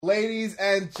Ladies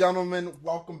and gentlemen,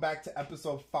 welcome back to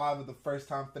episode 5 of the First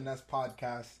Time Finesse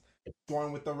podcast.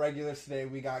 Joined with the regulars today,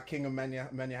 we got King of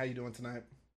Menya. Menya, how you doing tonight?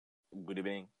 Good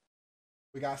evening.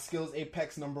 We got Skills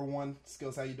Apex #1.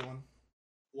 Skills, how you doing?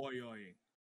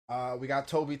 Oi. We got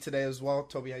Toby today as well.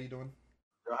 Toby, how you doing?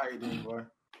 Yo, how you doing, boy?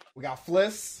 We got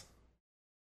Fliss.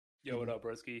 Yo, what up,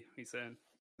 broski? He saying.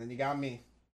 Then you got me,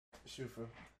 Shufa.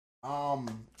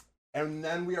 And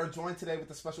then we are joined today with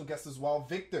a special guest as well,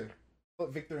 Victor.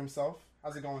 Victor himself.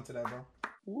 How's it going today, bro?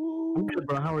 I'm good,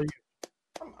 bro. How are you?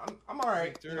 I'm all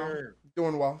right. You know,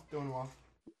 doing well.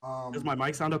 Does my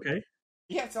mic sound okay?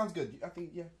 Yeah, it sounds good. I think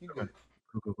you're good.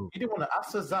 Cool. You didn't want to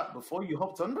ask us that before you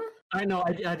hopped on, bro? I know.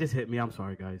 I just hit me. I'm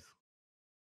sorry, guys.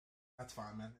 That's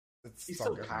fine, man. He's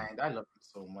so kind. I love him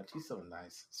so much. He's so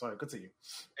nice. Sorry, continue.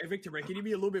 Hey, Victor, man, can you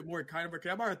be a little bit more kind, bro?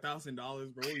 Can I borrow $1,000, bro?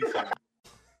 What are you saying?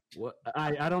 What?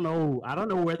 I don't know. I don't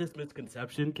know where this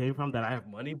misconception came from that I have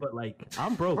money, but like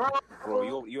I'm broke.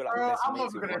 Bro, you're like the best mate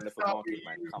to run the market,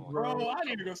 man. Come on, Bro, I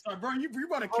need to go start. Bro, you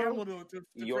brought a camel to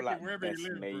you're like wherever best you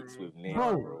live, mates bro. with Nick,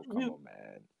 Bro, bro. Come on,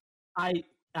 man.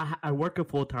 I work a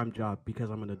full-time job because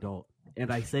I'm an adult,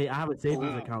 and I have a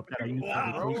savings account that I use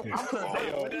for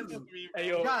vacation. Hey,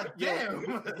 yo, God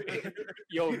damn.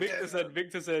 yo,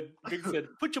 Victor said,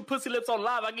 put your pussy lips on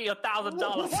live. I give you $1,000.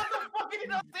 What the fuck did he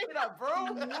not say that, bro?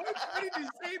 What? Why did you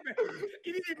say that?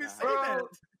 He didn't even say Bro, that.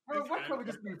 Bro, why can't we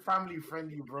just be family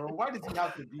friendly, bro? Why does he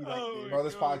have to be like this? Bro,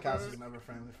 this podcast is never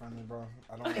family friendly, bro.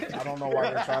 I don't know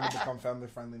why you're trying to become family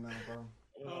friendly now, bro.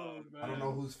 Oh, man. I don't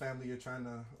know whose family you're trying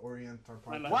to orient our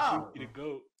podcast. Wow. You the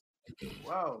goat.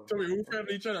 Wow. Tell me, who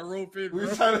family trying to rope in, bro?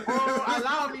 Who's trying to... Bro,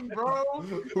 allow me, bro.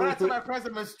 When I tell my friends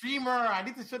I'm a streamer, I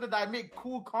need to show that I make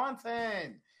cool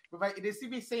content. But if they see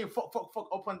me saying fuck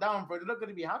up and down, bro, they're not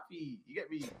gonna be happy. You get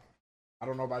me? I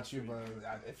don't know about you, but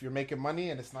if you're making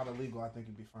money and it's not illegal, I think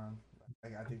you'd be fine.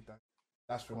 I think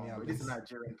that's for me. Bro, At this least. is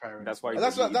Nigerian parents. That's why.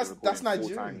 That's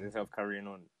Nigerian. Instead of carrying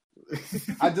on.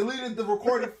 I deleted the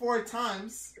recording 4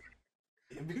 times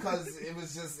because it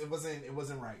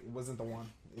wasn't right. It wasn't the one.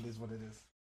 It is what it is.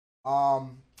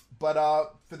 But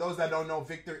for those that don't know,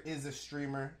 Victor is a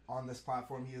streamer on this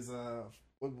platform. He is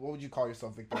what would you call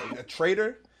yourself, Victor? A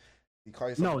trader? You call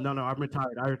yourself? No. I'm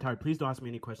retired. I retired. Please don't ask me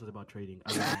any questions about trading.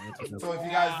 I don't answer them. So if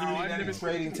you guys need any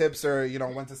trading tips or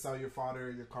when to sell your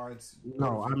fodder, your cards.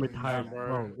 No, I'm retired,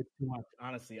 bro. It's too much.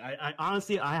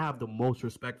 Honestly, I have the most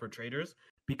respect for traders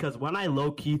because when I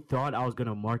low key thought I was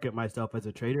gonna market myself as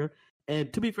a trader,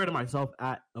 and to be fair to myself,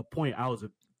 at a point I was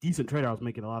a decent trader. I was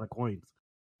making a lot of coins,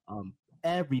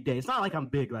 every day. It's not like I'm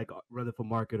big like Rutherford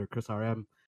Market or Chris RM.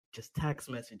 Just text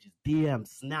messages, DMs,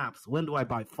 snaps. When do I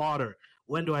buy fodder?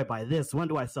 When do I buy this? When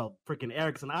do I sell freaking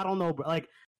Ericsson? I don't know, but like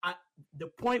the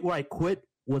point where I quit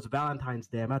was Valentine's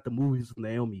Day. I'm at the movies with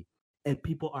Naomi, and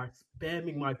people are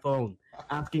spamming my phone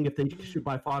asking if they should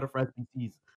buy fodder for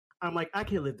SBCs. I'm like, I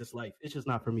can't live this life. It's just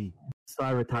not for me. So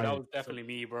I retired. That was definitely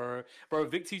me, bro. Bro,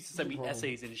 Victor used to send me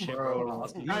essays and shit, bro.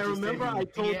 I remember I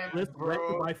told Chris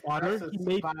to buy fodder.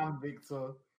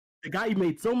 The guy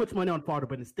made so much money on fodder,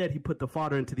 but instead he put the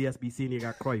fodder into the SBC and he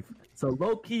got Cruyff. So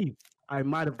low key, I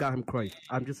might have got him Cruyff.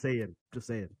 I'm just saying.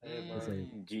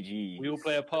 GG. We will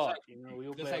play a part.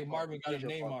 Just like Marvin got his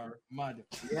Neymar. Mind.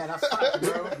 Yeah, that's fine,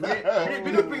 bro.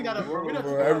 We don't bring that up, bro.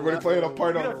 Everybody playing a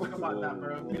part We on don't talk about that,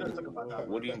 bro. We don't talk about that.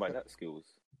 What do you mean by that,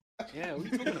 Skills? Yeah, what are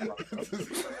you talking about, bro?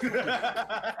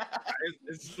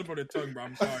 It's slip on the tongue, bro.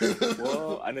 I'm sorry.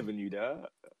 Well, I never knew that.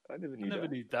 I never knew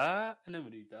that.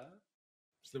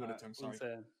 Slip on the tongue, sorry.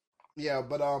 Yeah,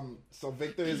 but so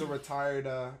Victor is a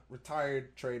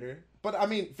retired trader. But I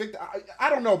mean, Victor, I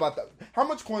don't know about that. How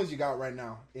much coins you got right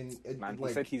now? Man, he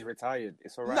said he's retired.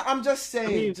 It's alright. No, I'm just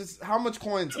saying, just how much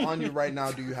coins on you right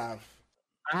now do you have?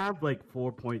 I have like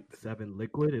 4.7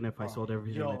 liquid, and if I sold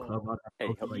everything in the club, Hey,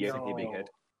 big head.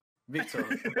 Victor.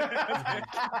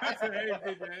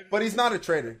 But he's not a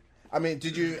trader. I mean,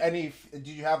 did you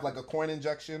have like a coin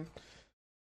injection?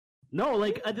 No,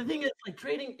 like the thing is, like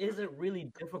trading isn't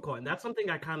really difficult, and that's something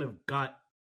I kind of got.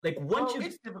 Like once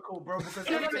It's difficult, bro, because it's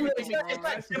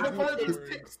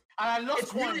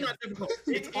really not difficult.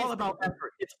 It's all about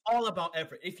effort. It's all about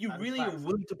effort. If you really are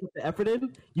willing to put the effort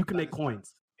in, you can make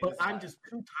coins. But I'm just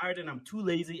too tired and I'm too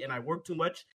lazy and I work too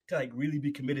much to like really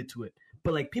be committed to it.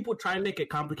 But like people try and make it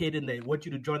complicated and they want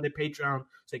you to join their Patreon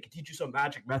so they can teach you some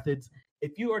magic methods.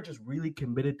 If you are just really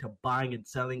committed to buying and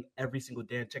selling every single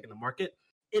day and checking the market,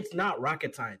 it's not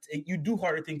rocket science. You do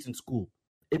harder things in school.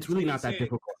 It's really not that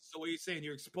difficult. So what you're saying,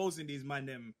 you're exposing these man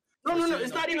them. No,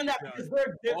 it's not even that because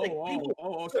they're like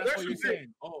people. So that's what you're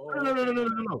saying.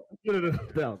 No.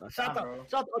 Shout out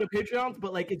to other Patreons,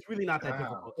 but like it's really not that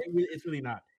difficult. It's really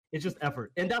not. It's just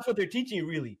effort, and that's what they're teaching you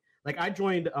really. Like I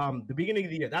joined the beginning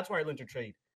of the year. That's where I learned to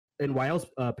trade in YL's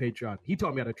Patreon. He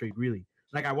taught me how to trade really.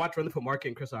 Like I watched Run the Foot Market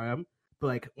and Chris RM, but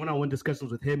like one-on-one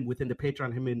discussions with him within the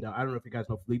Patreon, him and I don't know if you guys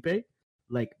know Felipe.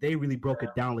 Like they really broke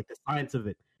it down, like the science of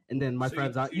it. And then my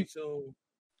friends do you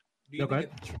think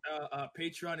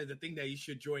Patreon is a thing that you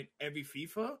should join every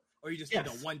FIFA, or you just need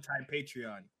a one-time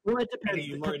Patreon? Well, it depends. And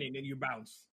you learn it and you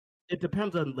bounce. It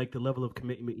depends on like the level of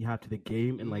commitment you have to the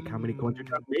game and like how many coins you're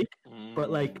trying to make. But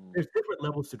like there's different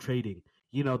levels to trading.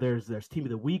 You know, there's team of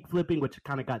the week flipping, which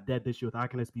kind of got dead this year with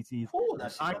Icon SBCs.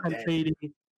 Icon trading.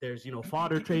 There's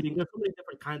fodder trading. There's so many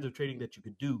different kinds of trading that you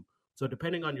could do. So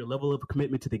depending on your level of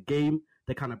commitment to the game,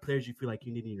 the kind of players you feel like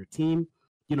you need in your team,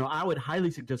 I would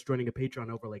highly suggest joining a Patreon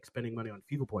over like spending money on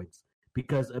FIFA points,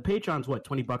 because a Patreon's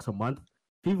 $20 a month.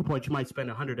 FIFA points you might spend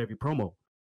 100 every promo,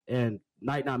 and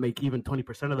might not make even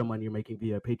 20% of the money you're making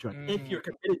via Patreon if you're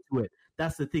committed to it.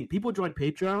 That's the thing. People join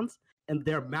Patreons and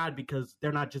they're mad because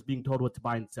they're not just being told what to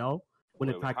buy and sell.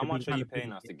 How much are you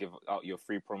paying us to give out your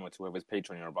free promo to whoever's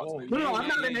Patreon you're about to make? No, I'm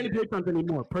not in any Patreons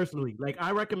anymore, personally. Like,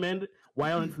 I recommend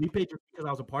YL and Felipe just because I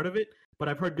was a part of it, but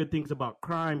I've heard good things about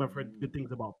Crime, I've heard good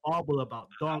things about Bobble, about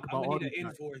Dunk, about all these guys. I'm going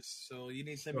to need an invoice, so you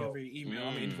need to send me over your email.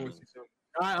 I'm invoicing, so...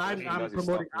 I'm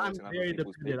promoting. I'm very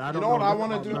dependent. I don't know what I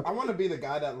want to do? I want to be the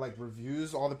guy that like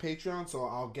reviews all the Patreon, so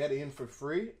I'll get in for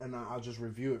free and I'll just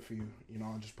review it for you.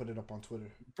 I'll just put it up on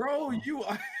Twitter. Bro, you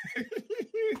are.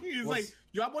 He's like,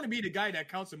 I want to be the guy that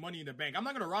counts the money in the bank. I'm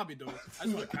not gonna rob you though. I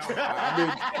just want to count.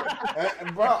 I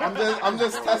mean, bro, I'm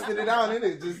just testing it out,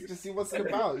 innit? Just to see what's it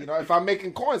about. If I'm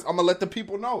making coins, I'm gonna let the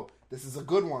people know this is a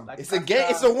good one. Like, it's a game.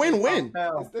 It's a win-win.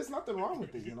 There's nothing wrong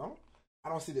with it. I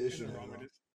don't see the issue.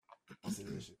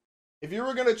 If you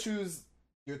were gonna choose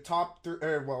your top three,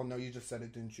 no, you just said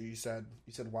it, didn't you? You said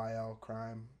YL,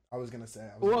 Crime. I was gonna say.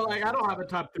 I don't have a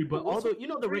top three, but although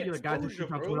the regular guys that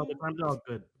shoot on Twitter all the time, they're all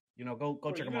good.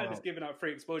 Go check them out. Just giving out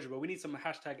free exposure, but we need some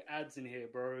hashtag ads in here,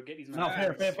 bro. Get these. No,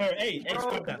 fair. Hey,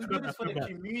 scrub that. For the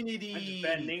community.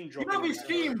 You know we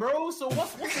stream, bro. So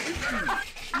what's the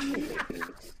issue?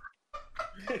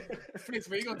 Fitz,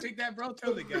 where you gonna take that, bro?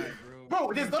 Tell the guy, bro.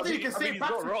 Bro, there's nothing you can say back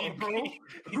to me, bro.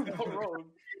 He's not wrong.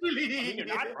 You're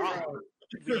not wrong.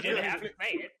 You didn't have to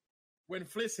say it. When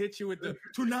Fliss hits you with the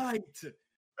tonight,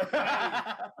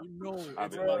 I've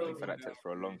been waiting for that text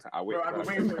for a long time. I wait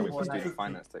for student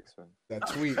finance text, man. That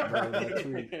tweet, bro. That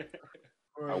tweet.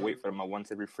 I wait for my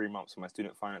once every 3 months for my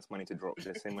student finance money to drop.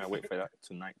 The same way I wait for that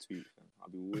tonight tweet. I'll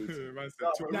be waiting.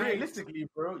 Realistically,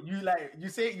 bro, you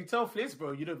tell Fliss,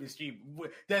 bro, you don't be stream.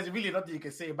 There's really nothing you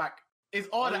can say back. It's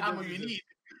all the ammo you need.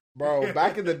 Bro,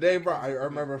 back in the day, bro, I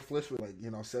remember Fliss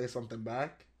would say something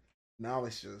back. Now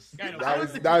it's just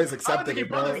now he's accepting it,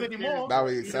 bro. Now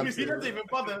he's accepting it. He doesn't even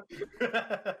bother.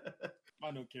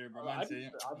 I don't care, bro. That's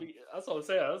what I'm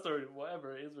saying. That's already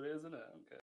whatever it is, what it is, isn't it?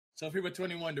 Okay. So if we were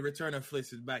 21, the return of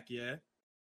Fliss is back, yeah?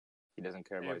 He doesn't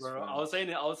care about his bro. phone. I was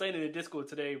saying in the Discord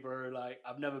today, bro, like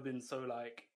I've never been so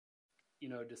like,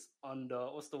 just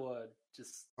what's the word?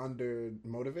 Just under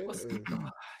motivated?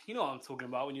 You know what I'm talking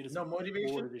about when you're just motivation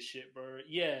bored of this shit, bro.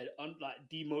 Yeah, like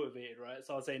demotivated, right?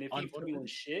 So I was saying if you've 21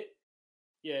 shit,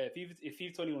 if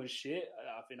you've 21 shit,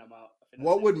 I think I'm out.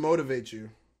 What would motivate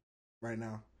you right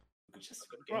now? Just,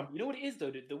 bro, you know what it is though?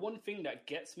 The one thing that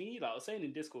gets me, like I was saying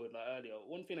in Discord like earlier,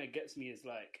 one thing that gets me is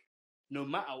like, no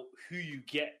matter who you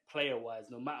get player wise,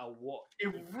 no matter what,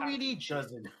 it really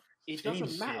doesn't. It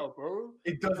doesn't matter, bro.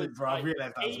 It doesn't, bro. I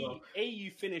realize that as well. A,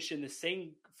 you finish in the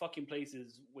same fucking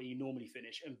places where you normally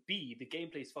finish, and B, the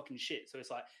gameplay is fucking shit. So it's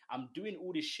like I'm doing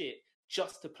all this shit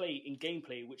just to play in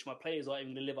gameplay, which my players aren't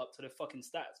even gonna live up to their fucking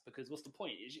stats. Because what's the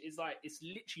point? It's like it's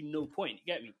literally no point.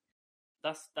 You get me?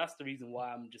 That's the reason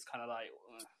why I'm just kind of like,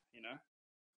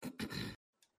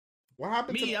 What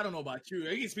happened to me? I don't know about you.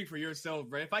 You can speak for yourself,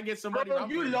 bro. If I get somebody, bro,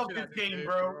 you love this game,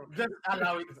 bro. Just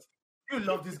allow it. You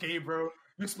love this game, bro.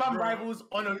 You spam rivals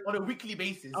on a weekly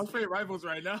basis. I'm playing rivals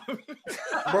right now,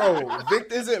 bro.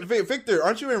 Victor?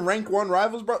 Aren't you in rank 1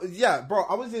 rivals, bro? Yeah, bro.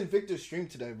 I was in Victor's stream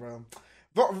today, bro.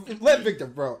 Let Victor,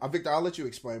 bro. Victor, I'll let you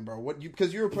explain, bro.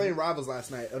 Because you were playing rivals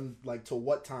last night, and like till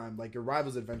what time? Like your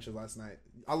rivals adventure last night.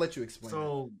 I'll let you explain.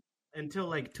 So until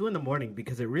like 2 a.m,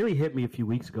 because it really hit me a few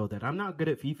weeks ago that I'm not good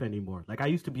at FIFA anymore. Like I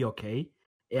used to be okay,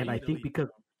 and I think because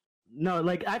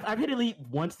I've hit elite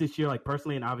once this year, like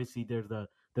personally, and obviously there's the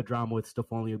drama with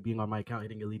Stefanio being on my account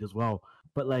hitting elite as well.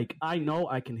 But like I know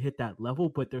I can hit that level,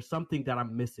 but there's something that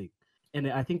I'm missing,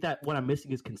 and I think that what I'm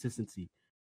missing is consistency.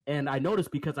 And I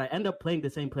noticed because I end up playing the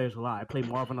same players a lot. I play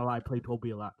Marvin a lot. I play Toby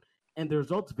a lot, and the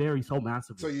results vary so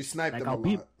massively. So you sniped them a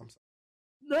lot.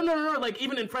 No. Like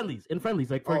even in friendlies,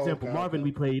 like for example, Marvin,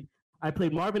 I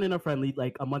played Marvin in a friendly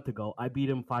like a month ago. I beat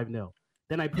him 5-0.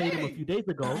 Then I played him a few days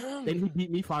ago. Then he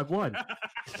beat me 5-1.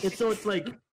 And so it's like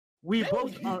we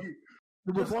both are.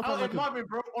 We're both on like Marvin,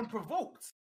 bro,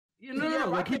 unprovoked.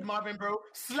 Like Marvin, bro,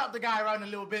 slapped the guy around a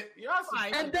little bit. You know,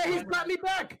 and then he slapped me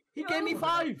back. He gave me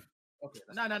 5. Okay,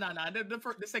 no.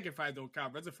 The second 5 don't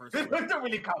count. That's the first one. It don't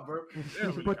really count, bro.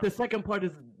 But the second part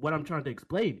is what I'm trying to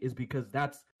explain is because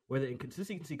that's where the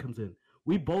inconsistency comes in.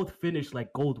 We both finish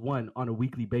like gold 1 on a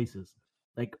weekly basis.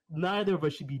 Like neither of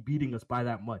us should be beating us by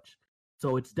that much.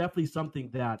 So it's definitely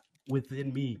something that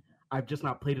within me, I've just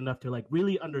not played enough to like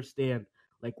really understand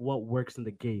like what works in the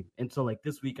game. And so like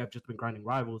this week I've just been grinding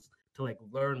Rivals to like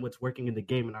learn what's working in the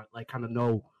game, and I like kind of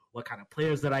know what kind of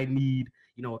players that I need,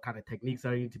 you know, what kind of techniques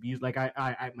that I need to be used. Like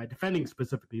I my defending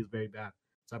specifically is very bad.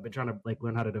 So I've been trying to like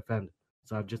learn how to defend.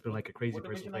 So I've just been like a crazy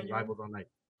person playing Rivals all night.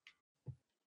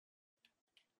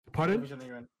 Pardon?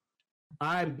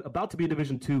 I'm about to be in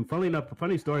Division 2. Funnily enough, a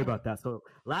funny story about that. So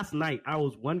last night I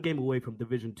was 1 game away from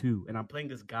Division 2, and I'm playing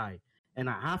this guy. And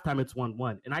at halftime it's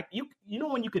 1-1. And you know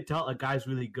when you could tell a guy's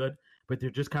really good, but they're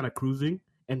just kind of cruising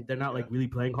and they're not like really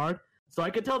playing hard. So I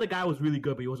could tell the guy was really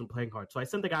good, but he wasn't playing hard. So I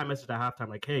sent the guy a message at halftime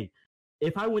like, "Hey,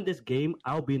 if I win this game,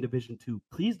 I'll be in Division 2.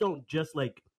 Please don't just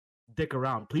like dick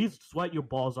around. Please sweat your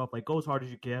balls off. Like go as hard as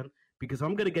you can, because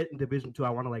I'm gonna get in Division 2. I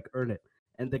want to like earn it."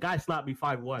 And the guy slapped me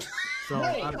 5-1. So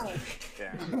Never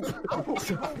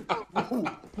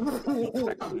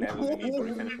me, bro.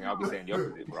 If anything, I'll be saying the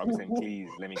opposite, bro. I'll be saying, please,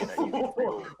 let me get that easy.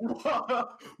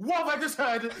 What have I just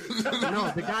heard? No,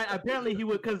 the guy, apparently he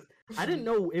would, because I didn't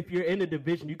know if you're in a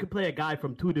division, you could play a guy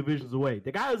from 2 divisions away.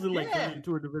 The guy was in like Division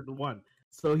 2 or Division 1.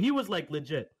 So he was like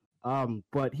legit.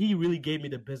 But he really gave me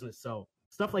the business. So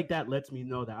stuff like that lets me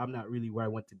know that I'm not really where I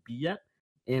want to be yet.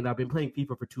 And I've been playing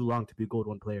FIFA for too long to be a Gold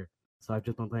 1 player. So I've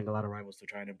just been playing a lot of Rivals to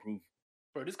try and improve.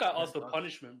 Bro, this guy asked for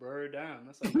punishment, bro. Damn,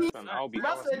 that's like I'll be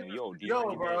asking him, yo,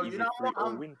 bro, you know what?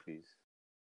 I'll win, please.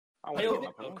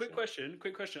 Quick question.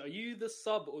 Are you the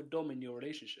sub or dom in your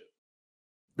relationship?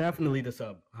 Definitely the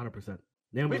sub, 100%.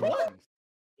 Wait, what?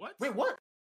 Wait, what?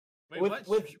 Wait, what?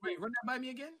 Wait, run that by me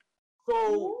again?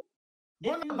 So,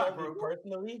 if you know me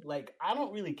personally, like, I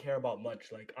don't really care about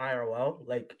much, like, IRL,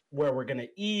 like, where we're gonna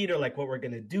eat or, like, what we're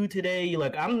gonna do today.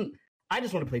 Like, I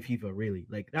just want to play FIFA, really.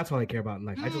 Like, that's all I care about in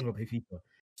life. I just want to play FIFA.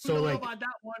 So, like, about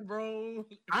that one, bro.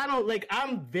 I don't, like,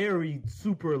 I'm very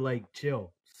super, like,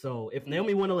 chill. So, if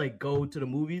Naomi want to, like, go to the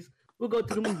movies, we'll go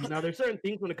to the movies. Now, there's certain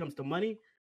things when it comes to money,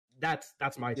 that's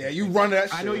my thing. Yeah, you run that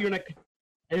shit. I know you're not,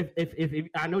 if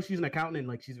I know she's an accountant and,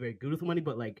 like, she's very good with money,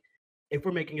 but, like, if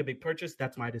we're making a big purchase,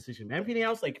 that's my decision. Everything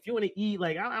else, like, if you want to eat,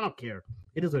 like, I don't care.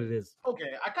 It is what it is.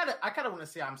 Okay, I kind of want to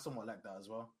say I'm somewhat like that as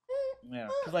well. Yeah,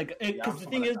 because the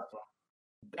thing is,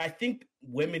 I think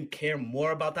women care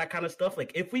more about that kind of stuff.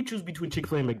 Like, if we choose between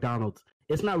Chick-fil-A and McDonald's,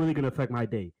 it's not really going to affect my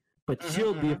day. But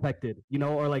she'll be affected, you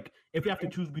know? Or, like, if you have to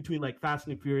choose between, like, Fast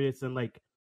and Furious and, like,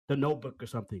 The Notebook or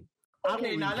something.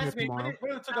 Okay, now let's when we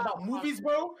talk about movies,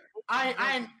 bro,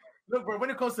 look, bro, when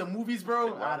it comes to movies,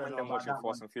 bro, I don't know. I'm watching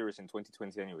Fast and Furious in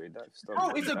 2020 anyway. Bro,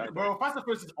 it's bro. Fast and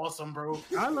Furious is awesome, bro.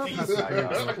 I love Fast and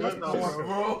Furious.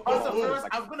 Bro. Fast and Furious,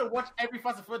 I'm gonna watch every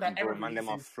Fast and Furious that ever. Man, them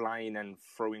are flying and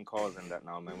throwing cars and that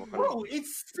now, man. Bro,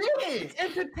 it's silly. It's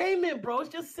entertainment, bro. It's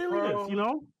just silliness, you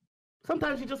know.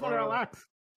 Sometimes you just want to relax.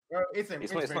 Bro, it's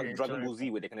not Dragon Ball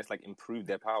Z where they can just like improve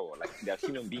their power. Like they're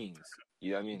human beings.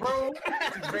 You know what I mean? Bro,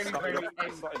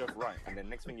 it started off right, and then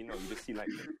next thing you know, you just see like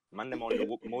man them on the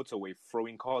motorway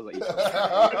throwing cars at each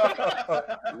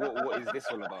other. What is this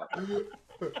all about?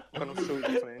 What kind of show is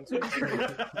this into?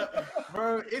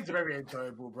 Bro, it's very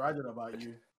enjoyable, bro. I don't know about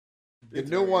you. The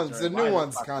new ones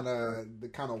kind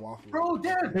of waffle. Bro,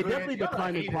 they definitely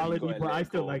decline in quality, but I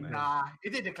still like them. Nah,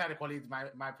 it did decline in quality, in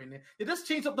my opinion. They just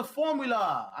changed up the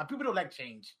formula, and people don't like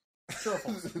change.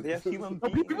 They're human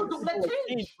beings. People don't like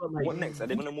change. What next? Are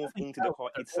they going to move into the car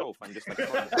itself and just like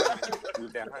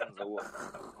with their hands or what?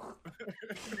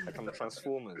 Like on the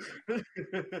Transformers.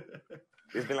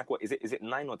 It's been like, what, is it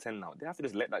 9 or 10 now? They have to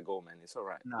just let that go, man. It's all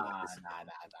right. Nah.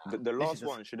 The last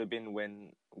one should have been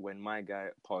when my guy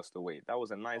passed away. That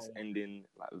was a nice ending,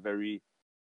 like very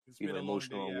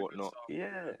emotional and whatnot.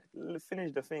 Yeah,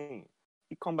 finish the thing.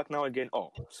 You come back now again,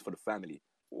 it's for the family.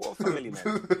 What family, man?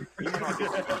 You man are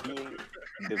just being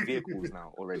the vehicles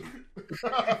now already.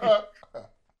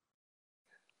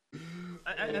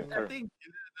 I think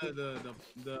the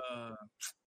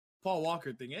Paul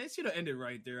Walker thing, it should have ended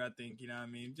right there. I think, you know what I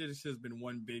mean? Just has been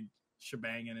one big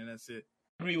shebang and that's it.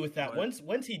 I agree with that. But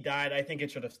once he died, I think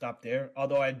it should have stopped there.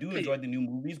 Although I do enjoy the new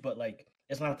movies, but like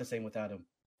it's not the same without him.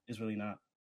 It's really not.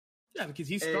 Yeah, because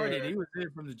he started. He was there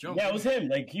from the jump. Yeah, it was him.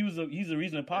 Like he's the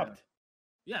reason it popped.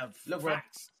 Yeah, look,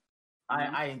 facts.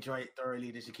 I enjoy it thoroughly.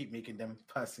 They should keep making them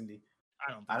personally.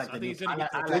 I don't think so. I think he's gonna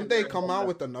get Didn't they come out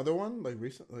with another one like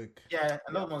recent? Like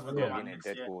another one's gonna come out. A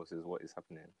dead horse is what is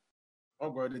happening. Oh,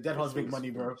 bro, the dead horse make money,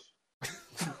 bro.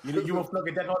 You will flog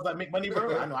a dead horse that make money,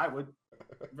 bro? I know I would.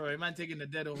 Bro, man taking the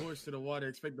dead horse to the water,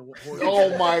 expect the horse.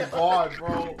 Oh my god,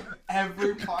 bro!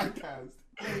 Every podcast.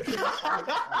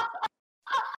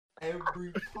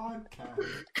 Every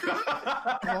podcast.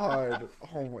 God,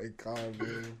 oh my god,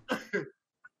 bro.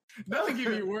 Nothing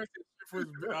can be worse than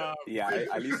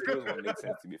at least those one makes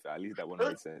sense. To be fair, at least that one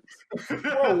makes sense.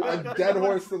 Bro, a dead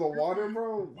horse to the water,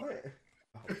 bro. What?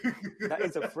 That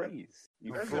is a phrase.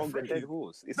 You flog a dead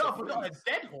horse. It's not a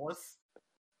dead horse.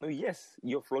 No, yes,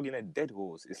 you're flogging a dead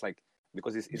horse. It's like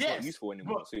because it's not useful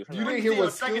anymore. So you didn't hear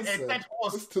what dragging a dead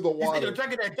horse to the water. You're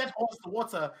dragging a dead horse to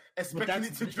water, expecting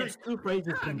it to drink. Two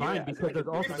phrases combined because there's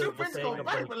also the saying of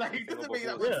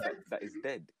that is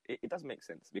dead. It does make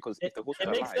sense because if the horse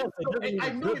was alive, I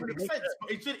know it makes sense,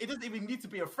 but it doesn't even need to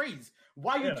be a phrase.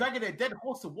 Why are you dragging a dead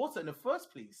horse to water in the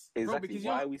first place? Exactly.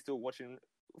 Bro, why are we still watching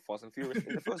Fast and Furious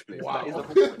in the first place? Wow. That is the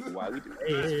whole point. Why are we doing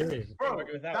it? Bro,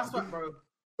 that's what, bro.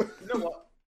 You know what?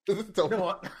 With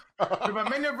my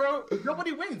menu, bro,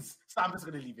 nobody wins, so I'm just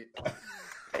gonna leave it.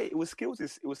 Hey, it was skills.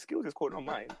 It was skills. It's called not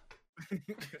mine. I'm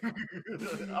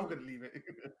gonna leave it.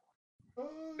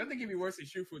 Nothing can be worse than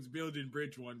Shoefoot's building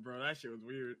bridge one, bro. That shit was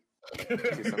weird.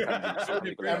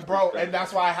 And bro, and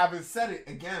that's why I haven't said it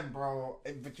again, bro.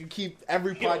 But you keep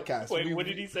every podcast. Wait, what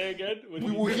did he say again? We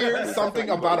will hear something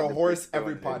about a horse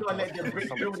every podcast.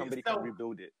 Somebody can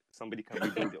rebuild it. Somebody can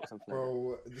rebuild it or something.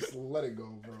 Bro, just let it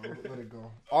go, bro. Let it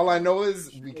go. All I know is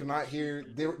we cannot hear.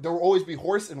 There will always be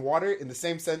horse and water in the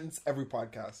same sentence every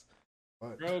podcast.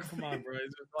 But... Bro, come on, bro.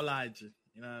 It's collage.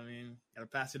 You know what I mean? Gotta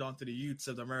pass it on to the youths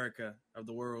of America, of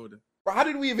the world. Bro, how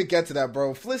did we even get to that,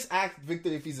 bro? Fliss asked Victor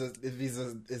if he's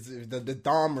the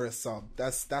Dom or a sub.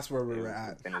 That's where we were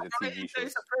at. It's a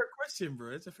fair question,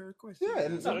 bro. It's a fair question. Yeah.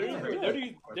 And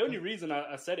the only reason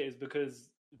I said it is because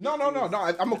no.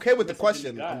 I'm okay with the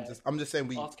question. I'm just saying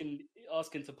we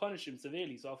asking to punish him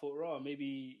severely. So I thought,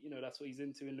 maybe that's what he's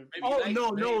into in the. No.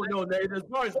 As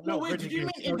far as wait, did you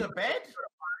mean in the bed?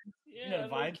 Yeah,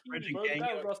 bro. The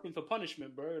guy was asking for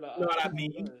punishment, bro. Like, know what I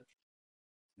mean?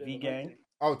 V-gang.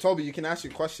 Oh, Toby, you can ask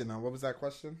your question now. What was that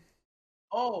question?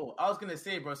 Oh, I was gonna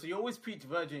say, bro. So you always preach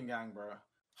Virgin Gang, bro.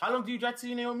 How long do you drive to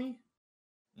see Naomi?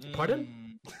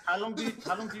 Pardon? How long do you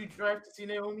drive to see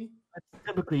Naomi? That's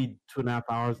typically 2.5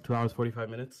 hours, 2 hours 45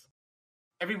 minutes.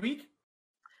 Every week?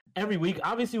 Every week.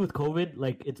 Obviously, with COVID,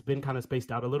 like it's been kind of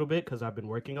spaced out a little bit because I've been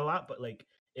working a lot. But like,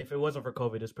 if it wasn't for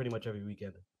COVID, it's pretty much every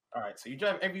weekend. All right, so you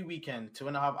drive every weekend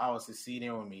 2.5 hours to see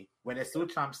Naomi when there's still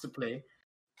champs to play.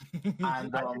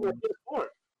 And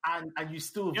and you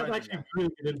still Virgin actually really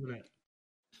good internet.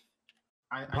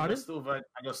 And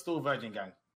you're still Virgin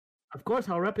Gang. Of course,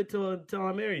 I'll rep it till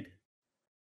I'm married.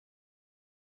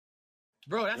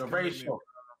 Bro, that's you're very sure.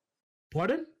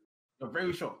 Pardon? You're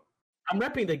very sure. I'm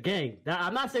repping the gang.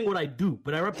 I'm not saying what I do,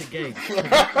 but I rep the gang.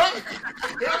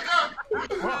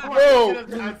 Bro,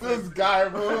 this guy,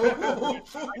 bro.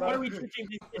 Why are we teaching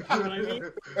these kids? You know what I mean?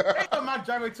 Ain't a man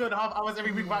driving 2.5 hours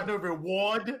every week without no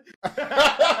reward.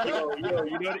 yo, you know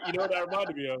what that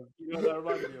reminded me of? Do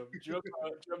you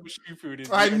remember street food?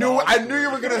 I knew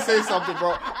you were gonna say something,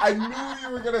 bro. I knew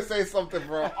you were gonna say something,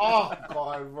 bro. Oh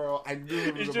god, bro. I knew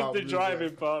it was it's just the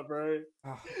driving part, bro.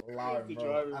 Allow it,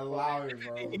 bro. Allow it,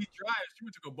 bro. He drives. You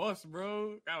took a bus,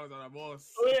 bro. That was on a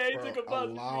bus. Oh yeah, he took a bus.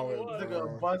 Allow it, he took a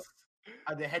bus.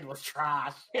 And the head was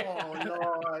trash. Oh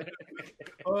Lord.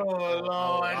 Oh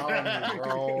Lord.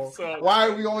 Bro. Why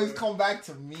do we always come back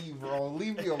to me, bro?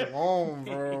 Leave me alone,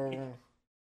 bro.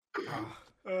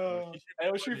 Hey,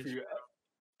 what's true for you?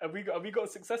 Have we got a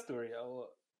success story or what?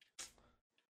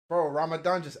 Bro,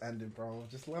 Ramadan just ended, bro.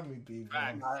 Just let me be, bro.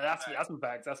 That's some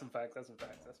facts. That's some facts.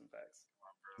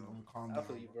 Calm I down,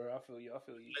 feel you, bro. I feel you. Let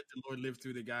the Lord live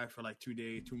through the guy for like 2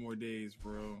 more days,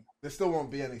 bro. There still won't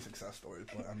be any success stories,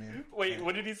 but I mean. Wait,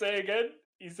 what did he say again?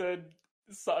 He said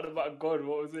something about God.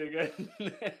 What was it again?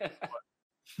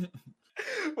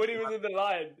 When he was in the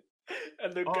line,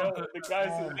 and the guy said,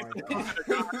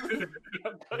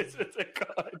 "Goes with the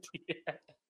God." Yeah.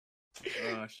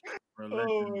 Gosh, bro,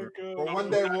 oh my god.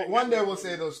 But one day we'll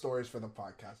say those stories for the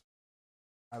podcast.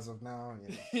 As of now,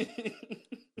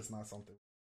 it's not something.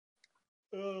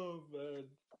 Oh man.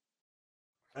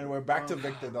 Anyway, back to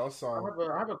Victor though. So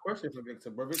I have a question for Victor,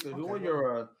 bro. Victor, who are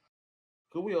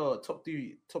your top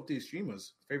three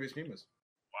streamers? Favorite streamers?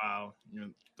 Wow,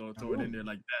 throw it in there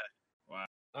like that.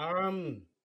 Wow.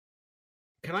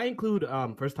 Can I include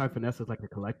First Time Finesse as like a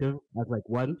collective as like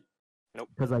one? Nope.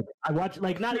 Because like I watch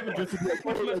like not even just to be like,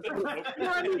 you know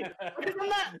what I mean? Because I'm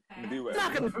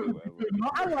not gonna do it. You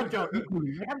know? I watch y'all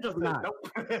equally. Like, I'm just not.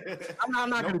 I'm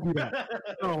not gonna do that.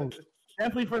 So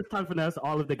definitely first time finesse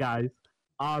all of the guys.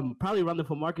 Probably run the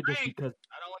full market just Rank. because.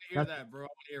 I don't want to hear that, bro. I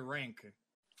want to hear rank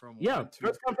from Yeah, 1, 2.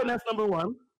 first time finesse number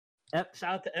 1.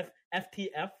 Shout out to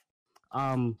FTF.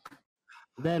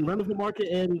 Then run the full market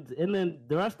and then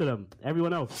the rest of them,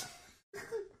 everyone else.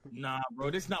 Nah,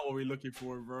 bro, this is not what we're looking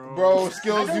for, bro. Bro,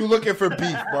 Skills, you looking for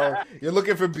beef, bro. You're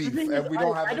looking for beef, and we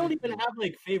don't have. I don't even have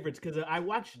like favorites because I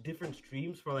watch different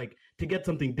streams for like to get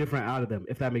something different out of them,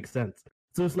 if that makes sense.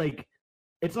 So it's like,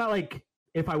 it's not like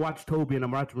if I watch Toby and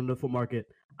I'm watching the full market,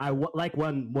 like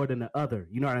one more than the other.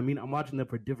 You know what I mean? I'm watching them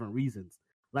for different reasons.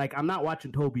 Like I'm not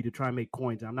watching Toby to try and make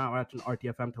coins. I'm not watching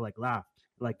RTFM to like laugh,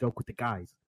 like joke with the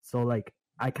guys. So like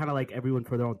I kind of like everyone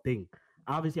for their own thing.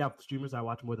 Obviously, I have streamers I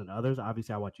watch more than others.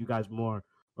 Obviously, I watch you guys more.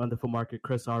 Run the Full Market,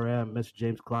 Chris RM, Mr.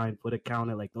 James Klein, Foot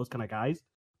Accountant, like those kind of guys.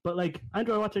 But like, I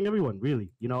enjoy watching everyone,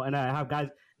 really. You know, and I have guys.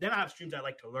 Then I have streams I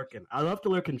like to lurk in. I love to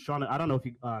lurk in Shauna. I don't know if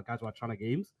you guys watch Shauna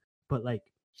Games, but like,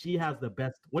 she has the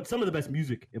best, some of the best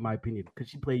music in my opinion, because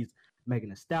she plays Megan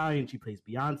Thee Stallion, she plays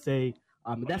Beyonce.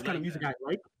 That's kind of music I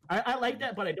like. I like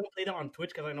that, but I don't play that on Twitch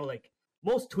because I know like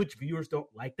most Twitch viewers don't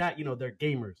like that. You know, they're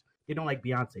gamers. They don't like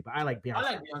Beyonce, but I like Beyonce. I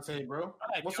like Beyonce, bro.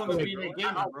 What's wrong with being a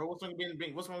gamer, bro? What's wrong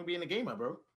with being a gamer,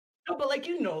 bro? No, but like,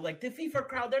 you know, like the FIFA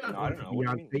crowd, they're not going for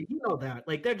Beyonce. You know that.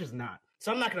 Like, they're just not.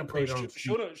 So I'm not gonna play it on.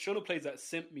 Shona plays that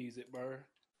simp music, bro.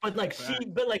 But like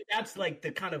that's like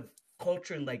the kind of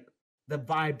culture and like the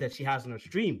vibe that she has on her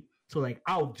stream. So like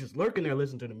I'll just lurk in there,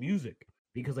 listen to the music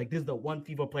because like this is the one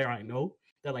FIFA player I know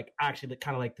that like actually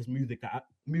kind of like this music that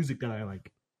I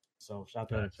like. So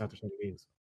shout out to Shauna Games.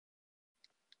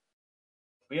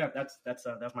 But yeah, that's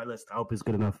my list. I hope it's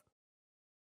good enough.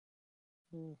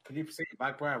 Could you say it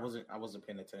back, bro? I wasn't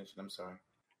paying attention. I'm sorry.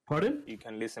 Pardon? You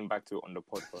can listen back to it on the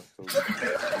podcast. So.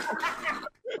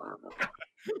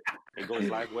 It goes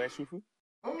live where, Shufu?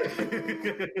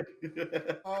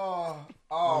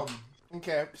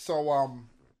 Okay.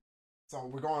 So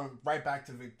we're going right back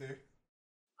to Victor.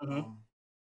 Mm-hmm.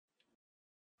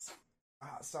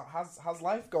 So how's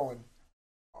life going?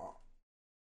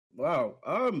 Wow.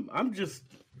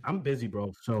 I'm busy,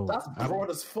 bro. So that's broad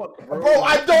as fuck, bro. Bro,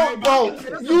 I don't, bro.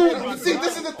 You see,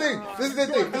 this is the thing. This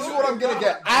is what I'm gonna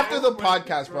get after the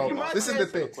podcast, bro. This is the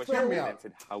thing. Hear me out.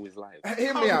 How is life?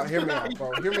 Hear me out,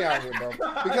 bro. Hear me out here, bro.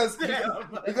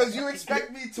 Because you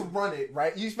expect me to run it,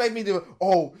 right? You expect me to,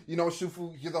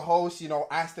 Shufu, you're the host.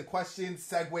 Ask the questions,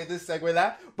 segue this, segue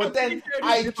that. But then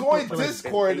I joined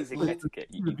Discord.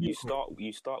 You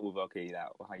start with okay,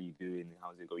 how you doing?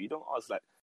 How's it go? You don't ask like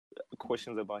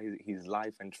questions about his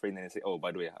life and training and say, oh, by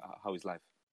the way, how is life?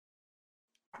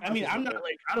 I mean, I'm not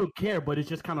like, I don't care, but it's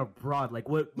just kind of broad. Like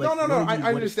what? Like, no.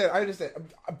 I understand.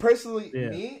 Personally,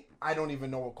 me, I don't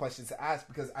even know what questions to ask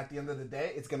because at the end of the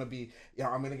day, it's gonna be,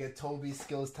 I'm gonna get Toby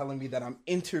Skills telling me that I'm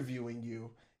interviewing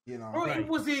you. Bro, it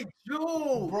was a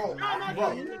joke, bro.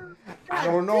 I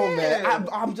don't know, man.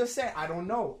 I'm just saying, I don't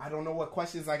know. I don't know what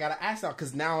questions I gotta ask now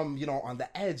because now I'm, on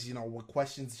the edge. What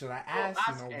questions should I ask?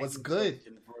 What's good?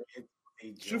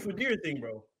 Shufu, do your thing,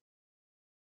 bro.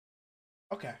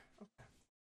 Okay.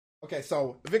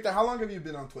 So, Victor, how long have you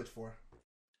been on Twitch for?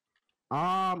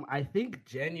 I think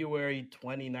January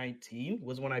 2019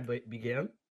 was when I began,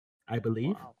 I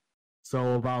believe. Wow.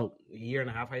 So about a year and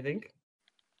a half, I think.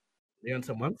 Yeah, in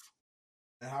some months.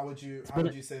 And how would you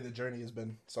say the journey has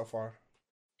been so far?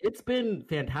 It's been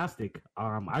fantastic.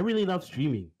 I really love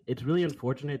streaming. It's really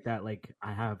unfortunate that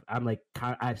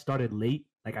I started late.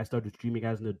 Like I started streaming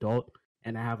as an adult,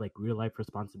 and I have like real life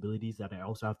responsibilities that I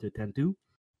also have to attend to.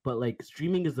 But like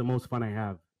streaming is the most fun I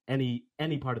have any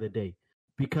part of the day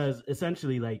because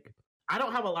essentially like I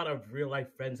don't have a lot of real life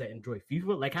friends that enjoy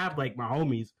FIFA. Like I have like my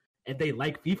homies and they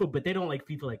like FIFA, but they don't like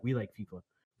FIFA like we like FIFA.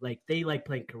 Like they like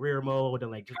playing career mode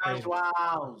and like just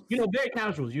casuals. Very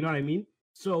casuals. You know what I mean?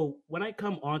 So when I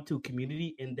come onto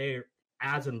community and they're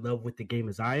as in love with the game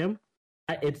as I am,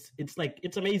 it's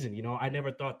amazing. I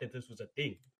never thought that this was a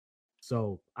thing.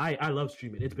 So I love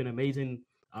streaming. It's been amazing.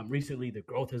 Recently the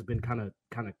growth has been kind of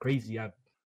crazy. A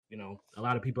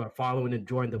lot of people are following and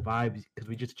enjoying the vibes because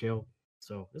we just chill.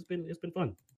 So it's been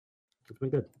fun. It's been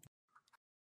good.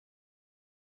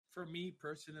 For me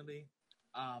personally,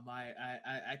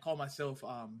 I call myself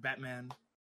Batman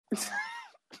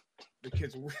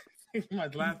because you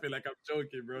might laughing like I'm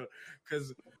joking, bro.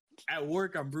 Because at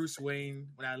work I'm Bruce Wayne.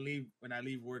 When I leave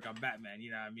work I'm Batman.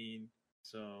 You know what I mean?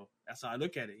 So that's how I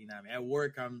look at it. You know what I mean? At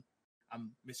work I'm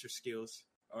Mr. Skills.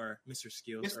 or Mr.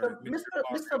 Skills Mr. or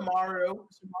Mr. Mario.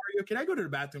 Mr. Mario, can I go to the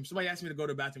bathroom? Somebody asked me to go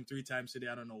to the bathroom 3 times today.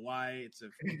 I don't know why. It's a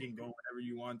freaking go whenever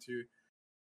you want to.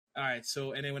 All right,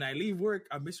 so and then when I leave work,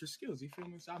 I'm Mr. Skills. You feel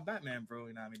me? So I'm Batman, bro.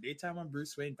 You know what I mean? Daytime I'm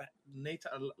Bruce Wayne. Wait,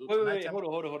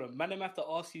 hold on. Man, I'm have to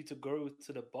ask you to go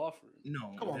to the bathroom.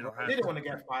 No, come on, bro. They didn't want to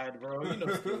get fired, bro. You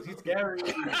know Skills. He's scary.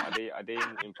 Are they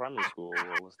in primary school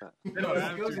or what's that?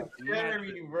 Skills is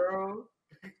scary, bro.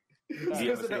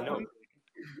 No.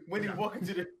 When you walk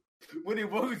into the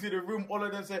room, all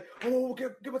of them say, "Oh,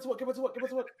 get back to work."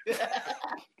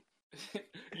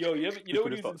 Yo, you know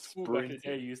when you was in school back in the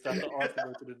day, you used to have to ask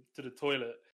to go to the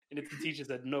toilet, and if the teacher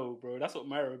said no, bro, that's what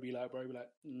Mario would be like, bro. He'd be like,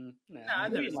 nah,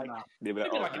 They'd be like,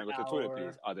 can I go to the toilet,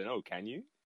 please? I don't know, can you?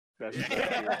 That's that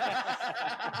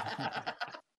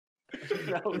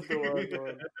was the word,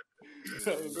 bro.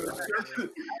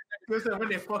 Listen, when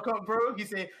they fuck up, bro, he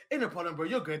say, "Ain't no problem, bro.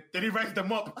 You're good." Then he ranks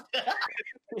them up.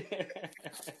 I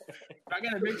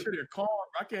gotta make sure they're calm.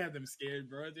 I can't have them scared,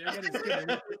 bro. I gotta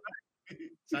scare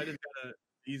so I just gotta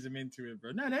ease them into it,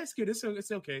 bro. No, that's good.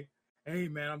 It's okay. Hey,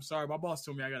 man, I'm sorry. My boss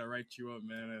told me I gotta write you up,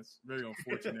 man. That's very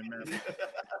unfortunate, man.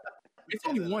 It's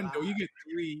only one though. You get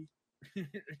 3.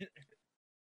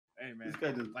 Hey, man.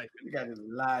 This guy just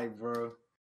live, bro.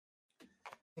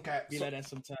 Okay, be like that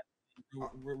sometimes.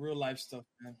 Real life stuff,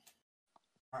 man.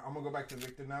 I'm gonna go back to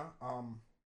Victor now.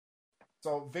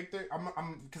 So Victor,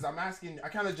 I'm because I'm asking. I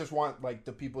kind of just want like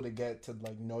the people to get to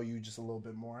like know you just a little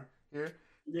bit more here.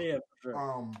 Yeah, for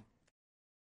sure.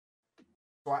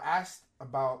 So I asked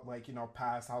about like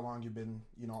past how long you've been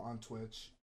on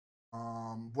Twitch.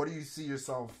 What do you see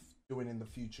yourself doing in the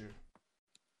future?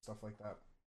 Stuff like that.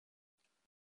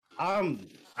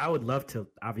 I would love to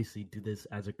obviously do this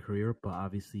as a career, but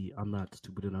obviously I'm not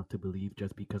stupid enough to believe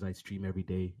just because I stream every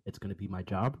day, it's going to be my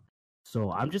job.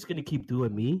 So I'm just going to keep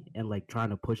doing me and like trying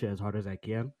to push it as hard as I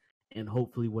can. And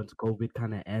hopefully once COVID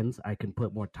kind of ends, I can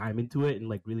put more time into it and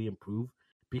like really improve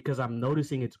because I'm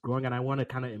noticing it's growing and I want to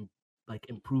kind of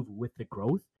improve with the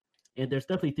growth. And there's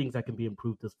definitely things that can be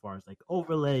improved as far as like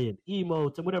overlay and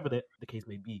emotes and whatever the case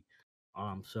may be.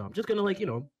 So I'm just going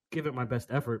to give it my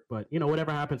best effort, but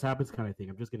whatever happens kind of thing.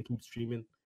 I'm just gonna keep streaming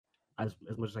as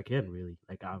much as I can, really.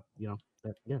 Like yeah.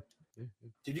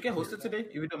 Did you get hosted today?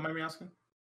 If you don't mind me asking.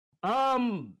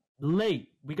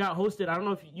 Late. We got hosted. I don't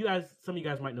know if some of you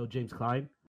guys might know James Klein.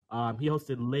 He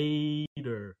hosted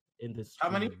later in this. How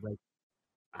many? Like,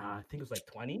 I think it was like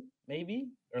 20,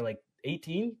 maybe, or like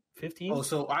 18, 15. Oh,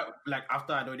 so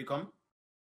after I'd already come.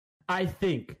 I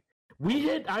think.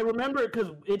 I remember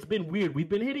because it's been weird. We've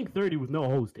been hitting 30 with no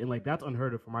host, and like that's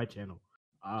unheard of for my channel.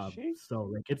 So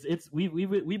like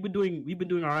we've been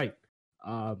doing all right.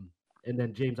 And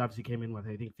then James obviously came in with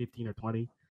I think 15 or 20.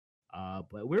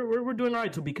 But we're doing all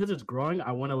right. So because it's growing,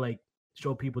 I want to like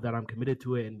show people that I'm committed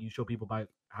to it, and you show people by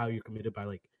how you're committed by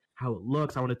like how it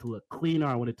looks. I want it to look cleaner.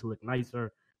 I want it to look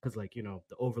nicer because like the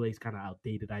overlay's kind of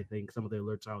outdated. I think some of the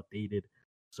alerts are outdated.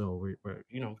 So we're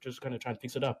just kind of trying to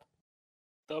fix it up.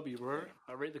 W, bro.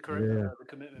 I rate the current the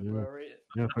commitment, bro. I rate it.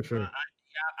 Yeah, for sure.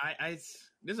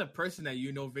 There's a person that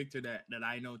Victor, that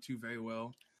I know too very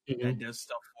well, that does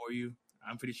stuff for you.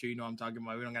 I'm pretty sure I'm talking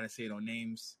about. We don't gotta say no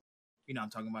names. I'm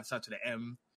talking about. Start to the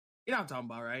M. You know what I'm talking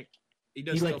about, right? He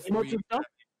does stuff for you. Stuff?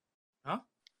 Huh?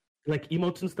 Like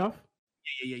emotes and stuff?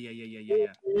 Yeah. Yeah.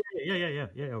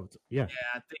 Yeah,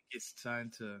 I think it's time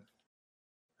to.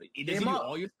 Does he do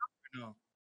all your stuff or no?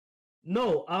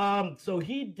 No, so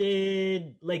he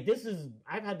did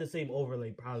I've had the same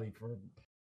overlay probably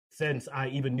since I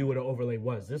even knew what an overlay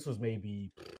was. This was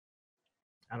maybe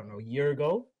I don't know, a year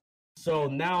ago. So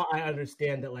now I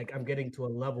understand that like I'm getting to a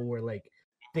level where like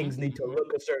things need to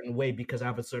look a certain way because I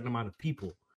have a certain amount of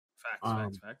people.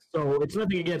 Facts. So it's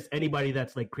nothing against anybody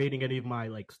that's like creating any of my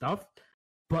like stuff,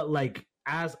 but like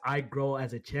as I grow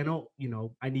as a channel,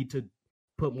 I need to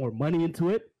put more money into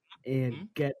it and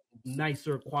get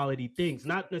nicer quality things.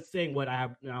 Not just saying what I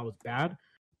have now is bad,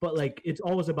 but like it's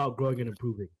always about growing and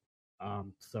improving.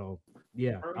 So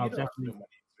yeah, bro, I'll definitely. Put money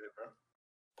into it, bro.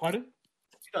 Pardon?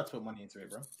 You got to put money into it,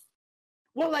 bro.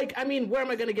 Well, like I mean, where am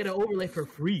I gonna get an overlay for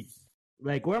free?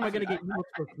 Like, where am I gonna get emotes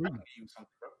for free?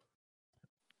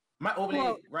 My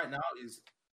overlay right now is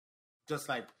just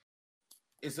like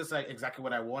exactly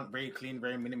what I want. Very clean,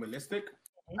 very minimalistic.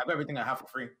 I have everything I have for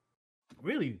free.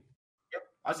 Really? Yep.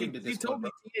 I'll see the Discord.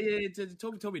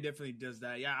 Toby definitely does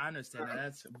that. Yeah, I understand that.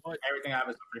 That's everything I have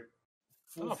is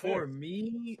for free. For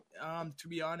me, to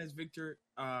be honest, Victor,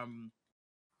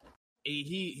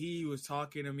 he was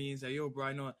talking to me and said, "Yo, bro,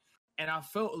 I know," and I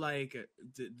felt like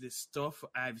the stuff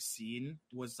I've seen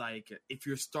was like, if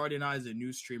you're starting out as a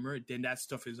new streamer, then that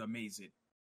stuff is amazing.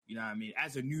 You know what I mean?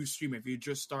 As a new streamer, if you're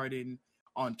just starting,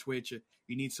 on Twitch.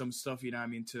 You need some stuff, you know what I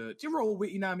mean, to roll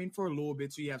with, you know what I mean, for a little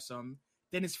bit, so you have some.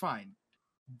 Then it's fine.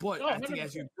 But I think 100%.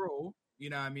 As you grow, you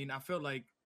know what I mean, I feel like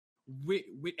with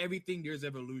everything there's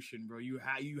evolution, bro. You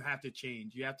have to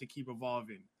change. You have to keep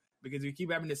evolving. Because if you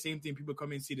keep having the same thing, people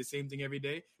come in and see the same thing every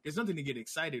day, there's nothing to get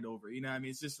excited over. You know what I mean?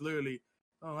 It's just literally,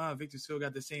 oh, wow, Victor still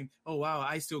got the same. Oh, wow,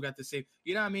 I still got the same.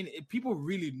 You know what I mean? People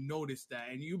really notice that.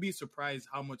 And you'll be surprised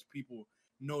how much people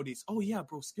notice. Oh, yeah,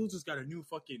 bro, Skills just got a new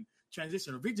fucking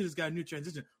transition. Or Victor just got a new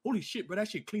transition. Holy shit, bro, that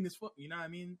shit clean as fuck. You know what I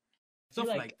mean? Stuff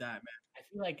like that, man.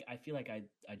 I feel like I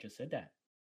just said that.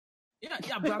 Yeah,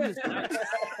 but I'm just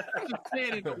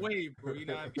saying it away, bro. You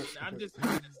know what I mean? I'm just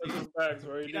saying facts,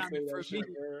 bro. You know what I mean?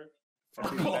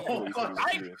 For me,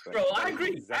 I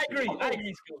agree,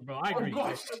 Skills, bro. I agree. It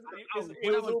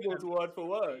was almost one for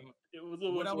one.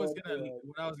 What I was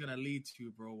gonna lead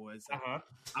to, bro, was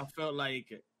I felt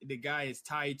like the guy is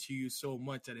tied to you so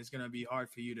much that it's gonna be hard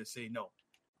for you to say no.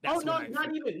 That's not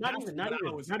even.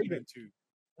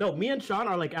 No, me and Sean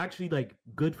are like actually like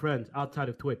good friends outside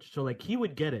of Twitch. So like he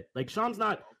would get it. Like Sean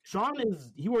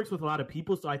he works with a lot of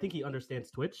people, so I think he understands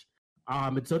Twitch.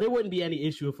 And so there wouldn't be any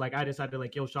issue if like I decided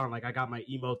like, yo, Sean, like I got my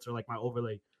emotes or like my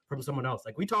overlay from someone else.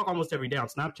 Like we talk almost every day on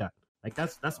Snapchat. Like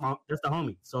that's the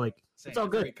homie. So like it's all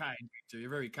good. Very kind, Victor.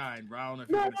 You're very kind, bro. I don't know if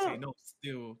you're gonna say no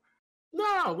still.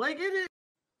 No, like it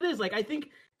is. Like I think,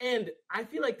 and I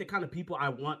feel like the kind of people I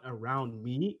want around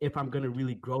me, if I'm gonna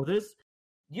really grow this,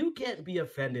 you can't be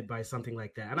offended by something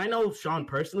like that. And I know Sean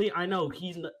personally, I know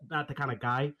he's not the kind of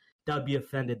guy that would be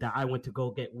offended that I went to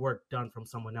go get work done from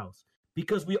someone else.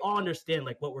 Because we all understand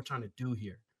like what we're trying to do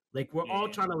here. Like we're all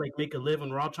trying to like make a living.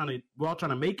 We're all trying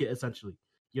to make it essentially,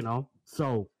 you know?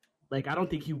 So like I don't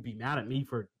think he would be mad at me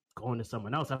for going to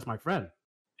someone else. That's my friend.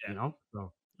 You know?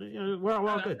 So we're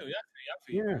all good. I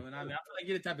feel you, and I feel like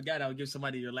you're the type of guy that would give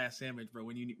somebody your last sandwich, bro,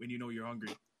 when you know you're hungry.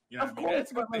 You know of course,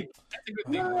 that's a good thing.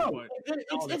 No,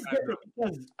 it's different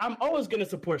because I'm always gonna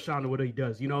support Sean and what he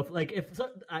does. You know, for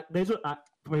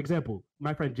example,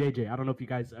 my friend JJ. I don't know if you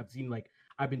guys have seen like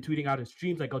I've been tweeting out his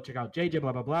streams. Like, go check out JJ.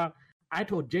 Blah blah blah. I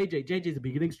told JJ's a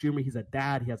beginning streamer. He's a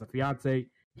dad. He has a fiance.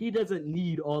 He doesn't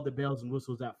need all the bells and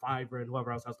whistles that Fiverr and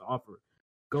whoever else has to offer.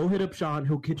 Go hit up Sean.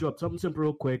 He'll get you up something simple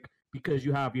real quick because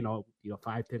you have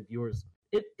 5-10 viewers.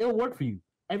 It'll work for you.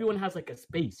 Everyone has like a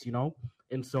space, you know,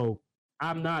 and so.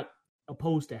 I'm not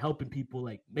opposed to helping people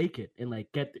like make it and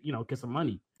like get some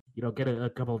money, get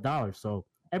a couple of dollars. So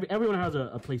everyone has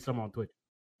a place somewhere on Twitch,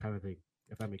 kind of thing.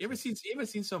 If that makes sense. You ever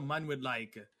seen some man with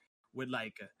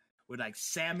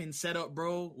salmon setup,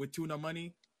 bro, with tuna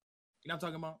money? You know what I'm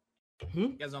talking about? You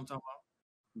guys know what I'm talking about?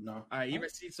 No. All right, you ever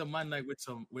seen some man like with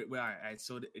all right,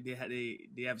 so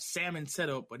they have salmon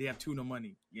setup, but they have tuna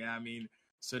money. You know what I mean?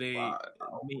 So they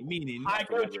meaning high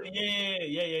quality,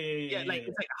 yeah. Like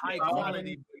it's like high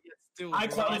quality, but yet still high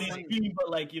quality stream, but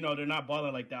like they're not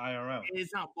balling like the IRL.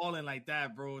 It's not balling like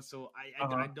that, bro. So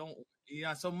I don't,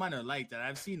 some man are like that.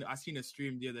 I seen a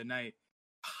stream the other night,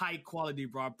 high quality,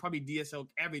 bro. Probably DSL,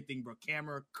 everything, bro.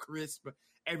 Camera, crisp,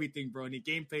 everything, bro. And the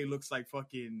gameplay looks like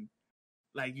fucking,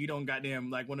 like you don't goddamn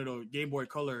like one of those Game Boy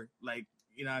Color, like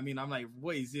you know what I mean. I'm like,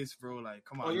 what is this, bro? Like,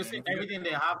 come on. Oh, you're saying everything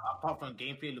they have apart from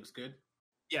gameplay looks good.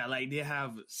 Yeah, like they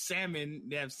have salmon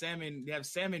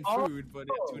food, but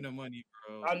they have tuna money,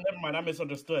 bro. Never mind, I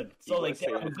misunderstood. So like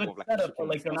they have a good setup, but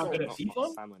like they're not good at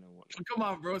FIFA. Come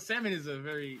on, bro. Salmon is a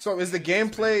very. So is the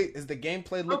gameplay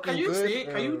looking good?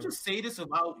 Can you just say this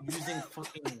without using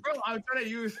fucking? Bro, I'm trying to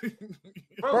use.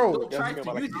 bro, try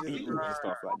to use English.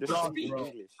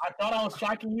 I thought I was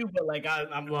tracking you, but like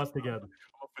I'm lost again. I'm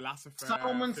a philosopher.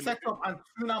 Salmon setup and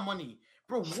tuna money,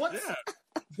 bro. What?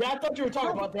 Yeah, I thought you were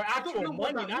talking about their actual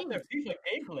money, not their FIFA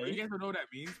gameplay. You guys don't know what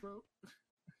that means, bro?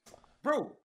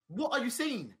 Bro, what are you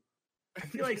saying? I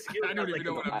feel like I don't even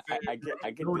know what I'm saying.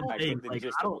 I get the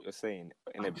gist of what you're saying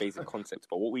in a basic concept,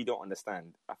 but what we don't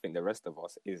understand, I think the rest of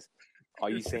us, is are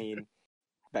you saying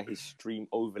that his stream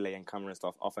overlay and camera and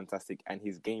stuff are fantastic and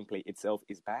his gameplay itself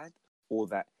is bad, or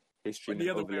that his stream and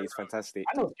overlay is fantastic?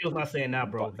 I know Skill's not saying that,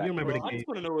 bro. You remember the game. I just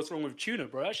want to know what's wrong with tuna,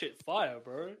 bro. That shit fire,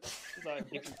 bro. It's like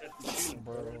tuna,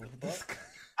 bro.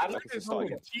 I like it's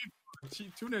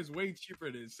cheap. Tuna is way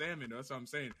cheaper than salmon. That's what I'm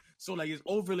saying. So like his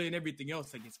overlay and everything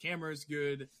else, like his camera is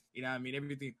good. You know what I mean?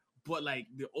 Everything, but like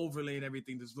the overlay and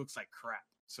everything just looks like crap.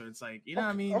 So it's like, you know what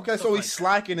I mean? Okay, so he's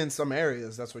slacking in some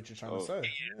areas. That's what you're trying to say.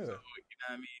 Yeah. So, you know what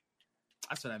I mean?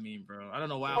 That's what I mean, bro. I don't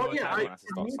know why.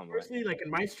 Personally, like in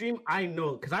my stream, I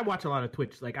know because I watch a lot of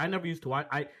Twitch. Like I never used to watch.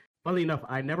 Funnily enough,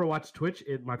 I never watched Twitch.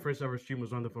 My first ever stream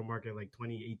was on the Full Market like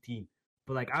 2018.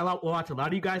 But like I watch a lot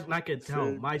of you guys, and I can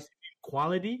tell my stream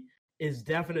quality is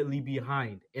definitely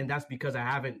behind, and that's because I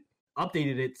haven't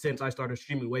updated it since I started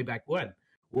streaming way back when.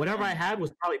 Whatever I had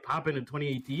was probably popping in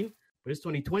 2018, but it's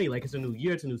 2020. Like, it's a new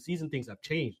year, it's a new season. Things have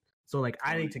changed. So, like,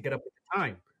 I need to get up with the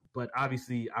time. But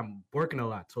obviously, I'm working a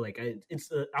lot. So, like,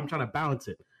 I'm trying to balance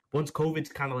it. Once COVID's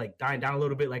kind of, like, dying down a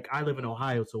little bit, like, I live in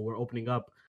Ohio, so we're opening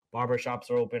up. Barber shops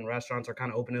are open. Restaurants are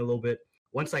kind of opening a little bit.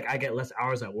 Once, like, I get less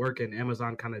hours at work and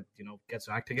Amazon kind of, gets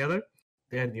their act together,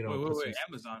 then, Wait,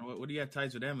 Amazon. What do you have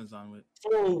ties with Amazon with?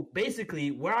 So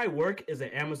basically, where I work is an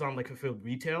Amazon like fulfilled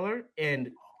retailer, and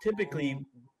typically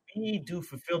we do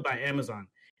fulfilled by Amazon,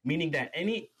 meaning that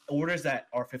any orders that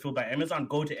are fulfilled by Amazon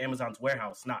go to Amazon's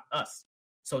warehouse, not us.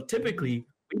 So typically,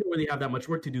 we don't really have that much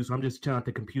work to do, so I'm just chilling at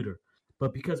the computer.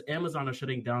 But because Amazon are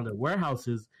shutting down their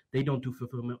warehouses, they don't do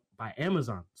fulfillment by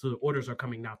Amazon, so the orders are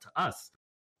coming now to us.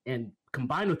 And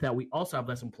combined with that, we also have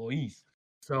less employees.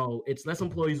 So it's less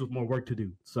employees with more work to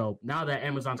do. So now that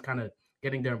Amazon's kind of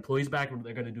getting their employees back,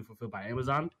 they're going to do fulfilled by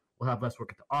Amazon, we'll have less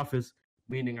work at the office,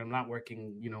 meaning I'm not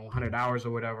working, 100 hours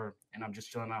or whatever, and I'm just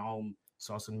chilling at home,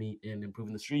 saucing meat and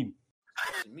improving the stream.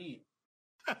 Meat.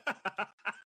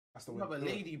 That's the way. You have a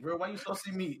lady, bro. Why you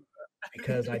saucing meat?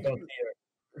 Because I don't see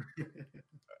her.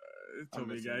 Tell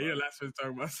me, guy, you're the last one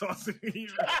talking about sausage.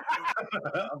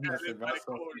 I'm messing about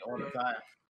sausage all the time.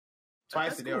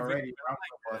 Twice a day already.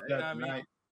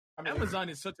 Amazon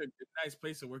is such a nice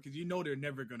place to work because they're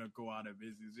never gonna go out of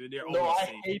business. They're I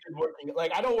safe. hated working.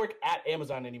 Like, I don't work at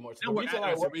Amazon anymore. So we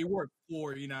work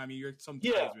for, you're some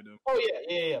ties with them. Oh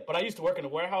yeah. But I used to work in a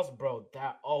warehouse, bro.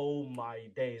 Oh my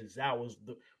days, that was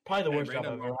probably the worst job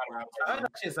I've ever had.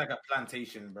 That shit's like a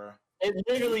plantation, bro. It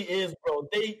literally is, bro.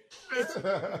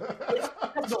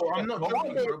 No, I'm not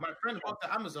joking, bro. My friend worked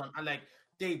at Amazon, and like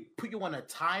they put you on a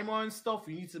timer and stuff.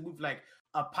 You need to move like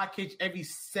a package every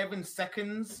 7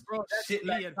 seconds, bro. That's shit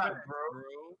like FedEx, that, bro.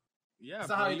 Yeah,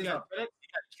 bro. You got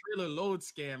trailer load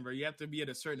scan, bro. You have to be at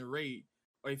a certain rate,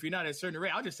 or if you're not at a certain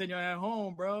rate, I'll just send you at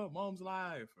home, bro. Mom's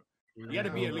live. You got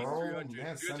to be at least 300.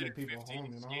 Man, sending people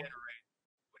home, scan rate.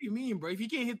 What do you mean, bro? If you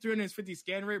can't hit 350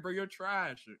 scan rate, bro, you're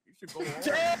trash. You should go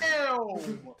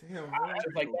home. Damn, bro.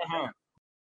 Like that, huh?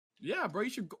 Yeah, bro. You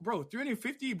should, bro.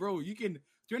 350, bro.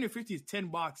 350 is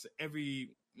 $10 every.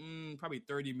 Probably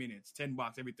 30 minutes, $10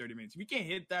 every 30 minutes. If you can't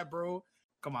hit that, bro,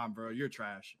 come on, bro, you're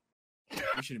trash.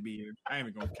 You shouldn't be here. I ain't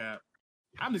even gonna cap.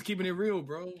 I'm just keeping it real,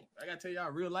 bro. I gotta tell y'all,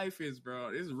 real life is,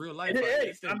 bro. This is real life. It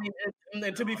is. I mean,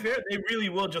 and to be fair, they really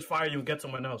will just fire you and get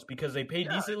someone else because they pay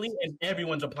decently, and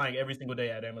everyone's applying every single day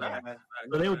at Amazon.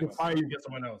 So they would just fire you and get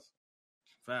someone else.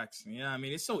 Facts. Yeah, I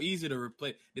mean, it's so easy to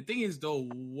replace. The thing is, though,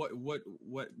 what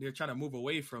they're trying to move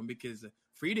away from, because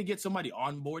for you to get somebody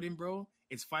onboarding, bro,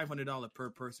 it's $500 per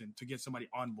person to get somebody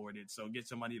onboarded. So get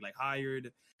somebody like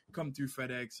hired, come through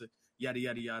FedEx, yada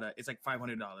yada yada. It's like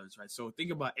 $500, right? So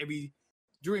think about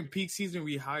during peak season,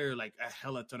 we hire like a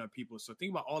hella ton of people. So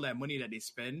think about all that money that they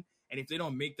spend, and if they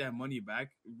don't make that money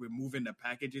back, removing the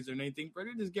packages or anything, bro,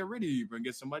 they just get rid of you, bro, and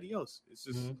get somebody else. It's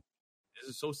just.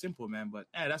 This is so simple, man. But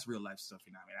that's real life stuff,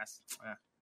 you know what I mean? That's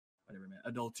whatever, man.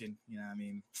 Adulting, you know what I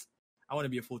mean? I want to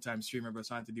be a full-time streamer, bro,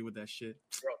 so I have to deal with that shit.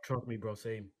 Bro, trust me, bro.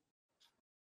 Same.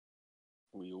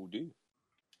 We all do.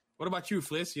 What about you,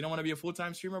 Fliss? You don't want to be a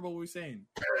full-time streamer, but what are we saying?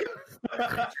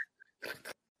 Not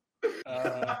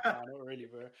really,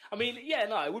 bro. I mean, yeah,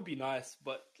 no, it would be nice,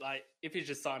 but like if it's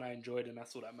just something I enjoyed, and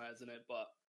that's all that matters, isn't it? But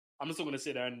I'm just not gonna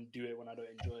sit there and do it when I don't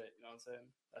enjoy it. You know what I'm saying?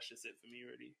 That's just it for me,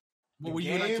 really. But would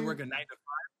you like to work a 9 to 5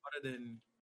 other than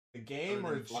the game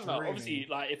or streaming? No, obviously,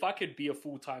 like if I could be a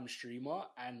full-time streamer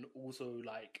and also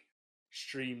like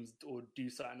streams or do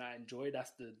something I enjoy,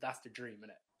 that's the dream,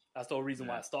 innit? That's the whole reason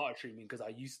why I started streaming, because I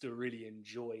used to really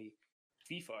enjoy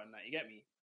FIFA and that. You get me?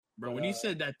 Bro, when you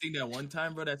said that thing that one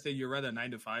time, bro, that said you're rather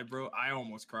 9 to 5, bro, I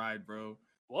almost cried, bro.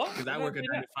 What? Because I work at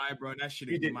 9 to 5, bro, and that shit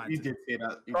ain't my You did say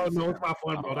that. Oh, no, it's not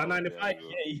fun, bro. That 9 to 5,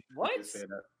 yeah. What? You did say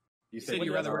that. You said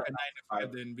you'd rather work a 9 to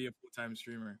 5 than be a full-time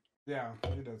streamer. Yeah,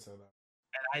 you did say that.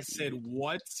 And I said,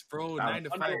 what, bro? 9 to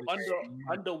 5.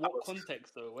 Under what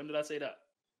context, though? When did I say that?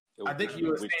 I think you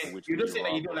were saying, you just saying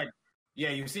that you don't like,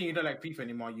 you're saying you don't like FIFA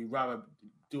anymore. You rather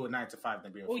do a 9 to 5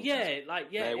 than be a Well, yeah, like,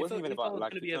 yeah. It wasn't even about,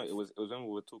 like, it was when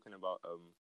we were talking about,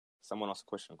 someone asked a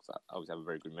question, because I always have a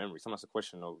very good memory. Someone asked a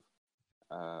question of,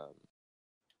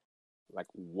 like,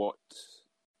 what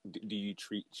do you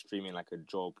treat streaming like a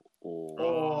job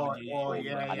or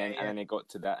and then it got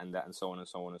to that and so on and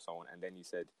so on and so on, and then you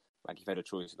said, like, if you had a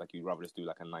choice, like, you'd rather just do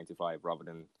like a 9 to 5 rather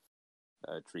than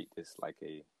treat this like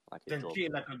a job. Treat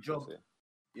it like a job.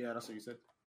 Yeah, that's what you said.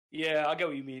 Yeah, I get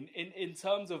what you mean. In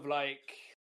terms of like,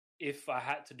 if I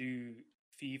had to do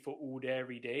FIFA all day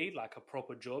every day, like a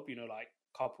proper job, you know, like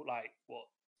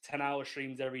 10-hour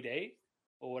streams every day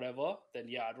or whatever, then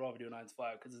yeah, I'd rather do a 9 to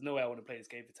 5, because there's no way I want to play this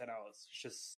game for 10 hours. It's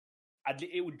just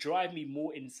it would drive me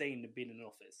more insane than being in an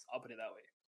office. I'll put it that way.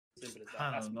 Simple as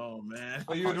that. I don't know, man.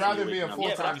 But you'd rather be a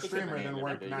full-time streamer than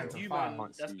work 9 to 5.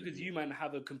 That's because you man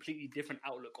have a completely different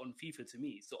outlook on FIFA to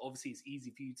me. So obviously it's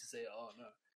easy for you to say, "Oh no,"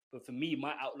 but for me,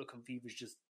 my outlook on FIFA is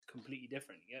just completely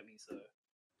different. You get me? So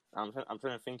I'm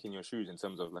trying to think in your shoes in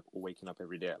terms of like waking up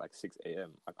every day at like 6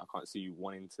 a.m. I can't see you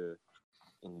wanting to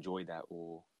enjoy that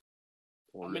or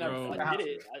I mean, I did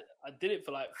it. I did it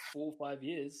for like 4 or 5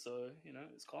 years, so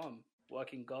it's calm.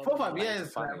 Working God. 4 or 5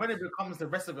 years, like, when it becomes the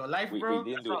rest of your life, bro.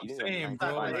 We didn't do it. Same,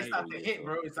 bro. Like, it's not to hit,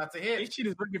 bro. It's not to hit. This shit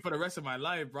is working for the rest of my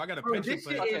life, bro. I got a bro, pension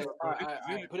plan. Okay, all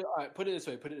right, put it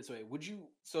this way. Would you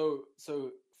so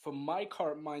for my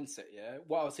current mindset, yeah?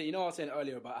 What I was saying, I was saying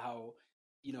earlier about how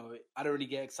I don't really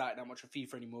get excited that much for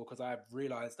FIFA anymore because I've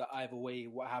realized that either way,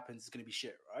 what happens is going to be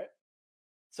shit, right?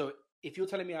 So if you're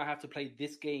telling me I have to play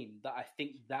this game that I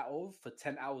think that of for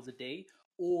 10 hours a day,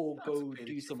 or go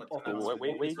do some offense,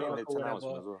 wait, the 10 hours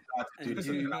as well.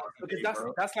 Because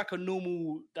that's like a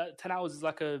normal. That 10 hours is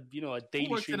like a a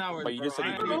daily stream. But you just said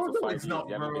you do it for 5 years. You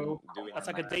haven't been doing that's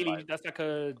like a daily. That's like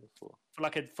a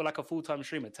for like a full-time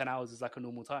streamer. 10 hours is like a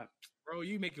normal time. Bro,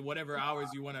 you making whatever hours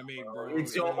you want to make, bro.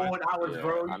 It's your own hours,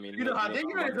 bro. I mean, you know how they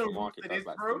the market does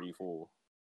like 3, 4.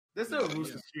 There's no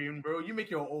rules to stream, bro. You make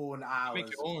your own hours. Make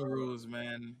your own rules,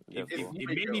 man. Maybe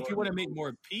if you want to make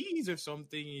more P's or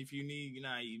something, if you need,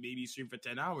 maybe stream for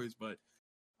 10 hours, but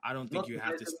I don't think you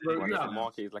have to stay. The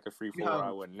market is like a 3-4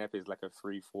 hour. NEP is like a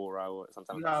 3-4 hour.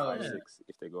 Sometimes like 5-6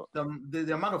 if they got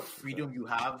the amount of freedom you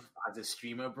have as a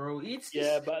streamer, bro. It's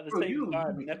but at the same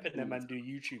time, NEP and them and do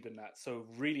YouTube and that. So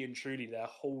really and truly, their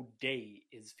whole day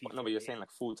is FIFA. No, but you're saying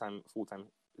like full time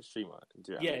streamer.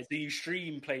 So you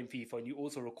stream playing FIFA and you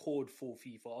also record for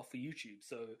FIFA for YouTube.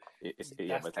 So it's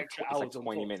like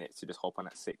 20 minutes to just hop on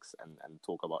at 6 and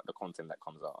talk about the content that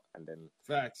comes out and then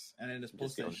facts and then just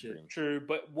post that shit. True,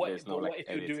 but what if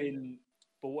you're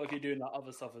doing that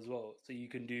other stuff as well? So you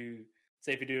can do.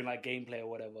 Say if you're doing like gameplay or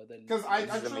whatever, then because I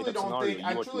truly don't think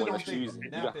you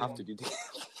don't have to do this.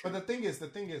 But the thing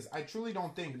is, I truly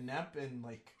don't think NEP and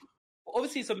like.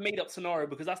 Obviously, it's a made-up scenario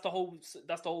because that's the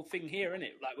whole thing here, isn't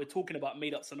it? Like we're talking about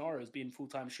made-up scenarios being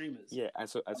full-time streamers. Yeah, and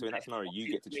so in that scenario,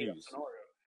 you get to choose.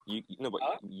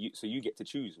 You get to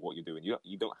choose what you're doing.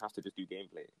 You don't have to just do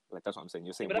gameplay. Like that's what I'm saying.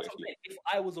 You're saying, if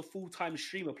I was a full-time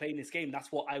streamer playing this game, that's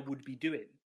what I would be doing.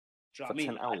 Do you know what I mean?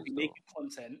 10 hours, I'd be making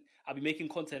content. I'd be making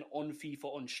content on FIFA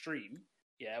on stream.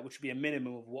 Yeah, which would be a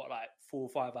minimum of 4 or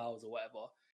 5 hours or whatever.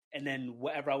 And then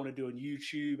whatever I want to do on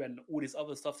YouTube and all this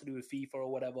other stuff to do with FIFA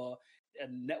or whatever,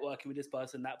 and networking with this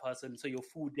person, that person. So your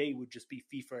full day would just be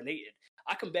FIFA related.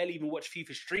 I can barely even watch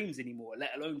FIFA streams anymore,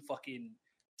 let alone fucking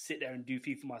sit there and do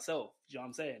FIFA myself. Do you know what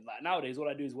I'm saying? Like nowadays, all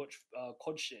I do is watch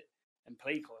COD shit and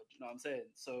play COD. You know what I'm saying?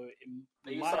 So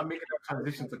you start making that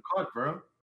transition to COD, bro.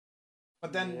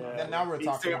 But then now we're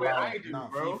talking about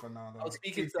FIFA now. I was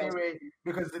speaking the same way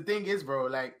because the thing is, bro,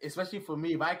 like especially for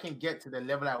me, if I can get to the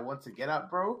level I want to get at,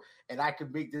 bro, and I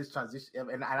can make this transition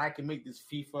and I can make this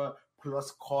FIFA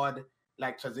plus COD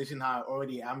like transition how I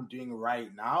already am doing right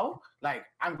now, like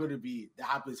I'm gonna be the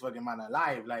happiest fucking man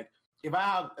alive. Like if I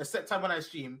have a set time when I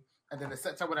stream and then a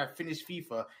set time when I finish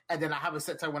FIFA and then I have a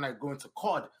set time when I go into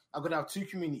COD, I'm gonna have 2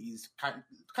 communities, kind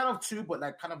of two, but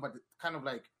like kind of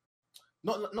like.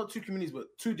 Not 2 communities,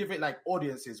 but 2 different like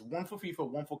audiences. One for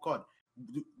FIFA, one for COD.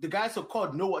 The guys for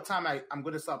COD know what time I'm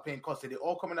going to start playing COD, so they're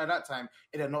all coming at that time,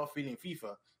 and they're not feeling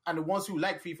FIFA. And the ones who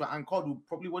like FIFA and COD will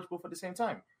probably watch both at the same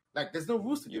time. Like, there's no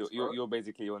rules to this. You're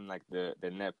basically on like the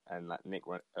NEP and like Nick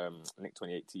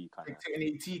 28T kind of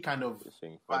 28T kind of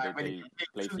thing. Where they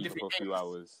play FIFA for a few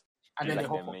hours, and then they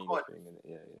hop on COD.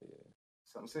 Yeah.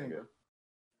 So I'm saying, bro.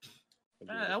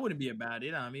 That wouldn't be a bad,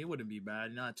 I mean, it wouldn't be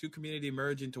bad. 2 community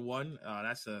merge into one. Oh,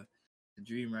 that's a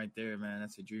dream right there, man.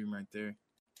 That's a dream right there.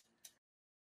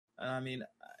 I mean,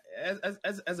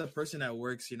 as a person that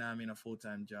works, a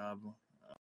full-time job,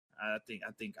 I think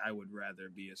I would rather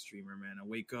be a streamer, man. I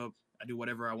wake up, I do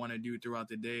whatever I want to do throughout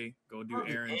the day, go do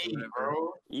errands, whatever.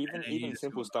 Even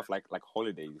simple stuff like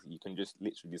holidays, you can just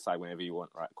literally decide whenever you want.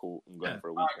 Right, cool. I'm going for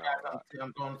a week.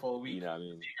 I'm going for a week. You know what I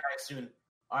mean? See you guys soon.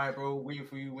 All right, bro.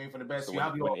 Waiting for the best. So you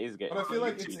have your. But I feel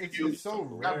like it's so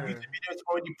rare. That video's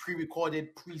already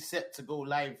pre-recorded, preset to go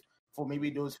live for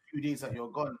maybe those few days that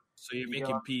you're gone. So you're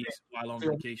making peace while on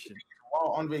vacation.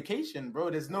 While on vacation, bro.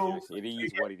 There's no. It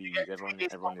is what it is. Everyone is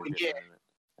different.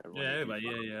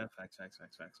 Yeah. Facts.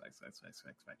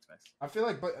 I feel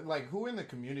like, but like, who in the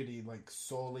community like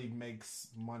solely makes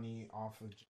money off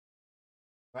of?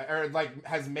 Or like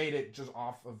has made it just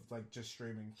off of like just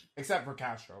streaming, except for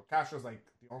Castro. Castro's like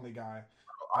the only guy.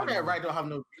 I don't have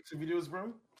no YouTube videos,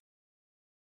 bro.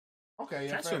 Okay,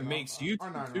 yeah. That's what makes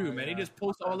YouTube too, man. He just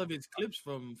posts all of his clips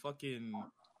from fucking.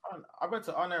 I bet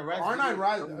to R9 Rise. R9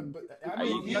 Rise, I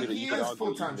mean, he is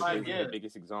full time. The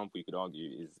biggest example you could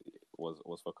argue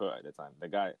was for Kurt at the time.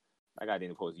 That guy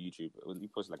didn't post YouTube. He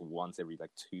posted like once every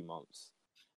like 2 months,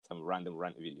 some random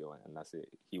rant video, and that's it.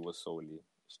 He was solely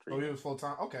streaming. Oh, he was full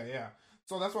time. Okay, yeah.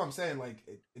 So that's what I'm saying. Like,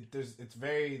 it's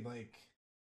very like,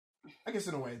 I guess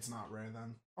in a way it's not rare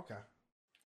then. Okay.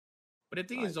 But the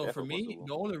thing is, though, for me,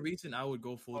 the only reason I would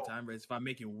go full time is if I'm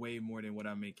making way more than what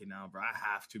I'm making now, bro. I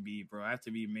have to be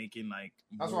making like.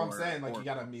 That's what I'm saying. Like, you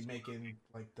gotta be making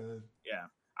like the. Yeah,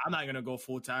 I'm not gonna go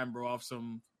full time, bro. Off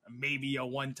some maybe a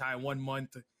 1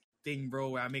 month thing, bro,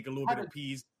 where I make a little bit of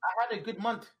peas. I had a good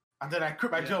month, and then I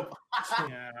quit my job.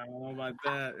 Yeah, I don't know about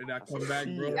that, and I come back,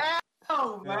 bro.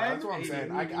 Oh man, that's what I'm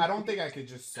saying. I don't think I could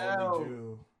just solely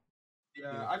do.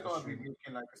 Yeah, I gotta be making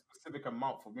like a specific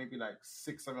amount for maybe like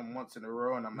 6-7 months in a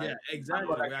row, and I'm like,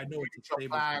 exactly. Like, I know what to say,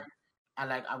 and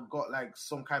like I've got like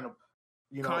some kind of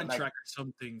contract like, or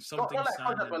something, not like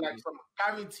contract, but like some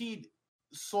guaranteed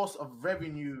source of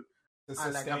revenue,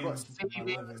 and like I've got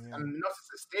savings and not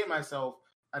to sustain myself,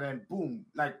 and then boom,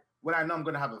 like when I know I'm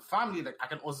gonna have a family, like I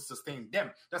can also sustain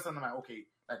them. That's when I'm like, okay,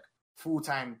 like full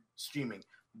time streaming,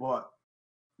 but.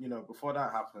 Before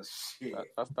that happens, shit.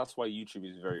 That's why YouTube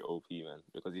is very OP, man.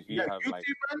 Because if you have YouTube, like,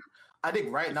 man, I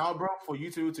think right now, bro, for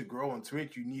YouTube to grow on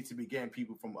Twitch, you need to be getting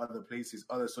people from other places,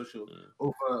 other social.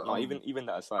 No, even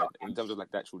that aside, in terms of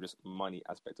like the actual just money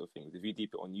aspect of things, if you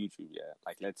deep it on YouTube, yeah,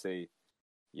 like let's say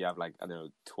you have like I don't know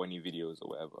 20 videos or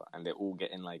whatever, and they're all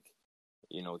getting like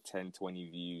 10, 20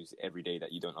 views every day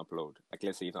that you don't upload. Like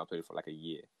let's say you've not uploaded for like a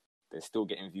year, they're still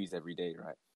getting views every day,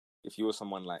 right? If you're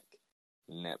someone like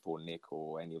Nep or Nick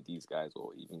or any of these guys,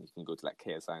 or even you can go to like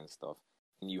KSI and stuff,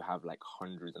 and you have like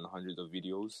hundreds and hundreds of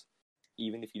videos,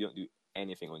 even if you don't do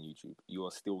anything on YouTube, you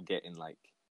are still getting like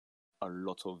a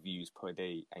lot of views per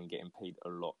day and getting paid a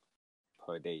lot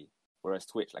per day. Whereas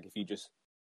Twitch, like if you just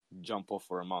jump off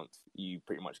for a month, you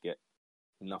pretty much get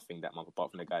nothing that month,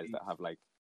 apart from the guys that have like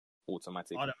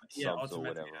automatic subs or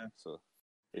whatever. Yeah. So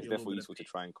it's definitely useful to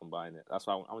try and combine it. That's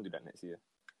why I want to do that next year.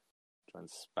 Try and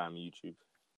spam YouTube.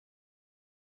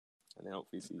 And then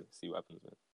hopefully see what happens,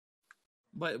 man.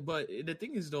 But the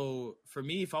thing is, though, for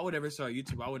me, if I would ever start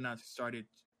YouTube, I would not start it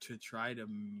to try to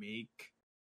make,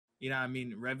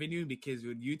 revenue, because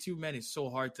with YouTube, man, it's so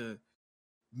hard to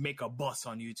make a bus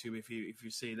on YouTube if you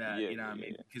say that,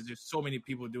 because there's so many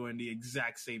people doing the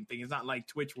exact same thing. It's not like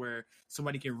Twitch where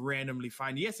somebody can randomly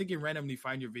find. Yes, they can randomly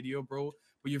find your video, bro,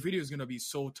 but your video is gonna be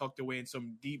so tucked away in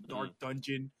some deep dark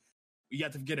dungeon. You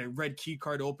have to get a red key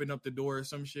card to open up the door or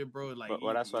some shit, bro. Like,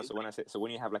 well, that's why. So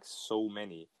when you have like so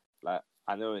many, like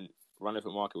I know Run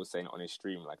Different Market was saying on his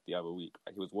stream like the other week,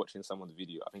 like he was watching someone's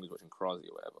video. I think he was watching Krasi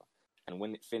or whatever. And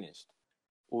when it finished,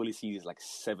 all he sees is like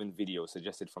 7 videos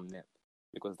suggested from Nep,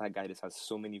 because that guy just has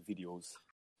so many videos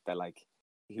that like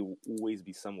he will always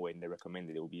be somewhere in the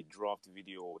recommended. It will be a draft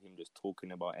video or him just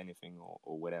talking about anything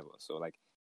or whatever. So like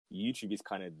YouTube is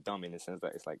kind of dumb in the sense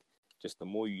that it's like just the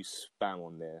more you spam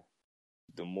on there,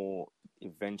 the more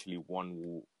eventually one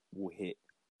will hit,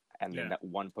 and then that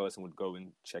one person would go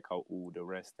and check out all the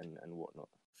rest and whatnot.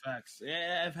 Facts.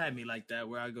 Yeah, I've had me like that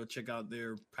where I go check out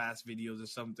their past videos or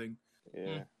something.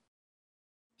 Yeah.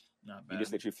 Not bad. You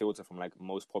just literally filter from like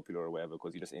most popular or whatever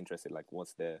because you're just interested, like what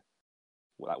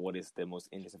is the most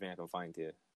interesting thing I can find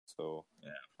here. So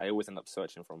I always end up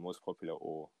searching from most popular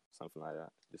or something like that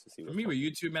just to see. For me with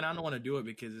YouTube, man, I don't want to do it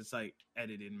because it's like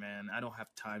editing, man. I don't have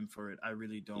time for it. I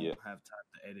really don't have time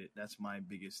to edit. That's my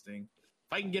biggest thing.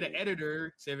 If I can get an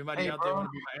editor, say everybody out there want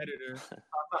to be my editor.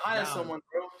 To hire someone,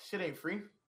 bro. Shit ain't free.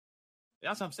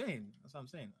 That's what I'm saying.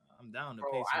 I'm down to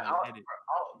pay someone to edit.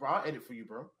 I'll edit for you,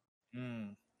 bro.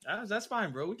 That's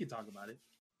fine, bro. We can talk about it.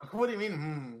 What do you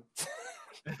mean?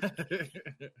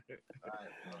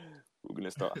 We're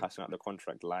gonna start hashing out the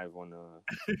contract live on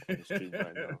the stream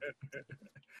right now,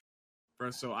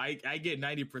 bro. So I get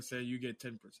 90%, you get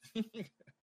 10%.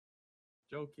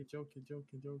 Joking.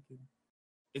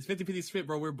 It's 50-50 split,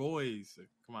 bro. We're boys.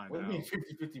 Come on. What do you mean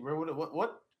 50-50, bro?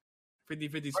 What?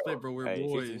 50-50 split, bro. We're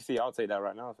boys. 50-50, I'll take that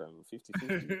right now, fam.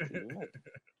 50-50.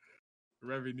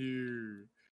 Revenue.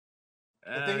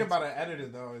 The thing about an editor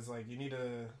though is like you need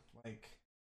to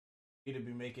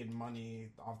be making money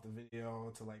off the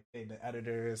video to like pay the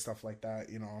editor and stuff like that,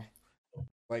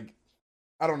 Like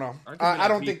I don't know. I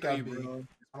don't think that'd be. I don't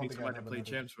think I'd play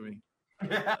champs for me.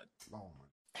 Oh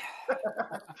my.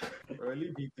 Bro,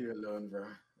 leave B3 alone, bro.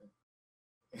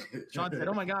 Sean said,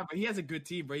 "Oh my god, but he has a good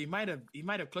team, bro. He might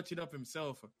have clutched it up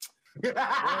himself."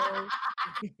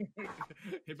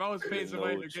 If I was paying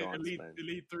somebody to get chance,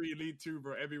 elite 3, elite 2,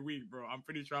 bro, every week, bro, I'm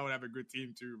pretty sure I would have a good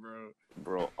team too, bro.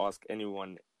 Bro, ask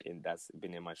anyone that's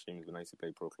been in my streams when I used to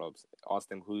play pro clubs. Ask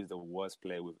them who's the worst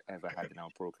player we've ever had in our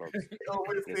pro clubs.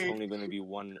 There's only going to be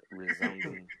one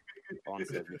resounding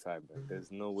answer every time. Bro. There's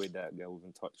no way that guy will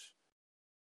even touch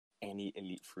any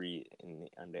elite 3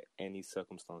 under any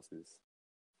circumstances.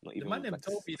 Not even the man like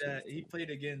told me that he played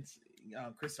against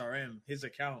Chris RM, his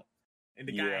account. And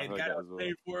the guy got to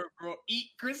play for it, bro.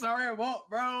 Eat Chris RM up,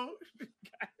 bro.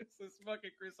 Guys, it's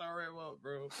fucking Chris RM up,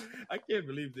 bro. I can't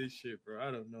believe this shit, bro. I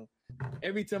don't know.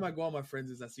 Every time I go on my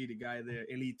friends, I see the guy there,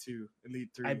 elite 2, elite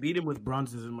 3. I beat him with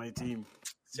bronzes in my team.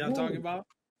 See what I'm talking about?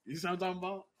 You see what I'm talking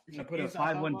about? I put a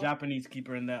 5-1 Japanese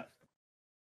keeper in that.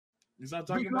 You see what I'm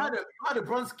talking about? You had a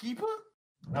bronze keeper?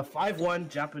 A 5-1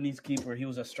 Japanese keeper. He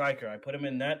was a striker. I put him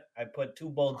in net. I put 2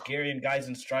 Bulgarian guys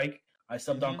in strike. I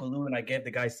subbed on Kalu and I gave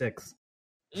the guy 6.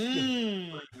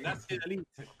 That's the elite.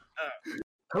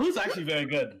 Kalu's actually very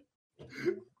good.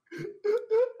 This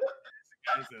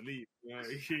guy's elite.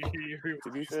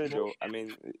 To be fair, Joe, I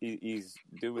mean, he's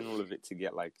doing all of it to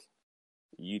get like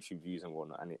YouTube views and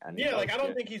whatnot. And yeah, like I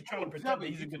don't think he's trying to pretend that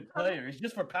he's a good player. It's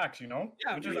just for packs, you know.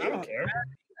 Yeah, Which is, I don't care.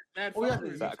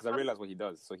 Because I realize what he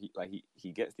does. So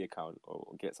he gets the account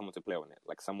or gets someone to play on it,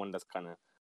 like someone that's kind of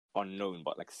unknown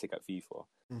but like sick at FIFA.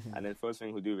 And then first thing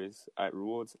he'll do is,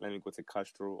 rewards, let me go to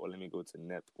Castro or let me go to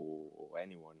Nep or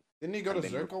anyone. Didn't he go to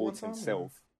Zerka one time?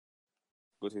 Himself.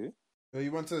 Go to who? Oh,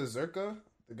 you went to Zerka,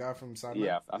 the guy from Side.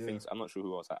 Yeah, I think so. I'm not sure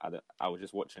who else. I was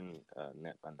just watching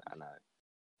Nep and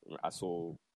I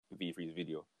saw V3's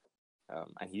video,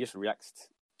 and he just reacts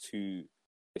to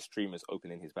the streamers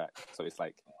opening his pack. So it's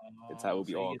like the title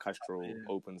will be Castro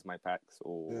opens my packs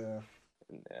or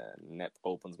Nep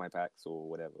opens my packs or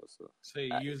whatever. So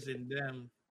you're using them.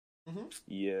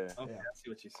 Yeah. Okay, I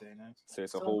see what you're saying. So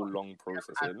it's a whole long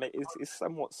process. It's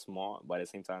somewhat smart, but at the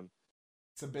same time,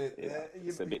 it's a bit.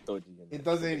 It's a bit dodgy. It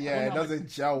doesn't. Yeah, it doesn't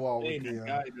gel well with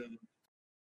the.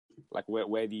 Like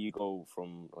where do you go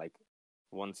from like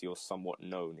once you're somewhat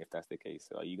known? If that's the case,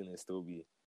 are you gonna still be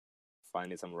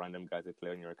finding some random guy to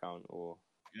play on your account or?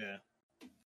 Yeah.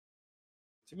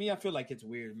 To me, I feel like it's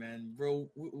weird, man, bro.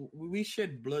 We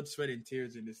shed blood, sweat, and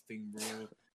tears in this thing, bro.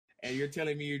 And you're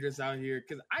telling me you're just out here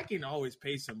because I can always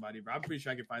pay somebody, bro. I'm pretty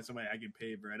sure I can find somebody I can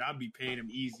pay, bro. And I'll be paying them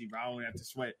easy, bro. I don't have to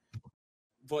sweat.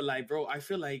 But like, bro, I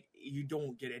feel like you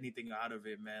don't get anything out of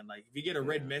it, man. Like, if you get a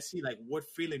red Messi, like, what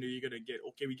feeling are you gonna get?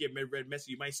 Okay, we get red Messi.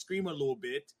 You might scream a little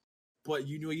bit, but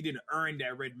you know you didn't earn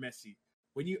that red Messi.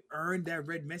 When you earn that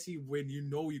red Messi, when you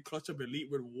know you clutch up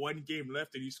elite with 1 game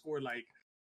left and you score like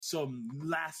some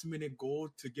last minute goal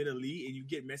to get elite and you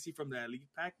get Messi from the elite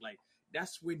pack, like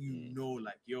that's when you know,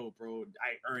 like, yo, bro,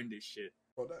 I earned this shit.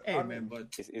 Well, man, but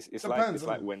it's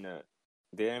like when the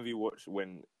MV watch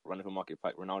when running for market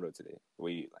pack Ronaldo today,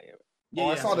 where you like.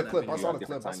 I saw the clip. I saw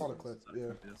the clip.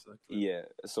 Yeah.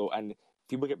 So and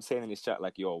people kept saying in this chat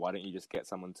like, yo, why don't you just get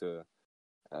someone to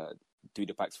do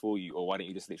the packs for you, or why don't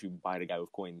you just literally buy the guy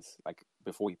with coins like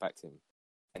before he packed him?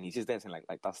 And he's just there saying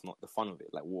like that's not the fun of it.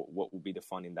 Like what would be the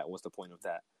fun in that? What's the point of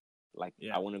that? Like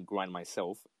I want to grind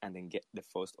myself and then get the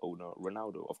first owner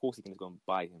Ronaldo. Of course he can just go and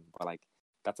buy him, but like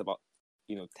that's about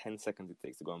 10 seconds it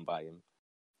takes to go and buy him.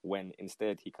 When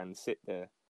instead he can sit there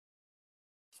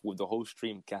with the whole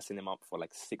stream gassing him up for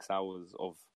like 6 hours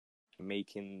of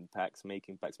making packs, and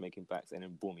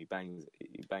then boom, he bangs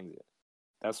it.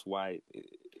 That's why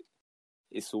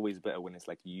it's always better when it's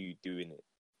like you doing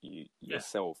it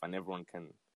yourself and everyone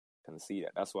can see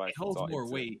that. That's why it holds more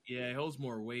weight. Yeah, it holds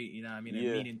more weight, you know what I mean? And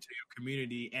meaning to your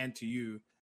community and to you.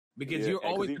 Because you're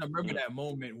always going to remember that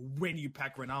moment when you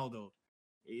pack Ronaldo.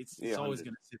 It's always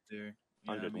going to sit there.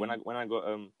 100. When I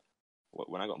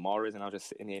got Mahrez and I was just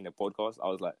sitting here in the podcast, I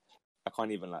was like, I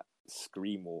can't even like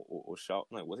scream or shout.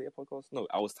 No, was it a podcast? No,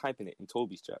 I was typing it in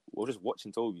Toby's chat. We were just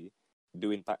watching Toby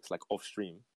doing packs like off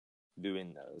stream,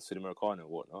 doing Sudamericano and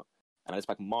whatnot. And I just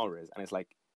packed Mahrez, and it's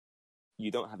like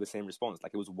you don't have the same response.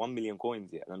 Like it was 1 million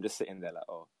coins yet, and I'm just sitting there like,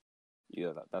 oh,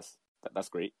 yeah, that's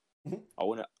great. I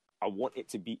want it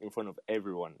to be in front of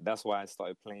everyone. That's why I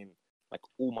started playing like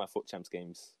all my Foot Champs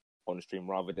games on stream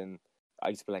rather than I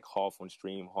used to play like half on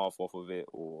stream, half off of it,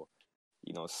 or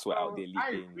sweat out the elite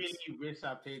games. I really wish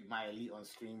I played my elite on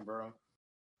stream, bro.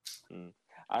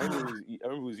 I remember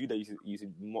it was you that used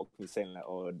to mock me saying like,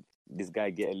 "Oh, this guy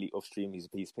get elite off stream.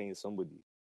 He's paying somebody."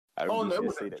 I remember it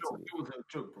was a joke. It was a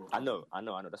joke, bro. I know.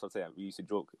 That's what I'm saying. We used to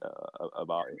joke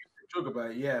about it. Joke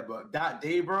about it, yeah. But that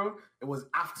day, bro, it was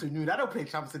afternoon. I don't play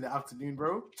champs in the afternoon,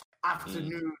 bro.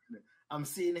 Afternoon. I'm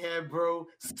sitting here, bro,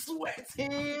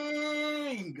 sweating.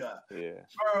 Yeah,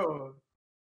 bro.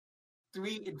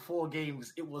 3 in 4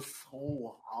 games. It was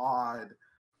so hard.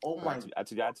 Oh my! I had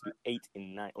to do 8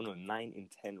 in 9. Oh no, 9 in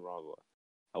 10 rather.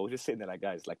 I was just saying that, like,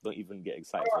 guys, like, don't even get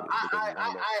excited. Bro,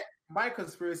 my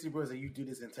conspiracy bros that you do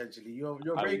this intentionally. You're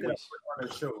very good at putting on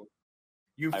a show.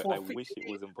 I wish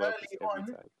it was on purpose every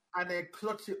time. And then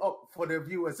clutch it up for the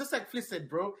viewers. Just like Fliss said,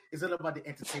 bro, it's all about the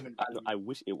entertainment. I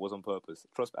wish it was on purpose.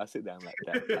 Trust me, I sit down like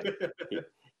that.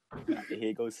 Like,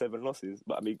 here goes 7 losses.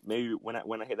 But I mean, maybe when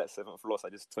I hit that 7th loss, I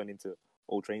just turn into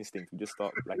Ultra Instinct. We just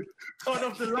start like turn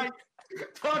off the lights.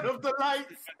 Turn off the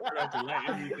lights. Turn off the light,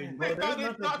 everything, bro.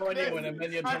 There's nothing funny when a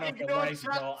million turn off the lights,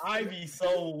 bro. I be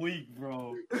so weak,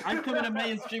 bro. I come in a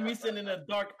mainstream, we sitting in the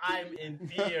dark. I'm in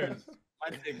tears.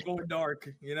 I said, go dark.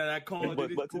 You know that call.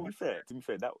 But to be fair,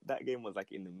 that game was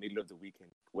like in the middle of the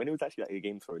weekend. When it was actually like a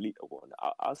game for Elite or one,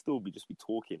 I'll still be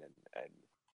talking and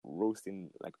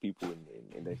roasting like people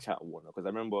in the chat and whatnot. Because I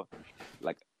remember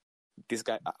like this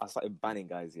guy, I started banning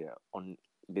guys here on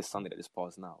this Sunday that just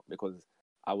passed now because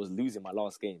I was losing my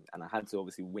last game and I had to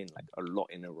obviously win like a lot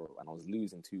in a row and I was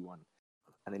losing 2-1.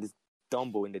 And then this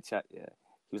Dumbo in the chat, he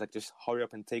was like, just hurry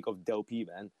up and take off Del P,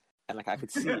 man. And like I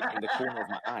could see it in the corner of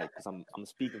my eye because I'm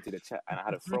speaking to the chat and I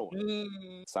had a throw.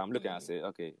 So I'm looking at it, I said,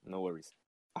 okay, no worries.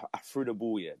 I threw the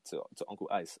ball to Uncle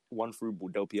Ice. 1 through ball,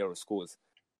 Del Piero scores.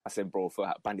 I said, bro,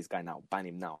 ban this guy now. Ban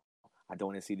him now. I don't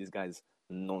want to see this guy's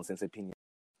nonsense opinion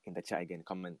in the chat again.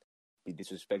 Come and be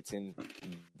disrespecting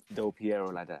Del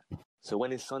Piero like that. So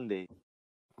when it's Sunday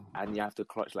and you have to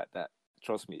clutch like that,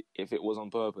 trust me, if it was on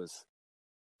purpose,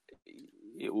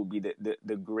 it will be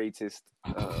the greatest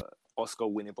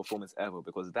Oscar-winning performance ever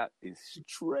because that is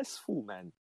stressful,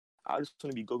 man. I just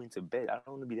want to be going to bed. I don't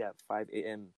want to be there at 5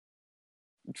 a.m.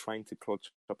 trying to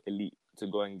clutch up Elite to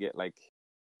go and get like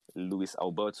Luis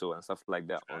Alberto and stuff like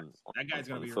that on that guy's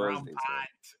on gonna be Thursdays.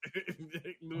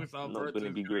 Luis Alberto. Not going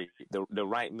to be great. The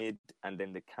right mid and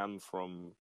then the cam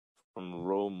from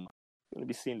Rome. I'm going to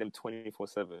be seeing them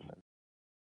 24/7.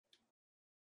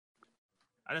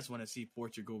 I just want to see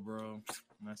Portugal, bro.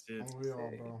 That's it. Oh, we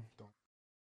all, bro.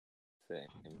 Same.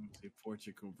 See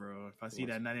Portugal, bro. If I see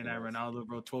that 99 Ronaldo,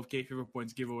 bro, 12K FIFA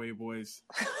points giveaway, boys.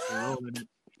 We're rolling it.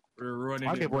 We're running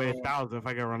I'll it. give away 1,000 if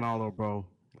I get Ronaldo, bro.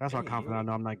 That's how confident I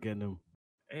know I'm not getting him.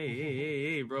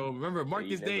 Hey, bro. Remember,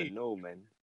 Marcus Day. No, man.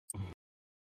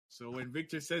 So when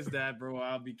Victor says that, bro,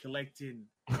 I'll be collecting.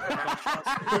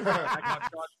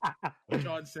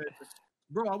 Sean said,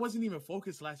 bro, I wasn't even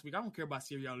focused last week. I don't care about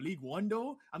Serie A. League 1,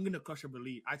 though, I'm going to crush up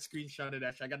Elite. I screenshotted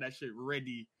that shit. I got that shit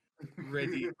ready.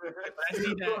 I see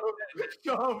that.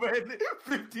 Sean, man,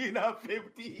 15 out of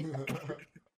 50. You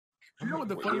know what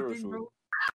the funny thing, bro?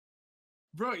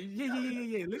 Bro,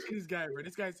 yeah. Look at this guy, bro.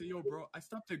 This guy said, yo, bro, I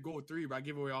stopped at goal 3, but I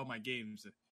give away all my games.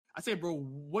 I said, bro,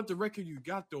 what the record you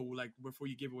got, though, like, before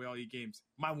you give away all your games?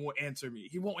 Mine won't answer me.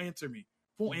 He won't answer me.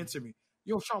 Won't answer me.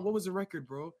 Yo, Sean, what was the record,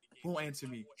 bro? Won't answer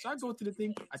me. So I go to the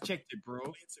thing. I checked it,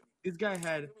 bro. This guy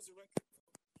had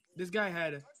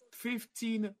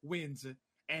 15 wins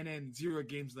and then 0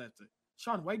 games left.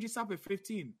 Sean, why'd you stop at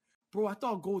 15? Bro, I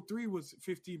thought goal 3 was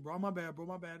 15, bro. My bad, bro.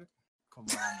 My bad. Come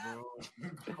on, bro.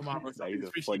 Come on, bro. He's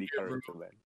a funny character, man.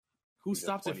 Who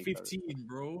stops at 15,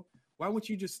 bro? Why wouldn't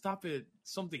you just stop at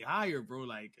something higher, bro?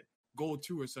 Like goal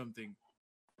 2 or something.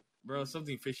 Bro,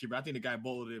 something fishy, bro. I think the guy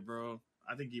bolted it, bro.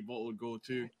 I think he bolted goal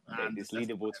 2. This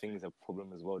leaderboard thing is a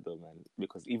problem as well, though, man.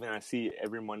 Because even I see it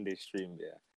every Monday stream,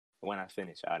 when I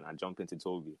finish and I jump into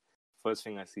Toby, first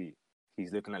thing I see,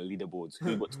 he's looking at leaderboards.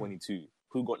 Who got 22?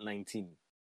 Who got 19?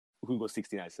 Who got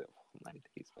 16? I said, man.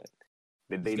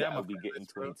 The day that I'll be getting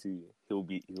 22, he'll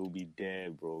be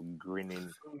there, bro,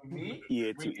 grinning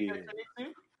ear to ear.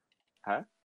 Huh?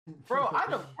 Bro, I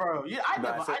know, bro. Yeah,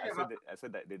 I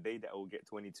said that the day that I will get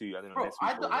 22, I don't know.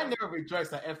 Bro, I never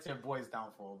rejoiced at F10 boys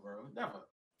downfall, bro. Never.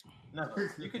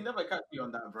 You can never catch me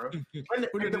on that, bro.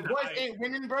 When the boys ain't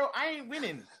winning, bro, I ain't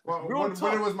winning. Well, when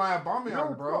it was my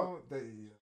Aubameyang, bro.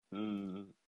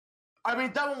 I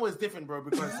mean, that one was different, bro,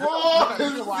 because... but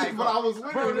I was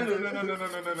winning. No.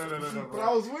 But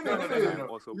I was winning.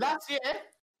 No.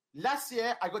 Last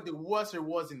year, I got the worst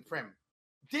rewards in Prem.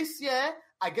 This year,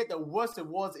 I get the worst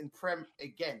rewards in Prem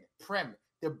again. Prem,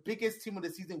 the biggest team of the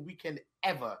season weekend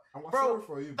ever. Bro,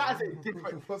 that's a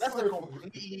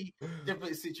completely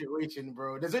different situation,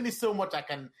 bro. There's only so much I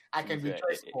can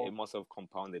rejoice for. It must have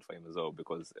compounded for him as well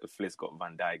because Fliss got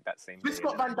Van Dijk that same day. Fliss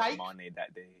got Van Dijk. Mane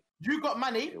that day. You got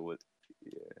Mane. It was,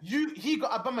 yeah. He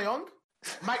got Aubameyang.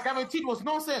 My guaranteed was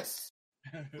nonsense.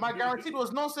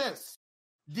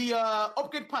 The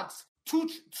upgrade packs, two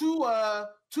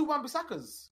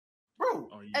Wan-Bissakas. Bro,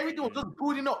 everything was just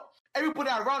building up.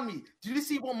 Everybody around me. Did you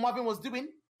see what Marvin was doing?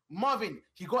 Marvin,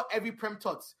 he got every Prem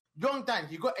tots. Young Dan,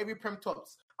 he got every Prem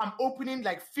tots. I'm opening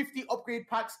like 50 upgrade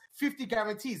packs, 50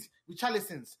 guarantees.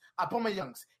 Richarlison's,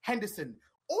 Aubameyang's, Henderson.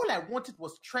 All I wanted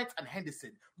was Trent and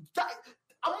Henderson.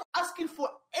 I'm not asking for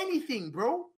anything,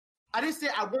 bro. I didn't say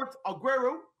I want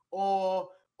Aguero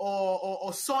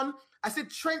or Son. I said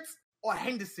Trent or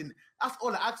Henderson. That's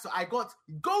all I asked for. I got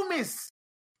Gomez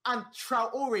and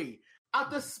Traore.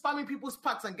 After spamming people's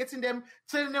packs and getting them,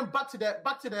 turning them back to their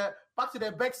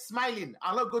bed smiling.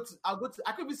 I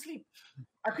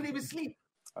couldn't even sleep.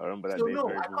 I remember that so day. No,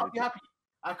 I can't be happy.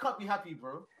 I can't be happy,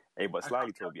 bro. Hey, but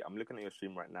slightly, Toby, I'm looking at your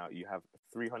stream right now. You have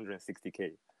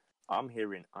 360k. I'm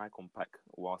hearing icon pack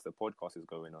whilst the podcast is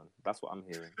going on. That's what I'm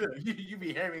hearing. you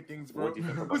be hearing things, bro. What do you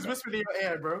think about Who's that? whispering in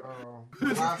your ear, bro?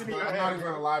 I'm not even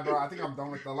gonna lie, bro. I think I'm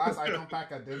done with the last icon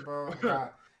pack I did, bro.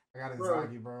 I got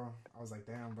anxiety, bro. I was like,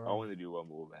 damn, bro. I want to do one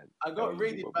more, man. I got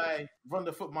raided by Run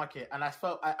the Foot Market, and I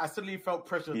suddenly felt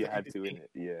pressure. You had to, innit?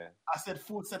 Yeah. I said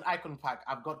full set icon pack.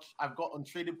 I've got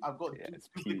untraded. I've got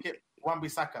duplicate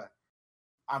Wan-Bissaka,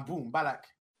 and boom, Balak.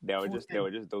 There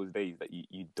were just those days that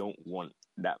you don't want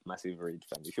that massive raid,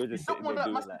 fam. If you're just sitting there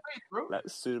doing like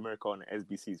Sudamericana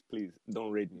SBCs, please don't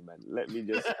raid me, man. Let me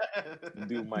just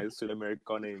do my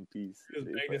Sudamericana in peace. Just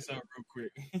bang this out real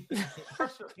quick.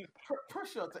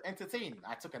 pressure to entertain.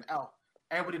 I took an L.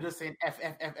 Everybody just saying F.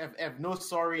 No,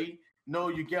 sorry. No,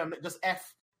 you get just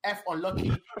F. Unlucky.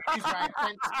 Use Ryan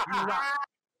Kent. You rat.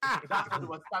 That's what it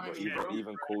was spamming me, bro.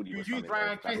 Even Cody you was use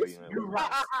Ryan Kent. You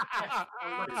rat.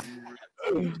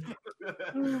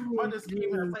 Man just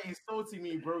came and started insulting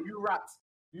me, bro. You rats.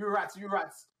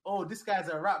 Oh, this guy's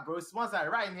a rat, bro. Once I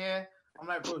right in here, I'm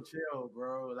like, bro, chill,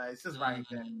 bro. Like, it's just Ryan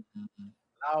Kent.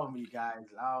 Allow me, guys.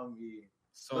 Allow me.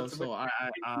 So I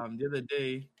the other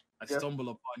day I stumbled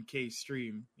upon K's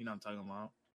stream. You know what I'm talking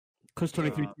about? Kush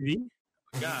 23 TV.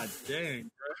 God dang,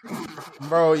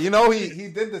 bro. You know he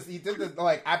did this. He did this.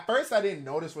 Like at first, I didn't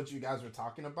notice what you guys were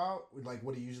talking about, like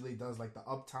what he usually does, like the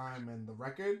uptime and the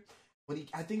record. But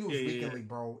I think it was Weekend League,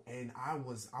 bro. And I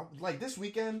was like this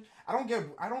weekend. I don't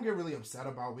get really upset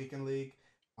about Weekend League.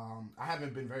 I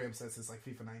haven't been very upset since like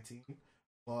FIFA 19.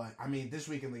 But I mean, this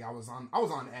Weekend League, I was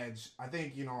on edge. I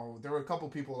think there were a couple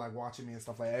people like watching me and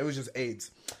stuff like that. It was just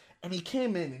AIDS, and he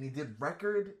came in and he did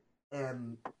record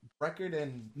and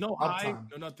no uptime. High,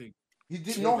 no nothing. He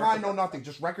did no high, no nothing,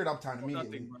 just record uptime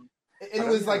immediately. It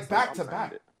was like back to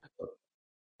back,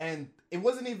 and it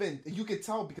wasn't even. You could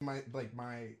tell because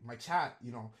my chat,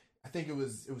 I think it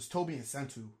was Toby and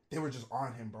Sentu. They were just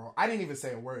on him, bro. I didn't even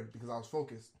say a word because I was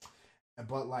focused,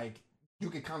 but like you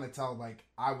could kind of tell like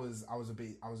I was a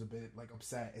bit like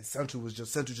upset, and Sentu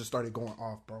just started going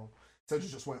off, bro. Sentu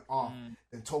just went off,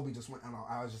 and Toby just went.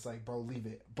 I was just like, bro, leave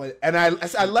it. And I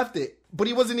left it, but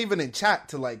he wasn't even in chat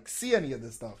to like see any of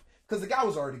this stuff because the guy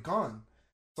was already gone.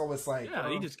 So it's like,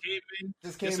 he just came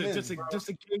in, just to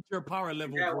gauge your power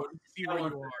level, bro. See where you are,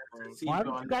 bro. Why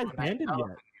haven't you guys banned him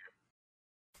yet?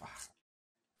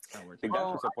 The guy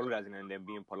was apologizing and then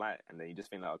being polite, and then you just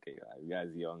think like, okay, you guys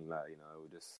are young, like we're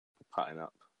just patting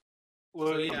up.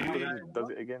 Well,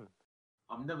 does it again.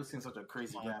 I've never seen such a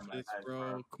crazy guy, like that,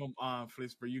 bro. Come on,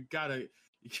 Fliss, bro. You gotta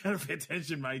pay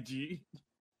attention, my G.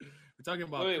 We're talking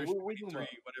about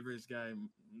whatever his guy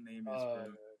name is, bro.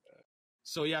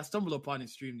 So yeah, I stumbled upon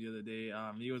his stream the other day.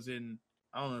 He was in,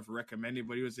 I don't know if recommended,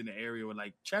 but he was in the area with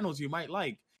like channels you might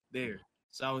like there.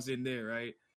 So I was in there,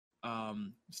 right?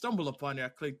 Stumbled upon it. I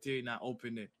clicked it and I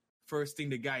opened it. First thing,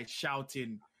 the guy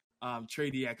shouting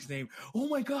Tradiac's name. Oh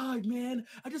my god, man!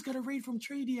 I just got a raid from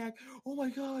Tradiac. Oh my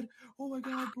god, bro,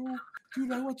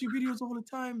 dude, I watch your videos all the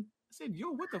time. I said, yo,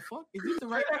 what the fuck? Is this the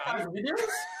right guy?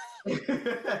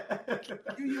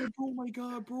 Yeah, bro, oh my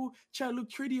god, bro. Chat, look,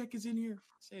 Tradiac is in here.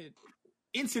 I said,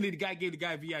 instantly the guy gave the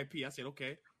guy VIP. I said,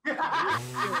 okay.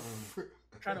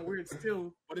 Kind of weird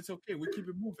still, but it's okay. We keep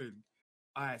it moving.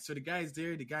 All right, so the guy's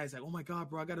there. The guy's like, oh my god,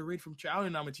 bro, I got a raid from Tradiac. I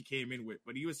don't know how much he came in with,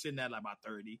 but he was sitting at like about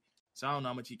 30. So I don't know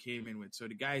how much he came in with. So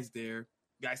the guy's there.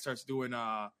 The guy starts doing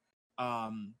the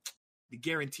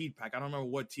guaranteed pack. I don't remember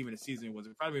what team in the season it was.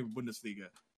 It was probably Bundesliga.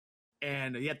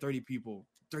 And he had 30 people.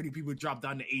 30 people dropped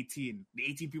down to 18. The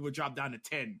 18 people dropped down to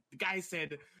 10. The guy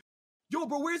said, yo,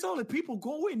 bro, where's all the people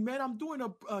going, man? I'm doing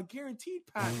a guaranteed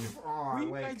pack. Where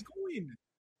you guys going?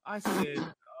 I said,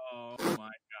 oh my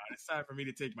god, it's time for me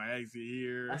to take my exit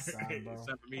here. That's sad, bro. It's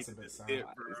time for me to sad.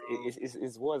 bro.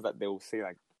 It's words that they will say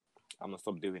like, I'm gonna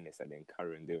stop doing this, and then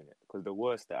carry on doing it. Because the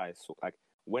worst that I saw, like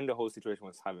when the whole situation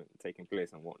was taking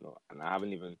place and whatnot, and I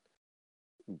haven't even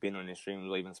been on his streams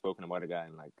or even spoken about the guy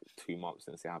in like 2 months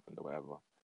since it happened or whatever.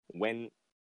 When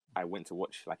I went to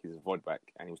watch like his VOD back,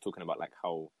 and he was talking about like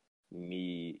how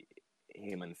me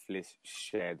him and Fliss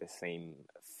share the same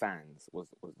fans was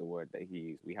the word that he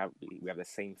used. We have the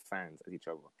same fans as each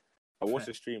other. I watched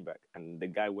the stream back, and the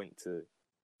guy went to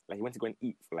go and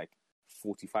eat for like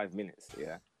 45 minutes.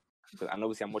 Yeah, and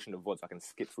obviously I'm watching the VOD, so I can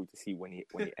skip through to see when he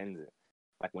ends it,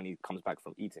 like when he comes back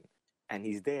from eating, and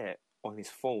he's there on his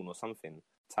phone or something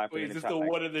typing. Wait, in is the this chat, the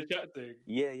one in the chat thing?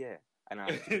 Yeah. And I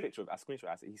took a picture of it. I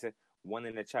screenshot it. He said, one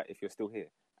in the chat if you're still here.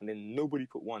 And then nobody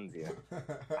put ones, yeah.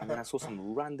 And then I saw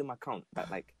some random account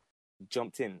that, like,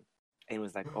 jumped in and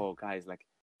was like, oh, guys, like,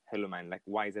 hello, man. Like,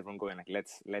 why is everyone going? Like,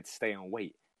 let's stay and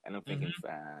wait. And I'm thinking,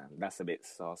 that's a bit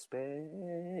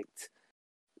suspect.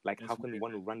 Like, how can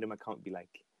one random account be like,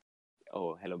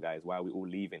 oh, hello, guys, why are we all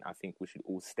leaving? I think we should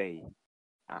all stay.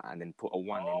 And then put a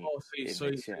one in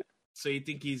the chat. So you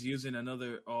think he's using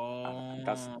another?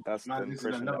 That's the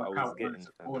impression that I was getting.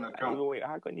 Either way,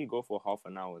 how can you go for half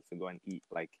an hour to go and eat?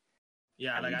 Like,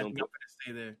 yeah, like I'm gonna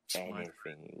stay there.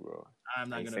 Anything, bro. I'm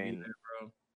not gonna be there,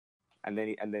 bro. And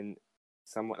then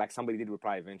somebody did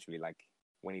reply eventually, like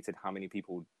when he said, "How many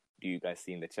people do you guys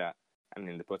see in the chat?" And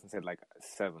then the person said like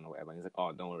 7 or whatever. And he's like,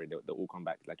 "Oh, don't worry, they'll all come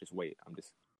back. Like, just wait. I'm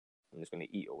just gonna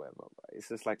eat or whatever." But it's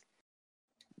just like,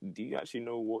 do you actually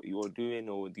know what you're doing,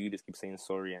 or do you just keep saying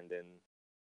sorry and then?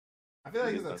 I feel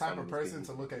like he's the type of person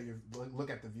to look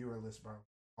at the viewer list, bro,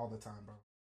 all the time, bro.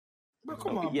 Bro,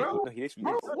 come on, bro. No, he literally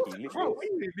bro, where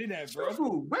you been at, bro?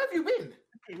 Where have you been?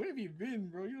 Where have you been,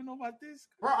 bro? You don't know about this,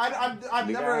 bro? I've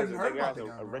never heard about the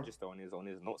guy. A register on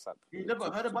his notes app. You never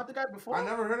heard about the guy before? I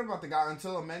never heard about the guy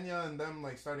until Amenya and them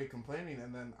like started complaining,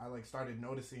 and then I like started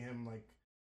noticing him like,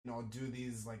 do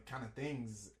these like kind of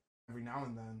things every now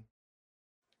and then.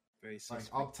 Very like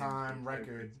uptime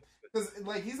record, because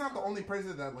like he's not the only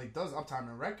person that like does uptime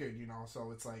and record,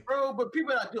 so it's like, bro, but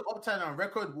people that do uptime and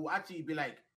record will actually be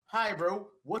like, hi bro,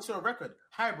 what's your record?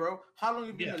 Hi bro, how long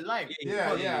you been alive?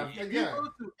 Yeah. If you go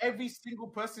to every single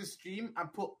person's stream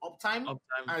and put uptime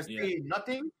and say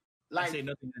nothing, like say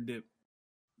nothing and dip.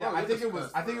 Yeah, I think it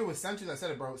was Sentu that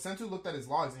said it, bro. Sentu looked at his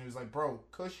logs and he was like, bro,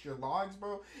 cush your logs,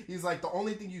 bro. He's like, the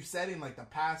only thing you said in like the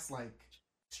past like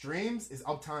streams is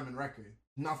uptime and record.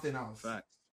 Nothing else. Facts.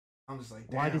 I'm just like,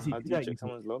 damn. Why does he do that? Check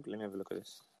someone's log? Let me have a look at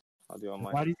this. I'll do it on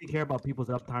mine. Why does he care about people's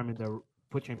uptime in the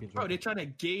Foot Champions? Bro, they're trying to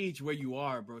gauge where you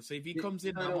are, bro. So if he comes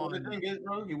in, the thing is,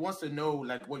 bro, he wants to know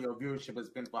like what your viewership has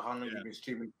been for how long you've been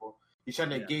streaming for. He's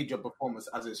trying to gauge your performance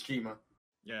as a streamer.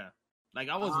 Yeah, like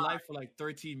I was live for like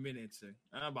 13 minutes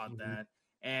about that,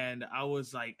 and I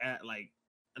was like at like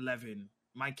 11.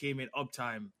 Mine came in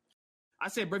uptime. I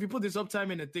said, bro, if you put this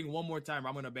uptime in the thing one more time,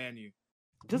 I'm gonna ban you.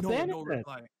 Just ban no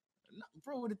reply. No,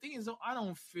 bro, the thing is, though, I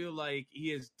don't feel like he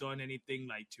has done anything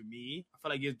like to me. I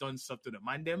feel like he has done stuff to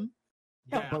mind them.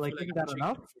 Yeah, but like, isn't that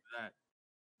enough?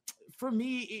 For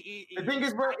me, the thing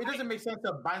is, bro, it doesn't make sense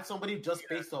to ban somebody just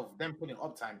based off them putting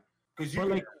uptime.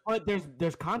 But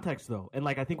there's context though, and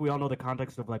like I think we all know the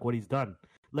context of like what he's done.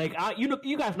 Like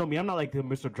you guys know me, I'm not like the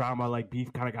Mr. Drama like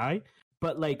beef kind of guy,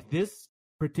 but like this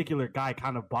particular guy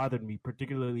kind of bothered me,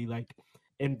 particularly like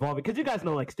involving, because you guys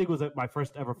know like Stig was my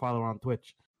first ever follower on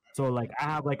Twitch, so like I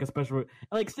have like a special,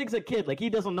 like Stig's a kid, like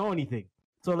he doesn't know anything,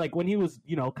 so like when he was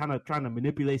kind of trying to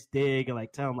manipulate Stig and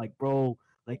like tell him like, bro,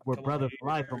 like we're brothers for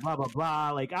life and blah blah blah,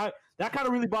 like that kind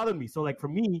of really bothered me. So like for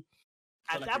me,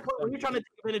 at that point when you're trying to take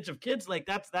advantage of kids, like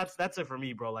that's it for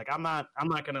me, bro. Like I'm not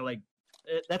gonna like,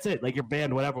 that's it, like you're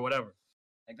banned, whatever,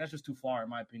 like that's just too far in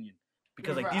my opinion,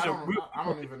 because like these are real. I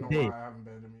don't even know why I haven't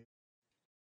banned him.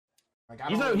 Like,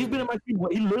 he's been in my team.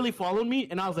 He literally followed me,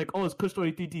 and I was like, "Oh, it's Kush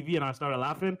 23 TV," and I started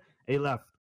laughing. And he left.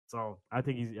 So I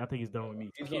think he's done with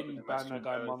me. He banned that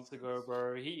guy months ago,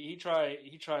 bro. He tried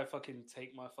fucking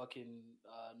take my fucking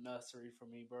nursery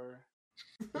from me, bro.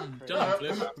 Damn,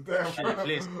 please. Trying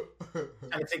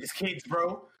to take his kids,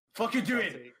 bro. Fuck you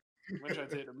doing? I'm trying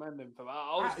to take the man them from.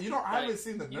 I haven't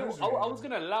seen the nursery. I was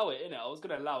gonna allow it, innit? I was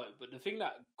gonna allow it, but the thing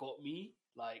that got me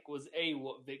like was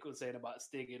what Vic was saying about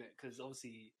Stig, innit? Because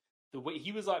obviously the way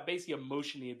he was like basically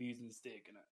emotionally abusing Stig,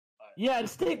 innit? Like, yeah, and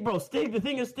Stig, bro. Stig. The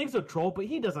thing is, Stig's a troll, but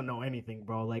he doesn't know anything,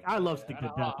 bro. Like I love Stig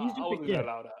to death. He's just a kid.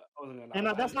 And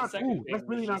that's not cool. That's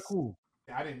really not cool.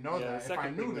 I didn't know that. If I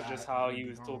knew that, just how he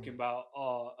was talking about.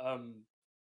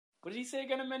 What did he say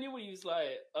again, Emmanuel? He was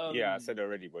like, yeah, I said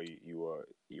already, but you were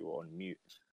on mute.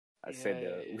 I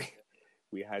said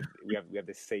we have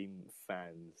the same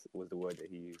fans was the word that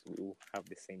he used. We all have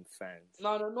the same fans.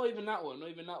 No, not even that one. Not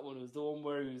even that one. It was the one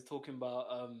where he was talking about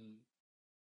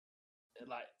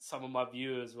like some of my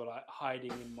viewers were like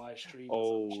hiding in my stream.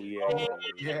 Oh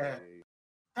yeah.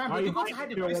 Damn, but you got to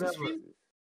hide in my stream.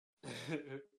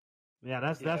 Yeah,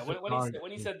 that's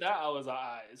when he said that, I was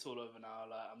like, it's all over now.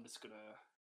 Like, I'm just gonna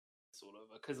all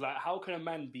over. Because like, how can a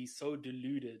man be so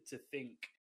deluded to think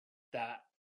that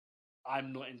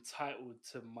I'm not entitled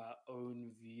to my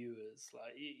own viewers?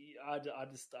 Like, I don't.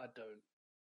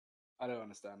 I don't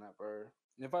understand that, bro.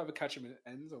 And if I ever catch him in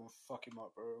ends, I'll fuck him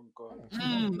up, bro. I'm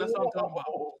gone. That's what I'm talking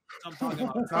about. I'm talking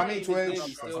about. Tommy Twitch.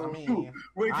 Tommy.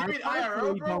 Wait, you mean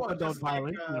IRL, bro? Or Don't just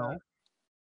violence, like, you know.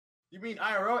 You mean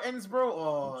IRL ends, bro,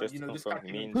 or Just you know, just confirm,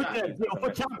 catching means- chat?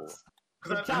 For champs.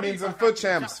 I mean, some foot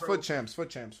champs. Foot champs.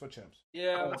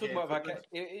 Yeah, I'm Okay, talking about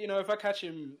if I catch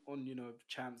him on,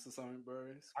 champs or something, bro.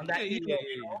 On that Yeah. ego,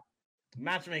 you know?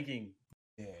 Matchmaking.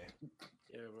 Yeah.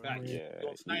 Yeah, bro. Facts. Yeah,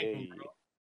 Don't snipe him, yeah. bro.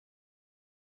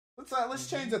 Let's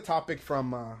change the topic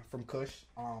from Kush.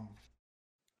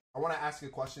 I want to ask you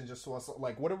a question just so us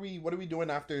like what are we doing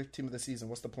after team of the season?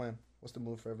 What's the plan? What's the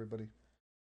move for everybody?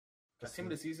 Does team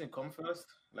of the season come first?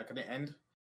 Like at the end?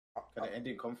 Can the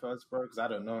ending come first, bro? Because I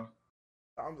don't know.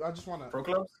 I just want to Pro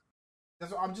clubs?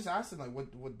 That's what I'm just asking. Like, what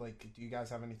like do you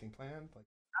guys have anything planned? Like,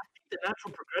 The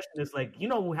natural progression is like,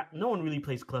 no one really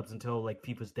plays clubs until like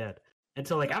FIFA's dead.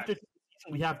 Until like after the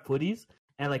season, we have footies,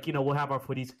 and like we'll have our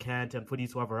footies Kent and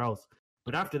footies whoever else.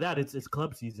 But after that, it's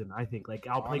club season. I think like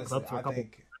I'll play honestly, clubs for a couple.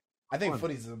 I think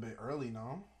footies is a bit early,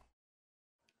 no?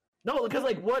 No, because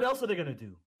like what else are they gonna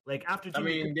do? Like after I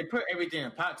mean, they put everything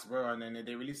in packs, bro, and then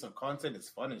they release some content. It's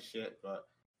fun and shit, but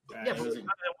yeah, but none of them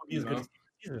will be as good as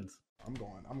seasons. I'm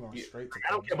going straight to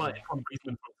I don't care clubs, about income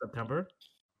increasement from September.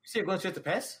 You see it going straight to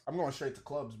PES? I'm going straight to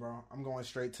clubs, bro. I'm going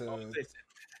straight to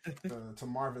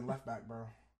Marvin left back, bro.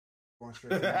 Going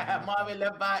straight to Marvin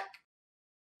left back.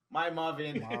 My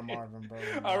Marvin. My Marvin, bro.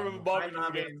 I remember Marvin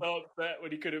was getting so upset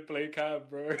when he couldn't play Cam,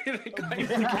 bro.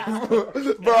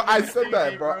 Bro, I said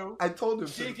that, bro. I told him.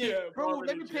 JJ, bro,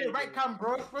 let me play right cam,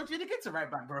 bro. Bro, JJ, get to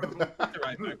right back, bro. Get the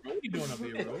right back, bro. What you doing up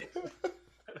here, bro?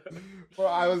 Bro,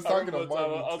 I was talking to I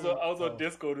was on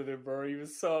Discord with him, bro. He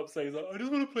was so upset. He's like, I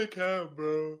just want to play Cam,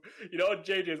 bro.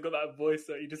 JJ's got that voice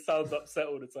that he just sounds upset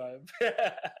all the time.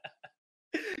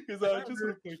 He's like, I just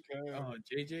want to play Cam. Oh,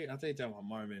 JJ, I'll tell you about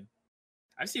Marvin.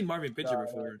 I've seen Marvin picture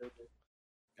before.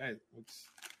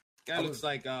 Guy looks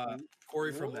like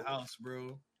Corey from the house,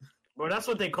 bro. Bro, that's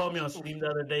what they called me on stream the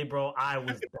other day, bro. I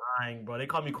was dying, bro. They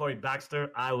called me Corey Baxter.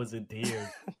 I was in tears.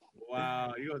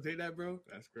 Wow, you gonna take that, bro?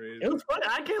 That's crazy. It was funny.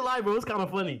 I can't lie, bro. It was kind of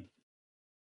funny.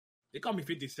 They call me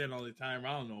 50 Cent all the time.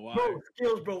 I don't know why. Bro,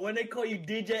 skills, bro. When they call you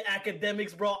DJ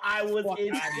Academics, bro, I was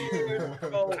in tears,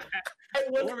 bro. I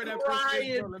was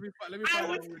crying. I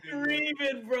was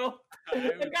screaming, bro.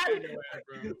 The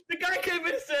guy came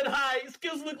in and said hi.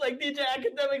 Skills look like DJ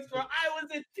Academics, bro. I was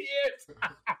in tears.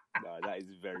 No, that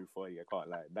is very funny. I can't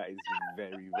lie. That is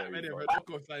very, very funny. Don't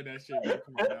co-sign that shit, bro.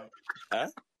 Come on now. Huh?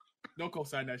 Don't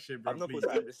co-sign that shit, bro. I'm not please.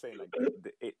 co-signing. I'm just saying, like,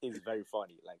 it is very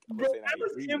funny. Like, I'm Bro, not saying I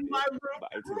was agree in with my it, room but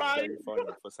it is crying. very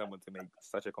funny for someone to make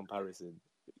such a comparison.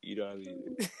 You know what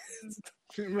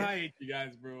I mean? Right, you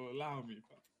guys, bro. Allow me.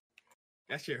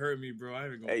 That shit hurt me, bro. I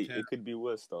ain't gonna Hey, tell. it could be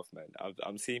worse stuff, man.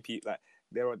 I'm seeing people like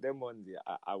there are them ones. Yeah,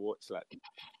 I watch like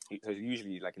so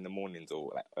usually like in the mornings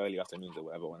or like early afternoons or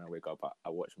whatever. When I wake up, I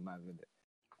watch Man with it,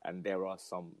 and there are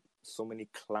so many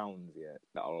clowns here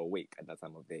that are awake at that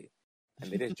time of day,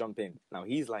 and they just jump in. Now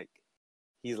he's like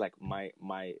my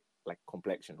like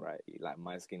complexion, right? Like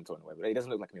my skin tone, or whatever. He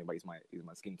doesn't look like me, but he's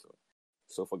my skin tone.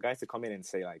 So for guys to come in and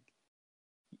say like,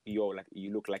 yo, like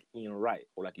you look like Ian Wright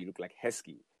or like you look like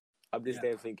Heskey. I'm just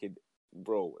there thinking,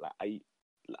 bro, like,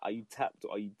 are you tapped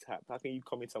or are you tapped? How can you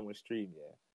come into someone's stream,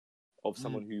 of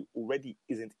someone who already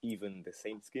isn't even the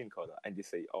same skin color and just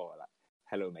say, oh, like,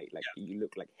 hello, mate, like, you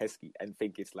look like Heskey and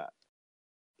think it's like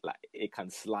it can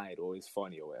slide or it's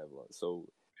funny or whatever. So,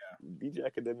 DJ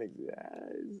Academics,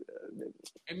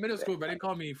 in middle school, bro, they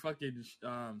called me fucking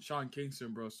Sean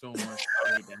Kingston, bro, so much.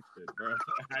 I hate that shit, bro.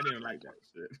 I didn't like that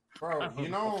shit. Bro,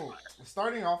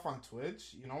 starting off on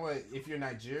Twitch, you know what? If you're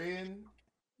Nigerian,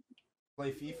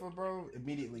 play FIFA, bro,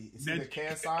 immediately. It's either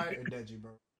KSI or Deji,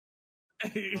 bro.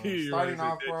 Starting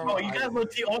off, bro. Oh, you guys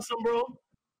look awesome, bro.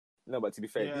 No, but to be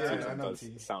fair, I know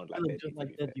does sound like Deji. Deji.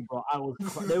 Like Deji, bro.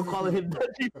 They were calling him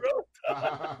Deji, bro.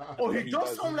 Oh, he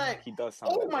does sound like. He does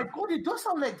sound. Oh my god, he does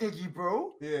sound like Deji,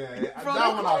 bro. Yeah, Bro,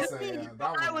 that one I'll that's say. me, Yeah,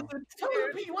 bro. that one. Tell me,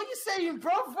 Pete, what you saying,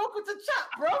 bro? Welcome to chat,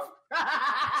 bro.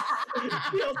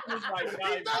 He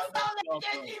does sound like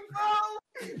Deji, bro.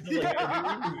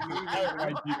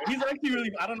 He's actually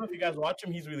really. I don't know if you guys watch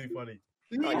him. He's really funny.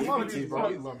 I love T, bro.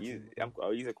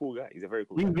 He's a cool guy. He's a very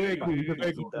cool He's guy. very cool. He's a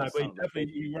very cool guy. But he sound like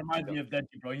definitely he reminds me of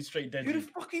Deji, bro. He's straight Deji. Who the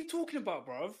fuck are you talking about,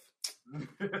 bruv? Who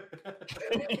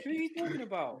are you talking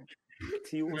about?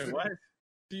 T. Wait, what?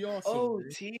 T. Awesome, Oh, bro.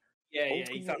 T. Yeah,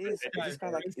 he's up Is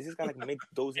this guy like made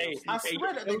those? Hey, I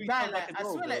swear that the guy, like, I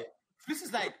swear, like, this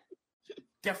is like,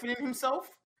 deafening himself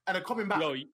and then coming back.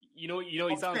 Yo, you know what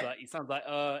he sounds like? He sounds like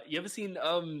you ever seen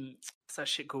what's that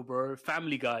shit called, bro?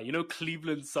 Family Guy. You know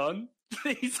Cleveland's son?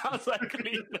 He sounds like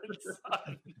Cleveland's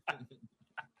son.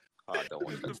 I don't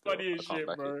want It's the funniest shit,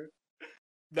 bro.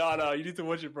 No, you need to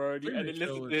watch it, bro. And then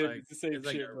listen to him. It's the same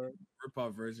shit, bro.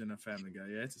 Rip-off version of Family Guy.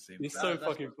 Yeah, it's the same. It's so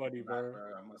fucking funny, bro.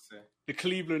 I must say. The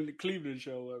Cleveland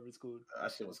show, whatever it's called.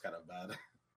 That shit was kind of bad.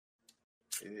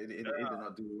 It did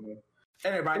not do well.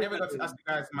 Anyway, bro, I never got to ask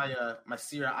you guys my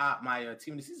Serie A, my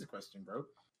team of the season question, bro.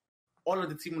 All of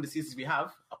the team of the seasons we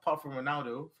have, apart from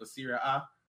Ronaldo for Serie A,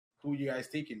 who you guys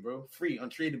taking, bro? Free,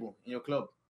 untradeable in your club.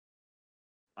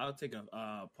 I'll take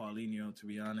a Paulinho, to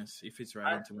be honest, if it's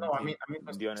right into my team.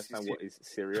 Do you understand what is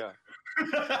Syria?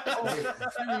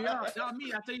 Serie A. Not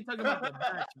me. I thought you talking about the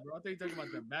batch, bro. I thought you talking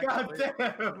about the batch. God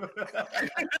damn.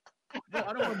 Bro,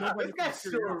 I don't want nobody. This guy's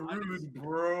so rude,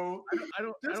 bro. I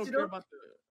don't care about the.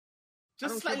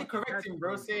 Just slightly correct him,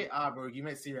 bro. Say, bro, you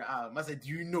meant Serie A. I said, do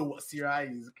you know what Serie A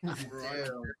is? Bro, I don't care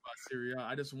about Serie A.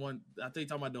 I thought you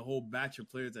talking about the whole batch of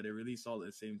players that they released all at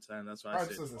the same time. That's why I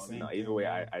said. No, either way,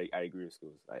 I agree with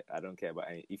Schools. I don't care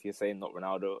about any. If you're saying not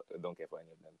Ronaldo, I don't care for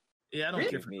any of them. Yeah, I don't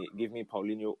care. Give me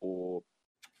Paulinho or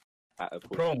at a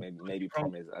push, maybe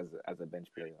Promise as a bench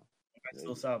player.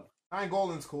 Still Sam. I ain't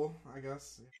Golan's cool, I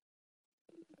guess.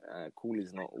 Cool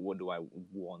is not what do I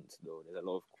want though. There's a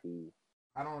lot of cool.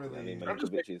 I don't really. I mean,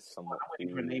 Milinkovic is somewhat cool.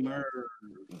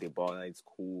 Dybala is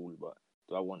cool, but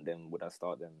do I want them? Would I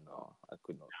start them? No, I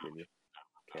could not really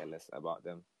care less about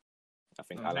them. I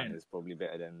think Alan is probably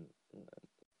better than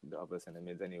the others in the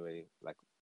mids anyway, like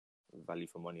value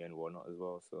for money and whatnot as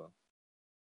well. So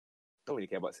don't really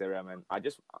care about Serie A, man. I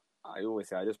always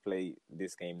say I just play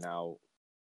this game now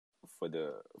for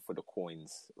the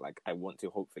coins. Like I want to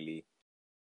hopefully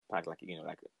pack like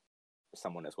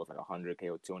someone that's worth like 100k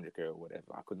or 200k or whatever.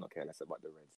 I could not care less about the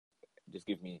Reds. Just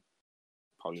give me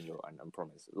Paulinho and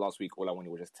Promise. Last week, all I wanted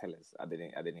was just Telles. I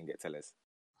didn't get Telles.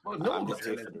 Oh, no one got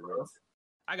Telles, bro.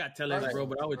 I got Telles, bro,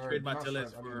 but I would trade my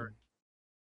Telles for.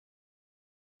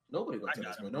 Nobody got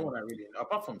Telles, bro. No one I really,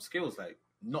 apart from skills, like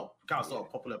not not a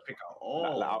popular pick at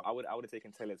all. Like, I would have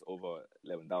taken Telles over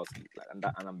Lewandowski, and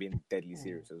I'm being deadly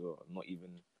serious as well. Not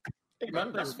even. Hey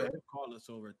man, that's fair. Carlos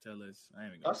over Telles.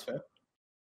 That's fair.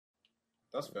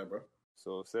 That's fair, bro.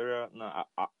 So Serie A, no.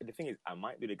 The thing is, I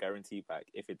might do the guarantee pack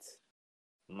if it's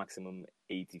maximum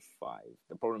 85.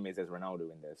 The problem is there's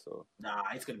Ronaldo in there, so nah,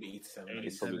 it's gonna be 87.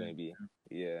 It's probably gonna be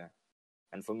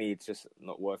And for me, it's just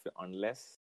not worth it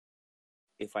unless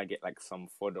if I get like some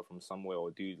fodder from somewhere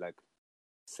or do like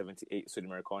 78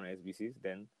 Sudamericana SBCs,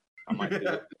 then I might do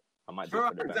it. I might do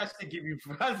it for the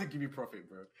how does it give you profit,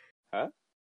 bro? Huh?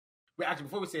 Wait, actually,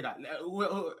 before we say that,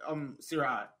 Serie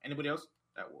A, anybody else?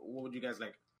 What would you guys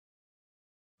like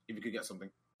if you could get something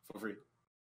for free?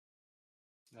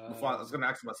 Before I was going to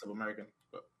ask about South American,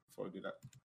 but before we do that,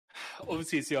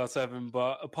 obviously CR7,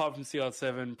 but apart from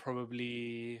CR7,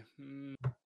 probably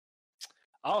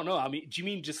I don't know. I mean, do you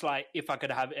mean just like if I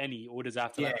could have any, or does it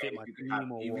have to like fit my team?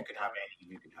 If you could have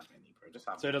any, bro. Just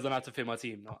have so it doesn't have to fit my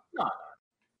team, no. No.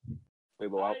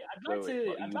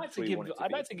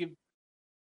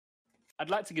 I'd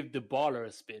like to give Dybala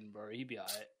a spin, bro. He'd be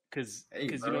alright. Because the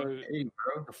 4-star week,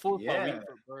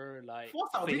 bro, like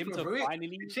for him to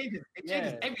finally it changes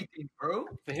everything, bro.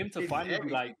 For him to finally be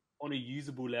like on a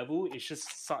usable level, it's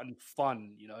just something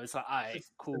fun, you know. It's like, alright,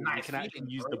 cool. We can actually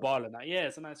use Dybala now. Yeah,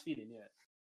 it's a nice feeling. Yeah,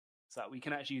 it's like we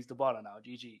can actually use Dybala now.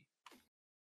 GG.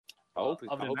 I hope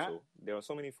so. There are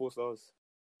so many 4 stars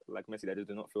like Messi that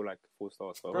do not feel like 4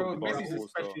 stars. So bro, Messi's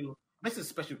a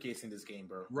special case in this game,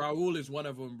 bro. Raul is one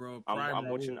of them, bro.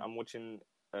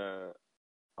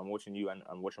 I'm watching you and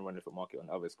I'm watching Running Foot Market on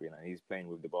the other screen, and he's playing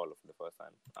with Dybala for the first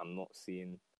time. I'm not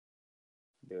seeing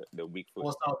the weak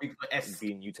foot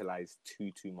being utilized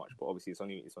too much, but obviously it's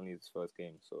only his first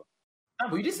game, so. Nah,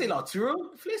 but you did say Lautaro,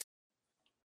 Fliss.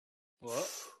 What?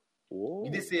 Whoa.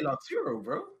 You did say Lautaro,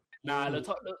 bro. Nah,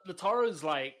 Lautaro's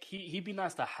like he'd be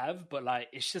nice to have, but like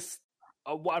it's just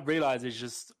what I realize is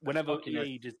just whenever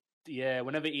EA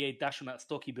dash on that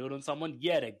stocky build on someone,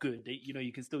 they're good.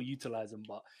 You can still utilize them,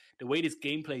 but the way this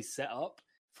gameplay's set up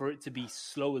for it to be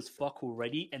slow as fuck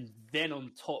already, and then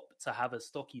on top to have a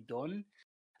stocky Don,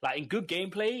 like in good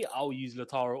gameplay, I'll use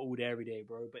Lautaro all day every day,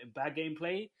 bro. But in bad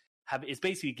gameplay, it's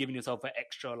basically giving yourself an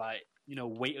extra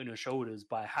weight on your shoulders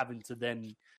by having to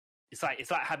then. It's like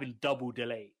having double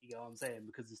delay. You know what I'm saying?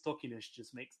 Because the stockiness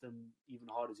just makes them even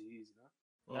harder to use. You know.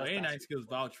 Well, A9 skills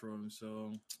vouch for him,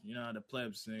 so you know how the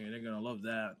plebs thing. They're gonna love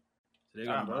that. So they're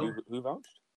gonna who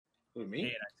vouched? Who, me?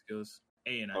 A9 skills.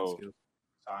 So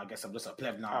I guess I'm just a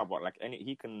pleb now. But like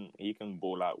he can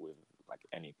ball out with like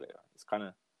any player. It's kind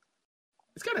of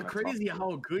It's kind of crazy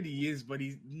how good he is, but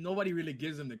nobody really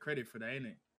gives him the credit for that, ain't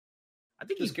it? I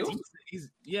think he's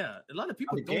decent. A lot of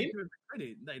people don't give him the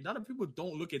credit. Like, a lot of people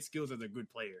don't look at skills as a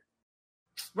good player.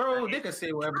 Bro, they can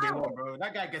say whatever they want, bro.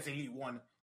 That guy gets Elite 1.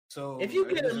 So if you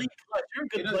get Elite 1, you're a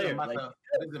good player.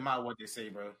 It doesn't matter what they say,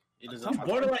 bro. It doesn't matter.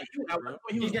 Borderline,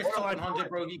 he gets top 100,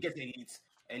 bro. He gets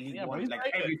Elite 1 like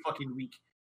every fucking week.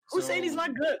 Who's saying he's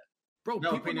not good? Bro,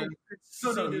 no opinion.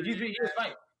 No, he's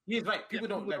right. He's right. People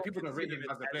don't rate him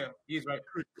as a player. He's right.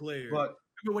 Good player. But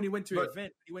remember when he went to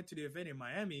the event in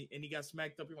Miami and he got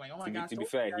smacked up. You're like, oh my god. To be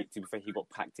fair, he got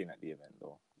packed in at the event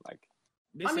though. Like,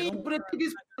 but the thing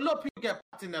is, a lot of people get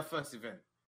packed in their first event.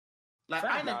 Like,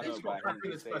 I got packed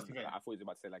in his first event. I thought he was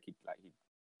about to say like he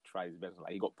tried his best.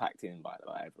 Like, he got packed in by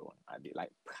everyone. I'd be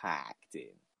like packed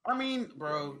in. I mean,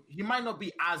 bro, he might not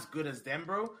be as good as them,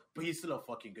 bro, but he's still a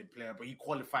fucking good player. But he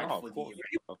qualified for the event.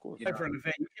 Of course. For an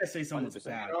event, you can't say someone's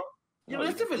bad. You know,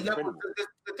 there's different levels.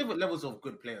 There's different levels of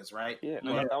good players, right? Yeah,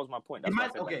 no, that was my point.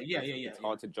 That's It's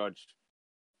hard to judge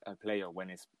a player when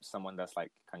it's someone that's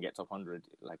like can get top 100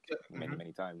 like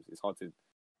many times. It's hard to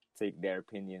take their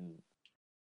opinion.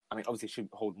 I mean, obviously, it should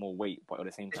hold more weight, but at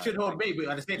the same time, it should hold weight. But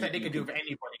at the same time, they can do it for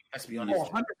anybody. Let's be honest.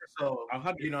 100%. So,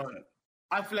 you know,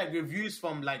 I feel like reviews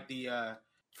from like the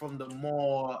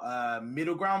more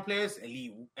middle ground players,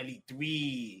 elite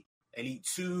 3, elite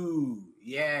 2,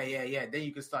 yeah. Then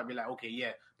you can start be like, okay,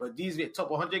 yeah. But these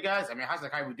top 100 guys, I mean,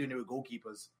 Hasakai be doing it with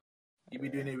goalkeepers. He'd be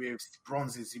doing it with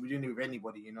bronzes. He'd be doing it with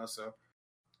anybody, you know. So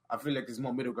I feel like there's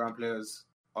more middle ground players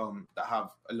that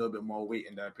have a little bit more weight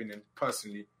in their opinion,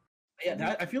 personally.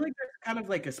 Yeah, I feel like there's kind of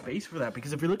like a space for that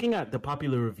because if you're looking at the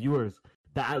popular reviewers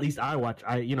that at least I watch,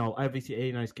 obviously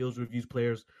 89 Skills reviews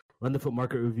players, Run the Foot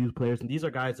Market reviews players, and these are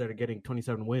guys that are getting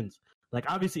 27 wins. Like,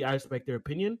 obviously, I respect their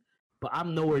opinion, but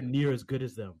I'm nowhere near as good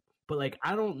as them. But like,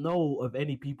 I don't know of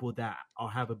any people that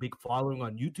have a big following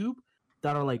on YouTube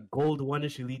that are like gold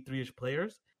 1-ish, elite 3-ish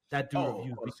players that do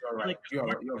reviews. You're right.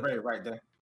 You're very right there.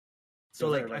 So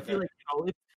like, I feel like,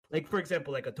 like for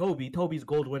example, like a Toby's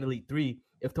gold 1 elite 3.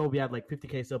 If Toby had like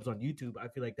 50K subs on YouTube, I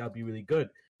feel like that'd be really good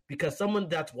because someone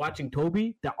that's watching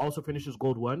Toby that also finishes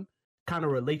gold 1 kind of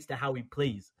relates to how he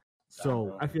plays.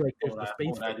 So I feel like there's the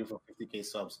space. What I do for 50K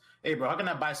subs? Hey, bro, how can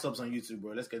I buy subs on YouTube,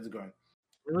 bro? Let's get it going.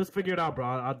 Let's figure it out, bro.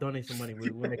 I'll donate some money.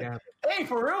 We'll make it happen. Hey,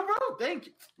 for real, bro? Thank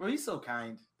you. Bro, he's so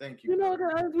kind. Thank you. You know,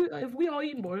 if we all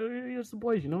eating, boy, it's the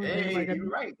boys, you know? Hey, you're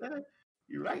right there.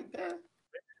 You're right there.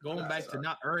 Going back to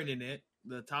not earning it,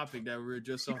 the topic that we were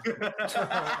just on.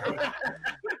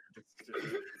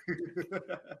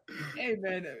 Hey,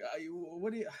 man,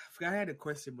 I had a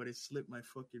question, but it slipped my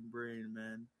fucking brain,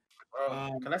 man.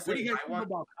 Can I say what do you guys think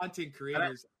about content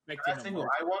creators? Can I say who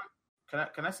I want?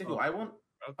 Can I say who I want?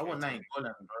 Okay. I want 9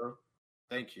 Golan, bro.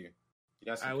 Thank you.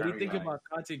 What do you think about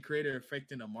content creator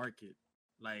affecting the market?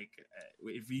 Like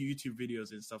with YouTube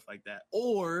videos and stuff like that.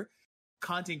 Or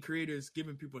content creators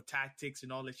giving people tactics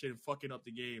and all that shit and fucking up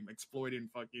the game, exploiting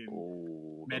fucking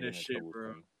meta shit,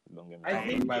 bro. I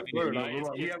think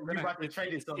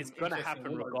it's going to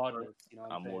happen regardless. You know,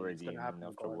 I'm already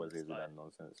enough of what is that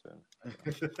nonsense, man.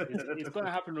 It's going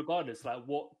to happen regardless. Like,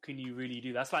 what can you really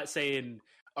do? That's like saying,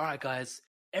 all right, guys,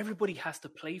 everybody has to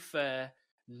play fair.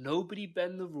 Nobody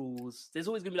bend the rules. There's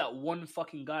always going to be that one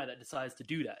fucking guy that decides to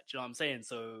do that. Do you know what I'm saying?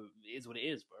 So it is what it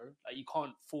is, bro. Like, you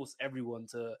can't force everyone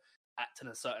to act in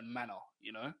a certain manner,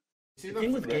 you know? The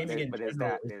thing with gaming in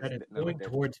general is that it's going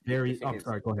towards very... Oh,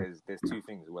 sorry, go ahead. There's two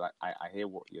things. Well, I hear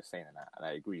what you're saying, and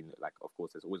I agree. Like, of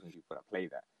course, there's always going to be people that play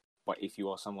that. But if you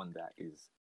are someone that is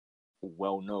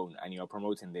well-known and you're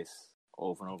promoting this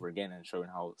over and over again and showing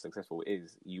how successful it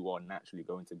is, you are naturally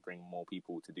going to bring more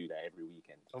people to do that every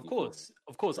weekend. Of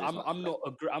course. I'm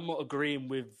not agreeing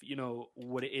with, you know,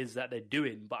 what it is that they're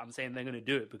doing, but I'm saying they're going to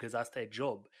do it because that's their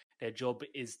job. Their job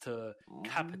is to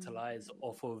capitalize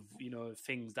off of, you know,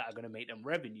 things that are going to make them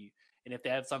revenue. And if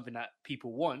they have something that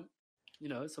people want, you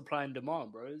know, supply and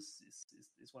demand, bro. It's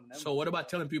one of them. So what about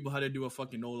telling people how to do a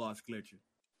fucking no-loss glitch?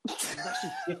 It's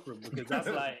actually different because that's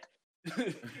like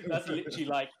that's literally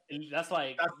like that's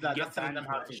telling them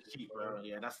how to cheat, bro.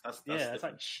 Yeah, that's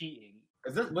like cheating.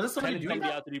 Was this somebody doing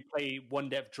that? How to play one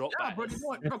depth drop back? Bro, come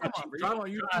on, bro. Drop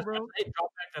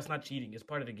back, that's not cheating. It's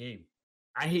part of the game.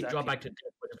 I hate drop back to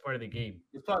depth, but it's part of the game.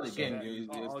 It's part of the game.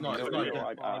 It's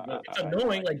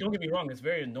annoying. Like, don't get me wrong, it's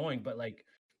very annoying. But like,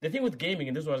 the thing with gaming,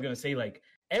 and this is what I was gonna say, like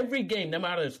every game, no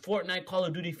matter it's Fortnite, Call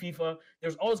of Duty, FIFA,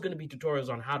 there's always gonna be tutorials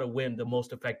on how to win the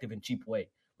most effective and cheap way.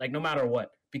 Like, no matter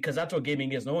what, because that's what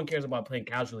gaming is. No one cares about playing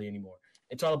casually anymore.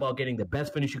 It's all about getting the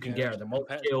best finish you can get, the most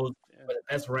kills, the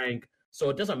best rank. So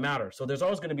it doesn't matter. So there's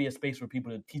always going to be a space for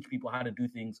people to teach people how to do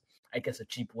things, I guess, a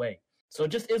cheap way. So it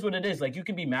just is what it is. Like, you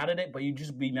can be mad at it, but you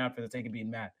just be mad for the sake of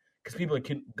being mad because people are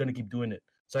going to keep doing it.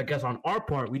 So I guess on our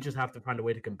part, we just have to find a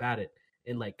way to combat it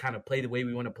and like kind of play the way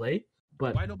we want to play.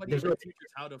 But why nobody teaches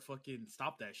how to fucking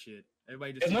stop that shit?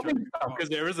 Everybody just because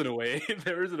there isn't a way.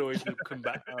 There isn't a way to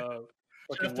combat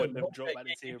fucking one them drop back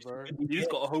this here, bro. You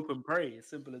just gotta hope and pray. As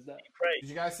simple as that. Did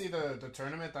you guys see the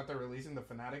tournament that they're releasing, the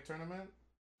Fnatic tournament?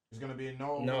 There's gonna be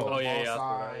no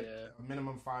side, a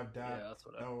minimum 5 depth,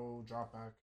 no drop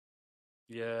back.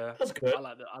 Yeah, that's good. I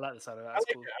like the sound of that. That's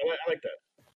cool. I like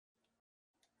that.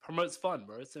 Promotes fun,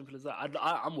 bro. It's simple as that.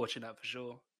 I'm watching that for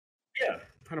sure. Yeah,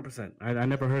 100%. I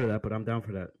never heard of that, but I'm down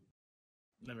for that.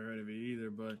 Never heard of it either,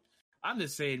 but I'm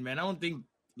just saying, man. I don't think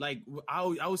like I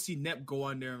would see Nep go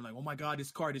on there and like, oh my god,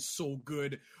 this card is so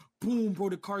good. Boom, bro,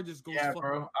 the card just goes. Yeah,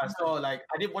 bro. I saw I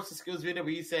didn't watch the skills video,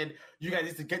 but he said you guys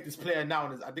need to get this player now.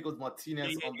 And I think it was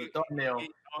Martinez on the thumbnail.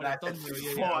 I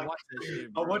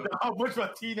wonder how much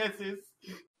Martinez is.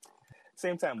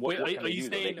 Same time, are you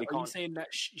saying that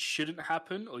shouldn't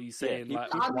happen, or are you saying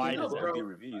why does it?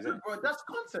 Bro, that's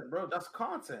content, bro. That's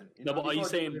content. No, but are you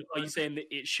saying that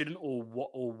it shouldn't, or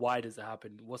why does it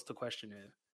happen? What's the question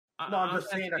here? No, I'm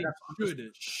just saying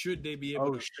that should they be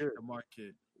able to share the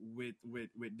market with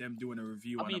them doing a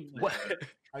review? How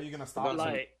are you gonna stop?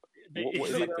 I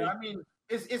mean,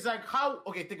 it's like how?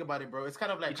 Okay, think about it, bro. It's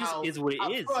kind of like how is what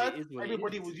it is.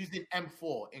 Everybody was using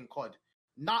M4 in COD.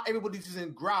 Not everybody's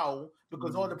using Growl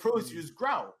because all the pros use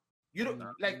Growl. You know,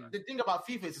 the thing about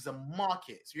FIFA is it's a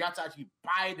market, so you have to actually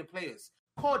buy the players.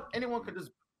 COD, anyone can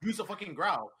just use a fucking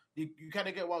Growl. You kind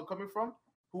of get where I'm coming from.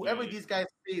 Whoever these guys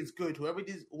say is good,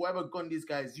 whoever gun these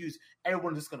guys use,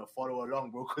 everyone's just gonna follow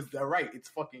along, bro, because they're right. It's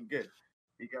fucking good.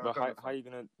 But how are you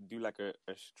gonna do like a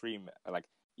stream, like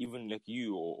even like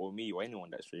you or me or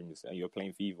anyone that streams and you're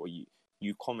playing FIFA,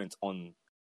 you comment on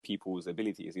people's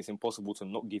abilities? It's impossible to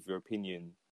not give your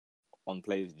opinion on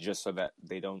players just so that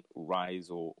they don't rise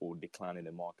or decline in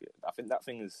the market. I think that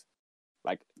thing is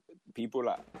like people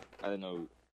like, I don't know,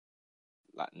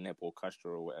 like Nep or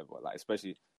Castro or whatever, like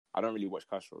especially I don't really watch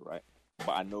Castro, right?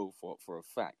 But I know for a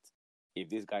fact if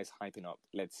this guy's hyping up,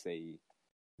 let's say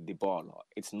Dybala,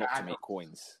 it's not to make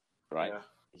coins, right? Yeah.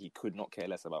 He could not care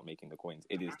less about making the coins.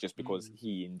 It is just because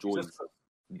he enjoys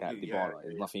that Dybala.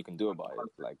 There's nothing you can do about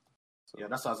it. Like, so. Yeah,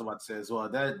 that's what I was about to say as well.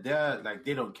 They're like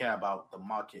they don't care about the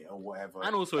market or whatever.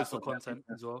 And also it's for content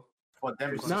as well. For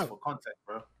them, it's for content,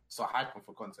 bro. So hyping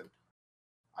for content.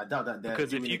 I doubt that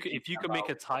because if you could make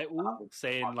a title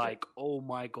saying like, "Oh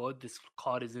my god, this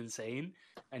card is insane,"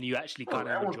 and you actually kind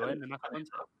of enjoy it, then that's content.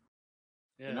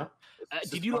 Yeah. You know?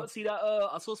 Did you not see that?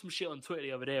 I saw some shit on Twitter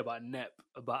the other day about Nep,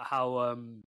 about how I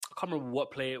can't remember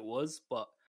what player it was, but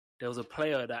there was a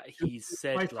player that he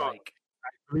said like, I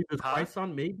believe it was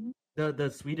Quaison, maybe the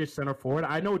Swedish center forward.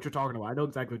 I know what you're talking about. I know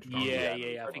exactly what you're talking about.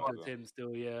 Yeah. I think it was him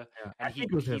still. Yeah. And he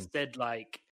said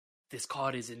like, this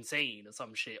card is insane or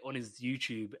some shit on his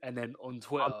YouTube, and then on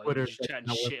Twitter he's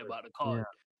chatting shit about the card.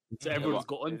 Yeah. So everyone's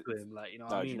got onto him, like, you know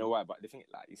what I mean? You know why? But the thing,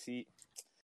 like, you see,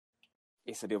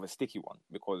 it's a bit of a sticky one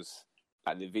because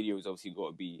like the video's obviously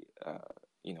got to be,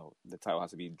 you know, the title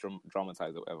has to be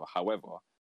dramatized or whatever. However,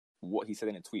 what he said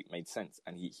in a tweet made sense,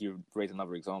 and he raised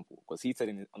another example because he said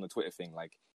on the Twitter thing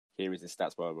like, here is his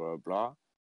stats, blah blah blah,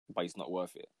 but it's not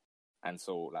worth it. And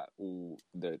so like all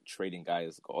the trading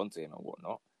guys got onto him and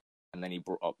whatnot. And then he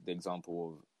brought up the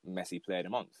example of Messi Player of the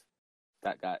Month.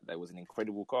 That guy, that was an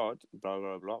incredible card, blah,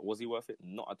 blah, blah. Was he worth it?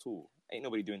 Not at all. Ain't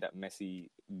nobody doing that Messi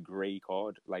grey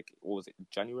card. Like, what was it,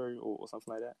 January or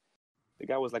something like that? The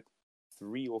guy was like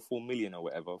 3 or 4 million or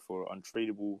whatever for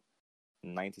untradeable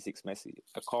 96 Messi.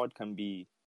 A card can be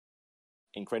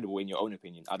incredible in your own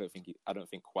opinion. I don't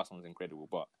think Quaison's incredible,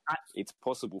 but it's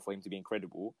possible for him to be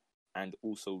incredible and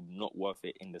also not worth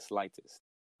it in the slightest.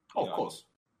 Oh, of course.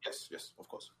 Yes, of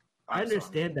course. I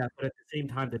understand that, but at the same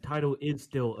time, the title is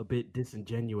still a bit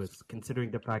disingenuous,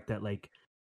 considering the fact that, like,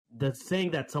 the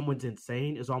saying that someone's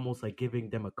insane is almost like giving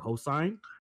them a cosign.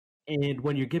 And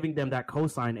when you're giving them that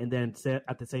cosign and then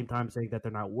at the same time saying that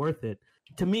they're not worth it,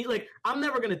 to me, like, I'm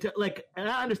never going to, like, and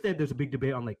I understand there's a big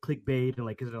debate on, like, clickbait and,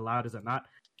 like, is it allowed, is it not?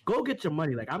 Go get your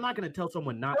money. Like, I'm not going to tell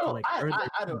someone not to, like, earn it.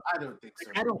 I don't think so.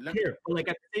 Like, I don't care. But, like,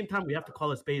 at the same time, we have to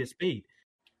call a spade a spade.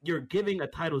 You're giving a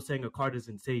title saying a card is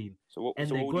insane. So what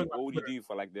would you do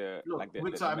for like the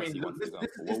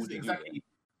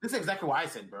this is exactly what I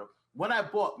said, bro. When I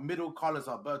bought middle Carlos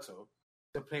Alberto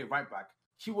to play right back,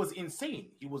 he was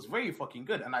insane. He was very fucking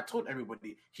good, and I told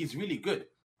everybody he's really good.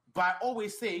 But I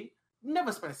always say,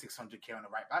 never spend 600k on a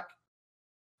right back.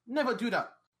 Never do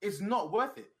that. It's not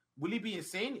worth it. Will he be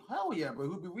insane? Hell yeah, bro.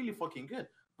 He'll be really fucking good.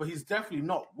 But he's definitely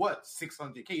not worth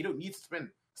 600k. You don't need to spend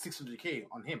 600k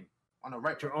on him. on the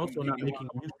right. You're also not making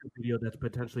a YouTube video that's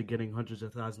potentially getting hundreds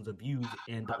of thousands of views,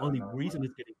 and the only reason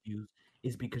it's getting views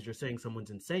is because you're saying someone's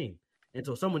insane. And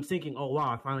so someone's thinking, "Oh wow,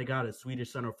 I finally got a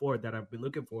Swedish center forward that I've been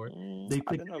looking for." They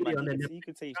click the video, and then you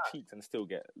could say his cheeks and still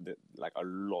get like a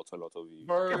lot of views.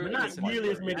 Yeah, but not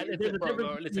nearly as many.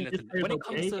 Listen. When it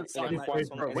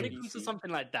comes to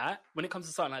something like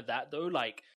that, though,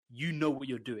 like you know what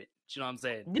you're doing. Do you know what I'm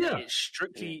saying? Yeah. It's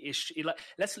strictly like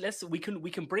let's we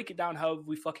can break it down however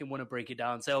we fucking want to break it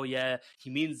down. Say, oh yeah, he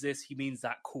means this, he means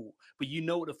that, cool. But you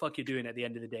know what the fuck you're doing at the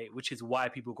end of the day, which is why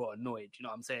people got annoyed. You know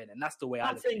what I'm saying? And that's the way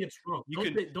I'm not saying it's wrong.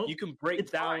 You can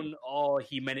break down, fine. Oh,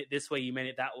 he meant it this way, he meant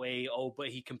it that way, oh, but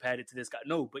he compared it to this guy.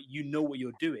 No, but you know what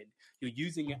you're doing. You're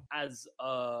using it as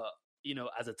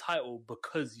as a title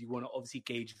because you want to obviously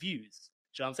gauge views.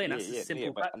 Do you know what I'm saying? That's the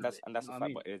simple fact. And that's the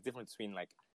fact, but there's a difference between like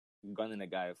gunning a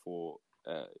guy for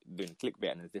doing clickbait,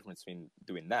 and there's a difference between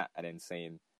doing that and then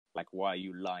saying like, why are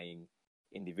you lying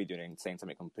in the video and saying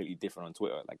something completely different on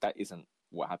Twitter? Like that isn't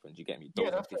what happened. You get me?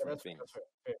 Those are different things.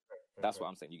 That's what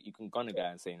I'm saying. You can gun a guy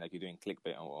and saying like you're doing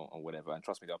clickbait or whatever, and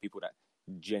trust me, there are people that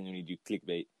genuinely do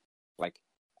clickbait, like,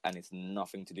 and it's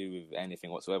nothing to do with anything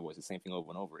whatsoever. It's the same thing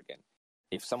over and over again.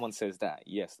 If someone says that,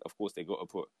 yes, of course they got to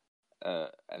put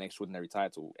an extraordinary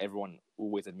title. Everyone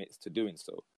always admits to doing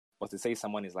so. But to say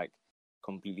someone is like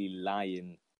completely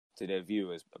lying to their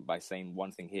viewers by saying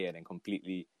one thing here and then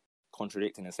completely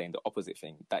contradicting and saying the opposite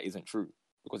thing, that isn't true.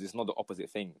 Because it's not the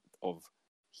opposite thing of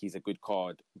he's a good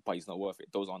card, but he's not worth it.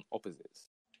 Those aren't opposites.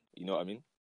 You know what I mean?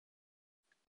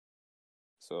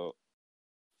 So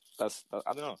that's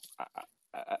I don't know.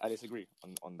 I disagree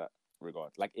on that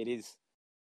regard. Like it is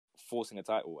forcing a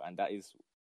title, and that is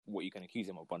what you can accuse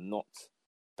him of, but not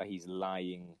that he's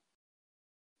lying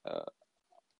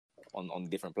on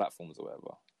different platforms or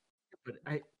whatever. But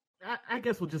I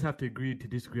guess we'll just have to agree to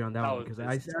disagree on that one, because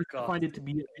I find it to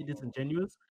be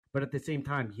disingenuous. But at the same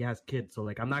time, he has kids, so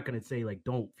like I'm not gonna say like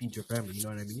don't feed your family. You know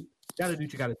what I mean? You gotta do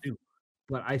what you gotta do.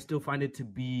 But I still find it to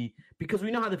be, because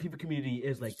we know how the FIFA community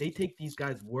is. Like they take these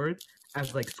guys' words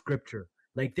as like scripture.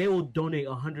 Like they will donate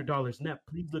 $100 net.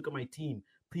 Please look at my team.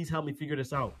 Please help me figure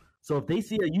this out. So if they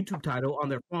see a YouTube title on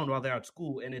their phone while they're at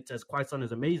school and it says Quaison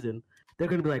is amazing, they're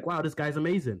gonna be like, wow, this guy's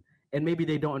amazing. And maybe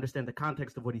they don't understand the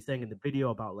context of what he's saying in the video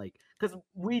about like, because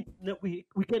we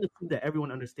can't assume that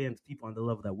everyone understands FIFA on the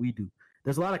level that we do.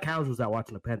 There's a lot of casuals that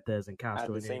watch Nepenthes and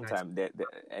Castro. At the same time,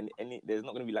 there's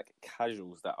not going to be like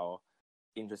casuals that are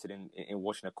interested in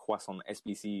watching a Quaison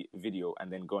SBC video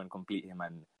and then go and complete him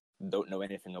and don't know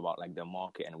anything about like the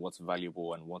market and what's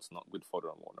valuable and what's not good fodder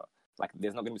and whatnot. Like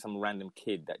there's not going to be some random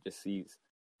kid that just sees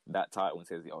that title and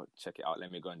says, "Oh, check it out,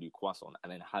 let me go and do Quaison,"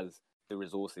 and then has the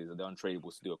resources or the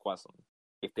untradables to do a Quaison.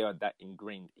 If they are that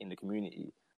ingrained in the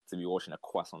community to be watching a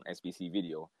Quaison SBC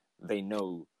video, they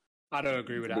know. I don't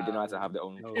agree with that. They don't have to have their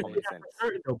own common sense.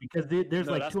 Though, because there's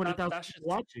like 200,000 people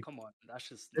watching. Come on, that's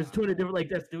just. There's 200 different, like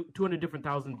that's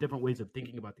 200,000 different ways of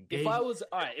thinking about the game. If I was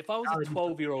a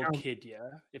 12-year-old kid,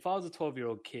 if I was a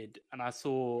 12-year-old kid and I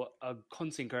saw a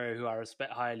content creator who I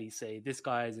respect highly say this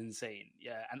guy is insane,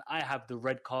 and I have the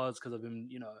red cards because I've been,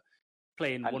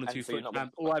 playing one or two foot,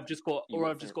 or I've just got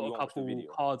a couple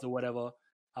cards or whatever,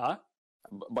 huh?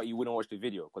 But you wouldn't watch the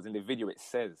video because in the video it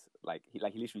says he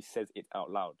literally says it out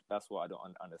loud. That's what I don't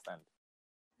understand.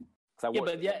 But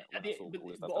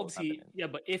obviously,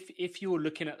 but if you're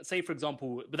looking at, say for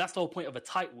example, but that's the whole point of a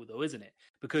title though, isn't it?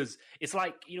 Because it's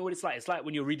like, you know what it's like? It's like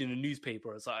when you're reading a newspaper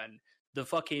or something. The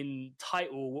fucking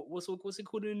title, what's it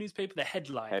called in the newspaper? The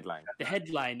headline. The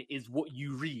headline is what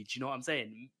you read. You know what I'm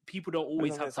saying? People don't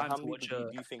always have time to watch a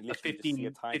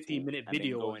 15-minute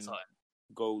video or something.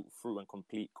 Go through and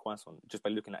complete Quaison just by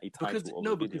looking at a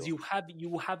title. Because you have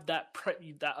that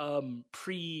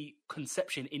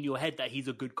preconception in your head that he's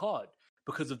a good card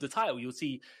because of the title. You'll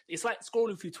see it's like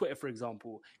scrolling through Twitter, for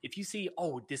example. If you see,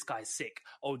 oh, this guy's sick,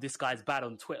 oh, this guy's bad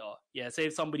on Twitter, say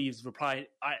if somebody is replying,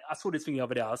 I saw this thing the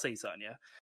other day. I'll say something,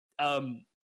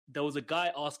 there was a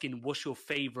guy asking what's your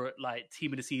favorite like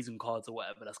team of the season cards or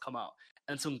whatever that's come out,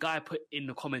 and some guy put in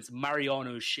the comments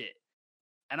Mariano shit.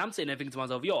 And I'm sitting there thinking to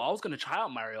myself, I was going to try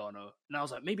out Mariano. And I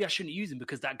was like, maybe I shouldn't use him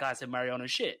because that guy said Mariano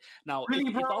shit. Now,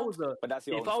 if I was a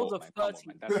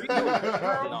 30...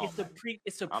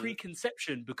 It's a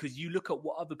preconception because you look at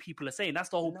what other people are saying. That's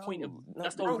the whole point of...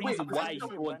 That's the whole reason why you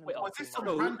go on Twitter.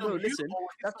 No, listen.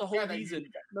 That's the whole reason.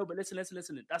 No, but listen.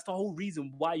 That's the whole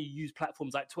reason why you use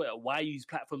platforms like Twitter, why you use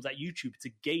platforms like YouTube to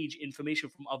gauge information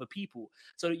from other people.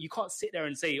 So you can't sit there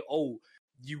and say, oh,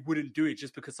 you wouldn't do it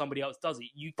just because somebody else does it.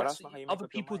 That's other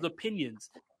people's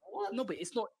opinions. No, but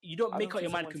it's not. You don't I make don't up your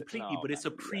think mind someone said- completely, no, but it's a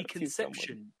man, you gotta teach someone.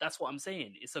 preconception. That's what I'm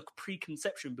saying. It's a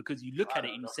preconception because you look at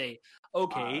it and you say,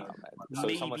 okay, So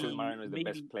if someone says maybe- Mariano is the maybe-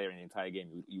 best player in the entire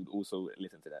game, you'd also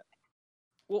listen to that.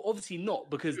 well, obviously not,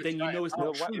 because then you know it's No,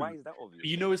 not true. why is that obvious?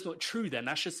 You know it's not true. Then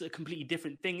that's just a completely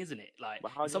different thing, isn't it? Like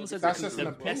But how if do someone you says That's they're just an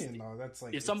the best, opinion, though. That's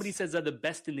like if somebody says they're the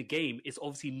best in the game, it's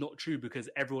obviously not true because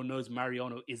everyone knows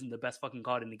Mariano isn't the best fucking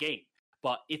card in the game.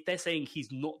 But if they're saying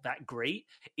he's not that great,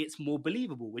 it's more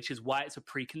believable, which is why it's a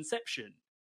preconception.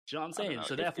 Do you know what I'm I don't saying? know.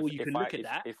 So therefore, you can look at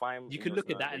that. If I'm you in can your look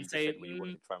at scenario that where and you say, just said you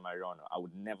want to try Mariano, I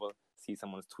would never see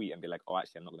someone's tweet and be like, "Oh,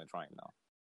 actually, I'm not going to try him now."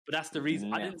 But that's the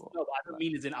reason. I didn't Never. know. I don't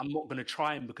mean as in I'm not going to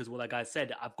try him because what that guy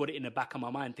said. I've got it in the back of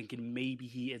my mind thinking maybe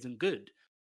he isn't good.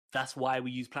 That's why we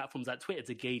use platforms like Twitter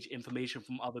to gauge information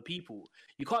from other people.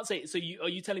 You can't say. So are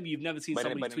you telling me you've never seen But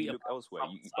then, somebody but then tweet you look about elsewhere.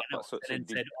 something else and then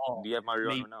said, Do you have Mariano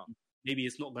maybe, now? maybe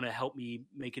it's not going to help me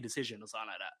make a decision or something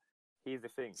like that. Here's the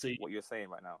thing. So what you're saying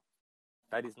right now,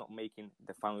 that is not making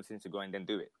the final decision to go and then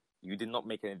do it. You did not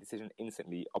make a decision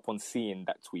instantly upon seeing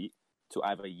that tweet to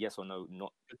either yes or no,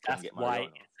 not to That's get why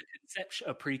Mariano. it's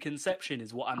a preconception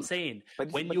is what I'm saying.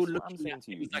 But When but you're this is what I'm looking saying at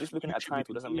to you, things like just looking at a YouTube,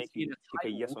 title doesn't make you seeing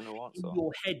pick a yes or title, no answer. in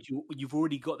your head, you've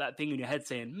already got that thing in your head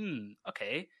saying,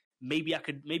 okay, maybe I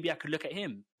could look at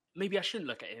him. Maybe I shouldn't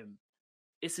look at him.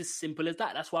 It's as simple as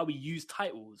that. That's why we use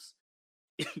titles.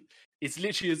 It's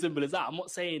literally as simple as that. I'm not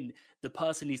saying the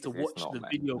person needs to watch It's not, the man.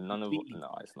 video.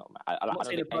 No, it's not, man. I I'm not don't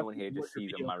saying think the anyone person here should just watch the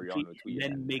sees a video Mariano completely tweet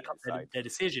and then make up decides. their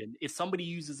decision. If somebody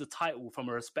uses a title from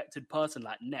a respected person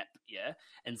like Nep, yeah,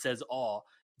 and says, "Oh,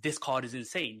 this card is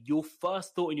insane," your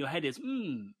first thought in your head is,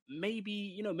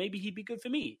 maybe he'd be good for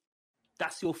me.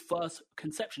 That's your first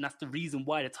conception. That's the reason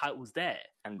why the title's there.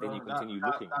 And then you continue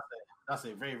looking. That's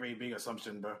a very, very big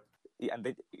assumption, bro. Yeah, and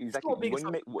then exactly big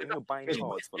when you're buying It's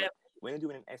cards, for, there. like, when you're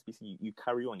doing an SBC, you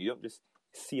carry on. You don't just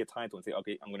see a title and say,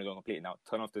 "Okay, I'm gonna go complete it now."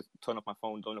 Turn off my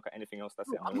phone. Don't look at anything else.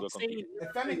 That's it. I'm I'm gonna go not complete saying.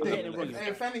 it.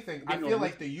 If anything, I I know, feel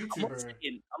like the I'm not YouTuber.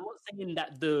 saying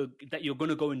that that you're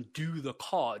gonna go and do the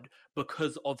card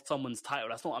because of someone's title.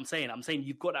 That's not what I'm saying. I'm saying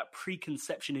you've got that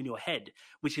preconception in your head,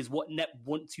 which is what Net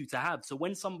wants you to have. So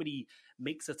when somebody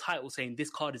makes a title saying this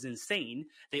card is insane,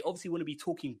 they obviously want to be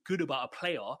talking good about a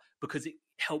player because it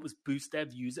helps boost their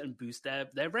views and boost their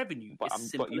revenue. But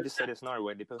you as just said that. a scenario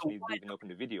where the person So didn't even open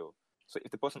the video. So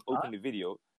if the person opened the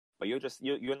video, but you're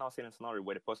now saying a scenario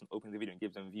where the person opens the video and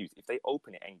gives them views. If they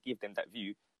open it and give them that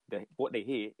view, what they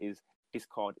hear is this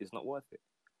card is not worth it.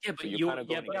 Yeah, but So you're kind of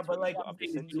going against but what like, I've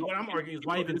just said to you. what I'm arguing is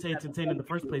why even say it's insane in the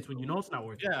first place when you know it's not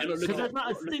worth it. Yeah, You're not Because looking there's at- not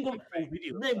a you're not single looking at the full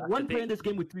video. name That's one the player thing. in this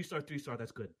game with 3-star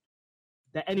that's good.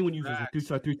 That anyone uses a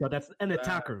 3-star. That's an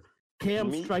attacker.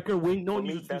 Cam, Me- striker, wing. No For one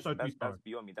me, uses that's 3-star.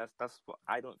 beyond me. That's what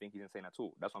I don't think he's insane at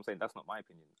all. That's what I'm saying. That's not my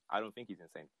opinion. I don't think he's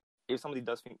insane. If somebody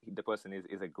does think the person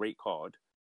is a great card,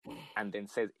 and then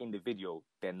says in the video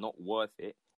they're not worth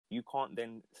it, you can't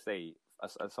then say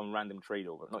as some random trader,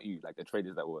 not you, like the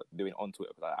traders that were doing on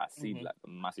Twitter, because I see like a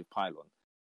massive pylon.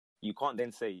 You can't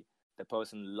then say the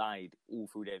person lied all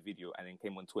through their video and then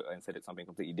came on Twitter and said it's something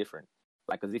completely different.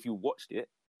 Like, as if you watched it,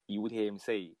 you would hear him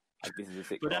say, like, this is a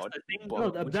sick But that's card. the thing,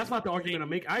 but- No, that's not the argument I'm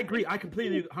making. I agree. I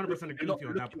completely 100% agree You're with you not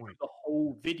on that looking point. at the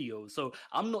whole video. So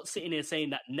I'm not sitting here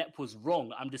saying that Nep was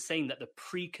wrong. I'm just saying that the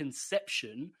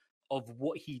preconception of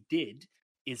what he did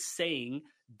is saying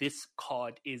this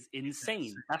card is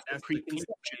insane. That's the the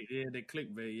preconception. clickbait. Yeah, the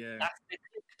clickbait. Yeah. That's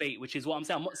the clickbait, which is what I'm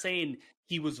saying. I'm not saying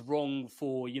he was wrong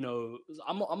for,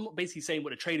 I'm not basically saying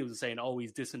what the traders were saying, oh,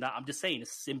 he's this and that. I'm just saying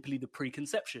it's simply the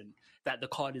preconception that the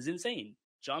card is insane.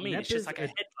 Do you know what I mean? Nep It's just is like a a-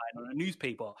 headline on a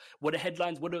newspaper. What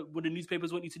the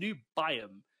newspapers want you to do? Buy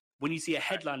them. When you see a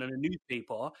headline on a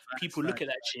newspaper, people look at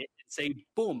that shit and say,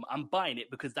 boom, I'm buying it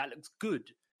because that looks good.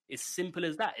 It's simple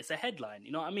as that. It's a headline.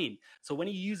 You know what I mean? So when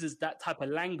he uses that type of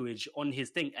language on his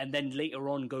thing and then later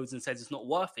on goes and says it's not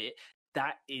worth it,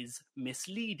 that is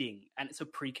misleading and it's a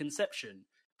preconception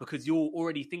because you're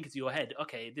already thinking to your head,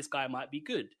 okay, this guy might be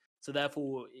good. So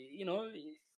therefore,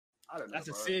 I don't know. That's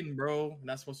a bro. sin, bro.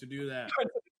 Not supposed to do that.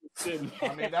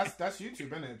 I mean, that's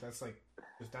YouTube, isn't it? That's like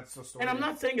that's the story. And I'm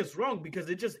not saying it's wrong because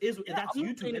it just is. Yeah, That's I'm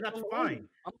not YouTube, saying and that's it's fine.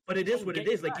 wrong. But it is what it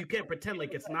Get is. Like back. you can't pretend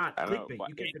like it's not I don't know, clickbait. but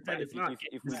You can't but pretend it's not if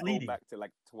we go misleading. back to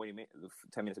like 10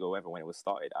 minutes ago, whatever, when it was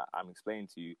started, I'm explaining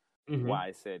to you Mhm. why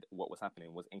I said what was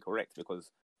happening was incorrect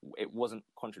because it wasn't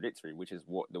contradictory, which is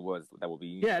what the words that will be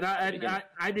used. Yeah, and at the beginning.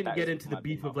 I didn't That get is into the my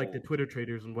beef my of like the whole- Twitter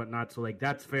traders and whatnot. So like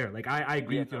that's fair. Like I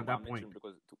agree with you on but I that point. mentioned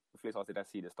because Fliss asked, did I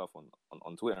see the stuff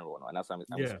on Twitter and whatnot, and that's what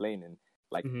I'm Yeah. explaining.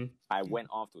 Like Mhm. I went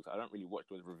afterwards. I don't really watch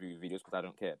those review videos because I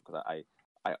don't care because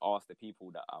I ask the people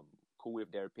that I'm cool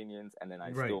with their opinions, and then I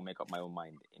Right. still make up my own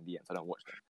mind in the end. So I don't watch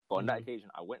them. But on that Mhm.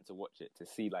 occasion, I went to watch it to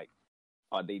see like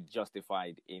are they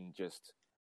justified in just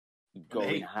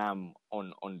going ham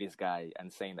on this guy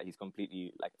and saying that he's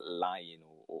completely like lying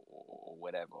or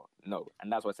whatever? No,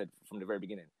 and that's what I said from the very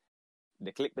beginning.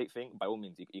 The clickbait thing, by all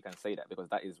means, you can say that because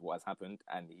that is what has happened,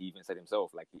 and he even said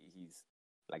himself, like he's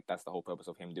like that's the whole purpose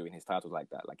of him doing his titles like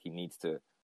that. Like he needs to,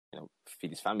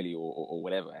 feed his family or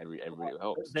whatever. Every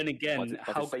helps. Then again,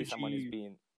 but how to say could someone you? is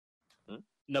being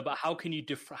No, but how can you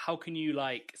How can you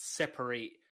like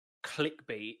separate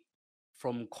clickbait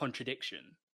from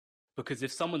contradiction? Because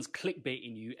if someone's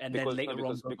clickbaiting you and then later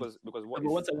on, because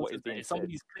what is being if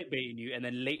somebody's clickbaiting you and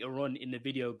then later on in the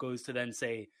video goes to then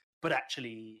say, but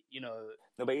actually, no,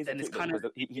 but it's kind of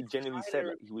he genuinely said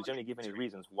that he was generally giving his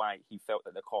reasons why he felt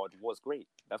that the card was great.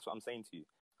 That's what I'm saying to you.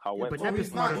 However, but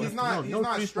he's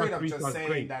not straight up just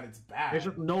saying that it's bad. There's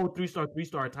just no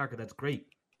 3-star attacker that's great.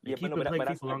 Yeah, Keep him playing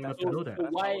FIFA long enough to know that.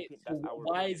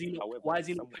 Why is he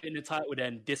not putting the title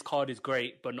then? This card is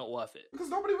great, but not worth it. Because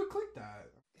nobody would click that.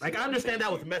 Like I understand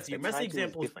that with Messi. Messi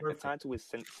example is perfect. The title is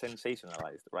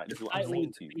sensationalized, right? This is what I'm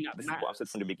saying to you. This is what I've said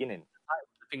from the beginning.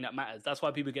 The thing that matters. That's why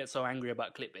people get so angry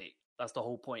about clickbait. That's the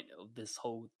whole point of this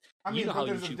whole. I mean,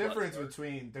 there's a difference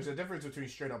between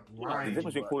straight up lying. The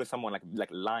difference between calling someone like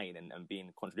lying and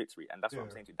being contradictory, and that's what I'm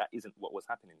saying to you. That isn't what was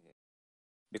happening here,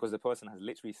 because the person has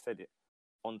literally said it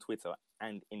on Twitter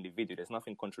and in the video. There's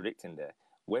nothing contradicting there.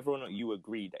 Whether or not you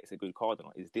agree that it's a good card or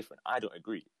not is different. I don't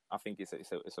agree. I think it's not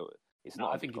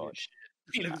a good card.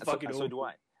 So do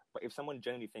I. But if someone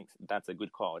generally thinks that's a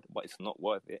good card, but it's not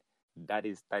worth it, that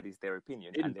is their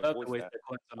opinion, and they voice that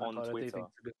on Twitter.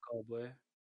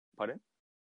 Pardon?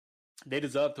 They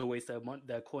deserve to waste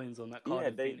their coins on that card.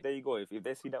 Yeah, there you go. If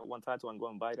they see that one title and go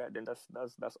and buy that, then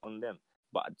that's on them.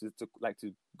 But to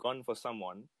gun for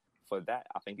someone for that,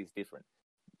 I think it's different.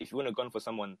 If you want to gun for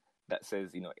someone that says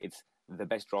it's the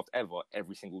best draft ever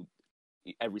every single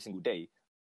day,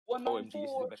 OMG, this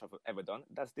is the best I've ever done,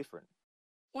 that's different.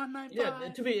 195. Yeah,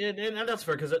 to be and that's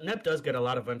fair because NEP does get a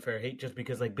lot of unfair hate just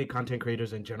because like big content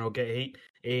creators in general get hate.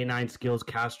 A9 Skills,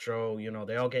 Castro,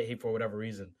 they all get hate for whatever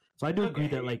reason. So I do agree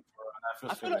that like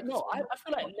I feel like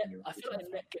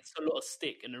NEP gets a lot of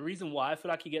stick, and the reason why I feel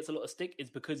like he gets a lot of stick is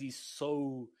because he's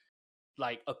so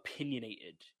like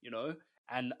opinionated,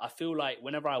 And I feel like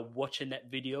whenever I watch a NEP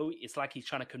video, it's like he's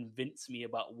trying to convince me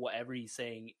about whatever he's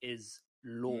saying is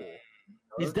law.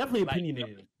 He's definitely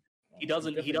opinionated. He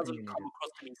doesn't come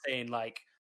across to me saying like,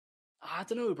 I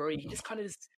don't know, bro. He just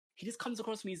comes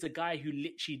across to me as a guy who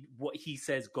literally what he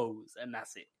says goes, and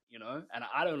that's it, And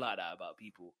I don't like that about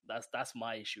people. That's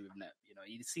my issue with NEP.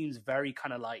 He seems very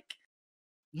kind of like,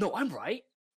 no, I'm right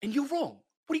and you're wrong.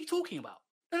 What are you talking about?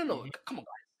 No, come on,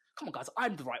 guys,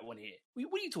 I'm the right one here.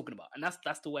 What are you talking about? And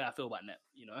that's the way I feel about NEP,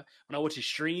 When I watch his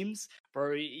streams,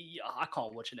 bro, I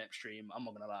can't watch a NEP stream. I'm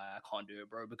not going to lie, I can't do it,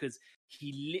 bro, because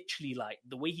he literally, like,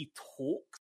 the way he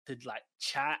talks to, like,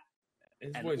 chat.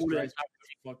 His voice drives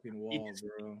the fucking wall,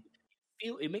 bro.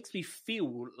 It makes me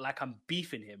feel like I'm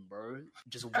beefing him, bro.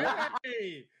 Just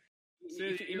hey!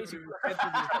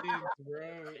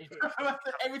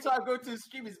 Every time I go to the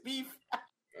stream, it's beef.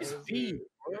 It's beef,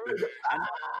 bro.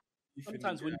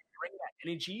 Sometimes when you bring that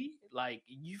energy, like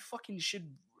you fucking should,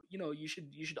 you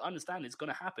should understand it's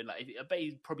gonna happen. Like I bet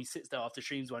he probably sits there after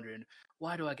streams wondering,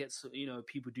 why do I get so,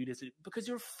 people do this? Because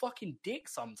you're a fucking dick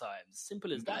sometimes.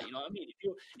 Simple as that. You know what I mean?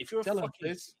 If you're a fucking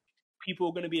dick, people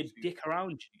are gonna be a dick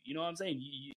around you. You know what I'm saying?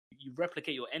 You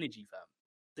replicate your energy, fam.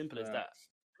 Simple as that.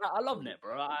 I love NEP,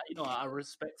 bro. I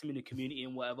respect him in the community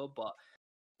and whatever, but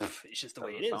it's just the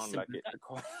way it is. Sound like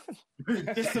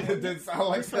it didn't sound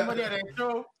like somebody at a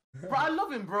show. Bro, I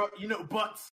love him, bro.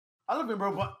 But I love him,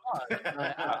 bro. But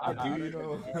I do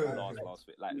last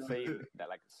bit. Like saying that,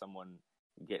 like someone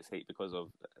gets hate because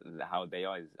of how they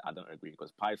are. I don't agree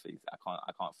because Pieface,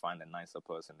 I can't find a nicer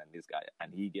person than this guy,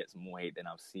 and he gets more hate than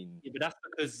I've seen. Yeah, but that's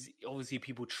because obviously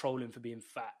people troll him for being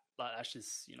fat. Like that's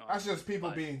just that's just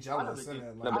people being jealous, isn't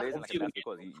it? No, but it isn't like that's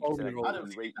because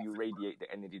you radiate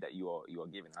the energy that you are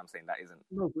giving. I'm saying that isn't.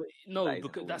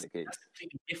 Because that's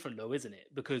completely different though, isn't it?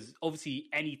 Because obviously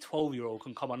any 12-year-old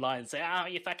can come online and say,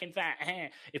 you're fucking fat.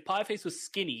 If Pieface was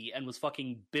skinny and was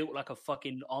fucking built like a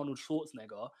fucking Arnold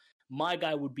Schwarzenegger, my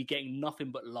guy would be getting nothing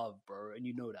but love, bro, and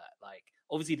you know that. Like,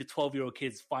 obviously, the 12-year-old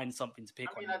kids find something to pick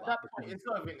on. At that point, it's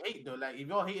not even hate though. Like, if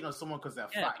you're hating on someone because they're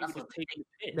fat,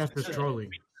 that's just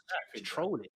trolling. It's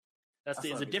trolling.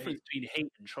 There's a difference between hate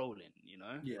and trolling,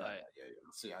 Yeah, I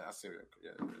see it.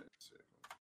 Yeah.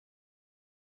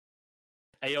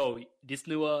 Hey, yo, this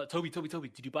new Toby,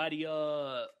 did you buy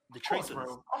the tracers?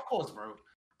 Bro. Of course, bro.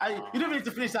 You don't need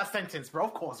to finish that sentence, bro.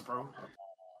 Of course, bro.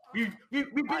 We've been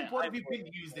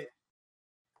used it.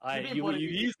 You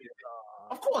used it.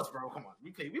 Of course, bro. Come on,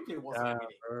 we play once every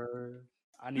day.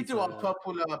 I need to our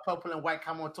purple and white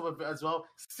camo on top of it as well.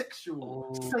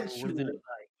 Sexual, sensual, what does it look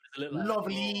like?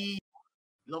 Lovely.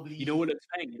 You know what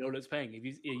it's paying? Have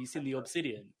you seen the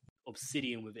obsidian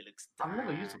with it looks. I've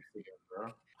never used obsidian,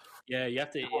 bro. Yeah, you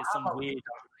have to. It's some weird.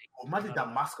 Imagine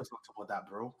Damascus on top of that,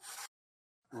 bro.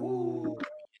 Ooh.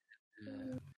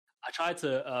 Yeah. I tried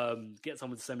to get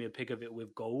someone to send me a pic of it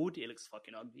with gold. It looks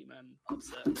fucking ugly, man.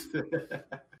 Upset.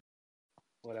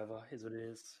 Whatever, is what it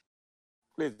is.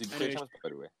 Liz, did you play champs, by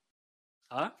the way?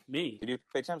 Huh? Me? Did you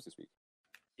play champs this week?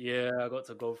 Yeah, I got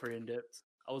to go 3 in dipped.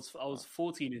 I was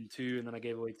 14-2, and then I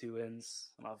gave away 2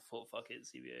 wins, and I thought, fuck it,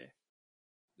 CBA.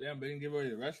 Damn, but didn't give away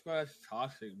the rest of us.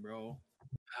 Toxic, bro.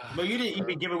 But you didn't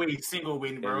even give away a single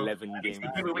win, bro. 11 games. You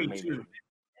gave away 2.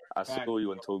 I saw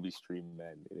you on Toby's stream,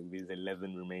 man. There's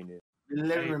 11 remaining.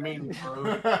 11 remaining, bro.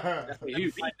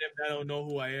 You find them that don't know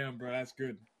who I am, bro. That's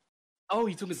good. Oh,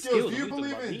 you took me skills. Do you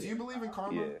believe in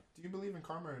karma? Yeah. Do you believe in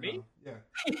karma or Me? no? Yeah.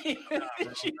 I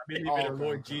believe in the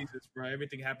Lord Jesus, bro.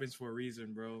 Everything happens for a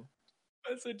reason, bro.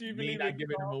 I said, do you Me believe not in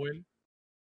giving him a win?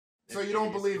 So you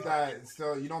don't believe that?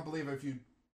 So you don't believe if you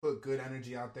put good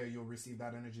energy out there, you'll receive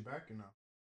that energy back, or no?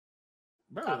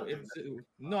 Bro,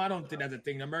 no, I don't think that's a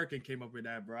thing. The American came up with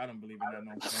that, bro. I don't believe in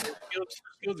that. No,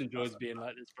 Skills enjoys being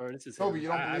like this, bro. This is Toby, you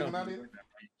don't believe in that either?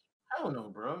 I don't know,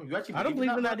 bro. You actually I don't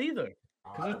believe in that either. either.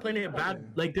 Because there's plenty of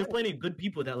bad, like there's plenty of good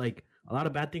people that like a lot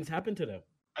of bad things happen to them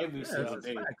Every single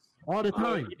day. all the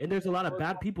time, and there's a lot of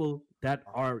bad people that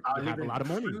have a lot of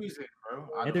money,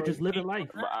 and they're just living life.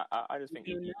 But I just think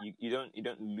you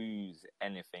don't lose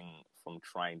anything from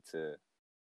trying to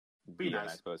be a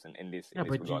nice person in this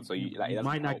regard. So you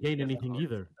might not gain anything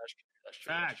either. That's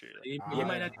true. You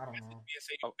might not.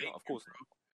 Of course.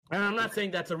 And I'm not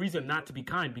saying that's a reason not to be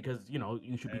kind, because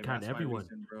you should be kind to everyone.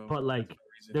 Reason, but like,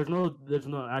 there's no.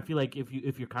 I feel like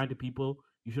if you're kind to people,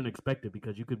 you shouldn't expect it,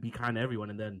 because you could be kind to everyone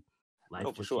and then life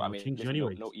for just sure. I mean, changes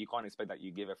anyway. No, you can't expect that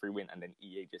you give a free win and then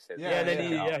EA just says,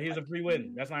 here's a free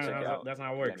win. That's not how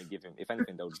it works. Let me give him. If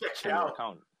anything, they'll check your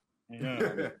account.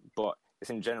 Yeah. But it's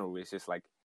in general, it's just like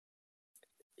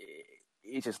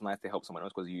it's just nice to help someone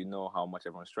else because you know how much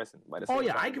everyone's stressing. But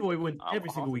I give away wins every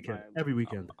single weekend. Every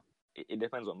weekend. It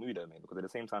depends on mood, I mean, because at the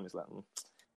same time, it's like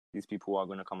these people are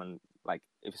going to come and like,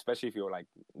 especially if you're like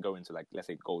going to like, let's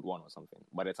say gold 1 or something.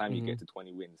 By the time you get to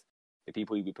 20 wins, the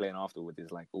people you'll be playing afterwards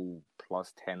is like,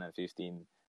 plus 10 and 15.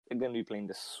 They're going to be playing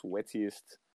the sweatiest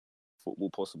football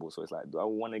possible. So it's like, do I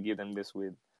want to give them this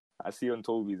with? I see on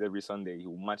Toby's every Sunday,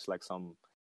 he'll match like some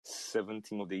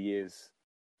 17 of the year's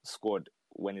squad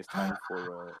when it's time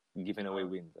for giving away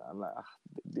wins. I'm like,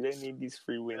 do they need these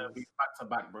free wins? Back to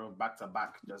back, bro. Back to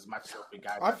back. Just match up with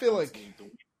guys. I feel like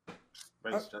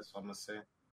that's what I'm gonna say.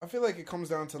 I feel like it comes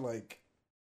down to like,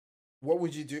 what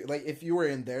would you do? Like, if you were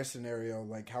in their scenario,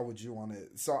 like, how would you want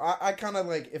it? So I kind of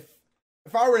like, if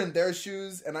I were in their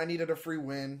shoes and I needed a free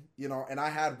win, and I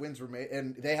had wins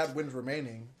and they had wins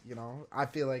remaining, I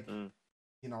feel like,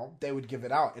 they would give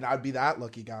it out, and I'd be that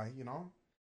lucky guy,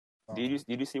 Did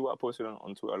you see what I posted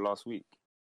on Twitter last week?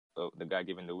 The guy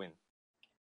giving the win.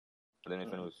 I don't know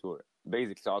if anyone saw it.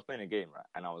 Basically, so I was playing a game, right?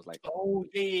 And I was like, oh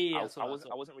yeah. I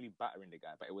wasn't really battering the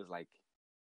guy, but it was like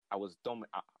I was dumb.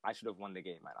 I should have won the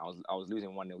game, man. I was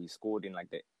losing 1-0. He scored in like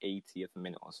the 80th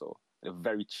minute or so. A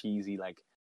very cheesy, like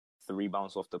 3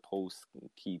 bounce off the post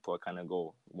keeper kind of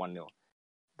goal, 1-0.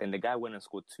 Then the guy went and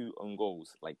scored 2 own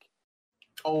goals, like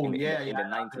in the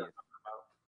 90th.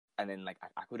 And then like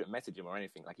I couldn't message him or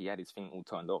anything. Like he had his thing all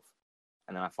turned off.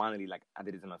 And then I finally like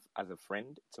added him as a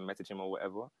friend to message him or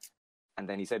whatever. And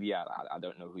then he said, "Yeah, I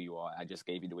don't know who you are. I just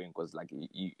gave you the win because like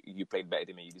you played better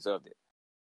than me. You deserved it."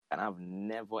 And I've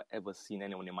never ever seen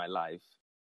anyone in my life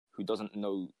who doesn't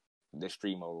know the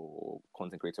streamer or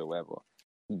content creator or whatever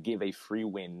give a free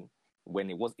win when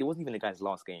it wasn't even the guy's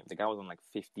last game. The guy was on like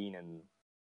 15-3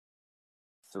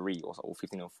 or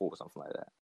 15-4 or something like that.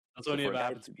 That's only ever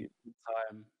happened to me one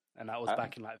time, and that was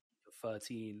back in like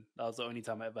 13. That was the only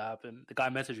time it ever happened. The guy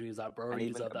messaged me, he's like, "Bro,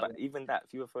 you deserve that." But even that,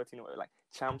 if you were 13, like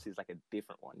champs is like a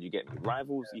different one. You get me?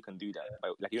 Rivals, you can do that,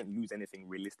 but like you don't lose anything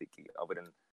realistically other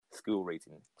than skill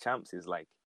rating. Champs is like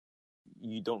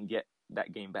you don't get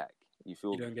that game back. You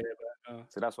feel? You don't get it back. No.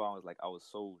 So that's why I was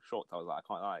so shocked. I was like, I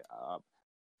can't lie.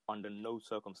 Under no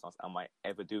circumstance am I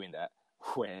ever doing that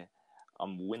where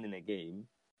I'm winning a game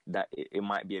that it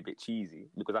might be a bit cheesy,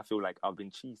 because I feel like I've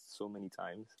been cheesed so many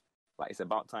times. Like it's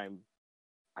about time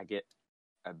I get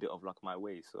a bit of luck my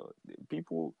way. So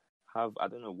people have, I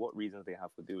don't know what reasons they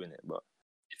have for doing it, but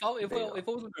if I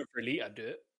wasn't going for elite, I'd do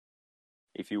it.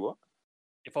 If you what?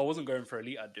 If I wasn't going for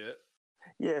elite, I'd do it.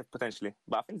 Yeah, potentially.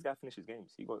 But I think this guy finished his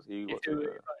games. He got.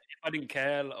 If I didn't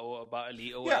care or about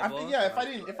Elite or Yeah, whatever,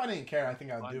 if I didn't care, I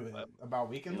think I'd do it. About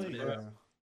Weekend League, yeah.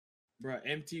 Bro,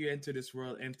 empty you enter this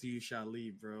world, empty you shall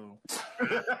leave, bro.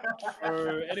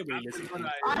 Anyway, listen.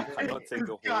 I cannot take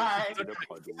the whole to the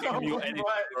pod.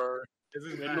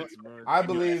 I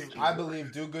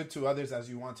believe do good to others as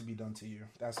you want to be done to you.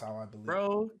 That's how I believe.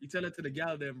 Bro, you tell it to the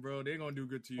gal then, bro. They gonna do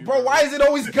good to you. Bro, why is it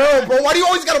always girl, bro? Why do you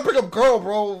always gotta bring up girl,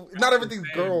 bro? Not everything's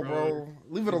girl, bro.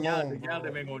 Leave it alone. The gal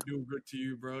them ain't gonna do good to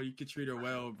you, bro. You can treat her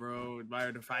well, bro. Buy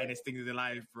her the finest things in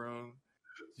life, bro.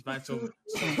 She finds some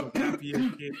happy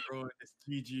as kid, bro. It's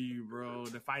TG, bro.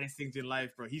 The finest things in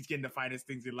life, bro. He's getting the finest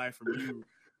things in life from you. You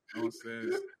know what I'm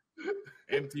saying?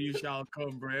 Empty you shall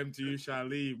come, bro. Empty you shall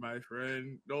leave, my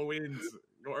friend. No wins.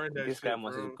 Don't earn that. This shit, guy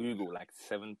must bro. Google like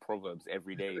 7 proverbs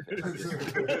every day.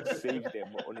 Just save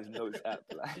them on his notes app.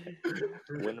 Like,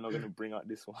 when am I gonna bring out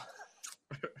this one?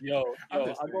 Yo, I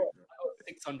got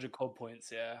 600 COD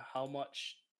points. Yeah, how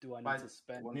much do I need to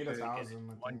spend? Need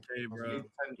 1,000. 1K, bro.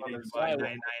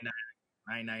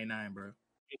 $9.99, bro.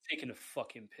 You're taking a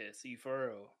fucking piss. Are you for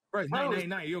real? Bro, it's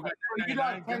 $9.99. You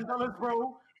got $10,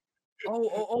 bro.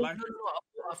 Oh, no.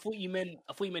 I thought you meant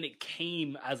it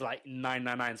came as like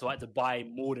 $9.99, so I had to buy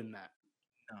more than that.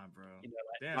 Nah, bro. You know,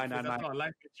 like Damn, I $9.99. thought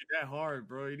life hit you that hard,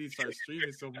 bro. You need to start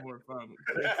streaming some more, fam.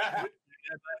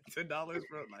 $10, bro.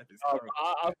 Life is hard.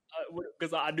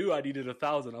 Because I knew I needed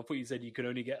 1,000. I thought you said you could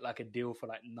only get like a deal for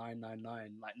like $9.99,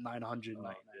 like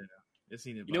 $999.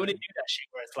 You know when they do that shit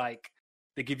where it's like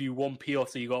they give you 1p off,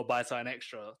 so you gotta buy something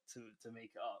extra to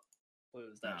make it up. What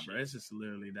was that shit? Bro, it's just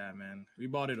literally that, man. We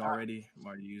bought it already. We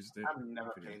already used it. I'm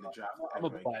never playing the draft. I'm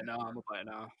gonna buy it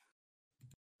now.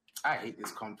 I hate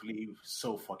this company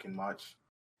so fucking much.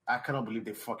 I cannot believe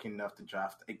they fucking nerfed the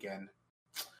draft again.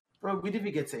 Bro, we didn't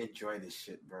even get to enjoy this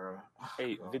shit, bro.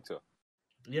 Hey, bro. Victor.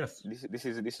 Yes. This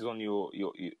is on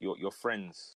your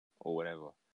friends or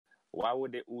whatever. Why were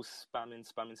they all spamming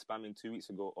 2 weeks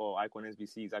ago? Oh, Icon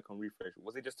SBCs, Icon refresh.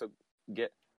 Was it just to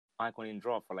get Icon in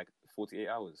draft for like 48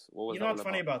 hours? What was you know what's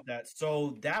funny about that?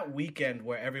 So that weekend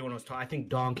where everyone was talking, I think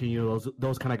Donkey,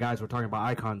 those kind of guys were talking about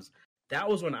icons. That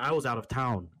was when I was out of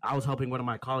town. I was helping one of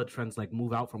my college friends like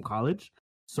move out from college.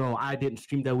 So I didn't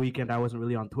stream that weekend. I wasn't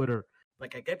really on Twitter.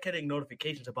 Like I kept getting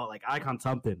notifications about like icon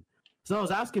something. So I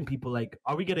was asking people like,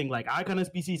 are we getting like icon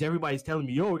SBCs? Everybody's telling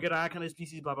me, yo, we're getting icon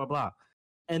SBCs, blah, blah, blah.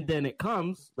 And then it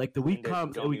comes, like the week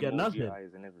comes and we get nothing.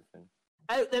 And everything.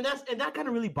 And that kind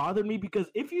of really bothered me because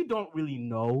if you don't really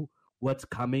know what's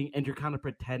coming and you're kind of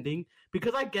pretending,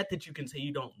 because I get that you can say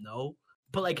you don't know,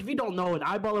 but like if you don't know, an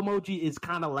eyeball emoji is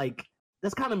kind of like,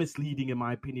 that's kind of misleading in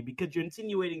my opinion because you're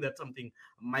insinuating that something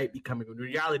might be coming. In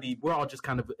reality, we're all just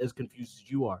kind of as confused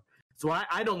as you are. So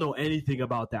I don't know anything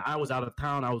about that. I was out of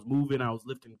town. I was moving. I was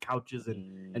lifting couches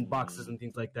and boxes and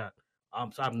things like that.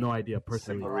 So I have no idea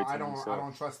personally. Bro, I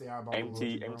don't trust the eyeball.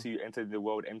 Empty, you enter the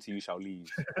world. Empty, you shall leave.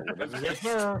 Yes,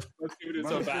 sir. Let's give it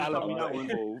some alibi.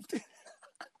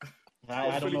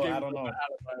 I don't know.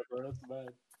 Bro, that's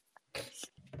bad.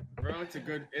 Bro, it's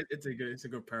a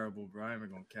good parable, bro. I ain't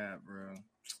even gonna cap, bro.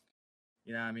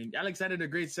 You know what I mean? Alexander the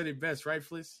Great said it best, right,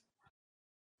 Fliss?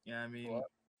 You know what I mean?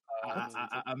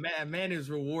 A man is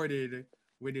rewarded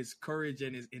with his courage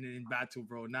and in battle,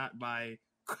 bro, not by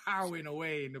cowering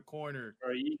away in the corner.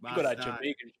 Bro, you got that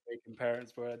Jamaican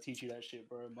parents, bro. I teach you that shit,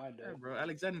 bro. Mind that. Yeah, bro.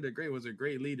 Alexander the Great was a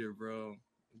great leader, bro.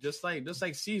 Just like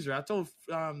Caesar. I told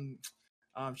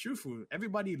Shufu,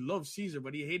 everybody loved Caesar,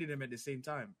 but he hated him at the same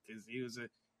time because he was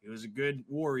a good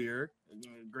warrior,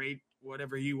 great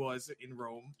whatever he was in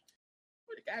Rome.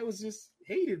 But the guy was just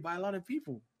hated by a lot of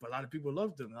people. But a lot of people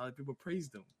loved him. A lot of people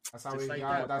praised him. That's how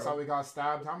we got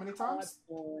stabbed. How many times?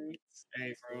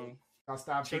 Hey, bro. Got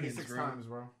stabbed 36 times,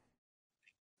 bro.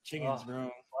 Chickens,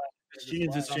 bro.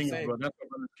 Chickens is chickens, bro. That's what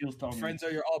brother skills tell me. Friends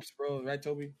are your ops, bro. Right,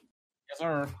 Toby? Yes,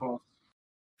 sir. Of course.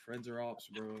 Friends are ops,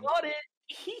 bro. Got it.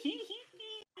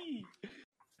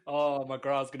 Oh, my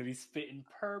girl's gonna be spitting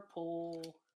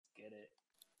purple. Get it.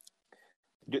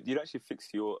 Did you actually fix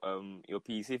your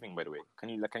PC thing, by the way? Can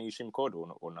you stream code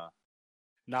or not?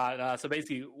 Nah. So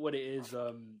basically, what it is,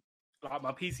 like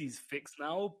my PC's fixed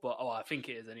now, but I think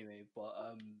it is anyway. But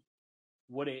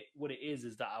what it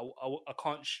is that I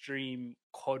can't stream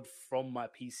COD from my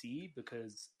PC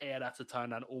because I'd have to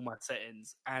turn on all my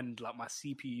settings and like my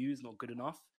CPU is not good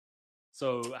enough.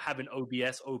 So having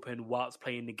OBS open whilst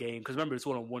playing the game, because remember it's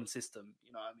all on one system.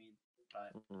 You know what I mean?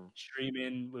 Like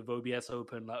streaming with OBS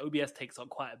open, like OBS takes up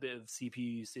quite a bit of CPU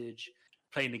usage.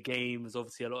 Playing the game is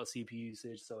obviously a lot of CPU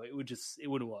usage, so it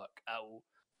wouldn't work at all.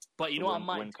 But you know what I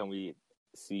might? When can we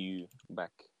see you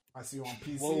back? I see you on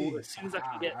PC. Well, as soon as I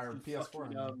can get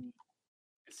PS4.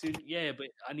 Soon, yeah, but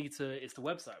I need to. It's the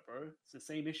website, bro. It's the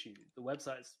same issue. The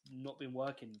website's not been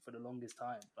working for the longest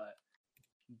time. Like,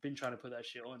 I've been trying to put that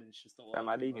shit on, and it's just not working.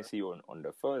 I didn't even see you on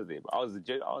the Thursday, but I was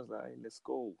like, let's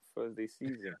go Thursday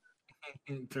season.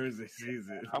 Thursday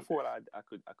season. I thought I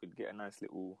could get a nice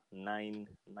little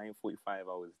 9:45. I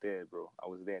was there, bro. I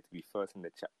was there to be first in the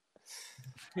chat.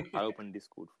 I opened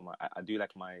Discord for I do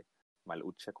like my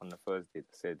little check on the Thursday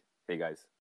that said, "Hey guys,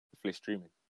 Flish streaming."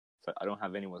 So I don't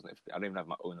have anyone's I don't even have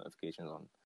my own notifications on.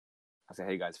 I said,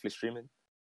 "Hey guys, Flish streaming."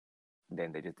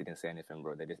 Then they just didn't say anything,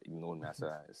 bro. They just ignored me. So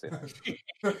I said,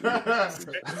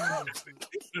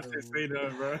 say no,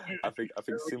 bro. I think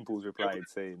Simples replied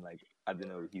saying like, "I don't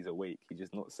know, he's awake. He's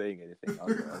just not saying anything." I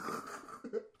was like,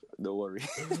 okay, don't worry.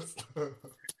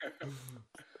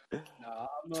 Nah,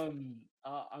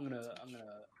 I'm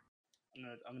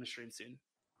gonna stream soon.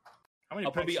 How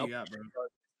many packs you got, bro?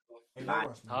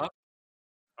 Huh?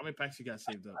 How many packs you got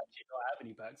saved up? I actually don't have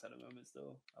any packs at the moment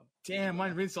still. Damn,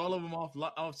 mine rinsed all of them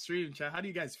off stream, chat. How do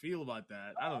you guys feel about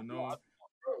that? I don't know.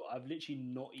 Bro, I've literally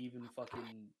not even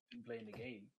fucking been playing the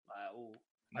game at all.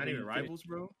 Not even Rivals,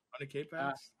 bro? 100k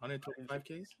packs?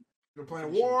 125ks? You're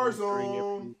playing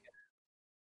Warzone.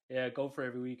 Yeah, go for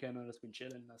every weekend. I've just been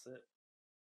chilling. That's it.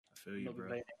 I feel you, not bro.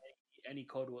 Playing any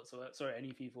COD whatsoever. Sorry, any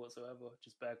FIFA whatsoever.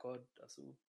 Just bare COD. That's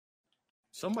all.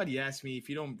 Somebody asked me, if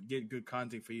you don't get good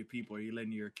content for your people, are you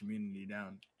letting your community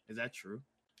down? Is that true?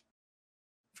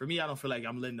 For me, I don't feel like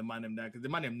I'm letting the man them down, because the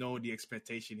man them know the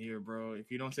expectation here, bro.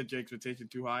 If you don't set your expectation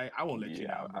too high, I won't let you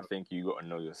down, bro. I think you got to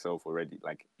know yourself already.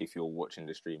 Like, if you're watching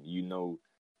the stream, you know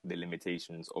the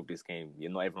limitations of this game. You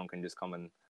know, everyone can just come and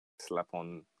slap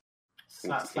on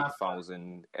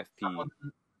 48,000 FP.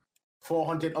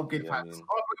 400 upgrade packs. I mean?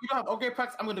 Oh, you don't have upgrade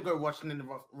packs? I'm going to go watch them in the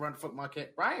run foot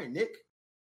market. Bro, I ain't Nick.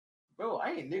 Bro,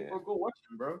 I ain't Nick. Yeah. Bro, go watch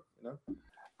him, bro. You know?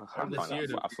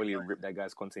 I fully ripped that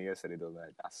guy's content yesterday, though.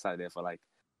 Like, I sat there for like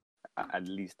at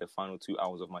least the final 2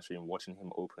 hours of my stream watching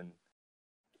him open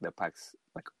the packs,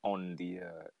 like on the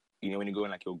you know, when you go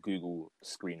in like your Google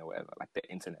screen or whatever, like the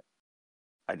internet.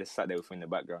 I just sat there with him in the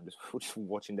background, just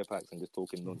watching the packs and just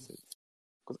talking nonsense.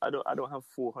 Because I don't have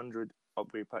 400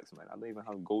 upgrade packs, man. I don't even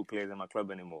have gold players in my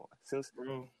club anymore.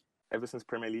 Ever since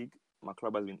Premier League, my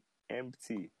club has been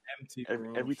empty.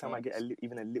 Every time I get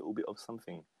even a little bit of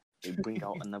something, they bring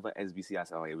out another SBC. I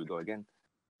say, oh, here we go again.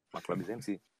 My club is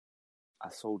empty. I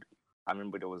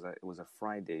remember it was a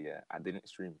Friday. Yeah, I didn't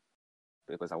stream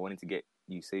because I wanted to get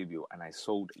Eusebio, and I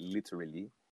sold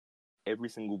literally every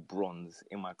single bronze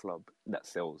in my club that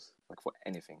sells, like for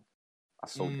anything. I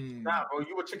sold it. Nah, bro,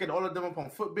 you were checking all of them up on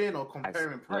Footbin or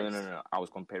comparing price? No. I was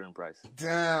comparing price.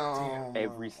 Damn.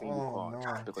 Every single card.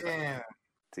 No. Because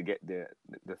to get the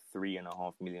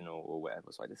 3.5 million or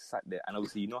whatever. So I just sat there, and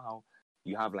obviously you know how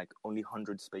you have like only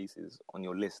 100 spaces on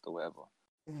your list or whatever.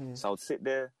 Mm-hmm. So I would sit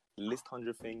there, list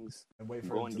 100 things,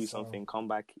 go and do something, come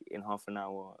back in half an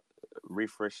hour,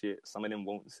 refresh it. Some of them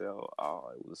won't sell.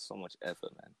 Oh, it was so much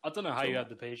effort, man. I don't know how you have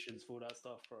the patience for that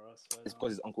stuff for us. It's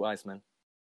because it's Uncle Ice, man.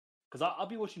 Because I'll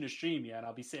be watching the stream, yeah, and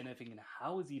I'll be sitting there thinking,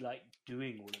 how is he like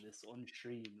doing all of this on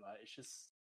stream? Like, it's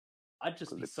just, I'd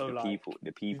just be so like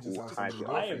the people hype it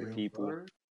up.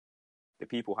 The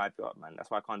people hype it up, man. That's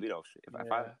why I can't do that off stream. If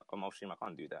I'm off stream, I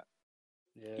can't do that.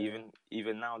 Yeah.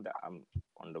 Even now that I'm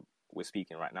we're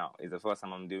speaking right now, it's the first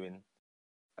time I'm doing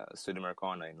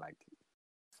Sudamericana in like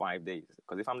 5 days.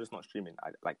 Because if I'm just not streaming,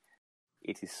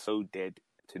 it is so dead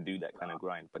to do that kind of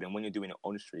grind. But then when you're doing it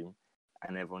on stream,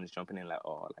 and everyone's jumping in like,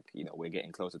 oh, like, you know, we're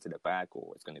getting closer to the pack,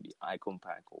 or it's going to be icon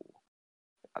pack, or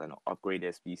I don't know, upgrade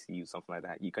SBC or something like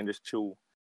that. You can just chill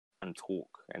and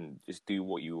talk and just do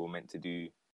what you were meant to do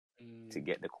to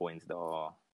get the coins that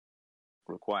are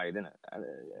required, innit?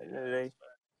 And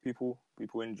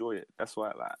people enjoy it. That's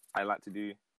why I like to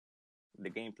do the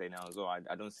gameplay now as well.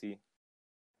 I don't see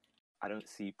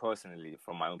personally,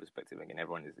 from my own perspective, again,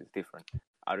 everyone is different.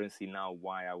 I don't see now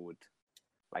why I would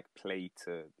like play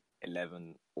to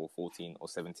 11 or 14 or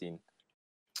 17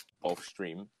 off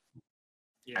stream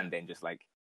and then just like,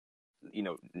 you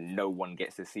know, no one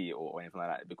gets to see it or anything like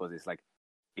that, because it's like,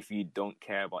 if you don't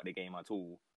care about the game at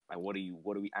all, like what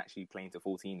are we actually playing to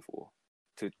 14 for?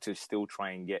 To still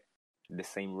try and get the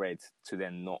same reds to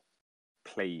then not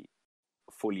play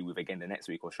fully with again the next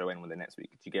week or show anyone the next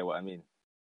week. Do you get what I mean?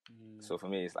 So for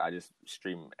me, it's like I just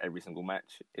stream every single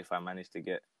match. If I manage to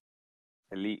get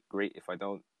elite, great. If I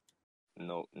don't,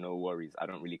 no worries. I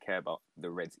don't really care about the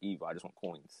reds either. I just want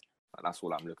coins. Like, that's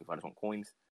all I'm looking for. I just want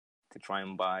coins to try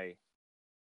and buy.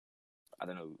 I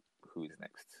don't know who is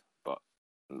next, but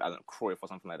I don't know, Cruyff or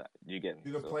something like that. You get me?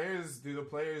 Do the players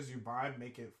you buy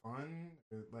make it fun?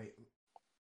 Like,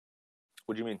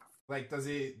 what do you mean? Like, does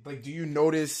it, like, do you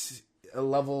notice a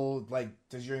level like?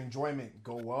 Does your enjoyment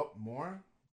go up more?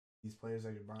 These players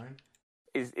that you're buying.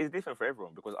 It's different for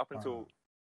everyone because up until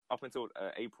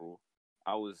April,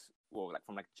 I was like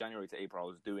from like January to April, I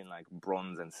was doing like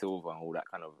bronze and silver and all that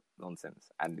kind of nonsense,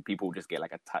 and people just get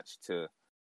like attached to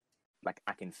like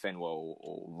Akinfenwa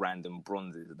or random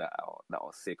bronzes that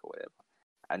are sick or whatever.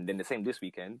 And then the same this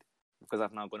weekend because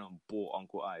I've now gone and bought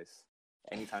Uncle Ice.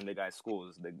 Anytime the guy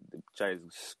scores, the guy is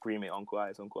screaming Uncle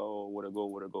Ice, Uncle, oh, what a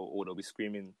goal, or they'll be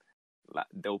screaming like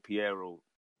Del Piero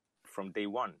from day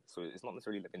one. So it's not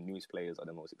necessarily like the newest players are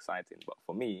the most exciting, but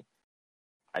for me,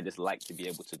 I just like to be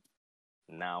able to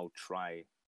now try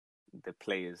the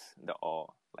players that are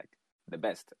like the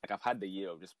best. Like I've had the year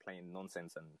of just playing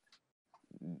nonsense and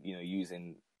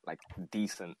using like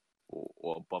decent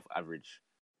or above average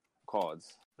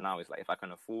cards. Now it's like if I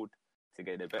can afford to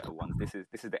get the better ones, this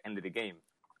is the end of the game.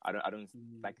 I don't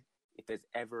like if there's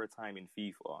ever a time in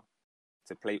FIFA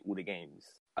to play all the games,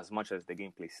 as much as the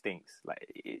gameplay stinks, like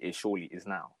it surely is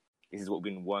now. This is what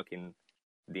we've been working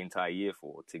the entire year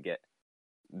for, to get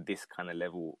this kind of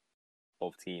level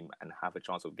of team and have a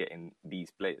chance of getting these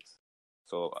players.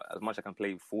 So as much as I can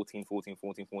play 14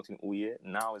 all year,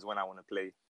 now is when I want to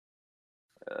play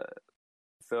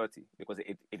 30, because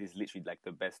it is literally like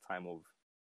the best time of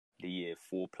the year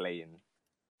for playing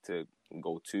to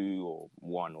go 2 or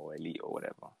 1 or elite or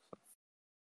whatever.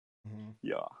 So,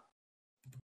 yeah.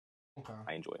 Okay.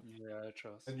 I enjoy it. Yeah, I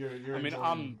trust. And you're I mean,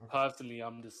 enjoying...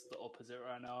 I'm just the opposite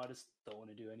right now. I just don't want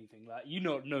to do anything. Like, you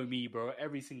know me, bro.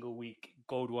 Every single week,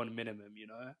 gold 1 minimum, you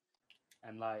know?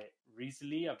 And, like,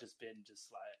 recently, I've just been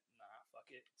like, nah, fuck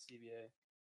it, CBA.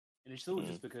 And it's all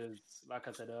just because, like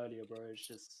I said earlier, bro, it's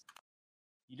just,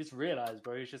 you just realize,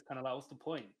 bro, it's just kind of like, what's the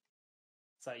point?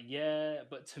 It's like, yeah,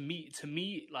 but to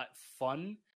me, like,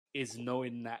 fun is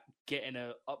knowing that getting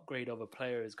an upgrade of a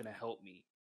player is going to help me.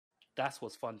 That's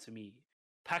what's fun to me.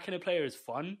 Packing a player is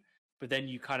fun, but then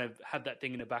you kind of have that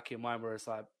thing in the back of your mind where it's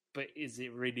like, but is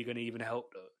it really going to even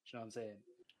help, though? Do you know what I'm saying?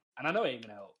 And I know it ain't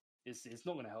going to help. It's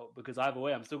not going to help, because either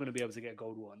way, I'm still going to be able to get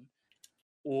gold 1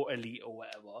 or elite or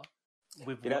whatever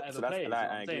with whatever players.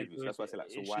 I agree with you. So that's why I say,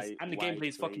 like, so why? And the gameplay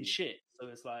is fucking shit. So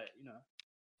it's like, you know.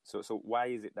 So why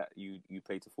is it that you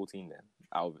play to 14 then?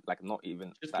 Out of, like, not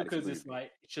even just because it's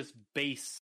like it's just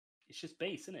base. It's just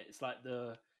base, isn't it? It's like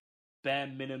the bare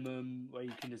minimum where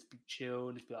you can just be chill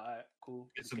and just be like, all right, cool.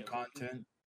 Get some content.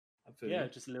 Yeah,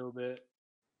 just a little bit.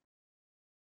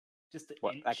 Just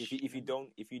like if you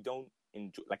don't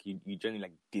enjoy, like you generally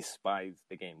like despise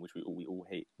the game, which we all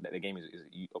hate. That the game is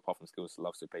apart from skills,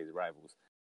 loves to play the rivals.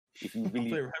 If you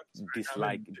really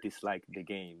dislike the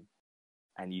game,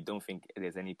 and you don't think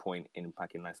there's any point in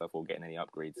packing nice stuff or getting any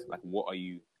upgrades, like what are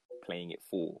you playing it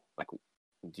for? Like,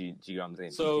 do you know what I'm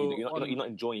saying? So you're not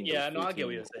enjoying. Yeah, no, I get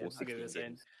what you're saying. I get what you're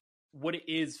saying. What it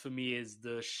is for me is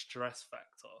the stress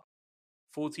factor.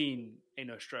 14 ain't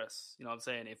no stress. You know what I'm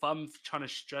saying? If I'm trying to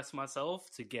stress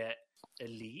myself to get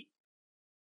elite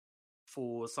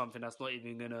for something that's not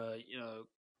even gonna,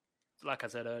 like I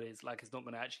said earlier, it's like it's not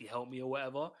gonna actually help me or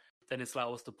whatever, then it's like,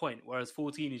 what's the point? Whereas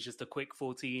 14 is just a quick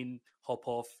 14, hop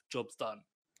off, job's done,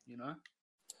 you know?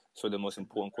 So the most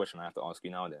important question I have to ask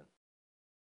you now then,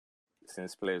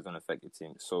 since players don't affect your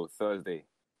team. So Thursday,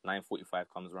 9:45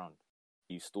 comes around.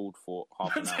 You stalled for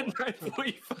half an hour. 9:45.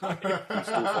 You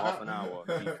stalled for half an hour.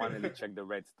 You finally check the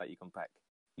reds that you can pack.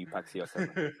 You pack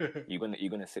CR7. You're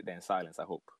gonna sit there in silence, I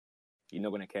hope. You're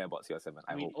not gonna care about CR7.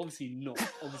 I hope. Obviously not.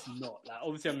 Like,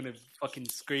 obviously, I'm gonna fucking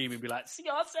scream and be like,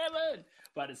 CR7.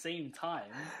 But at the same time,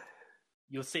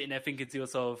 you're sitting there thinking to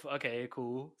yourself, okay,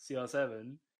 cool,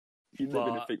 CR7. You're not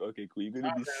gonna think, okay, cool. You're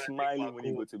gonna be smiling when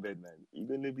you go to bed, man. You're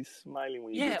gonna be smiling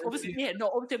when you go to obviously, bed.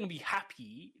 obviously I'm gonna be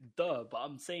happy, duh. But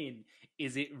I'm saying,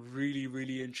 is it really,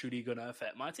 really and truly gonna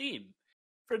affect my team?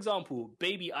 For example,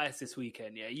 Baby Ice this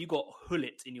weekend, yeah. You got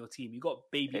Hullet in your team. You got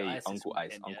Baby Ice. Uncle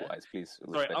Ice, Uncle Ice, please.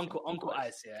 Sorry, Uncle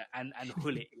Ice, yeah, and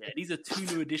Hullet, yeah. These are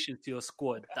 2 new additions to your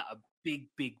squad that are big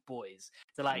boys.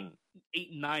 They're like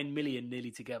 8-9 million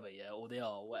nearly together, yeah, or they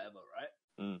are, or whatever,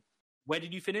 right? Where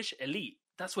did you finish? Elite.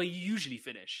 That's where you usually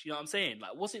finish. You know what I'm saying?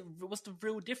 Like, what's the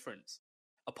real difference?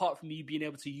 Apart from you being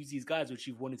able to use these guys which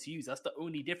you've wanted to use, that's the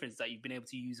only difference, that you've been able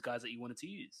to use guys that you wanted to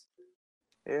use.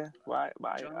 Yeah, but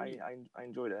I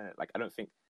enjoyed it. Like, I don't think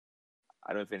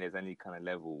there's any kind of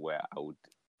level where I would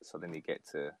suddenly get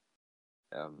to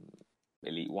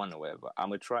Elite 1 or whatever. I'm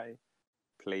gonna try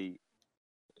play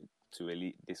to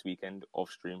Elite this weekend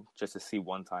off stream just to see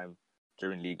one time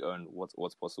during League Earn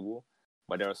what's possible.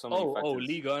 But there are so many factors.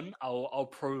 League On, I'll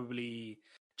probably,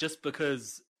 just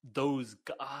because those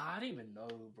I don't even know,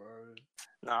 bro.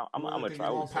 No, I'm gonna try. I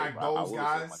will pack those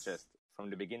guys my chest from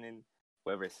the beginning.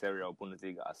 whether it's Serie A or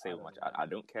Bundesliga, I say much. I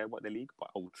don't care about the league, but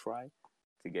I will try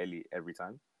to get elite every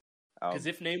time. Because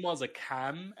if Neymar's a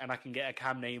cam and I can get a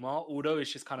cam Neymar, although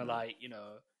it's just kind of like,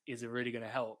 is it really going to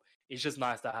help? It's just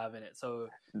nice to have in it. So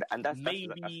that's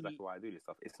why I do this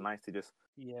stuff. It's nice to just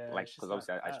because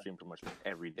obviously I stream pretty much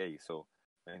every day. So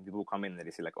when people come in and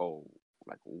they say like, oh,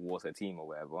 like what's a team or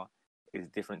whatever, it's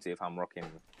different to if I'm rocking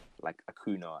like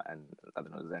Acuna and I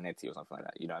don't know Zanetti or something like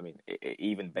that. You know what I mean? It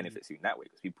even benefits you in that way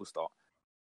because people start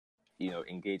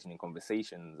engaging in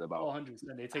conversations about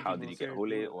 100%. how did you get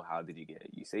Hole or how did you get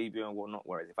Eusebio and whatnot.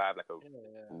 Whereas if I have like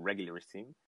a regularist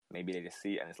team, maybe they just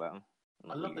see it and it's like,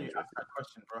 I love that you asked that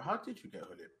question, bro. How did you get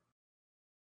Hole?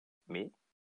 Me?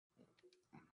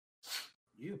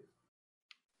 You.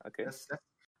 Okay.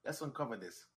 Let's uncover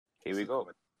this. Here we go.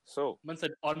 So man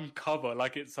said uncover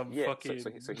like it's some fucking.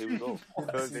 So here we go.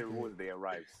 Thursday Rules Day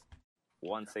arrives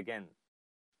once again.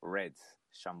 Reds.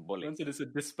 Shambolic. Man said it's a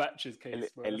dispatches case.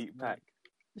 Elite pack.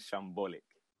 Shambolic.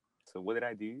 So what did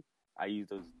I do? I used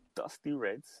those dusty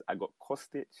reds. I got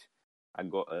Kostic. I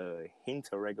got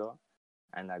Hinteregger.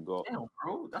 And I got... Damn,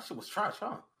 bro. That shit was trash,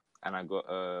 huh? And I got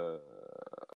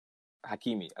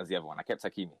Hakimi as the other one. I kept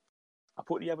Hakimi. I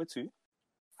put the other two.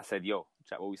 I said, yo,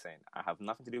 chat, what are we saying? I have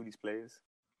nothing to do with these players.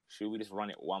 Should we just run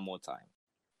it one more time?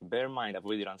 Bear in mind, I've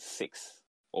already done 6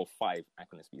 or 5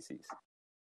 Icon SBCs.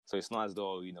 So it's not as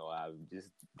though, I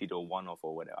just did a one-off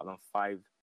or whatever. I've done 5,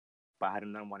 but I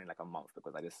hadn't done one in like a month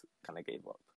because I just kind of gave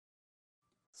up.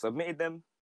 Submitted them.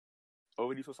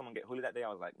 Already saw someone get Hole that day. I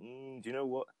was like, do you know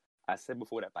what? I said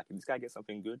before that pack, if this guy gets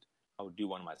something good, I'll do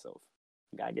one myself.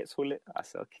 Guy gets Hole. I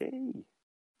said, okay,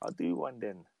 I'll do one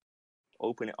then.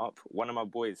 Open it up. One of my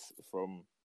boys from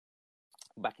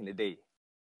back in the day,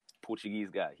 Portuguese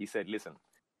guy, he said, listen,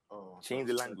 change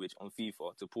the language on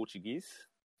FIFA to Portuguese.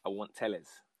 I want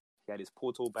Telles. He had his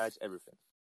Porto badge, everything.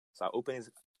 So I opened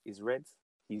his reds.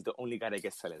 He's the only guy that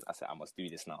gets Telles. I said, I must do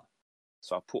this now.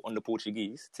 So I put on the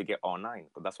Portuguese to get R9,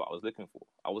 because that's what I was looking for.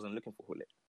 I wasn't looking for Hole.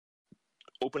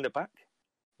 Open the pack.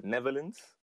 Netherlands.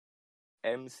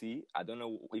 MC. I don't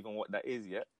know even what that is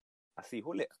yet. I see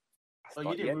Hole. Oh,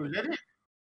 you didn't roulette it?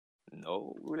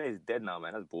 No, roulette is dead now,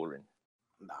 man. That's boring.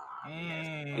 Nah,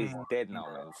 it's dead now,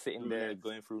 man. Sitting there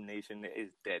going through Nation, it is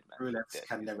dead, man. Roulette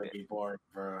can never be boring,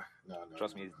 bro. No.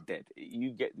 Trust me, it's dead.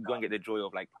 You go and get the joy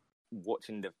of like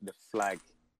watching the flag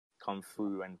come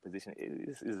through and position.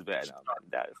 It's better now, man.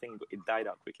 That thing, it died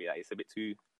out quickly. Like, it's a bit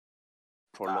too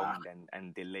prolonged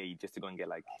and delayed just to go and get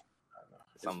like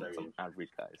some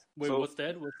average guys. Wait, so, what's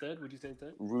dead? What's dead? Would you say it's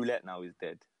dead? Roulette now is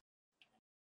dead.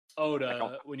 Oh,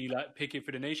 when you like pick it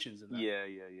for the nations and that. Yeah.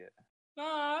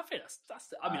 Nah, I think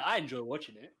that's. I mean, I enjoy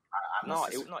watching it.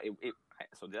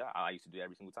 So I used to do it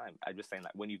every single time. I'm just saying,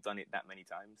 like, when you've done it that many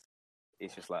times,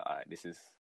 it's just like, all right, this is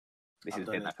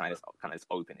dead. I kind of just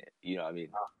open it. You know what I mean?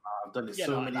 I've done it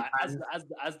so many times.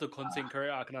 As the content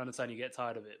creator, I can understand you get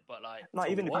tired of it, but like, no,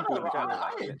 even the people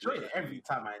I enjoy it every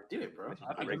time I do it, bro.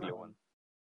 A regular one.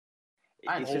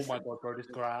 My god, bro, this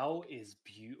growl is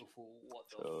beautiful. What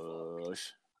the fuck?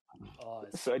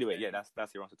 So anyway, yeah,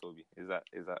 that's your answer, Toby. Is that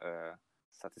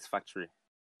satisfactory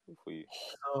for you?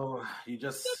 So you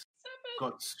just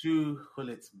got 2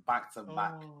 Hullets back to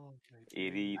back.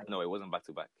 No, it wasn't back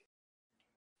to back.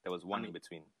 There was one in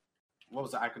between. What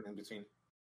was the icon in between?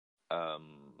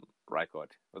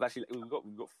 Rijkaard. It was actually we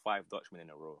got 5 Dutchmen in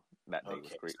a row that day. It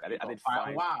was great. I did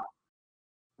 5.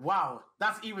 Wow,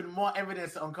 that's even more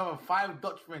evidence to uncover 5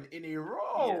 Dutchmen in a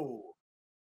row. Yeah.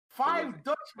 5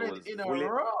 Dutchmen in a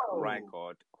row.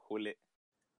 Rijkaard, Hole,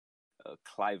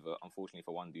 Cliver, unfortunately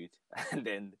for one dude, and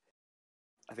then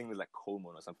I think it was like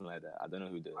Coleman or something like that. I don't know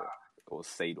who or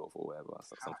Seedorf or whatever,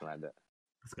 something like that.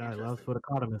 This guy loves for the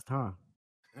economist, huh?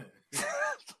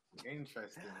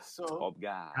 Interesting. So, top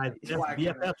guy.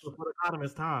 BFF for the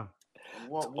economist, huh?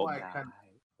 What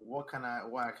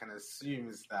I can assume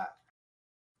is that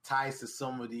ties to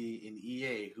somebody in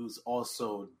EA who's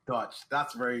also Dutch.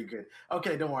 That's very good.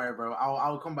 Okay, don't worry, bro.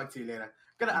 I'll come back to you later.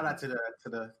 Gonna add that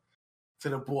to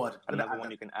the board. Another one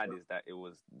you can add is that it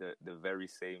was the very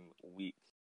same week.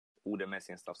 All the Messi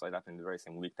and stuff started happening the very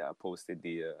same week that I posted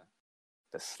the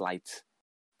slight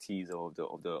teaser of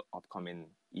the upcoming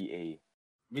EA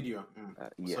video.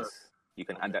 Yes. So, you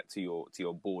can add that to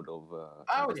your board of.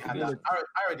 I already had that. I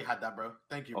already had that, bro.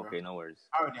 Thank you, bro. Okay, no worries.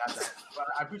 I already had that. But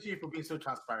I appreciate you for being so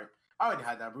transparent. I already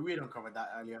had that, but we don't cover that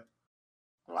earlier.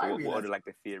 So what are like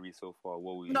the theories so far?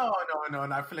 No.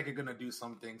 I feel like you're gonna do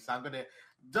something, so I'm gonna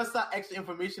just that extra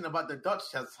information about the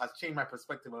Dutch has changed my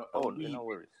perspective. No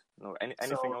worries. No,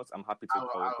 anything else? I'm happy to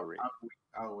cooperate.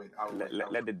 I'll wait.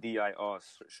 Let the DIR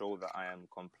show that I am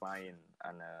complying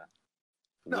and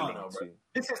No, bro.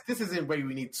 This isn't where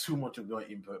we need too much of your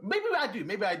input. Maybe I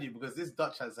do, because this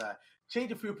Dutch has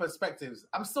changed a few perspectives.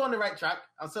 I'm still on the right track.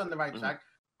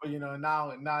 But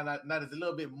now there's a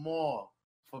little bit more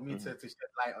for me to shed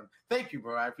light on. Thank you,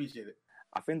 bro. I appreciate it.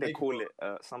 I think they call it.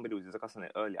 Somebody was discussing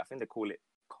it earlier. I think they call it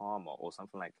karma or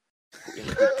something like. I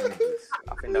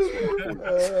think that's what they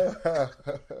call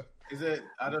it. Is it?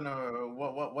 I don't know.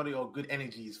 What are your good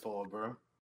energies for, bro?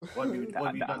 What have you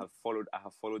done? I have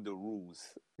followed the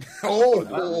rules. I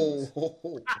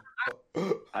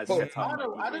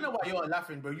don't know why you're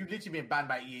laughing, bro. You've literally been banned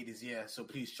by EA this year, so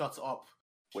please shut up.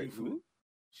 Wait, who?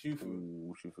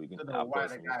 Shufu. I don't know why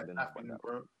the guy's laughing,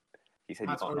 bro. He said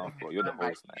you can't laugh, bro. You're the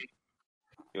host, man.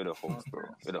 You're the host, bro.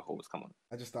 You're the host. Come on.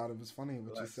 I just thought it was funny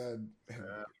what you said.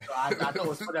 I thought it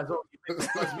was funny as well.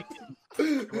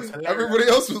 It was hilarious. Everybody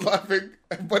else was laughing,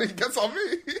 but he gets on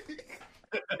me.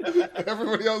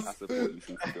 Everybody else.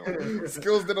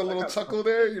 Skills did a little chuckle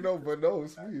there, but no,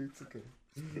 it's me. It's okay.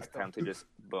 It's time to just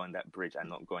burn that bridge and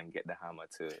not go and get the hammer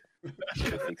to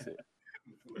fix it.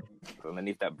 So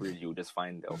underneath that bridge, you'll just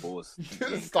find a horse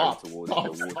stop towards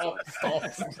the water. Stop.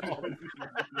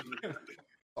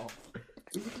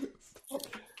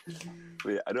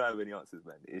 But yeah, I don't have any answers,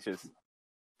 man. It's just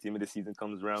team of the season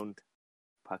comes round,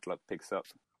 Pack Luck picks up.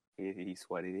 It is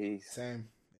what it is. Same.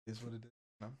 It is what it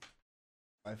is.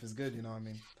 Life is good, what I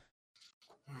mean?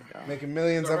 Yeah. Making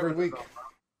millions every week.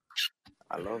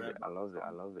 I love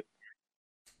it.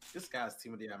 This guy's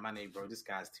team of the money, bro. This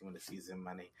guy's team of the season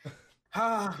money.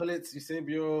 Let's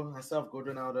Eusebio, myself,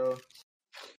 Gordon Aldo.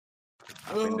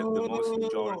 I think the most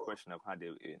enjoyable question I've had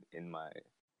in my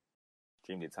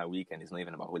stream the entire weekend is not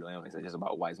even about Julio. It's just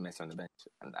about why is Messi on the bench,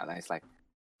 and it's like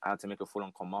I had to make a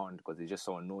full-on command because it's just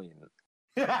so annoying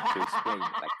to explain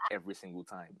like every single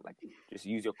time. Like just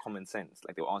use your common sense.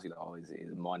 Like they'll ask you, like,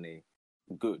 is Mane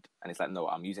good? And it's like, no,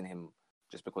 I'm using him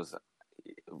just because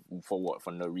for what?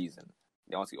 For no reason.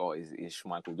 They ask you, is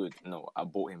Schmeichel good? No, I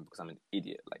bought him because I'm an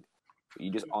idiot. Like you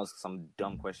just ask some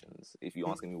dumb questions. If you're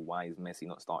asking me why is Messi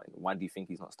not starting, why do you think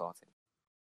he's not starting?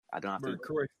 I don't have to.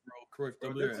 Correct,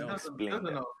 bro. Those are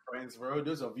not friends, bro.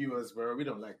 Those are viewers, bro. We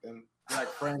don't like them. They're like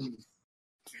friends.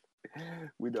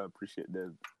 We don't appreciate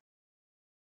them.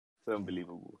 It's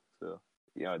unbelievable. So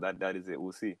that is it.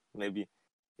 We'll see. Maybe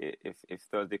if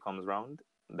Thursday comes round,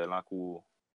 the luck will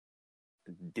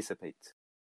dissipate.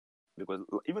 Because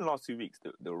even last 2 weeks,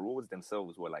 the roads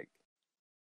themselves were like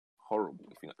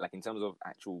horrible. Like in terms of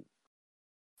actual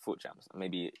foot jams,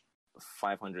 maybe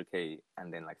 500k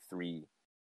and then like 3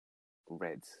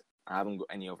 reds. I haven't got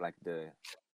any of like the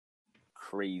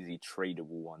crazy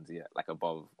tradable ones yet, like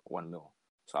above 1 mil.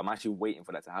 So I'm actually waiting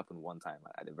for that to happen one time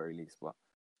at the very least. But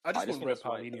I just want Red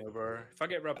Paulinho, bro. If I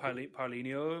get Red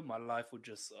Paulinho, my life would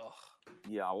just.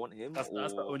 Yeah, I want him. That's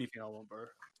the only thing I want, bro.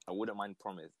 I wouldn't mind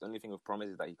Promise. The only thing with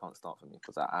Promise is that he can't start for me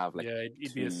because I have like. Yeah,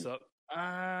 it'd be a suck.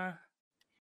 I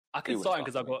can start him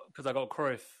because I got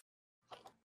Cruyff.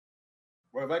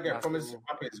 Bro, if I get Promise,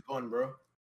 it's gone, bro.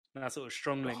 That's sort of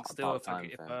strong link still.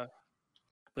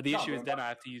 But the issue is then I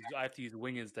have to use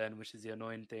wingers then, which is the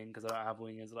annoying thing because I don't have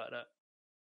wingers like that.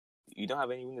 You don't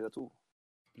have any wingers at all?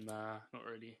 Nah, not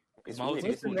really. This year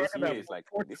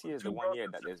is the 1 year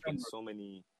that there's been so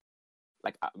many.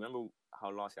 Like I remember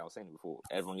how last year I was saying it before.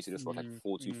 Everyone used to just watch like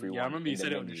 4-2-3-1. Yeah, I remember you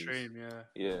said it on the stream. Yeah.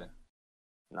 Yeah.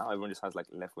 Now everyone just has like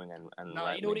left wing and no,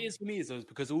 right you know what it is for me is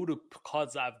because all the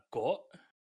cards that I've got,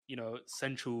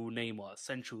 central Neymar,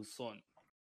 central Son.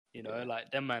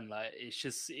 Like them man, like it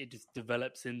just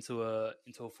develops into a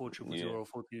 4-2-2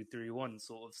 or 4-2-3-1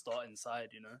 sort of starting side,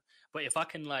 But if I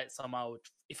can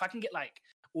if I can get like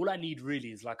all I need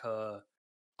really is like a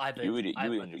either you would enjoy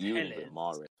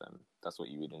Mahrez, fam. That's what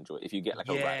you would enjoy if you get like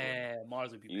a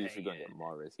Mahrez would be. You should go and get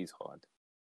Mahrez. He's hard.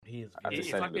 He is.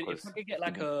 If I could get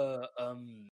like a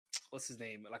what's his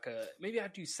name? Like maybe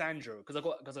I'd do Sandro because I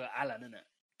got Alan in it.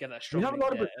 Get that strong. You have a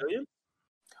lot of Brazilians.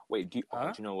 Wait, do you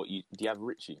know what do you have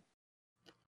Richie?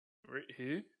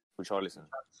 Who? Richarlison.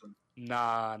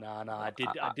 Nah. I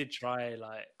did try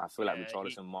like. I feel like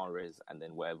Richarlison, Mahrez, and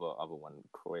then whatever other one,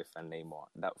 Cruyff and Neymar.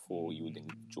 That four, you would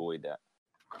enjoy that.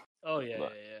 Oh yeah.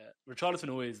 Richarlison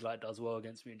always does well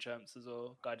against me in champs as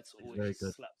well. Guy that's always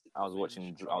slaps it. I was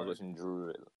watching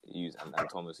Drew use and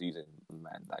Thomas using.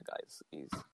 Man, that guy's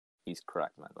he's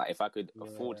cracked, man. Like if I could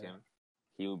afford him,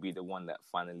 he would be the one that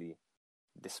finally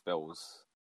dispels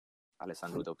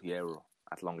Alessandro Del Piero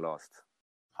at long last.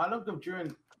 How long have Drew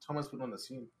and Thomas been on the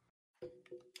scene? I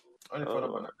only thought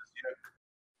about that this year.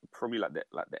 Probably like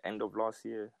the end of last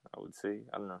year, I would say.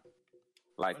 I don't know.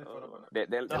 Like they're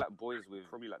like boys with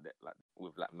probably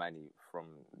with Manny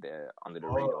from their under the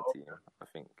radar team, I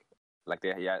think. Like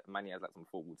Manny has like some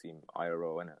football team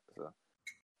IRL, innit? So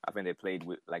I think they played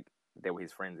with like they were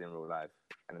his friends in real life,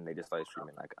 and then they just started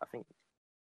streaming. Like I think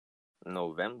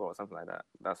November or something like that.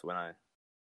 That's when I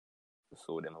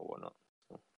saw them or whatnot.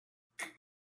 So,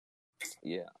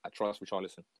 yeah, I trust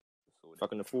Richarlison. If I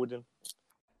can afford him,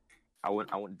 I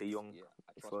want De Jong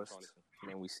first,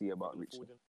 and then we see about Richard.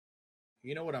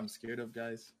 You know what I'm scared of,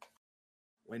 guys?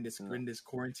 When this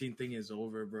quarantine thing is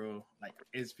over, bro, like,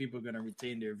 is people gonna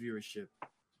retain their viewership?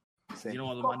 You know,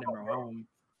 all the man them are home.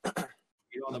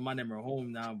 You know, all the man them are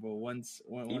home now, bro.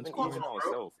 Even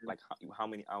ourselves, like, how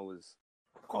many hours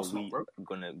are we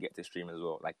gonna get to stream as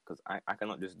well? Like, because I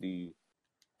cannot just do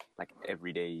like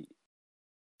every day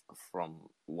from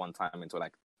one time until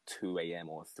like 2 a.m.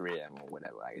 or 3 a.m. or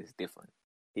whatever. Like, it's different.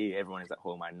 Here, everyone is at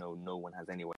home. I know no one has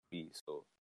anywhere to be, so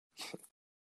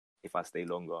if I stay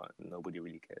longer, nobody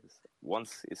really cares.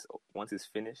 Once it's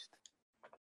finished,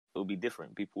 it'll be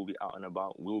different. People will be out and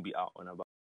about. We'll be out and about.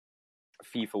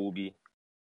 FIFA will be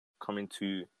coming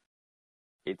to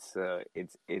its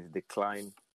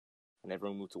decline, and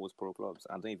everyone move towards pro clubs.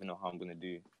 I don't even know how I'm gonna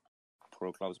do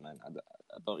pro clubs, man. I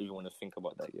don't even want to think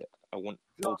about that yet. I want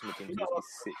Ultimate Team to just be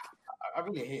sick. I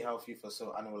really hate how FIFA's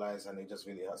so annualized and it just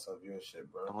really hurts our viewership,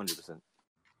 bro. 100%.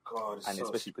 God, and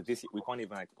especially because this year, we can't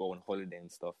even like go on holiday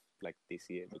and stuff like this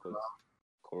year because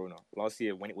Corona. Last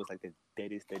year when it was like the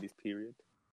deadest period,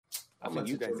 I think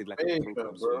you guys did like a pro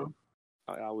club, bro.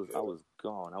 I was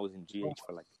gone. I was in GH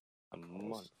for like a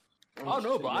month. Oh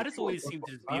no, bro! I just always seem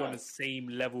to be on the same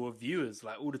level of viewers,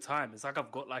 like all the time. It's like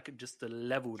I've got like just a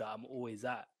level that I'm always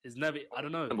at. It's never, I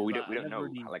don't know. No, but we don't know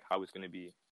really like how it's going to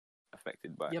be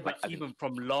affected by. Yeah, but like, even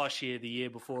from last year, the year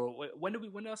before, when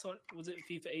I started, was it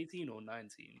FIFA 18 or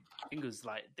 19? I think it was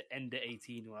like the end of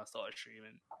 18 when I started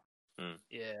streaming.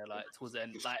 Yeah, like towards the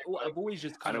end. Like I've always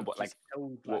just kind of like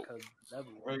held like a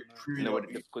level. No,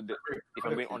 if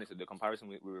I'm being honest, the comparison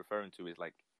we're referring to is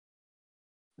like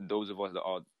those of us that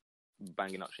are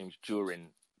banging up streams during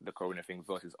the Corona thing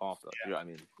versus after. Yeah. You know what I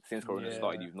mean? Since Corona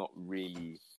started, you've not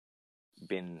really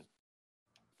been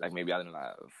like maybe, I don't know,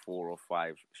 like 4 or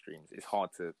 5 streams. It's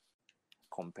hard to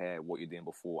compare what you're doing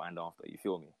before and after. You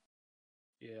feel me?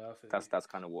 Yeah, I feel that's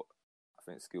kind of what I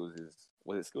think Skills is.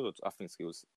 Was it Skills? I think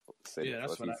Skills said it. Yeah,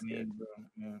 that's what I mean, bro.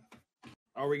 Yeah.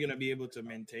 Are we gonna be able to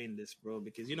maintain this, bro?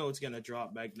 Because you know it's gonna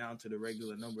drop back down to the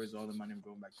regular numbers. All the money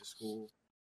going back to school.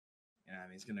 You know, I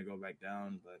mean, it's gonna go back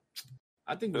down, but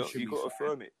I think we should. You got to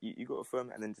affirm it. You got to affirm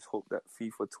it, and then just hope that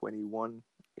FIFA 21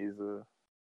 is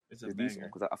decent.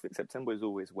 Because I think September is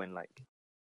always when, like,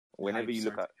 whenever you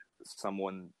look at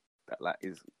someone that like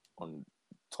is on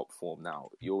top form now,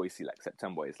 you always see like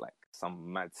September is like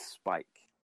some mad spike,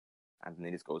 and then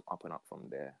it just goes up and up from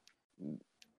there.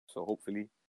 So hopefully,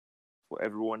 for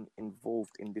everyone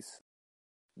involved in this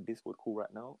Discord call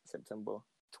right now, September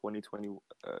 2020.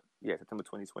 September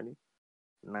 2020.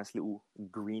 Nice little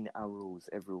green arrows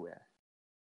everywhere.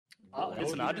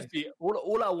 Listen, I just be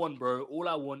all I want, bro. All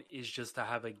I want is just to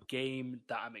have a game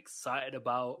that I'm excited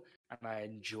about and I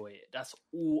enjoy it. That's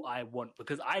all I want,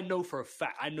 because I know for a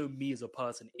fact, I know me as a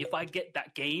person. If I get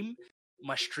that game,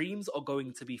 my streams are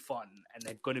going to be fun and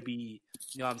they're going to be,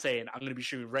 you know what I'm saying? I'm going to be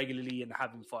streaming regularly and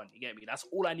having fun. You get me? That's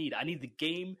all I need. I need the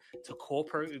game to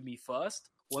cooperate with me first.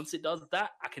 Once it does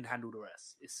that, I can handle the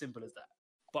rest. It's simple as that.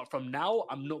 But from now,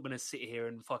 I'm not going to sit here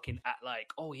and fucking act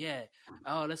like,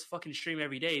 let's fucking stream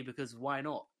every day because why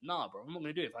not? Nah, bro, I'm not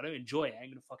going to do it. If I don't enjoy it, I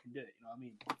ain't going to fucking do it. You know what I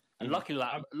mean? And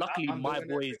luckily, my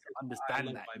boys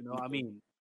understand that. You know what I mean?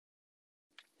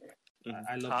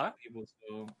 I love people,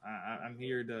 so I'm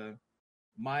here to...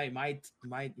 My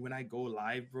when I go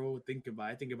live, bro,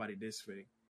 I think about it this way.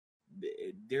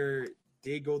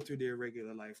 They go through their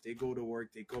regular life. They go to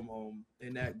work. They come home.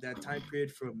 And that time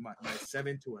period from my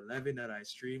 7 to 11 that I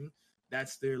stream,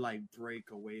 that's their like break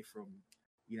away from,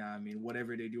 you know what I mean,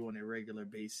 whatever they do on a regular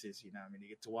basis. You know what I mean? They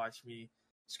get to watch me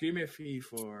scream at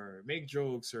FIFA or make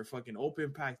jokes or fucking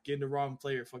open pack, getting the wrong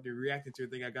player, fucking reacting to a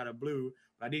thing. I got a blue,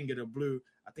 but I didn't get a blue.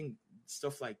 I think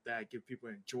stuff like that give people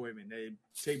enjoyment.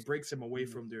 They breaks them away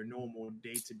from their normal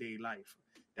day-to-day life.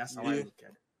 That's how I look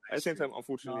at it. At the same time,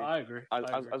 unfortunately, I agree.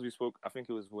 As we spoke, I think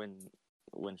it was when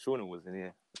Shona was in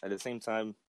here. At the same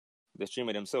time, the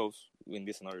streamer themselves, in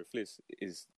this scenario, Fliss,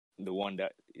 is the one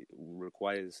that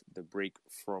requires the break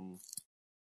from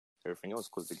everything else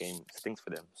because the game stinks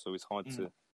for them. So it's hard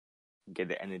to get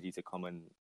the energy to come and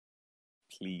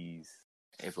please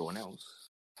everyone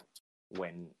else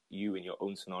when you in your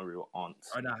own scenario are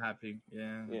not happy.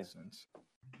 Yeah, makes sense.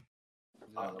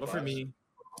 But for me,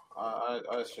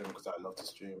 I stream because I love to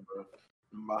stream, bro.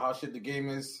 No matter how shit the game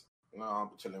is, I'm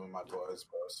chilling with my boys,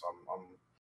 bro. So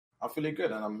I'm feeling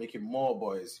good, and I'm making more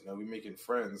boys. You know, we're making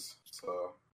friends.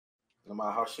 So no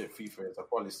matter how shit FIFA is, I'll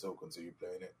probably still continue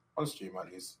playing it on stream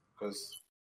at least, because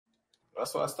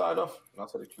that's what I started off. And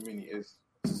that's what the community is.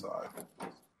 So I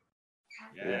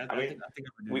think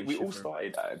we all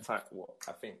started at a time. Well,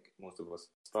 I think most of us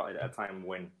started at a time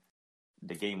when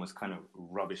the game was kind of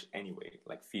rubbish anyway,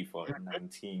 like FIFA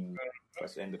 19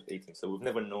 plus the end of 18. So we've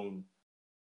never known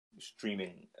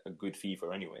streaming a good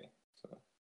FIFA anyway. So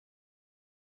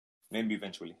maybe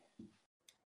eventually.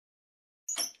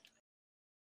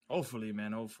 Hopefully,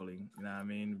 man. Hopefully. You know what I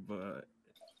mean? But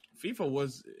FIFA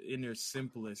was in their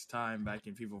simplest time back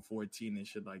in FIFA 14 and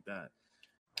shit like that.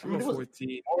 FIFA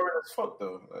 14. Boring as fuck,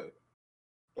 though. Like,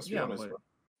 let's be honest, bro.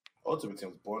 Ultimate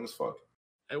Team was boring as fuck.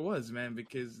 It was, man,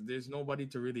 because there's nobody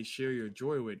to really share your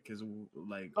joy with. Because,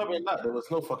 like, I mean, there was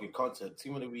no fucking content.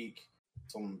 Team of the week,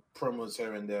 some promos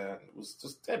here and there. It was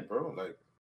just dead, bro. Like,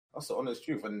 that's the honest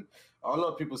truth. And a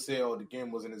lot of people say, "Oh, the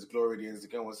game wasn't its glory days. The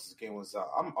game was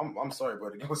out." I'm sorry,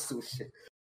 bro. The game was still shit.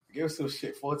 The game was still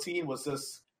shit. 14 was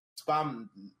just spam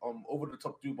over the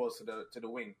top do balls to the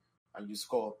wing, and you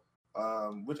score.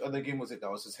 Which other game was it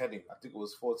that was just heading? I think it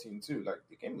was 14 too. Like,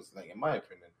 the game was, like, in my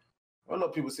opinion, a lot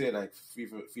of people say like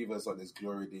FIFA's on its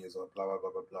glory days or blah blah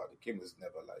blah blah blah. The game was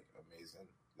never like amazing,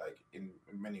 like in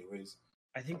many ways.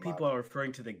 I think people are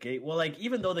referring to the game. Well, like,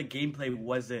 even though the gameplay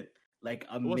wasn't like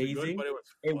amazing,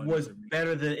 it was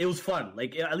better than it was fun.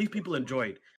 Like, at least people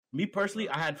enjoyed. Me personally,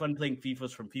 I had fun playing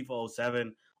FIFAs from FIFA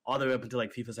 07 all the way up until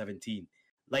like FIFA 17.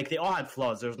 Like, they all had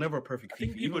flaws. There was never a perfect FIFA. I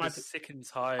think people are sick and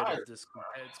tired of this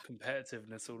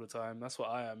competitiveness all the time. That's what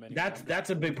I am. Anyway. That's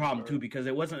a big problem too, because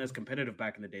it wasn't as competitive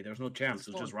back in the day. There was no champs.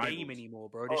 It was just rivals. Game anymore,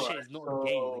 bro. This shit is not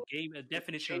a game. The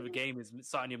definition of a game is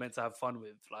something you're meant to have fun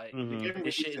with. Like,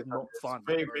 this shit is not fun.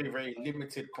 Very, very, very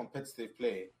limited competitive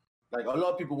play. Like, a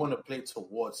lot of people want to play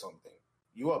towards something.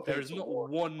 There is not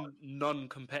one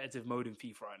non-competitive mode in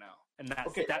FIFA right now, and that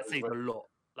says a lot.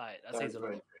 Like, that says a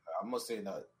lot. I'm not saying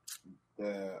that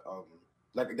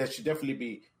there should definitely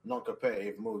be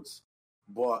non-competitive modes,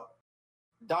 but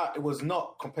that it was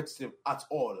not competitive at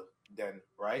all then,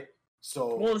 right?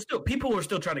 So, well, people were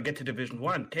still trying to get to Division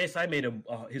 1. KSI made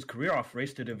his career off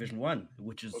race to Division 1,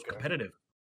 which is competitive.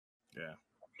 Yeah,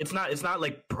 it's not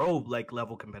like pro like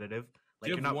level competitive.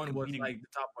 Like, Div 1 was like the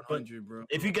top 100, bro.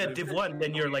 If you get Div 1,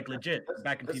 then you're like legit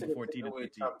back in FIFA 14 and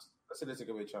 15. Let's say they take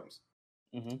away champs.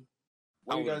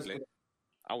 I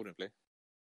wouldn't play.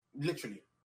 Literally,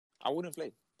 I wouldn't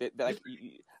play. Like,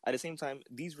 at the same time,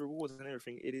 these rewards and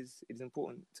everything, it is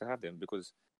important to have them,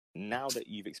 because now that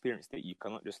you've experienced it, you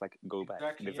cannot just like go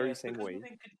back. In the very same way,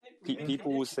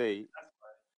 people will say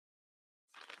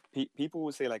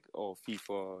like, "Oh,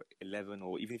 FIFA 11,"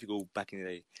 or even if you go back in the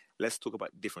day, let's talk about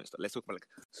different stuff. Let's talk about like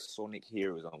Sonic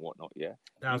Heroes and whatnot. Yeah,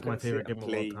 that was my favorite game of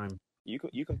all time.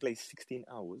 You can play 16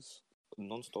 hours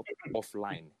non-stop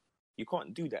offline. You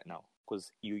can't do that now,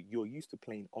 because you're used to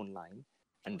playing online,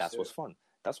 and that's what's fun.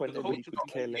 That's why nobody could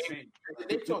care less.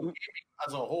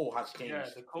 As a whole has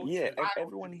changed.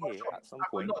 Everyone here at some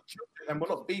point. And we're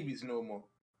not babies no more.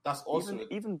 That's awesome.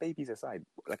 Even babies aside,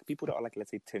 like people that are like, let's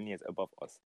say 10 years above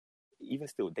us, even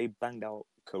still, they banged out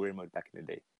career mode back in the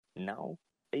day. Now,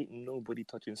 ain't nobody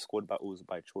touching squad battles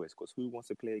by choice, because who wants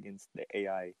to play against the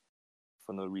AI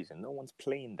for no reason? No one's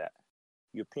playing that.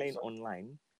 You're playing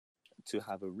online to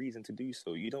have a reason to do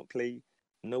so. You don't play.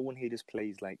 No one here just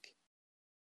plays like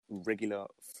regular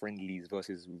friendlies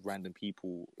versus random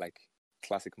people, like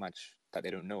classic match that they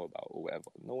don't know about or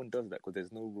whatever. No one does that because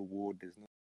there's no reward, there's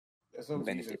no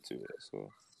benefit to it.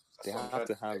 So they have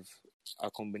to have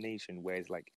a combination where it's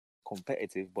like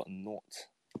competitive but not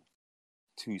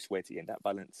too sweaty, and that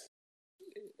balance,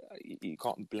 you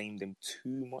can't blame them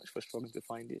too much for struggling to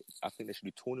find it. I think there should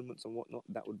be tournaments and whatnot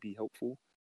that would be helpful.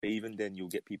 But even then, you'll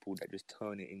get people that just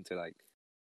turn it into like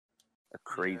a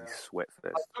crazy sweat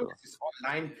fest. As long as it's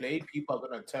online play, people are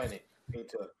gonna turn it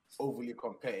into overly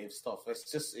competitive stuff. It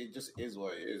just is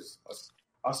what it is.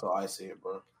 That's how I see it,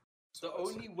 bro. The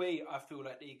only way I feel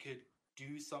like they could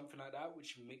do something like that,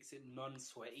 which makes it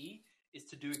non-sweaty, is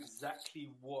to do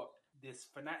exactly what this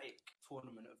Fnatic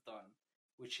tournament have done,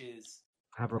 which is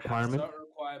have requirements, certain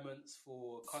requirements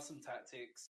for custom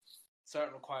tactics,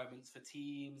 certain requirements for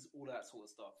teams, all that sort of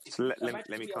stuff. So let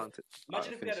me counter.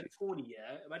 Imagine if we had a tourney,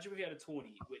 Imagine if we had a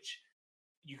tourney which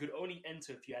you could only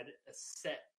enter if you had a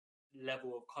set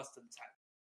level of custom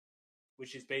tactics,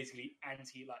 which is basically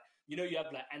you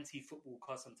have like anti-football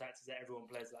custom tactics that everyone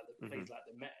plays like the meta.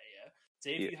 Yeah. So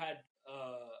if you had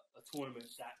a tournament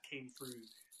that came through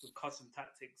with custom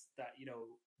tactics that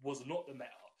was not the meta.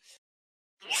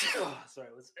 Sorry,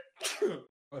 it was.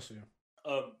 Bless you.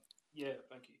 Yeah,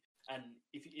 thank you. And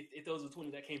if there was a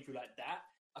tournament that came through like that,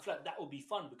 I feel like that would be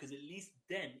fun because at least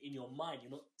then in your mind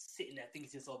you're not sitting there thinking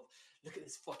to yourself, look at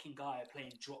this fucking guy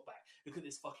playing drop back. Look at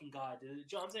this fucking guy. Do you know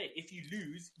what I'm saying? If you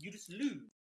lose, you just lose.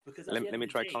 Because let me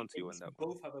try counter you on that.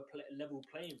 Both have a level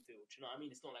playing field. Do you know what I mean?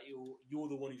 It's not like you're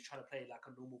the one who's trying to play like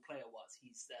a normal player whilst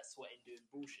he's there sweating doing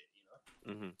bullshit.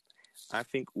 You know. I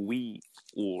think we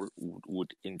all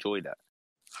would enjoy that.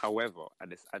 However, at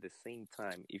the same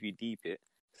time, if you deep it,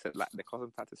 so like the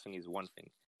custom tactics thing is one thing.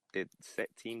 The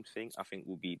set team thing, I think,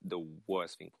 will be the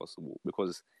worst thing possible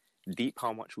because deep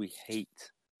how much we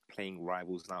hate playing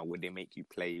rivals now, where they make you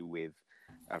play with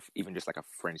even just like a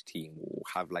French team or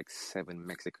have like 7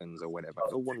 Mexicans or whatever.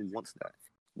 No one wants that.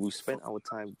 We spent our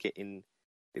time getting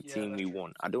the team we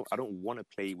want. I don't want to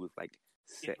play with like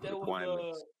set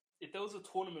requirements. If there was a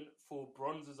tournament for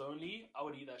bronzes only, I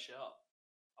would eat that shit up.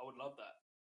 I would love that.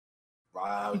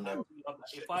 Wow, no.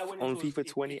 If I went on FIFA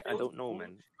 20, I don't know,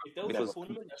 man. If there was a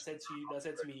tournament that said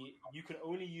to me, you can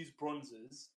only use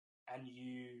bronzes, and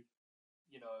you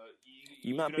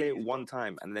might play it one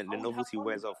time, and then the novelty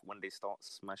wears off when they start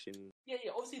smashing. Yeah.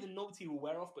 Obviously, the novelty will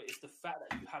wear off, but it's the fact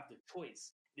that you have the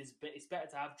choice. It's better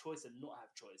to have choice than not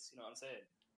have choice. You know what I'm saying?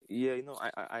 Yeah,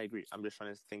 I agree. I'm just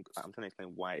trying to think. I'm trying to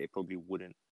explain why it probably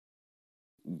wouldn't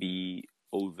be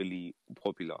overly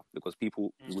popular because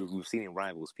people we've seen in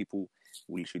rivals, people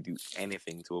will should do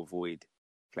anything to avoid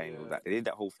playing with that. They did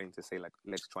that whole thing to say like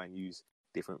let's try and use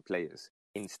different players.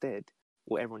 Instead,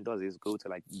 what everyone does is go to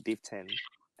like Div 10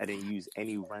 and then use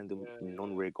any random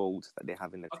non-rare golds that they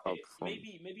have in the club. From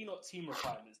maybe not team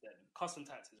requirements then. Custom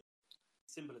tactics,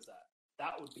 simple as that.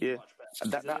 That would be much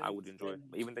better. That I would enjoy.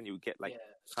 But even then, you get like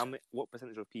what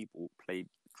percentage of people play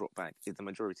drop back is the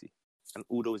majority, and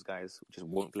all those guys just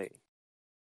won't play.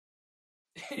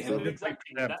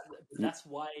 Exactly. That's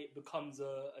why it becomes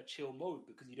a chill mode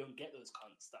because you don't get those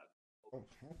cunts that.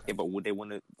 Yeah, but would they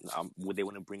want to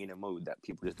bring in a mode that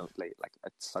people just don't play, like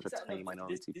such a tiny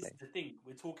minority play? This is the thing.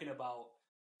 We're talking about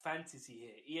fantasy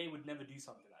here. EA would never do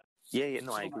something like that. Yeah,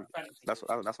 no, I agree. That's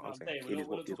what I'm saying. It is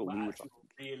what we would like.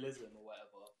 Realism or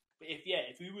whatever. But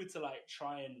if we were to like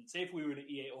try and say if we were in an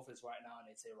EA office right now and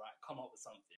they'd say right, come up with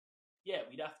something. Yeah,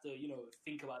 we'd have to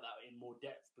think about that in more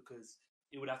depth because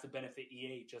it would have to benefit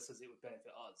EA just as it would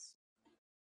benefit us.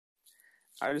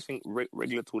 I just think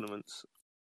regular tournaments,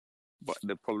 but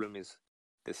the problem is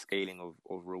the scaling of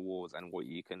rewards and what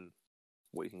you can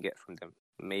get from them.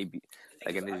 Maybe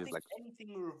again, this is like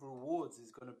anything with rewards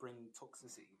is going to bring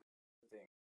toxicity.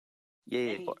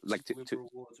 Yeah, but like to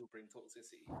rewards will bring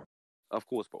toxicity. Of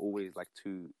course, but always like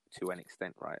to an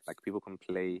extent, right? Like people can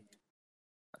play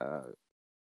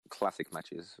classic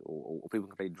matches or people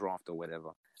can play draft or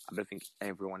whatever. I don't think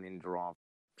everyone in draft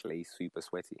plays super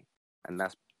sweaty, and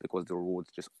that's because the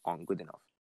rewards just aren't good enough.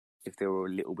 If they were a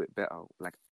little bit better,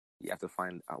 like you have to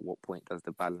find at what point does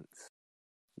the balance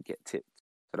get tipped.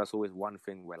 So that's always one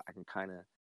thing where I can kind of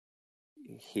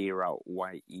hear out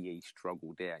why EA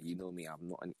struggled there. You know me, I'm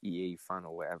not an EA fan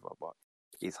or whatever, but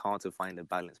it's hard to find a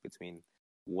balance between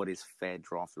what is fair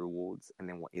draft rewards and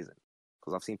then what isn't.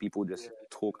 Because I've seen people just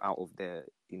talk out of their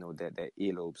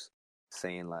earlobes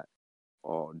saying like,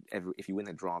 "Oh, if you win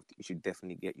a draft, you should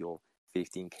definitely get your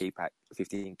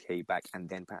 15k back and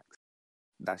then packs."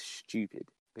 That's stupid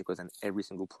because then every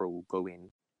single pro will go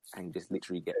in and just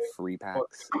literally get free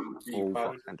packs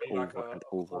over and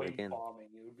over again.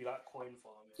 It would be like coin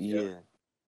farming. Yeah.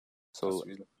 So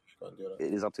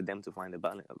it is up to them to find a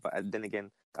balance. But then again,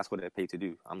 that's what they're paid to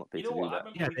do. I'm not paid to do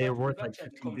that. Yeah, they're worth like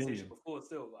 $50 billion. Before,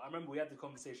 still, I remember we had the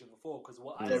conversation before because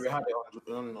what we had it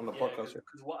on the podcast.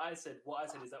 Because what I said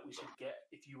is that we should get,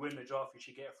 if you win the draft, you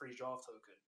should get a free draft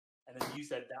token, and then you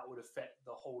said that would affect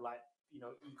the whole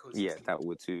ecosystem. Yeah, that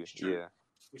would too.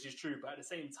 Which is true, but at the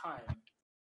same time,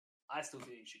 I still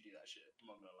think you should do that shit. I'm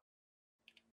not gonna lie.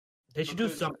 They should do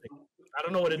something. I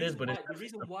don't know what it is, but the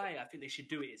reason why I think they should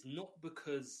do it is not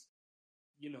because,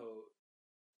 the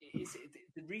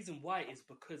reason why is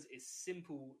because it's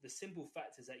simple. The simple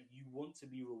fact is that you want to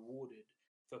be rewarded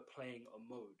for playing a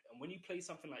mode, and when you play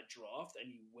something like draft and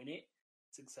you win it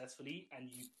successfully, and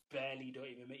you barely don't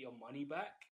even make your money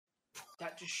back,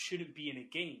 that just shouldn't be in a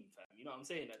game, fam. You know what I'm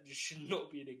saying? That just should not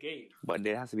be in a game. But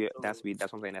there has to be that's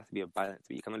what I'm saying. There has to be a balance.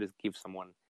 You cannot just give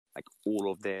someone like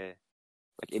all of their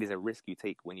it is a risk you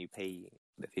take when you pay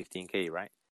the 15k, right?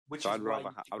 So I'd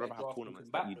rather have tournaments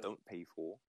that you don't pay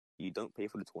for. You don't pay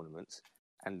for the tournaments,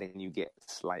 and then you get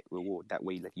slight reward. That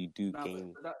way, you do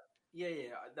gain.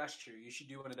 That's true. You should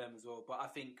do one of them as well. But I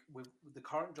think with the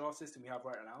current draft system we have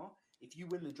right now, if you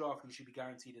win the draft, you should be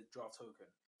guaranteed a draft token.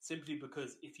 Simply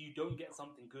because if you don't get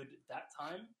something good that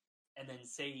time, and then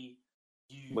say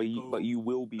But you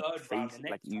will be facing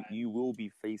you will be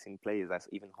facing players that's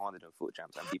even harder than FUT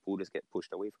Champs, and people just get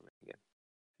pushed away from it again.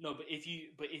 No, but if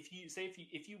you win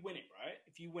it, right?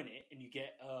 If you win it and you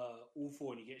get all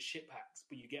 4 and you get shit packs,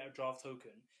 but you get a draft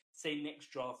token. Say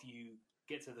next draft you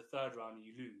get to the 3rd round and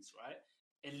you lose, right?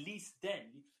 At least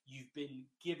then you've been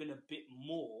given a bit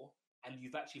more, and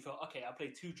you've actually felt, okay, I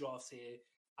played 2 drafts here.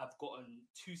 I've gotten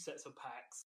 2 sets of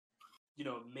packs. You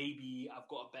know, maybe I've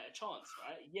got a better chance,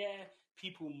 right? Yeah,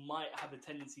 people might have a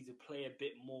tendency to play a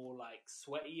bit more like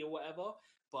sweaty or whatever,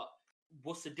 but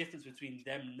what's the difference between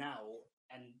them now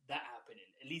and that happening?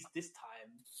 At least this time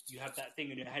you have that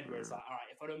thing in your head where it's like, all right,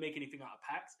 if I don't make anything out of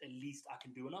packs, at least I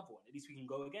can do another one. At least we can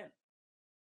go again.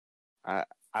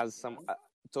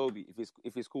 Toby,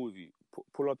 if it's cool with you,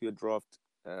 pull up your draft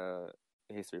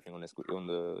history thing on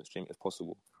the stream if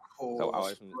possible.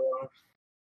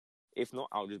 If not,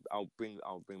 I'll bring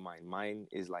mine. Mine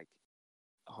is like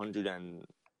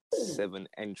 107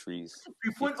 entries,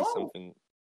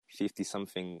 50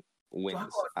 something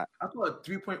wins. I got a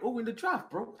 3.0 in the draft,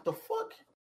 bro. What the fuck?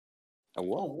 A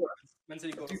what? Oh, what? Man said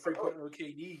he got 3.0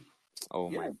 KD. Oh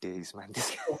my days, man!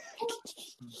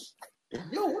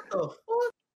 Yo, what the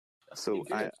fuck? So you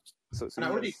have 16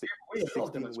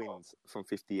 wins from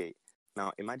 58.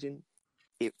 Now imagine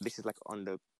if this is like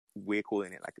we're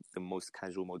calling it like the most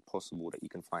casual mode possible that you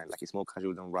can find. Like it's more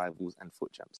casual than Rivals and FUT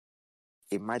Champs.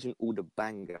 Imagine all the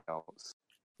bangouts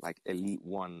like Elite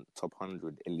 1, Top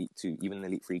 100, Elite 2, even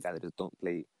Elite 3 guys that just don't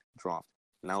play draft,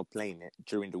 now playing it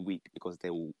during the week because they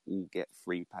will all get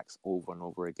free packs over and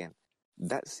over again.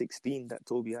 That 16 that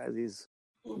Toby has is...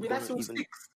 That's even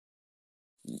 6.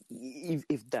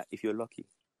 If you're lucky.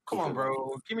 Come on,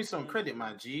 bro. Give me some credit,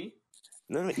 man, G.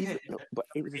 No, but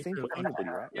it was the same for anybody,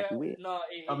 right? Yeah,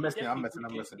 I'm messing.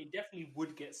 It definitely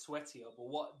would get sweatier,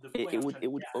 but it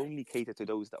would only cater to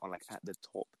those that are like at the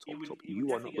top.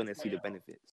 You are not going to see the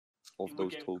benefits of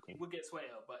those tokens. It would get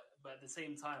sweatier, but at the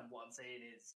same time, what I'm saying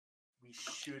is we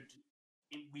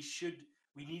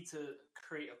need to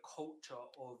create a culture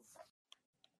of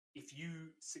if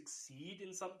you succeed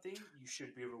in something, you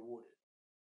should be rewarded.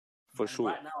 For sure.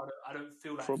 Right now, I don't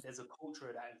feel like there's a culture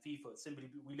of that in FIFA. Simply,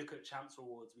 we look at Champs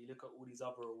Awards, we look at all these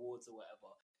other awards or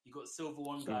whatever. You got Silver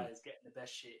 1 guys getting the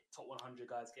best shit, Top 100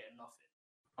 guys getting nothing.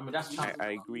 I mean, that's...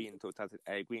 I agree in totality.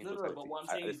 No, but what I'm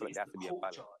saying is it's the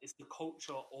culture. It's the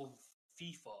culture of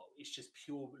FIFA. It's just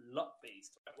pure luck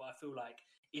based. Right? Well, I feel like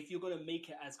if you're going to make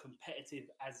it as competitive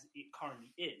as it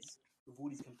currently is, with all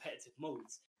these competitive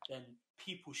modes, then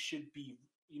people should be,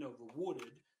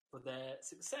 rewarded for their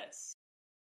success.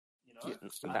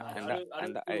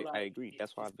 I agree.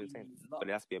 That's what I've been saying. But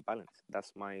there has to be a balance.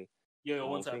 That's my...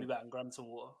 One time I'll be back and grab some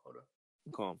water. Hold on.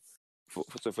 Come on.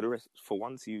 So for the rest,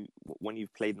 when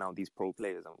you've played now these pro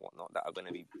players and whatnot that are going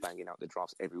to be banging out the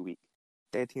drafts every week,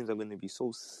 their teams are going to be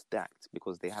so stacked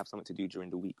because they have something to do during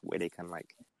the week where they can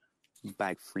like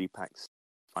bag 3 packs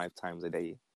 5 times a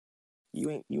day. You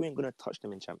ain't going to touch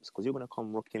them in champs because you're going to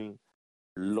come rocking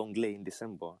Longley in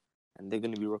December. And they're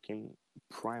going to be rocking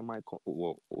prime icon,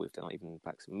 or if they're not even in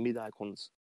packs, mid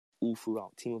icons all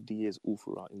throughout, team of the years all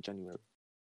throughout in January.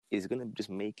 It's going to just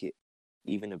make it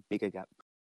even a bigger gap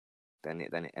than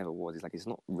it ever was. It's like it's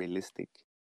not realistic,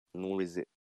 nor is it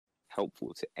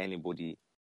helpful to anybody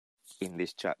in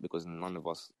this chat because none of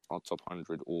us are top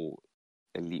 100 or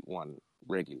Elite 1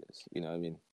 regulars. You know what I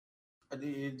mean?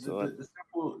 The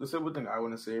simple thing I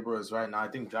want to say, bro, is right now I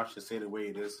think draft should say the way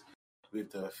it is.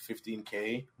 With the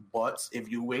 15K, but if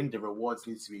you win, the rewards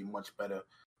needs to be much better.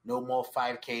 No more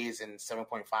 5Ks and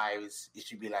 7.5s. It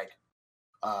should be like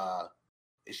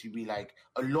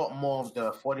a lot more of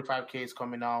the 45Ks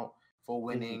coming out for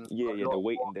winning. Yeah, the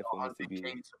weight definitely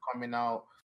needs to be coming out.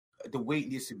 The weight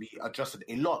needs to be adjusted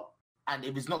a lot, and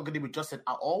if it's not going to be adjusted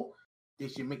at all, they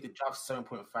should make the draft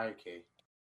 7.5K.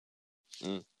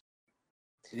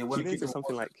 Even if it's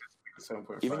something like.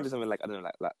 Even if it's something like I don't know,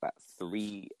 like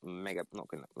 3 mega, not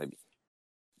gonna maybe,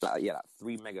 like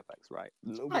 3 mega packs, right?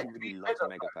 Nobody really loves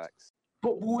mega packs,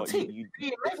 but we'll take you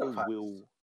 3 mega packs. Will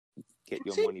get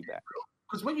your money back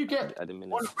because when you get at the minute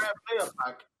 1 rare player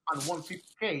pack and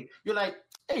 150K, you're like,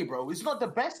 hey, bro, it's not the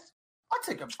best. I'll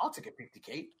take a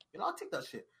 50K. I'll take that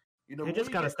shit. You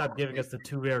just gotta stop giving us the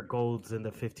 2 rare golds and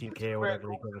the 15K or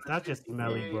whatever. That's just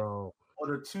smelly, bro. Or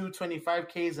the 2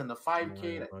 25Ks and the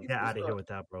 5K. Get out of here with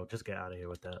that, bro. Just get out of here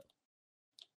with that.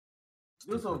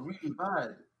 Those are really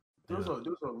bad. Those are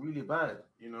really bad.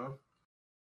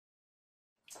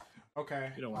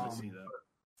 Okay. You don't want to see that.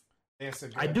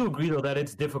 I do agree though that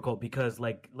it's difficult because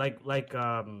like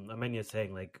Amenya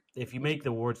saying, like if you make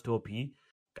the awards to OP,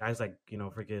 guys like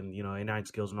freaking A9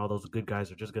 skills and all those good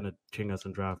guys are just gonna ching us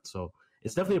in draft. So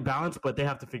It's definitely a balance, but they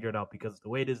have to figure it out because the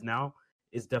way it is now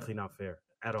is definitely not fair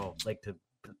at all. Like to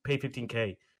pay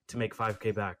 $15K to make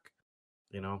 $5K back,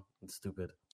 it's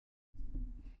stupid.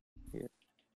 Yeah,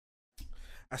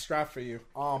 I strive for you.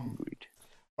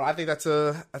 But I think that's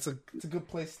a good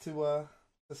place to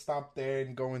stop there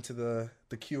and go into the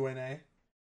Q&A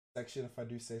section, if I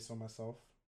do say so myself.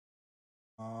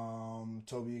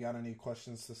 Toby, you got any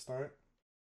questions to start?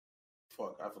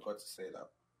 Fuck, I forgot to say that.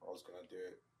 I was gonna do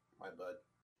it. My bad.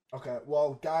 Okay,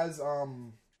 well, guys,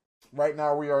 right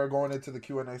now we are going into the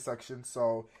Q&A section.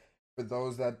 So, for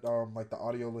those that like the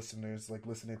audio listeners, like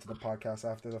listening to the podcast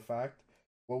after the fact,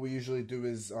 what we usually do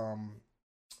is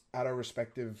at our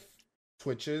respective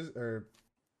Twitch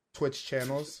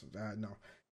channels.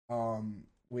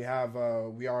 We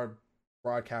are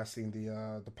broadcasting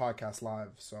the podcast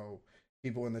live, so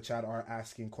people in the chat are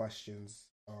asking questions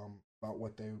about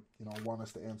what they want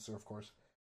us to answer, of course.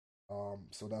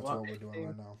 So that's what we're doing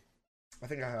right now. I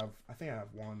think I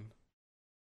have one.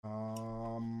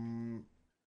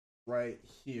 Right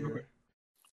here.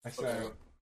 I said,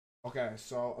 okay,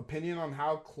 so opinion on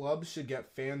how clubs should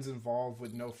get fans involved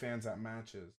with no fans at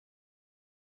matches.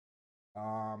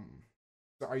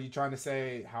 So are you trying to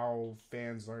say how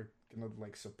fans are gonna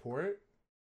like support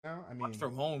now? I mean, Watch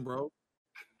from home, bro.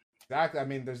 Exactly. I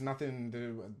mean, there's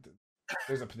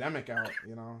a pandemic out.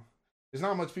 There's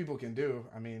not much people can do.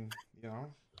 I mean, you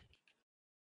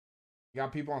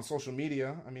got people on social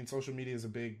media. I mean, social media is a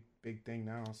big thing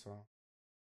now. So I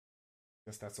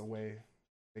guess that's a way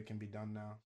it can be done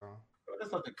now. So.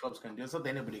 That's not the clubs can do. It's not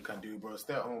anybody can do, bro.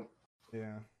 Stay at home.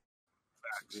 Yeah.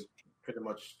 Facts. Pretty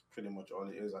much all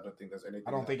it is. I don't think there's anything.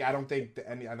 I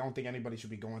don't think anybody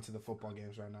should be going to the football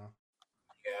games right now.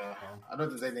 Yeah, I don't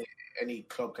think there's any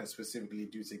club can specifically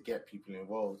do to get people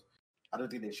involved. I don't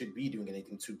think they should be doing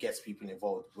anything to get people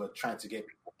involved. We're trying to get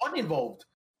people uninvolved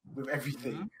with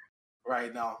everything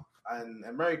right now. And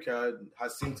America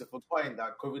has seemed to forget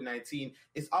that COVID-19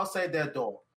 is outside their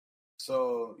door.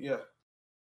 So yeah,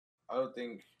 I don't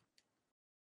think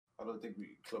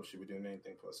clubs should be doing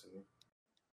anything personally.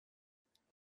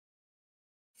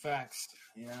 Facts.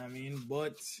 You know what I mean?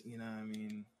 But,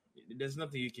 there's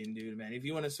nothing you can do, man. If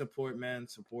you want to support, man,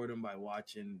 support them by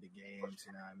watching the games,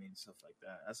 stuff like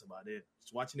that. That's about it.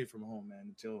 Just watching it from home, man,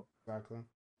 until... Exactly.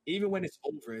 Even when it's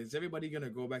over, is everybody going to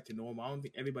go back to normal? I don't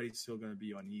think everybody's still going to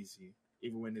be uneasy,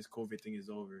 even when this COVID thing is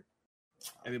over.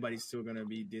 Everybody's still going to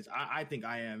be this. I think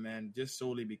I am, man, just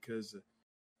solely because,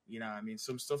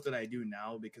 some stuff that I do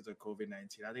now because of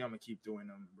COVID-19, I think I'm going to keep doing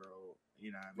them, bro.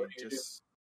 Just...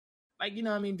 Like,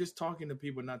 just talking to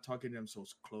people, not talking to them so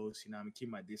close, keep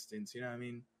my distance, not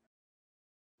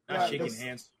shaking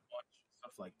hands so much,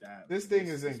 stuff like that. This thing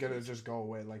isn't going to just go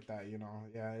away like that,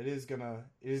 Yeah, it is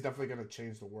definitely going to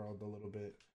change the world a little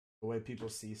bit, the way people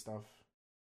see stuff.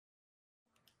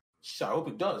 Shit, I hope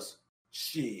it does.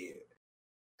 Shit.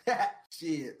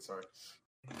 Shit, sorry.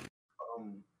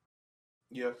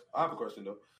 Yeah, I have a question,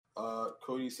 though.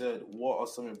 Cody said, what are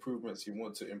some improvements you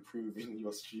want to improve in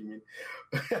your streaming?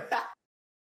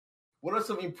 What are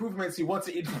some improvements you want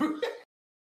to improve?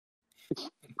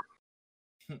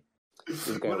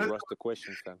 This guy rushed the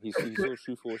question, fam. He's so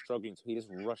truthful struggling, so he just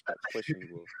rushed that question,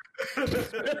 bro.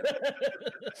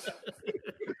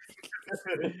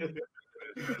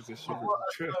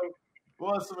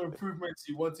 What are some improvements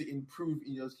you want to improve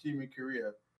in your streaming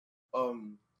career?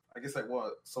 I guess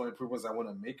what some improvements I want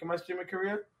to make in my streaming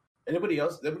career? Anybody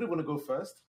else? Anybody want to go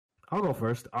first? I'll go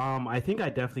first. I think I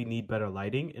definitely need better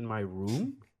lighting in my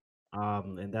room.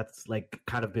 And that's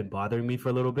kind of been bothering me for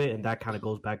a little bit, and that kind of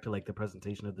goes back to the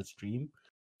presentation of the stream.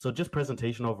 So just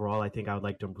presentation overall, I think I would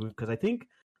like to improve, because I think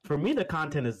for me the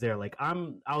content is there. I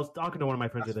was talking to one of my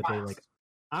friends the other day,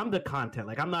 I'm the content.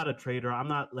 Like, I'm not a trader. I'm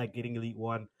not like getting Elite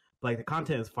One. But, like, the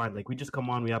content is fine. Like, we just come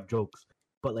on, we have jokes.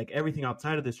 But, like, everything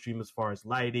outside of the stream as far as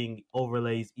lighting,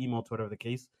 overlays, emotes, whatever the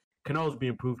case, can always be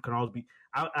improved, can always be...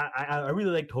 I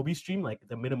really like Toby's stream, like,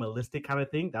 the minimalistic kind of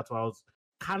thing. That's what I was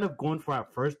kind of going for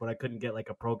at first, but I couldn't get, like,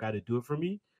 a pro guy to do it for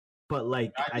me. But,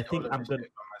 like, I think I'm going to...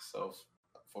 myself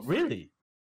for free. Really?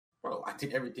 Bro, I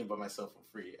did everything by myself for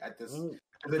free. At this...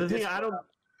 The thing, I don't...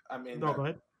 No, go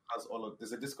ahead.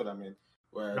 There's a Discord I'm in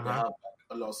where they have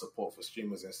a lot of support for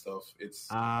streamers and stuff. It's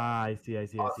I see. I'll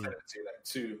send it to you. Like,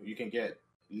 two, you can get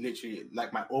literally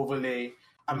like my overlay.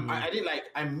 I didn't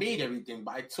I made everything,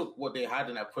 but I took what they had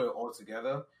and I put it all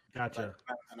together. Gotcha.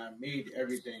 And I made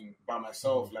everything by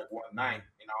myself like one night,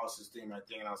 and I was just doing my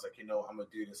thing, and I was like, I'm gonna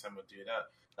do this, I'm gonna do that.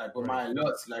 Like, but my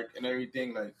alerts, like, and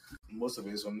everything, like, most of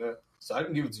it is from there. So I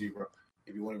can give it to you, bro,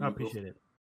 if you want to. I appreciate it.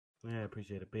 Yeah, I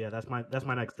appreciate it. But yeah, that's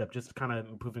my next step. Just kind of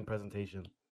improving presentation.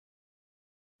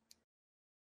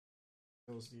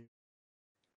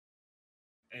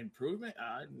 Improvement?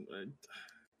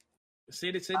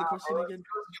 Say the question again.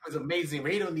 It was amazing.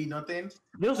 They don't need nothing.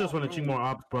 Bills just want to ching more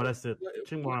ops, bro. That's it.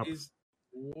 Ching more ops.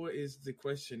 What is the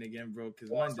question again, bro? Because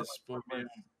mine just spoke in.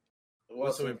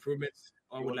 What some improvements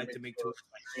I would like to make to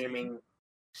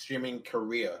streaming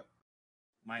career?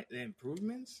 The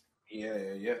improvements?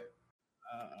 Yeah.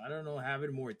 I don't know.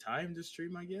 Having more time to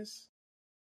stream, I guess.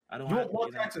 I don't you have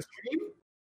want more time to stream.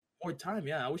 More time,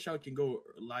 yeah. I wish I can go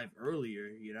live earlier.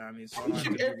 You know what I mean? So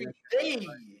every day.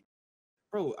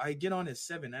 Bro, I get on at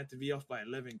 7. I have to be off by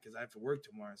 11 because I have to work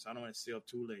tomorrow. So I don't want to stay up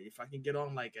too late. If I can get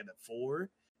on like at 4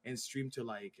 and stream to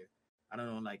like, I don't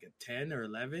know, like at 10 or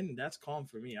 11, that's calm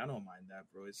for me. I don't mind that,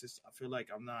 bro. It's just, I feel like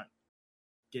I'm not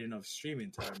getting enough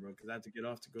streaming time, bro, because I have to get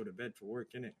off to go to bed for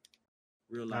work, innit?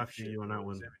 Real life shit. You on that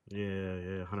one.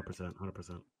 Yeah,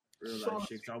 100%. Real life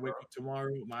shit. So I wake up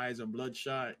tomorrow, my eyes are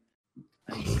bloodshot.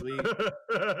 I need sleep. I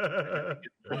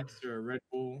get a Monster or Red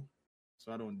Bull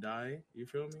so I don't die. You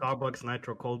feel me? Starbucks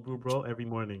Nitro Cold Brew, bro, every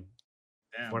morning.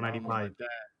 Damn, $4.95.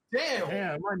 Damn,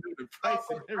 I know the price.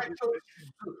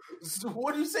 So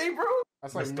what do you say, bro?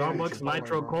 That's like Starbucks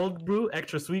Nitro Cold Brew,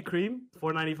 extra sweet cream,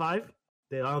 $4.95.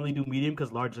 They only do medium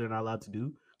because large they're not allowed to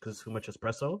do because it's too much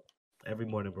espresso. Every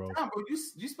morning, bro. Damn, bro,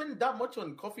 you spend that much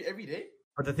on coffee every day?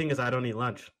 But the thing is, I don't eat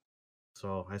lunch,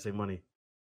 so I save money.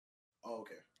 Oh,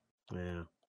 okay. Yeah.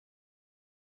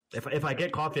 If I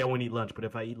get coffee, I won't eat lunch. But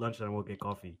if I eat lunch, then I won't get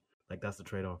coffee. Like, that's the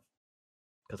trade-off.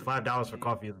 Because $5 for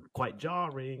coffee is quite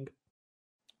jarring.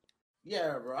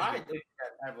 Yeah, bro. I don't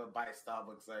ever buy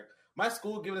Starbucks. Like, my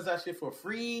school giving us that shit for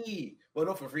free. Well,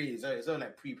 not for free. It's all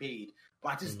like prepaid.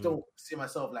 But I just don't see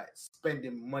myself like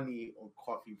spending money on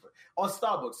coffee or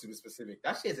Starbucks to be specific.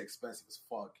 That shit is expensive as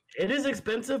fuck. It is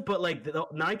expensive, but like the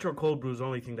Nitro Cold Brew is the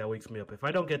only thing that wakes me up. If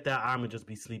I don't get that, I'm gonna just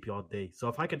be sleepy all day. So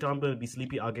if I can tell I'm gonna be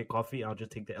sleepy, I'll get coffee. I'll just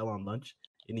take the L on lunch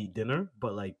and eat dinner.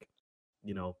 But like,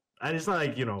 and it's not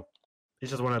like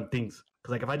it's just one of them things.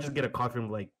 Because like if I just get a coffee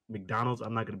from like McDonald's,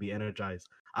 I'm not gonna be energized.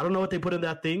 I don't know what they put in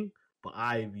that thing, but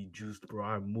I be juiced, bro.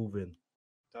 I'm moving.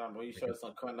 Damn, bro, you sure it's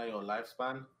not cutting down your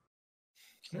lifespan?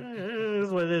 This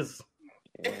is what it is.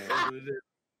 Hey,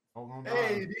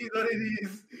 these are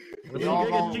these. We all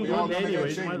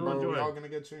gonna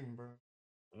get ching, bro.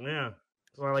 Yeah,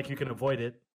 it's not like you can avoid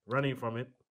it, running from it.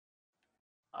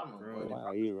 Why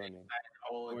are you running?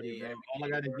 All I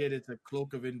gotta get is a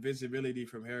cloak of invisibility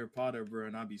from Harry Potter, bro,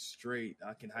 and I'll be straight.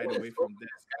 I can hide away from death.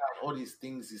 All these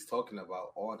things he's talking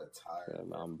about all the time.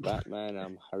 Yeah, I'm Batman.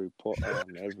 I'm Harry Potter.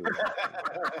 I'm everything.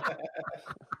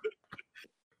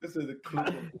 This is a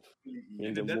cloak.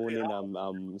 In the morning,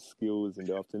 I'm Skills. In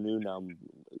the afternoon, I'm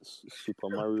Super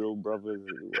Mario Brothers.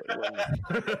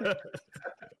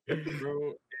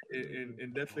 Bro,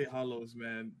 in Deathly Hallows,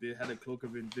 man, they had a cloak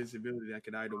of invisibility that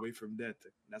could hide away from death.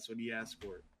 That's what he asked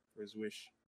for his wish.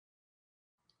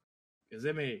 Is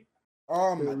it me?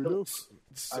 I don't,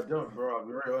 bro. I'll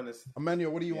be very honest.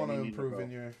 Emmanuel, what do you want to improve in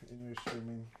your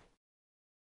streaming?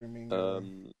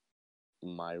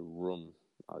 My room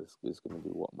is going to be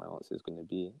what my answer is going to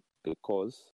be,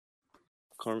 because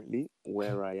currently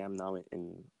where I am now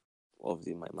in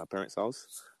obviously my parents' house,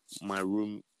 my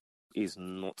room is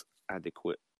not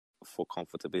adequate for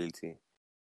comfortability.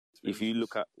 If you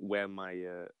look at where my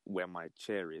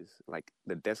chair is, like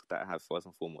the desk that I have first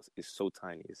and foremost is so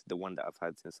tiny. It's the one that I've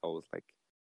had since I was like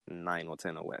 9 or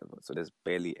 10 or whatever. So there's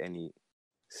barely any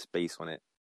space on it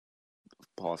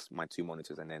past my 2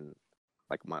 monitors and then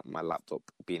like my laptop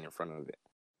being in front of it.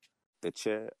 The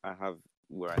chair I have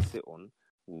where I sit on,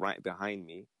 right behind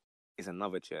me, is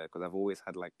another chair because I've always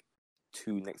had like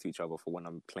 2 next to each other for when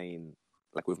I'm playing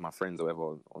like with my friends or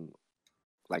whatever on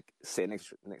like sitting next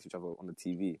to each other on the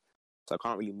TV. So I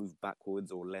can't really move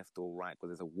backwards or left or right because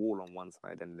there's a wall on one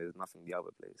side and there's nothing the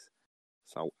other place.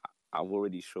 So I've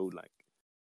already showed like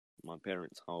my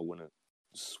parents how I want to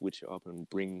switch it up and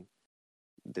bring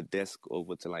the desk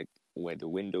over to like where the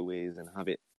window is and have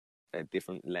it a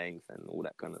different length and all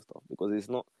that kind of stuff, because it's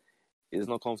not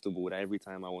comfortable that every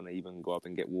time I want to even go up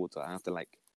and get water, I have to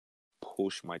like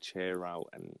push my chair out,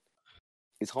 and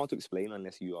it's hard to explain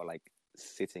unless you are like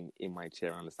sitting in my chair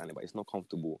and understand it, but it's not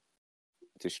comfortable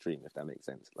to stream, if that makes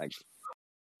sense. Like,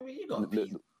 I mean, you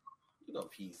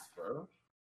got peace, bro.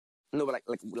 No, but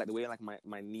like the way like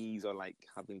my knees are like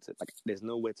having to like, there's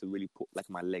nowhere to really put like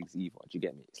my legs either. Do you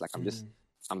get me? It's like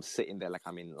I'm sitting there like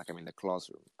I'm in the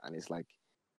classroom, and it's like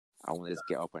I want to just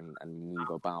get up and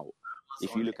move about.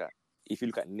 If you look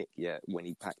at Nick, yeah, when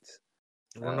he packed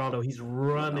Ronaldo, he's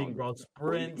running, Ronaldo. bro,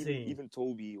 sprinting. Even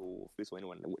Toby or Fliss or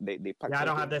anyone, they pack. Yeah, I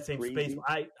don't have that same crazy.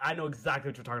 space. I know exactly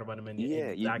what you're talking about in a minute. Yeah,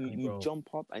 exactly, you bro. jump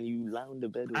up and you lie on the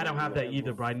bed. I don't have that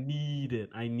either, bro. I need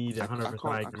it. 100%.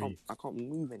 I agree. I can't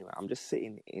move anywhere. I'm just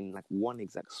sitting in like one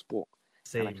exact spot,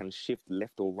 Same. and I can shift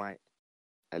left or right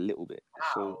a little bit.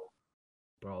 So,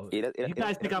 bro, you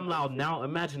guys think I'm loud now?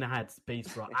 Imagine I had space,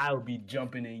 bro. I would be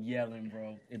jumping and yelling,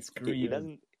 bro. It's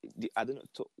screaming. I don't know.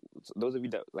 So those of you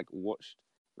that like watched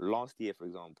last year, for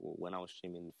example, when I was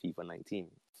streaming FIFA 19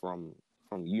 from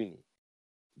uni,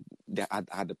 I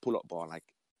had the pull-up bar like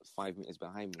 5 meters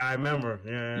behind me. I remember,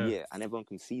 yeah, and everyone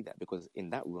can see that because in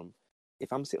that room,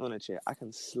 if I'm sitting on a chair, I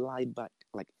can slide back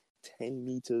like 10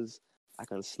 meters. I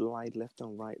can slide left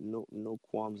and right, no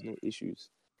qualms, no issues.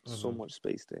 So much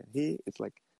space there. Here, it's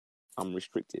like I'm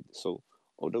restricted. So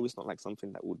although it's not like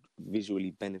something that would visually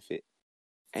benefit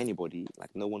anybody, like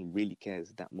no one really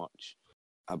cares that much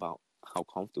about how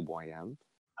comfortable I am.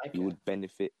 You would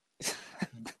benefit.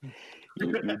 you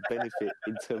would benefit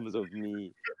in terms of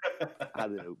me, I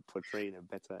don't know, portraying a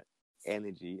better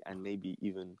energy and maybe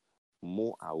even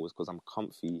more hours because I'm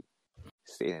comfy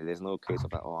sitting there. There's no case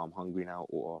of like, oh, I'm hungry now,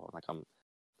 or like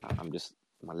I'm just,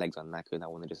 my legs are knackered. I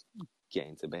want to just get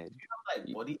into bed. Do you have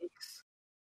like body aches?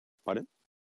 Pardon? Do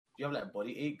you have like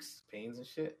body aches, pains and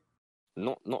shit?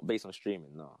 Not based on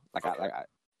streaming, no.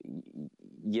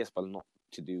 Yes, but not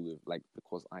to do with like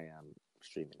because I am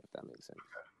streaming, if that makes sense.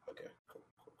 Okay, cool.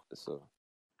 So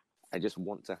I just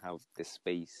want to have the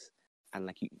space, and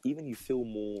like you feel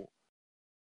more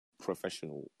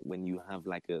professional when you have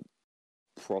like a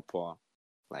proper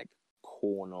like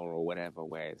corner or whatever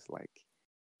where it's like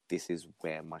this is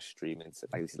where my streaming,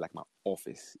 like this is like my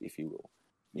office, if you will.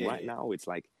 Right now it's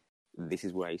like this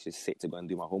is where I used to sit to go and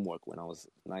do my homework when I was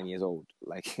 9 years old.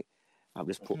 Like I've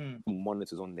just put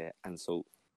monitors on there, and so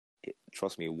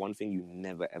trust me, one thing you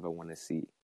never ever want to see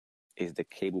is the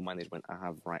cable management I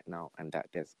have right now, and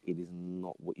that desk. It is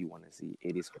not what you want to see.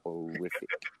 It is horrific.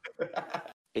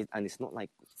 And it's not like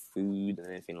food and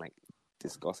anything like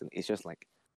disgusting. It's just like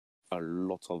a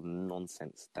lot of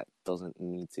nonsense that doesn't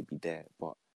need to be there,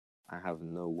 but I have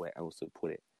nowhere else to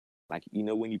put it. Like, you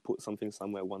know, when you put something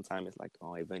somewhere one time, it's like,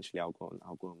 oh, eventually I'll go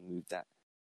and move that.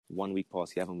 1 week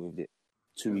pass, you haven't moved it.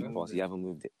 2 week pass, you haven't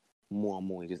moved it. More and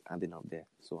more, you're just adding up there.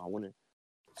 So I want to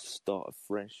start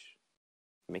afresh,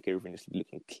 make everything just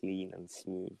looking clean and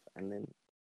smooth, and then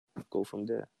go from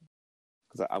there.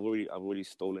 Because I've already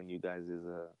stolen you guys'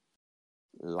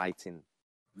 lighting.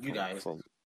 You guys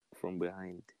from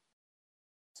behind.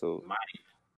 So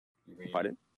mine.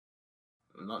 Pardon?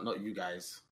 Not you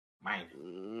guys.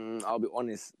 Mine. I'll be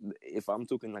honest. If I'm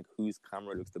talking like whose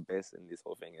camera looks the best in this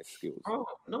whole thing, is Skills. Oh,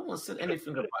 no one said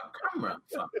anything about camera.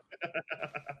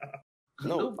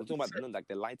 No, I'm talking about like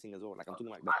the lighting as well. Like I'm talking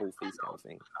like the whole face cam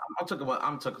thing. I'm talking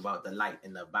about the light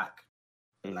in the back.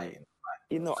 The light in the back.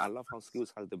 You know, I love how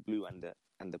Skills has the blue and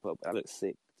the purple. That looks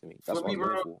sick to me. That's for what me, I was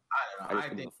bro,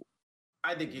 going for.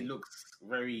 I think it looks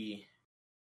very.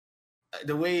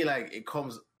 The way like it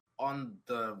comes on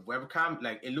the webcam,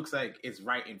 like it looks like it's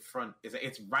right in front.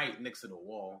 It's right next to the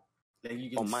wall. Like you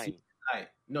can on mine. See, like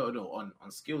no, on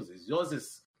Skills. Yours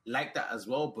is like that as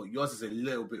well, but yours is a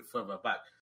little bit further back.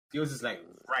 Yours is like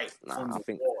right on the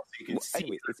wall, so you can see.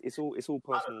 Anyway, it's all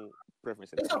personal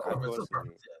preferences. It's Like, preference.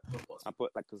 I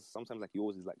put like because sometimes like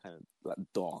yours is like kind of like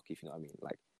dark, if you know what I mean.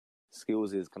 Like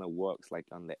Skills is kind of works like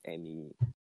under any,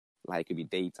 like it could be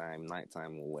daytime,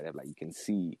 nighttime, or whatever. Like you can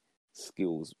see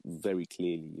Skills very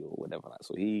clearly or whatever. Like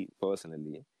so, he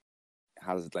personally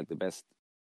has like the best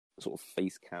sort of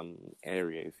face cam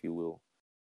area, if you will.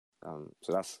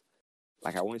 So that's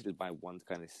like I wanted to buy one to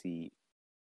kind of see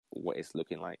what it's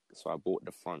looking like. So I bought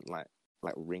the front light,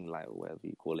 like ring light or whatever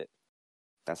you call it.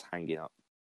 That's hanging up.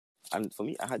 And for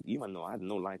me, I had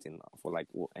no lighting for like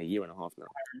a year and a half now.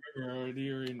 I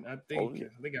remember I think I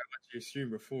watched your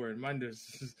stream before, and mine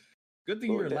just good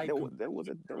thing you're light. There was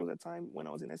a time when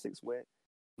I was in Essex where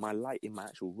my light in my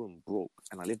actual room broke,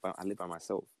 and I live by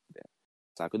myself there,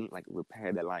 so I couldn't like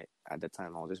repair the light at the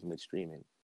time. I was just mid streaming,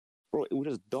 bro. It was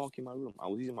just dark in my room. I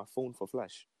was using my phone for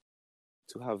flash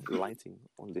to have lighting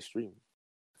on the stream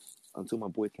until my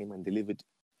boy came and delivered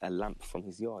a lamp from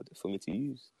his yard for me to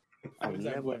use. Who's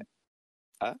that boy?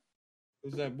 Huh?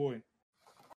 Who's that boy?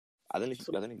 I don't know if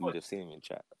you would have seen him in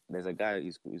chat. There's a guy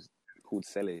who's called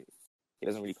Sele. He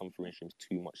doesn't really come through in streams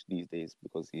too much these days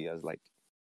because he has like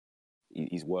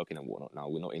he's working and whatnot now.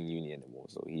 We're not in uni anymore,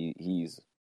 so he's.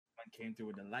 Man came through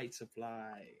with the light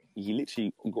supply. He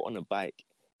literally got on a bike.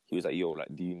 He was like, "Yo,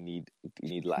 like, do you need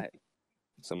light?"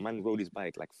 So man rode his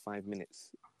bike like 5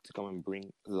 minutes to come and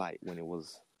bring light when it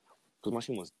was because my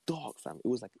stream was dark, fam. It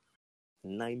was like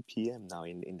 9 p.m. now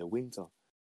in the winter.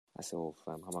 I said, "Oh,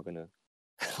 fam, how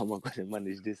am I gonna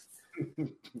manage this?"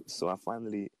 So I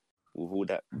finally, with all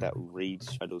that Raid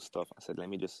Shadow stuff, I said, "Let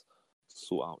me just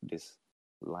sort out this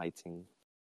lighting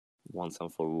once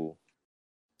and for all."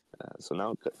 So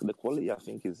now the quality, I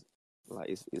think, is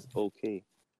okay.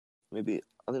 Maybe,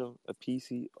 I don't know, a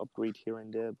PC upgrade here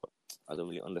and there, but I don't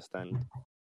really understand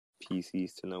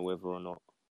PCs to know whether or not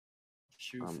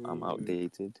I'm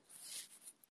outdated.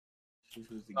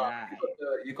 Who's the guy?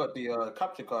 You got the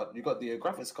capture card. You got the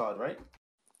graphics card, right?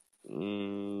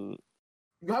 You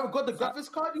haven't got the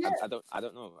graphics card yet? I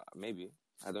don't know. Maybe.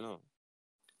 I don't know.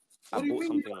 What do you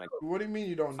mean? What do you mean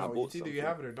you don't know? It's either you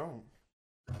have it or don't.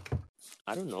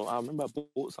 I don't know. I remember I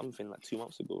bought something like 2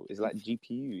 months ago. It's like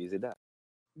GPU. Is it that?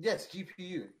 Yes,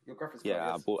 GPU. Your graphics card.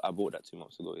 Yeah, yes. I bought that 2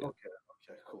 months ago. Yeah.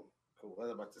 Okay, cool. What was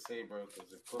I about to say, bro?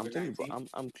 I'm telling you, bro,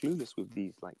 I'm clueless with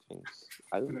these like things.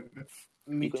 I don't know.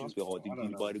 You can ask me, did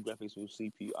you buy the graphics with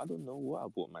CPU? I don't know what I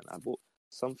bought, man. I bought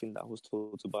something that I was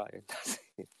told to buy. That's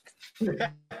it.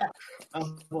 I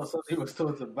bought something I was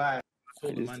told to buy.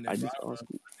 I just ask,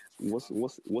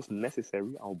 what's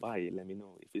necessary? I'll buy it. Let me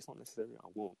know. If it's not necessary, I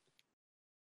won't.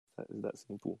 That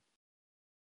simple.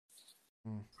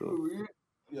 So,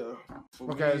 yeah.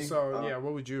 Okay,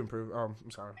 what would you improve?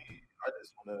 I'm sorry. I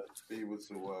just want to be able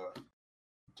to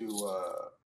do.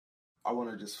 I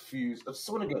want to just fuse. I just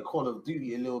want to get Call of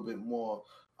Duty a little bit more.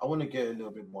 I want to get a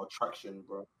little bit more traction,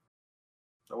 bro.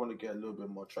 I want to get a little bit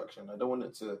more traction. I don't want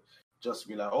it to just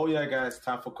be like, "Oh yeah, guys,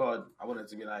 time for COD." I want it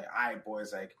to be like, "All right,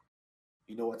 boys, like,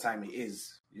 you know what time it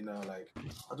is." You know, like,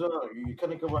 I don't know. You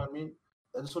kind of get what I mean?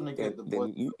 I just want to get the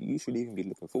boys. You should even be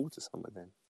looking forward to summer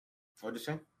then. What did you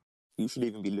say? You should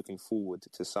even be looking forward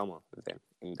to summer then,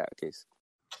 in that case.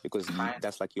 Because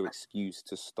that's like your excuse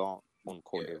to start on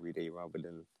COD every day rather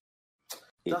than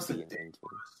that's the thing. It's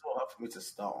so hard for me to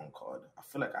start on COD. I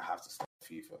feel like I have to start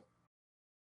FIFA.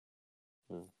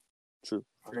 True.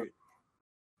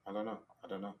 I don't know.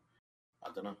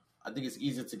 I think it's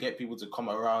easier to get people to come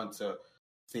around to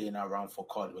staying around for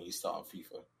COD when you start on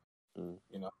FIFA.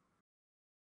 You know?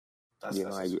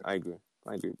 I agree.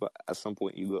 But at some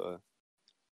point, you gotta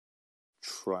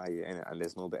try it, and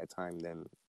there's no better time than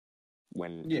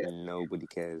when nobody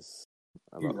cares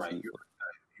about FIFA.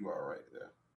 You are right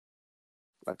there.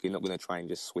 Like, you're not gonna try and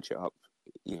just switch it up,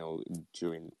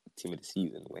 during Team of the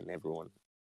Season when everyone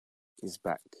is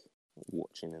back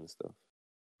watching and stuff.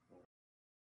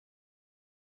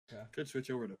 Yeah, I could switch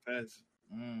over to PES.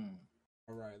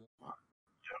 All right.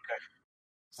 Okay.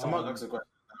 Someone asked a question.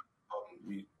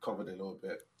 We covered it a little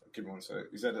bit. Give me one second.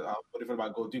 You said, what do you feel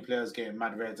about Gold 2 players getting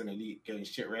mad reds and elite getting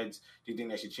shit reds? Do you think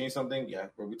they should change something? Yeah,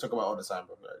 bro. We talk about it all the time,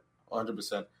 bro. Right?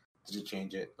 100%. Did you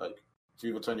change it? Like,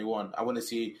 FIFA 21. I want to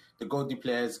see the Gold 2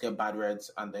 players get bad reds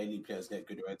and the elite players get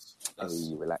good reds.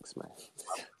 Hey, relax, man.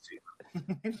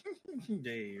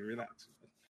 Hey, relax.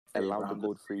 Allow the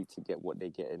Gold 3 to get what they're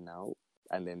getting now,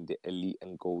 and then the elite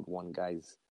and Gold 1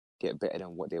 guys get better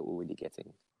than what they're already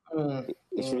getting.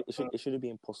 It should be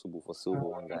impossible for Silver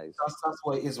 1 guys. That's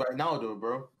what it is right now, though,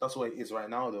 bro. That's what it is right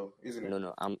now, though, isn't it?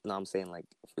 No. I'm saying, like,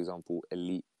 for example,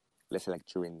 elite. Let's say, like,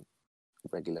 during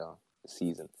regular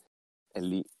season,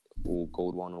 elite or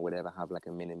Gold 1 or whatever have like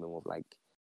a minimum of, like,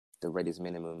 the red is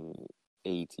minimum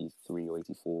 83 or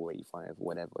 84 or 85,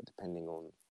 whatever, depending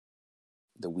on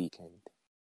the weekend,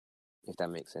 if that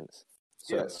makes sense.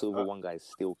 So that Silver 1 guys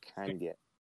still can get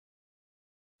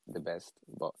the best,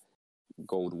 but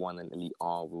Gold 1 and Elite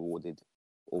are rewarded,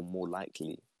 or more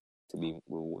likely to be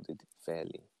rewarded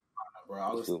fairly. Bro,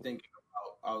 I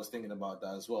was thinking about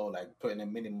that as well, like putting a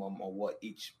minimum on what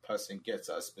each person gets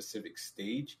at a specific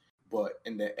stage, but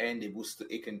in the end,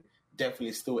 it can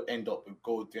definitely still end up with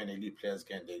Gold 3 and Elite players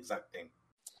getting the exact thing.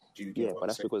 But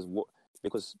that's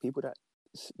because people that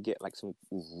get like some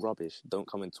rubbish don't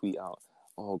come and tweet out,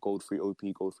 "Oh, Gold 3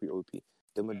 OP, Gold 3 OP."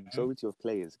 The majority of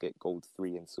players get Gold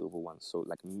 3 and Silver 1. So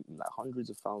like hundreds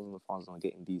of thousands of fans are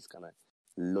getting these kind of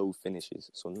low finishes.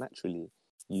 So naturally,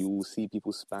 you will see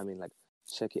people spamming like,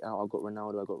 "Check it out, I got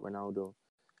Ronaldo."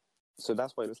 So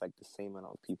that's why it looks like the same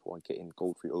amount of people are getting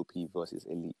Gold 3 OP versus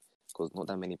Elite, because not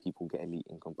that many people get Elite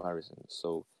in comparison.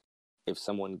 So if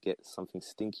someone gets something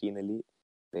stinky in Elite,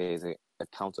 there's a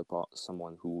counterpart,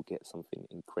 someone who will get something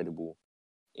incredible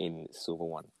in Silver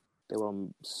 1. There are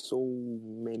so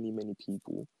many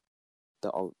people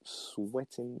that are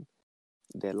sweating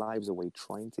their lives away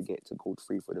trying to get to Gold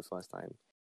 3 for the first time,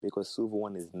 because Silver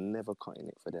 1 is never cutting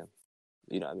it for them.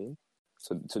 You know what I mean?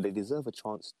 So they deserve a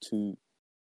chance to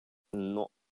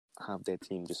not have their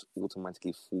team just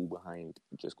automatically fall behind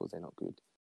just because they're not good.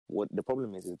 What the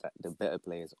problem is that the better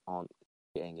players aren't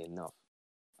getting enough.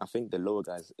 I think the lower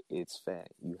guys, it's fair.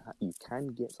 You can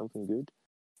get something good,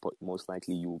 but most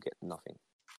likely you will get nothing.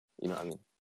 You know what I mean?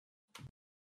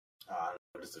 I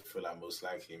just feel like most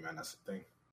likely, man. That's the thing.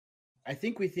 I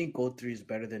think we think Gold 3 is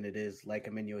better than it is, like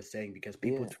Emmanuel was saying, because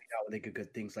people tweet out when they get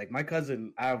good things. Like my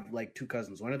cousin, I have like 2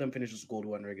 cousins. One of them finishes Gold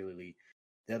 1 regularly.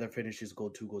 The other finishes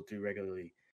Gold 2, Gold 3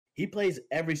 regularly. He plays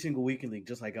every single weekend league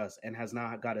just like us and has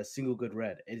not got a single good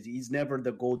red. He's never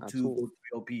the Gold 2, Gold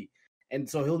 3 OP. And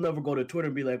so he'll never go to Twitter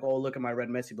and be like, oh, look at my red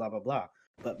Messi, blah, blah, blah.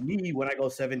 But me, when I go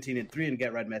 17-3 and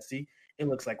get red Messi, it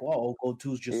looks like, whoa, Gold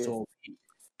 2 is just so OP.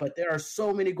 But there are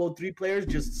so many Gold 3 players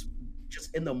just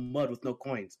in the mud with no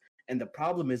coins. And the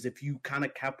problem is if you kind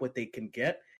of cap what they can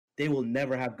get, they will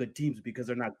never have good teams because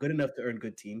they're not good enough to earn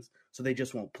good teams, so they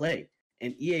just won't play.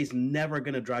 And EA is never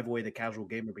going to drive away the casual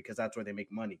gamer because that's where they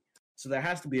make money. So there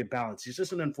has to be a balance. It's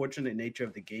just an unfortunate nature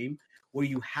of the game where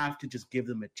you have to just give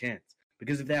them a chance.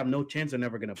 Because if they have no chance, they're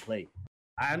never going to play.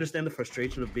 I understand the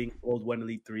frustration of being Gold 1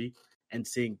 Elite 3 and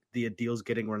seeing the Adils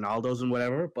getting Ronaldos and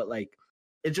whatever, but like,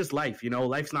 it's just life, you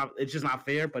know? It's just not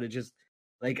fair, but it just,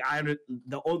 like,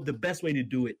 the best way to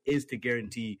do it is to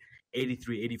guarantee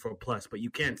 83, 84 plus, but you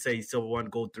can't say Silver 1,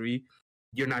 Gold 3,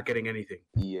 you're not getting anything.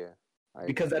 Yeah.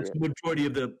 Because that's the majority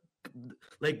of the,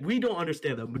 like, we don't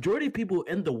understand. The majority of people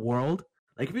in the world,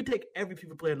 like, if you take every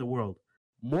FIFA player in the world,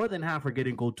 more than half are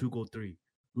getting Gold 2, Gold 3.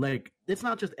 Like, it's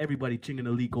not just everybody chinging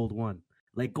Elite Gold 1.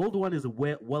 Like, Gold 1 is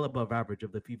well above average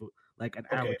of the FIFA, like an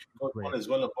average. Gold 1 is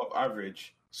well above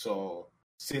average, so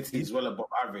since he's well above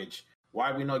average,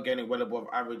 why are we not getting well above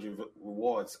average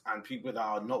rewards and people that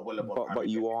are not well above average?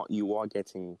 But you are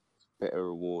getting better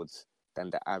rewards than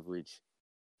the average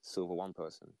Silver 1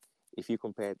 person. If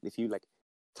you like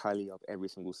tally up every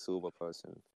single Silver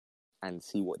person and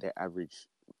see what their average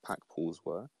pack pools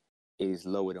were, it is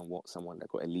lower than what someone that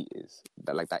got Elite is.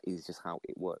 That is just how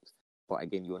it works. But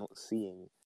again, you're not seeing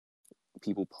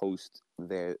people post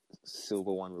their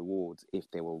Silver 1 rewards if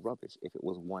they were rubbish, if it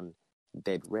was one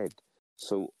dead red.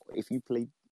 So if you play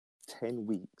 10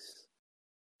 weeks,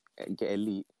 get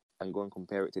Elite, and go and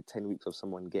compare it to 10 weeks of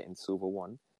someone getting Silver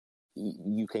 1,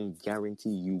 you can guarantee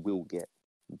you will get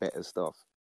better stuff.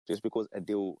 Just because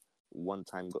Adil one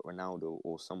time got Ronaldo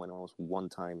or someone else one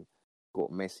time got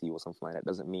Messi or something like that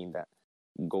doesn't mean that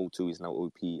Gold 2 is now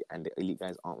OP and the Elite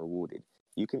guys aren't rewarded.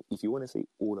 You can, if you want to say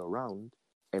all around,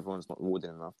 everyone's not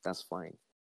rewarded enough, that's fine.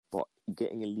 But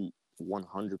getting Elite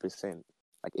 100%,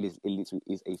 like it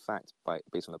is a fact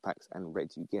based on the packs and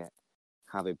reds you get,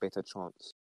 have a better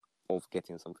chance of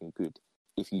getting something good.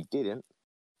 If you didn't,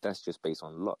 that's just based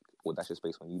on luck, or that's just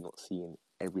based on you not seeing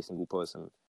every single person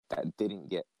that didn't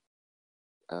get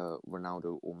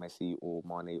Ronaldo or Messi or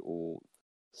Mane or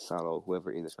Salah or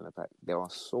whoever it is that's trying to pack. There are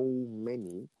so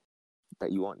many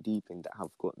that you aren't deep in that have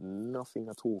got nothing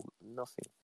at all, nothing.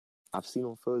 I've seen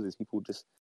on Thursdays people just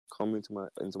come into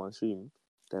my stream.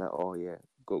 They're like, oh yeah,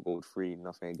 got Gold 3,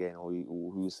 nothing again, or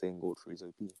who's saying Gold 3 is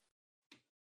OP.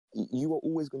 You are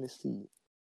always going to see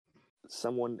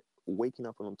someone waking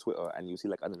up on Twitter and you see,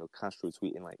 like, I don't know, Castro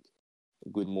tweeting like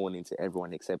good morning to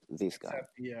everyone except this guy.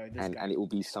 And it will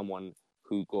be someone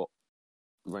who got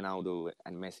Ronaldo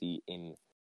and Messi in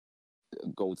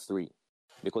Gold 3.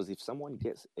 Because if someone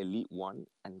gets Elite 1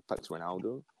 and packs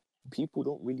Ronaldo, people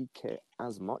don't really care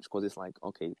as much because it's like,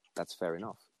 okay, that's fair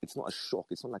enough. It's not a shock.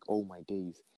 It's not like, oh my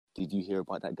days, did you hear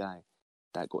about that guy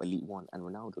that got Elite 1 and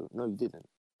Ronaldo? No, you didn't.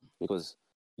 Because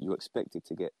you expected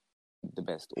to get the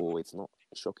best, or it's not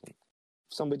shocking.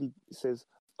 If somebody says,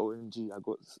 OMG, I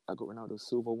got Ronaldo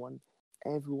Silver 1,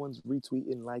 everyone's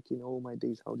retweeting, liking, oh my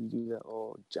days, how do you do that?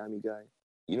 Oh, jammy guy.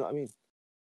 You know what I mean?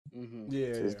 Mm-hmm.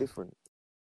 Yeah, so it's different.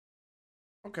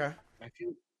 Okay.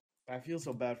 I feel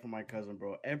so bad for my cousin,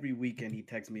 bro. Every weekend he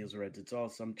texts me his reds. It's all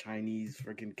some Chinese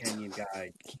freaking Kenyan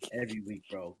guy every week,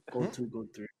 bro. Go 2, go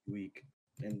 3 week,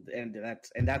 and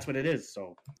that's what it is.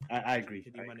 So I agree.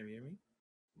 Can you mind hear me?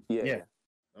 Yeah.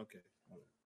 Okay.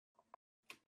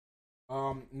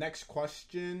 Next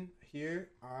question here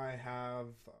I have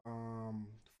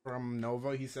from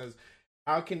Nova. He says,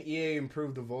 how can EA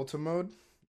improve the Volta mode?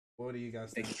 What do you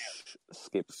guys think?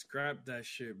 Scrap that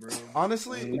shit, bro.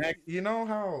 Honestly, you know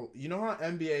how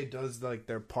NBA does like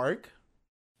their park?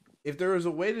 If there was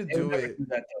a way to do it,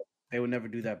 they would never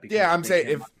do that. Because yeah, I'm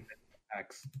saying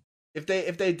if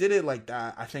they did it like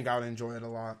that, I think I would enjoy it a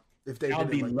lot. If they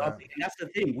did it like that. And that's the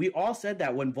thing. We all said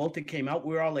that when Volta came out.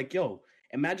 We were all like, "Yo,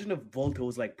 imagine if Volta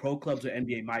was like pro clubs or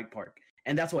NBA Mike Park,"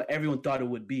 and that's what everyone thought it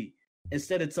would be.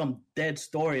 Instead, it's some dead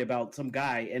story about some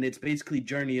guy, and it's basically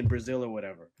Journey in Brazil or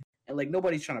whatever. And like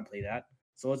nobody's trying to play that,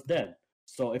 so it's dead.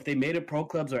 So if they made it pro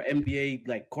clubs or NBA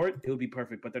like court, it would be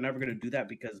perfect. But they're never going to do that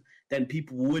because then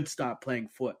people would stop playing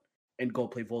foot, and go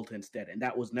play Volta instead. And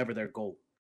that was never their goal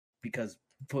because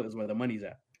Foot is where the money's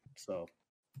at. So,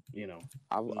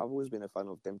 I've always been a fan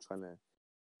of them trying to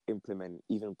implement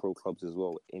even pro clubs as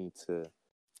well into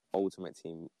Ultimate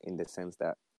Team, in the sense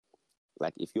that,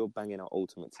 like, if you're banging out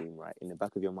Ultimate Team, right, in the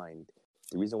back of your mind,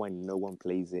 the reason why no one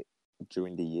plays it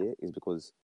during the year is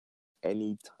because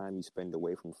any time you spend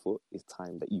away from Foot is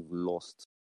time that you've lost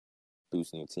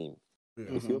boosting your team.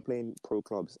 Mm-hmm. If you're playing pro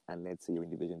clubs and let's say you're in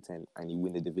Division 10 and you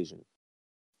win the division,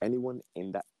 anyone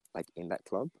in that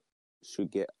club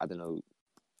should get, I don't know,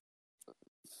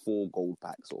 4 gold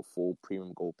packs or 4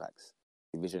 premium gold packs.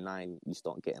 Division 9, you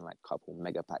start getting like a couple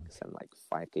mega packs and like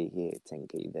 5k here,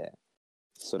 10k there.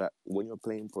 So that when you're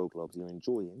playing pro clubs, you're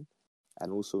enjoying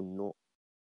and also not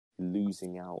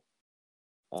losing out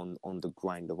on the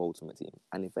grind of Ultimate Team.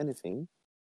 And if anything,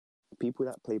 people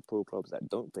that play pro clubs that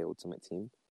don't play Ultimate Team,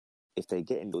 if they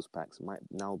get in those packs, might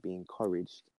now be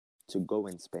encouraged to go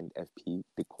and spend FP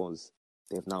because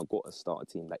they've now got a starter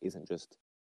team that isn't just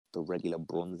the regular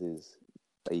bronzes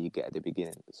that you get at the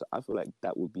beginning. So I feel like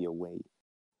that would be a way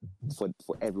for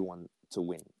everyone to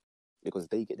win, because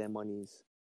they get their monies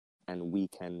and we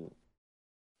can,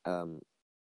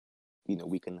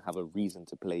 we can have a reason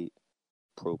to play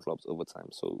pro clubs over time.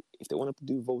 So if they want to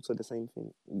do Volta the same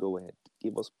thing, go ahead.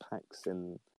 Give us packs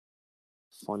and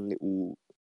fun little,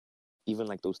 even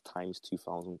like those times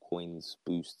 2,000 coins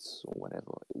boosts or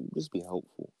whatever. It would just be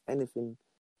helpful. Anything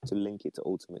to link it to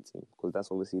Ultimate Team, because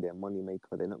that's obviously their money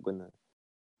maker. They're not going to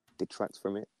detract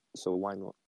from it. So why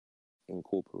not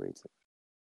incorporate it?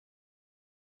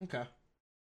 Okay.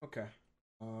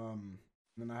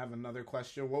 Then I have another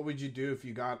question. What would you do if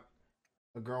you got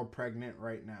a girl pregnant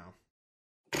right now?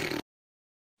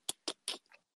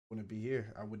 Wouldn't be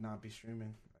here. I would not be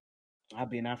streaming. I'd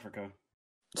be in Africa.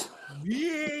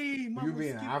 Yay! You be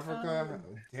in Africa?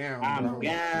 Damn, I'm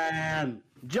gone.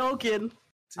 Joking.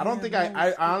 I don't think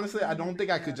I honestly, I don't think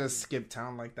I could just skip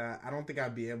town like that. I don't think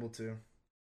I'd be able to.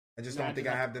 I just don't think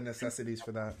I have the necessities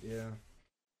for that. Yeah.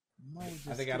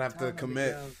 I think I'd have to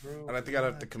commit. I think I'd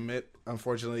have to commit.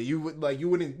 Unfortunately,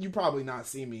 you probably not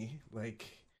see me. Like,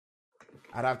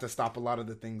 I'd have to stop a lot of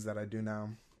the things that I do now.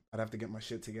 I'd have to get my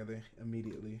shit together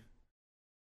immediately.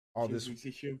 All this.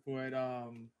 You should put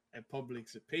at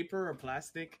Publix, paper or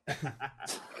plastic?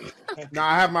 No,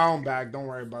 I have my own bag. Don't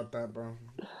worry about that, bro.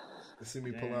 You see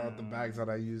me pull out the bags that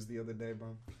I used the other day,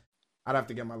 bro. I'd have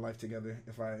to get my life together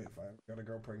if I got a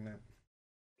girl pregnant.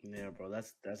 Yeah, bro,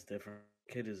 that's different.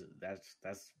 Kid is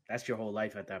that's your whole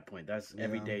life at that point. That's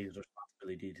every day's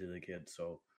responsibility to the kid.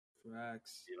 So,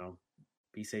 facts.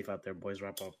 Be safe out there, boys.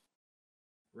 Wrap up.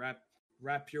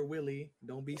 Wrap your willy.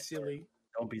 Don't be silly.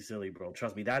 Don't be silly, bro.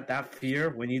 Trust me. That fear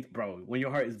when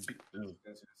your heart is.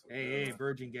 Hey,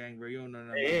 Virgin Gang, bro. You don't know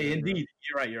nothing. Hey, indeed.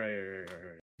 You're right.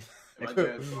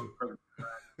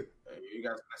 You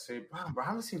guys gonna say, bro, I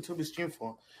haven't seen Toby stream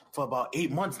for about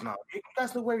 8 months now. You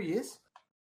guys know where he is?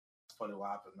 That's probably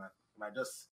what happened, man. He might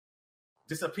just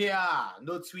disappear.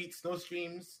 No tweets, no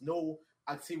streams, no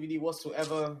activity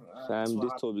whatsoever. Sam,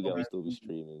 this Toby guy will still be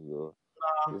streaming, bro.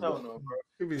 I don't know, bro.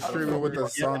 He be streaming with the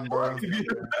sun, bro.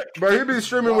 Bro, he be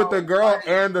streaming with the girl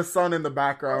and the sun in the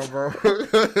background, bro. Bro,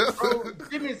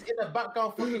 Jimmy's in the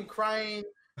background fucking crying.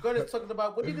 God is talking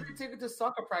about, when are you going to take it to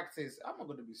soccer practice? I'm not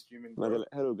going to be streaming, bro. Like,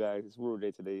 hello, guys. It's World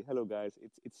Day today. Hello, guys.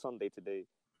 It's Sunday today.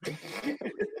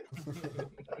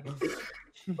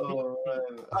 Oh,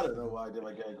 man. I don't know why I did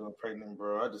my guy go pregnant,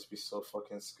 bro. I'd just be so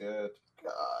fucking scared.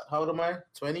 God. How old am I?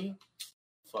 20?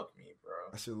 Fuck me, bro.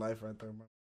 That's your life right there, bro.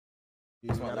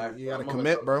 You gotta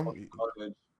commit, bro. You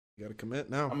gotta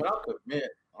commit now. I mean,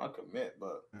 I'll commit,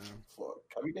 but fuck.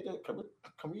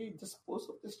 Can we dispose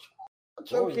of this child? I'm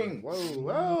joking.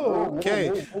 Whoa.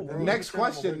 Okay. Next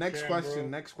question. Next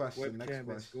question.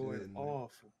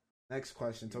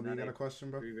 Toby, you got a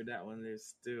question, bro? Agree with that one. There's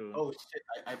still. Oh shit!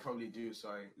 I probably do.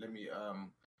 Sorry. Let me.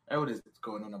 Everybody's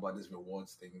going on about this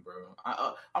rewards thing, bro.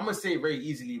 I'm gonna say it very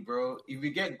easily, bro. If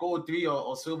you get gold 3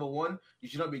 or silver 1, you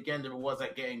should not be getting the rewards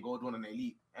like getting gold 1 and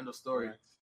elite. End of story. Right.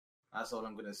 That's all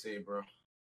I'm gonna say, bro.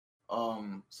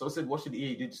 So said, what should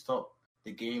EA do to stop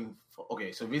the game?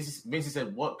 Okay, so Vinci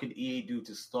said, what could EA do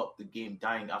to stop the game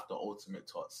dying after Ultimate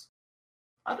Tots?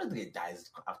 I don't think it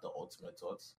dies after Ultimate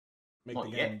Tots. Make the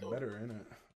game better, innit?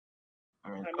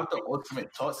 I mean, after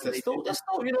Ultimate Tots, they're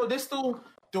still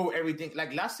do everything.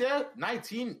 Like last year,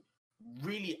 19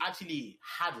 really actually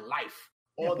had life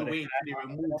all the way until they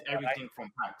removed everything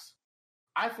from packs.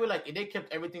 I feel like if they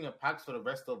kept everything in packs for the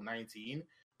rest of 19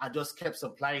 and just kept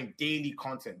supplying daily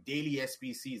content, daily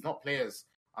SBCs, not players,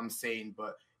 I'm saying,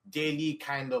 but daily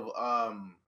kind of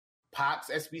packs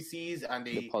SBCs and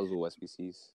the puzzle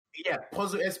SBCs.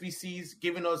 puzzle SBCs,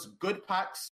 giving us good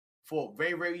packs for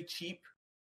very, very cheap.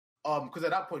 Because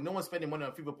at that point, no one's spending money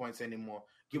on FIFA points anymore.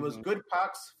 Give us good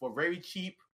packs for very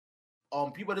cheap.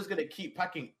 People are just gonna keep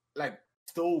packing like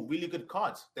still really good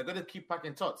cards. They're gonna keep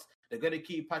packing tots. They're gonna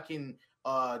keep packing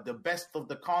the best of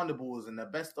the carnivals and the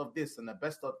best of this and the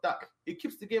best of that. It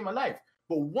keeps the game alive.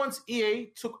 But once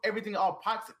EA took everything out of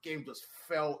packs, the game just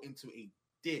fell into a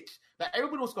ditch. Like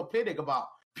everybody was complaining about.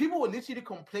 People were literally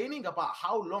complaining about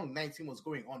how long 19 was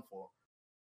going on for.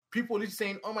 People were literally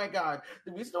saying, "Oh my god,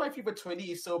 the reason why FIFA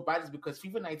 20 is so bad is because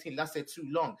FIFA 19 lasted too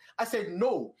long." I said,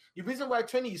 "No, the reason why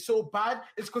 20 is so bad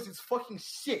is because it's fucking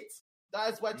shit.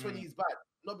 That's why 20 is bad,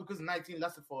 not because 19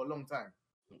 lasted for a long time."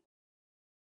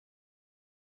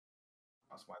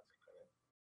 That's my take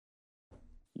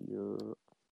on it. Yeah.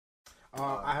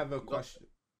 I have a question.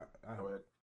 Go ahead.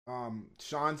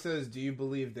 Sean says, "Do you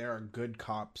believe there are good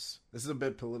cops?" This is a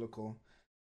bit political.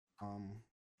 Of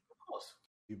course.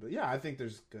 Yeah, I think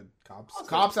there's good cops.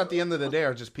 Cops at the end of the day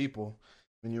are just people.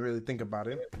 When you really think about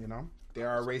it, you know, there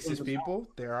are racist people.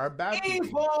 There are bad people.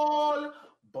 Evil!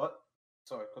 But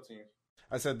sorry, continue.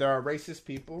 I said there are racist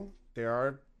people. There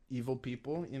are evil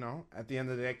people. You know, at the end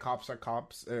of the day, cops are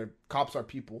cops. Cops are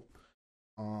people.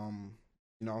 You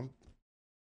know.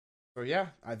 So yeah,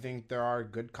 I think there are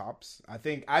good cops. I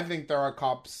think there are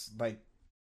cops like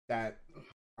that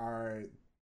are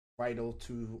vital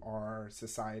to our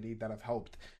society that have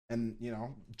helped. And you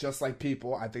know, just like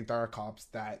people, I think there are cops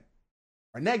that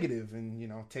are negative and you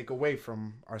know take away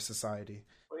from our society.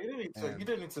 Well, you don't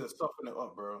need to soften it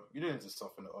up, bro. You don't need to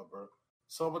soften it up, bro.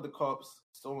 Some of the cops,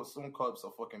 some cops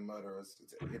are fucking murderers.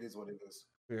 It is what it is.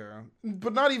 Yeah,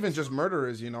 but not even just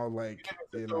murderers, you know, like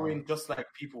you know, just like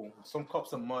people. Some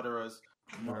cops are murderers.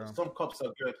 Yeah. Some cops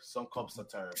are good. Some cops are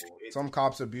terrible. Some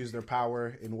cops abuse their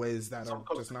power in ways that are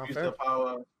just not fair. Their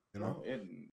power, you know.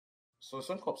 So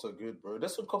some cops are good, bro.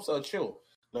 There's some cops that are chill,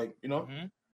 like you know.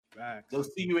 They'll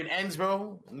see you in ends,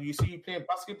 bro. When you see you playing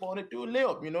basketball, they do a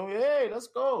layup. You know, hey, let's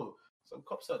go. Some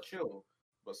cops are chill,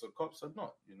 but some cops are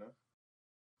not. You know.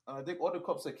 I think all the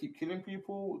cops that keep killing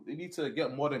people, they need to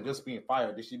get more than just being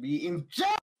fired. They should be in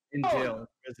jail. In jail,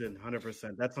 prison,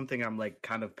 100%. That's something I'm like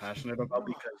kind of passionate about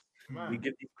because we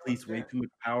give these police way too much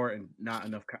power and not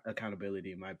enough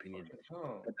accountability, in my opinion.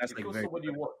 But that's like very. Somebody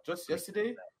just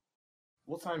yesterday.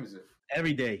 What time is it?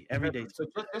 Every day. So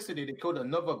just yesterday they killed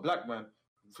another black man.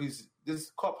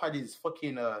 This cop had his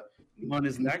fucking on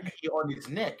his neck,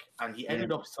 and he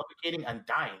ended up suffocating and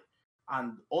dying.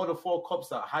 And all the 4 cops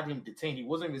that had him detained, he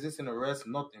wasn't resisting arrest,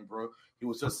 nothing, bro. He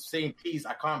was just saying, "Please,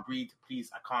 I can't breathe. Please,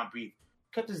 I can't breathe."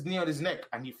 Kept his knee on his neck,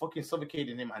 and he fucking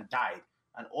suffocated him and died.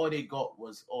 And all they got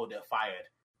was, "Oh, they're fired."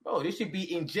 Bro, they should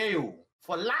be in jail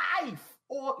for life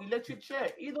or electric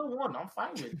chair. Either one, I'm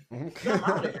fine with. Get them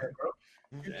out of here,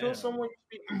 bro. You kill someone,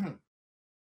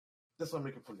 that's not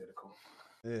making political.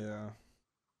 Yeah.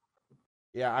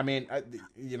 Yeah, I mean,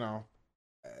 you know,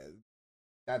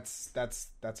 that's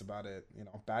about it. You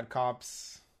know, bad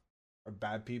cops are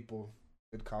bad people.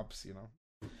 Good cops, you know,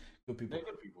 good people.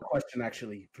 Question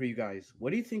actually for you guys: what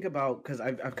do you think about? Because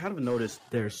I've kind of noticed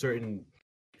there are certain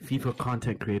FIFA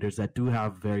content creators that do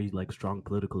have very like strong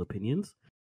political opinions.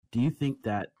 Do you think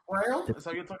that? Well, that's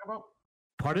how you're talking about.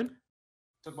 Pardon?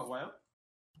 Talk about Wild?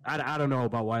 I don't know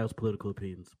about Wild's political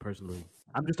opinions personally.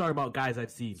 I'm just talking about guys I've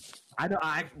seen.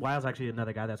 Wild's actually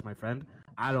another guy that's my friend.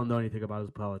 I don't know anything about his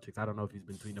politics. I don't know if he's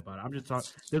been tweeting about it. I'm just talking.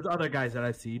 There's other guys that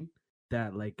I've seen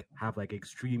that like have like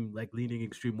extreme, like leaning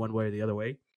extreme one way or the other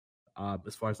way,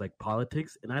 as far as like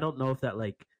politics. And I don't know if that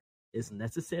like is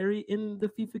necessary in the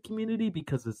FIFA community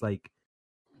because it's like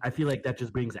I feel like that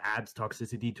just brings adds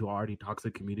toxicity to an already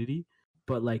toxic community.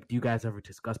 But like, do you guys ever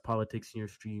discuss politics in your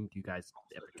stream? Do you guys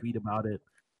ever tweet about it?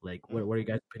 Like, what are your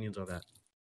guys' opinions on that?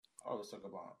 I always talk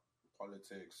about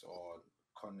politics or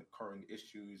current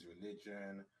issues,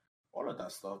 religion, all of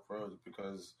that stuff, bro.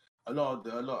 Because a lot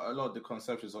of the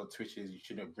conceptions on Twitch is you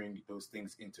shouldn't bring those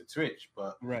things into Twitch,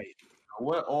 but right,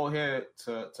 we're all here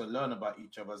to learn about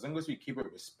each other. As long as we keep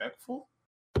it respectful,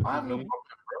 I have no problem,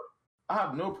 bro. I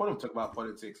have no problem talking about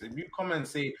politics. If you come and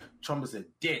say Trump is a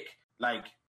dick, like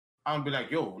I'm gonna be like,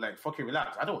 yo, like fucking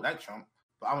relax. I don't like Trump,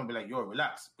 but I'm gonna be like, yo,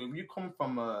 relax. But if you come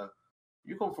from a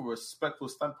respectful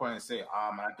standpoint and say,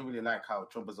 man, I don't really like how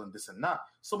Trump is on this and that.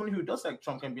 Someone who does like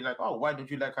Trump can be like, oh, why don't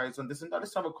you like how he's on this and that?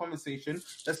 Let's have a conversation.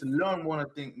 Let's learn one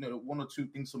or two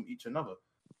things from each another.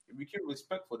 If we keep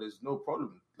respectful, there's no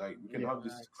problem. Like we can have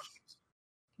these discussions.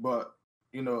 But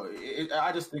you know,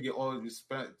 I just think it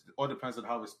all depends on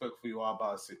how respectful you are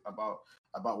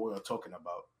about what you're talking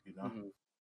about. You know,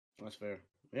 that's fair.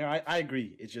 Yeah, I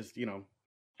agree. It's just, you know,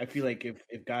 I feel like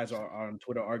if guys are on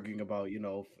Twitter arguing about,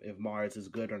 if Mars is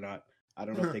good or not, I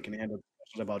don't know if they can handle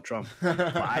discussions about Trump.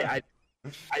 But I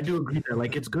do agree that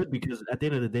like it's good because at the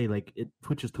end of the day, like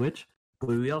Twitch is Twitch, but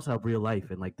we also have real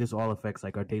life, and like this all affects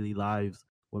like our daily lives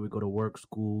when we go to work,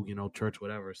 school, church,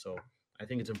 whatever. So I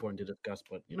think it's important to discuss.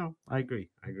 But I agree.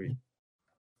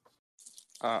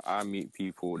 I meet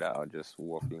people that are just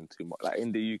waffling too much. Like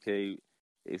in the UK,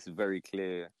 it's very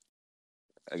clear.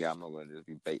 Again, I'm not going to just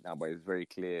be bait now, but it's very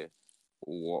clear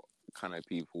what kind of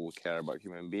people care about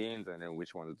human beings and then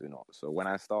which ones do not. So when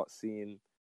I start seeing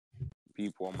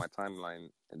people on my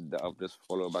timeline that I've just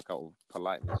followed back out of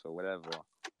politeness or whatever,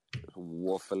 just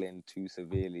waffling too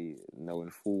severely,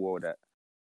 knowing full well that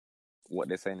what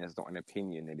they're saying is not an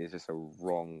opinion, it is just a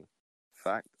wrong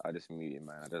fact, I just mute it,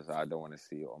 man. I don't want to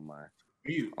see it on my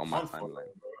timeline.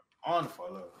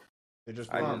 Unfollow. They're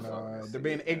just they're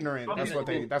being ignorant.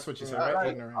 That's what you said, right?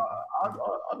 Ignorant.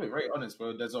 I'll be very honest,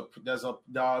 bro.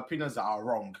 There are opinions that are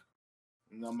wrong.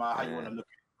 No matter how you want to look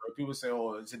at it, bro. People say,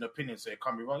 "Oh, it's an opinion, so it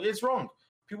can't be wrong." It's wrong.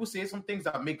 People say some things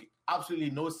that make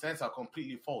absolutely no sense are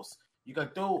completely false. You can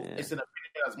throw it's an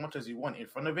opinion as much as you want in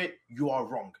front of it. You are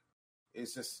wrong.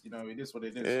 It's just it is what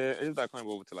it is. It's that kind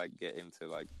of over to like get into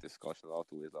like discussions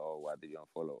afterwards. Oh, why did you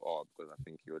unfollow? Oh, because I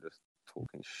think you're just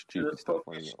talking stupid stuff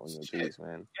on your tweets,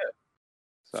 man. Yeah.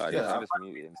 So I just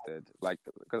mute it instead, like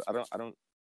because I don't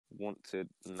want to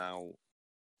now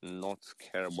not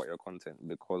care about your content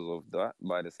because of that.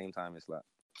 But at the same time, it's like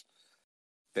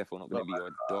therefore not going to be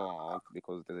your dog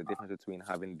because there's a difference between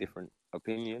having different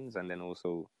opinions and then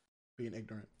also being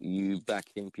ignorant. You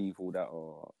backing people that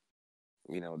are,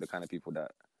 the kind of people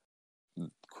that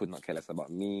could not care less about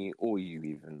me or you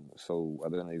even. So I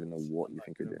don't even know what you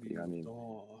think of it. You know what I mean?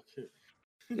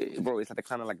 Bro, it's like the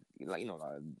kind of like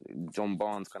John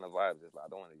Barnes kind of vibes. It's like I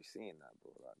don't want to be seeing that,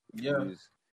 bro. Like,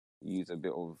 use a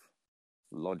bit of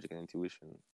logic and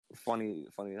intuition. Funny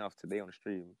enough, today on the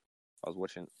stream, I was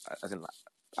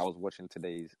watching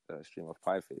today's stream of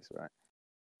Pieface, right?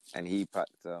 And he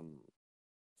packed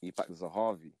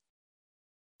Zahavi,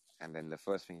 and then the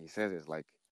first thing he says is like,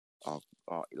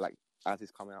 like as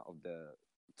he's coming out of the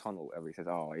tunnel, whatever, he says,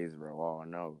 "Oh, Israel, oh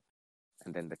no."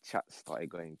 And then the chat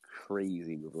started going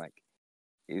crazy with like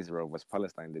Israel versus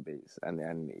Palestine debates, and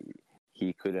then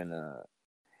he couldn't.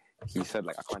 He said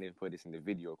like I can't even put this in the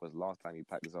video because last time he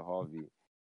packed Zahavi,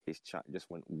 his chat just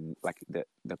went like the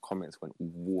comments went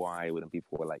wild and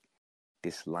people were like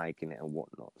disliking it and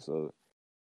whatnot. So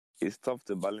it's tough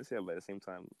to balance it, but at the same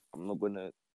time, I'm not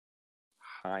gonna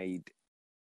hide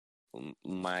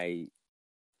my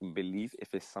belief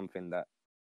if it's something that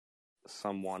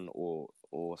someone or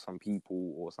some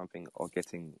people or something are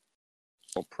getting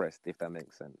oppressed, if that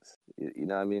makes sense. You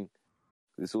know what I mean?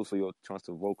 It's also your chance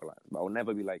to vocalize. But I'll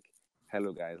never be like,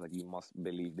 hello guys, like you must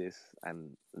believe this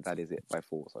and that is it by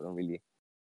force. I don't really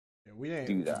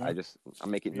do that. I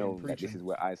make it known that this is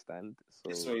where I stand.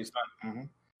 So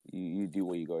you do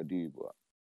what you gotta do, but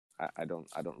I don't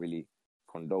really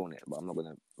condone it, but I'm not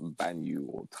gonna ban you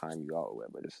or time you out or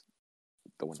whatever. I just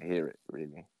don't want to hear it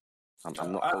really. I'm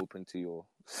not open to your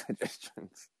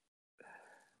suggestions.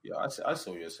 Yeah, I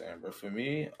see what you're saying, but for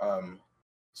me,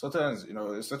 sometimes,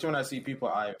 especially when I see people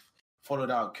I've followed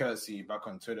out courtesy back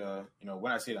on Twitter,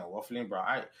 when I see them waffling, bro,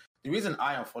 the reason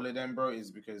I unfollow them, bro,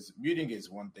 is because muting is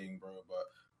one thing, bro, but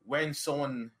when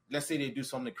someone, let's say they do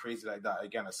something crazy like that,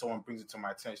 again, and someone brings it to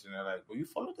my attention, and they're like, well, you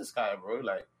follow this guy, bro,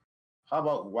 like, how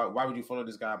about, why would you follow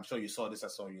this guy? I'm sure you saw this, I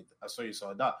saw you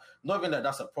saw that. Not even that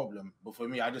that's a problem, but for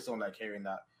me, I just don't like hearing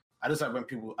that. I just don't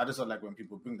like when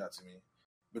people bring that to me,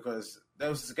 because there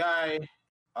was this guy.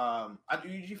 I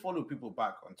usually follow people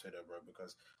back on Twitter, bro,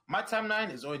 because my timeline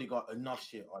has already got enough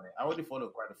shit on it. I already follow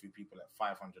quite a few people, like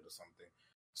 500 or something.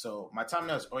 So my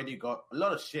timeline has already got a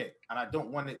lot of shit, and I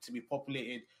don't want it to be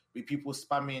populated with people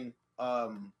spamming,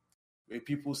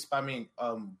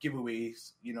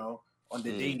 giveaways, on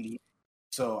the daily.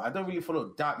 So I don't really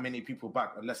follow that many people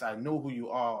back unless I know who you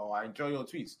are or I enjoy your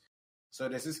tweets. So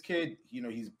there's this kid,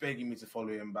 he's begging me to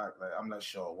follow him back. Like, I'm like,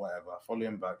 sure, whatever. Follow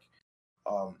him back.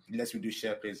 Unless we do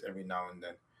share plays every now and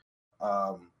then.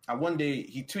 And one day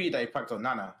he tweeted that he packed on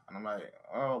Nana. And I'm like,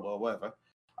 oh, well, whatever.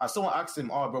 Someone asked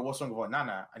him, oh, bro, what's wrong with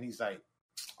Nana? And he's like,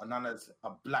 Nana's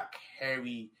a black,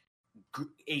 hairy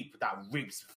ape that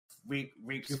rapes he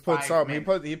put some men.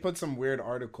 He put some weird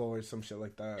article or some shit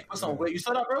like that. You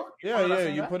saw that, bro?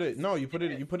 You put it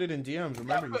in DMs.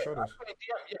 Remember, you showed us.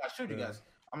 I showed you guys.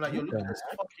 I'm like, yo, look at this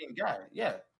fucking guy.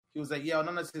 Yeah. He was like, yeah,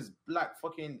 Nana's his black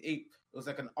fucking ape. It was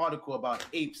like an article about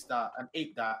an ape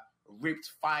that raped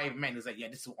 5 men. He was like, yeah,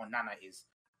 this is what Nana is.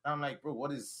 And I'm like, bro,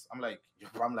 what is? I'm like,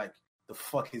 the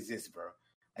fuck is this, bro?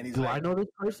 And he's I know this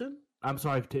person? I'm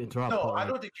sorry to interrupt. No, but, I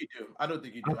don't think you do. I don't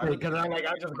think you do. Okay, because I'm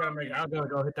just gonna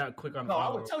go hit that quick on. No,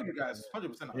 I would tell you guys 100%. I'll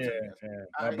tell you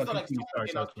guys. It's not like someone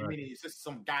in our community. It's just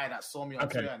some guy that saw me on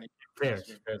Twitter and fair.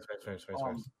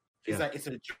 He's like, it's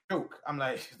a joke. I'm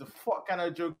like, the fuck kind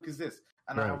of joke is this?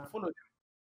 And I followed him.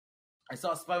 I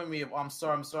started spamming me. I'm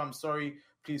sorry.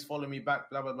 Please follow me back.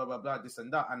 Blah blah blah blah blah. This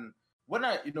and that. And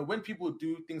when people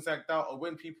do things like that, or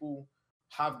when people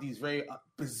have these very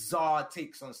bizarre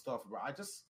takes on stuff, bro, I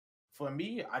just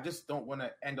don't want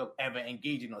to end up ever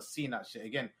engaging or seeing that shit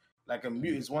again. Like, a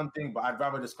mute is one thing, but I'd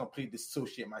rather just completely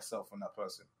dissociate myself from that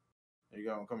person. There you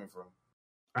go. I'm coming from.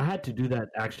 I had to do that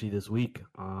actually this week.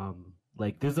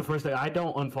 Like, this is the first time I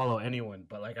don't unfollow anyone,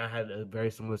 but like I had a very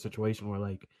similar situation where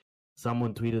like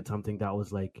someone tweeted something that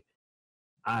was like,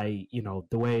 the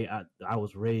way I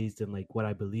was raised and like what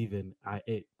I believe in,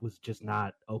 it was just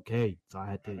not okay. So I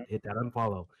had to hit that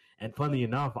unfollow. And funny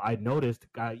enough, I noticed,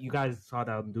 you guys saw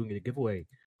that I'm doing a giveaway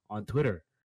on Twitter.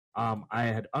 I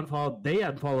had unfollowed, they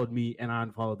unfollowed me and I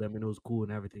unfollowed them, and it was cool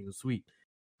and everything was sweet.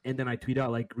 And then I tweet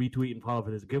out like retweet and follow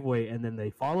for this giveaway, and then they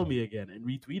follow me again and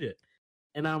retweet it.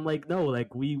 And I'm like, no,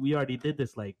 like we already did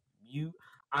this. Like,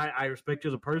 I respect you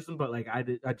as a person, but like I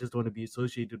just don't want to be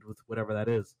associated with whatever that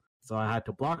is. So I had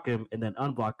to block him and then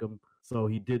unblock him so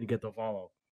he didn't get the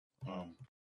follow.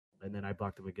 And then I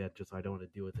blocked him again just so I don't want to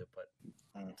deal with it. But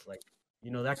it's like,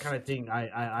 that kind of thing.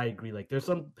 I agree. Like there's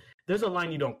a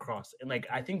line you don't cross, and like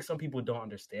I think some people don't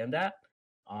understand that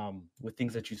with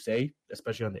things that you say,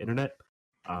 especially on the internet.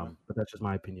 But that's just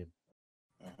my opinion.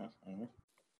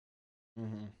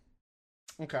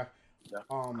 Okay. Yeah.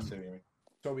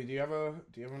 Toby, do you have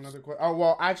another question? Oh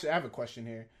well, actually, I have a question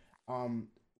here.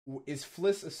 Is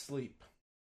Fliss asleep?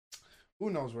 Who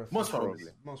knows where? Most probably.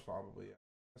 Yeah.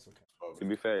 That's okay. To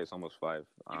be fair, it's almost 5.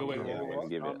 I'm gonna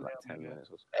give it like 10 minutes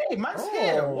or so. Hey, man's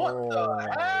here. What the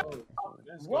hell?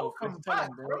 Welcome back,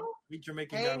 bro. We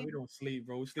Jamaican guys, we don't sleep,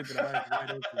 bro. We sleep in the eyes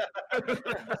wide open.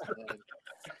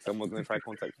 Someone's gonna try to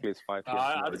contact Fliss 5 p.m.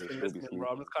 I've just been listening, bro.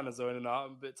 I'm just kind of zoning out.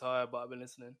 I'm a bit tired, but I've been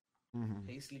listening.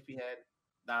 Hey, sleepyhead.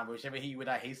 Nah, bro, whichever he with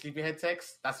that hey sleepyhead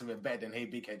text, that's a bit better than hey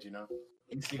big head,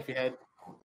 Hey sleepyhead.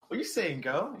 What are you saying,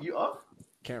 girl? You up?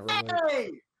 Can't relate.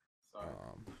 Hey! Sorry.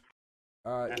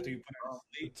 After you put her to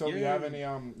sleep. Toby, you have any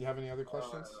other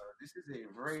questions? This is a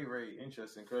very, very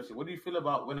interesting question. What do you feel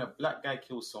about when a black guy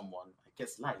kills someone,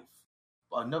 gets life,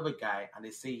 but another guy, and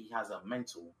they say he has a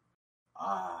mental?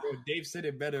 Bro, Dave said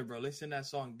it better, bro. Listen to that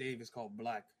song, Dave. It's called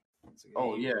Black.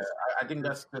 I think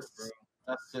that's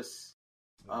just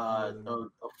a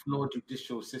flawed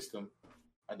judicial system.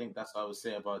 I think that's what I would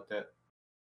say about that.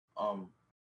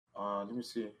 Let me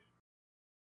see.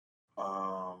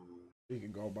 You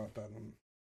can go about that.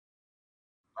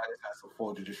 That's a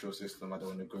full judicial system. I don't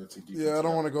want to go too deep. Yeah, I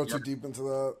don't want to go too deep into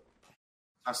that.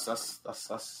 That's all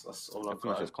I've I think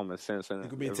got. it's just common sense, and it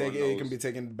can be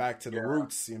taken back to the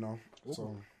roots,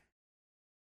 So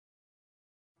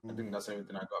I think that's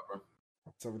everything I got, bro.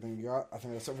 That's everything you got. I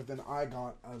think that's everything I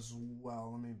got as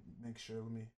well. Let me make sure.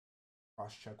 Let me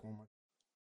cross check one more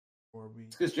before we.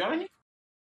 Because Johnny.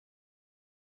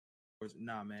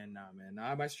 Nah, man.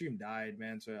 Nah, my stream died,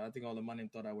 man. So I think all the money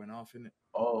thought I went off in it.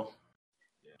 Oh.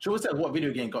 Yeah. Joe said, what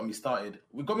video game got me started?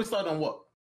 We got me started on what?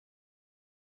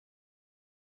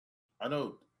 I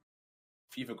know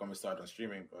FIFA got me started on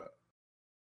streaming, but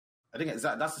I think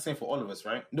that's the same for all of us,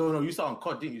 right? No, you started on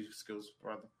COD, didn't you, Skills,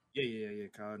 brother? Yeah,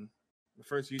 COD. The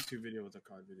first YouTube video was a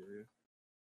COD video, yeah.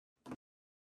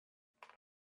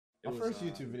 My first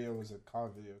YouTube video was a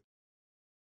COD video.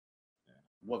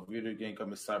 What video game got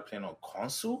me started playing on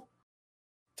console?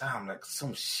 Damn, like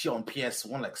some shit on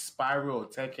PS1, like Spyro or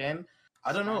Tekken.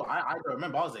 I don't know. I don't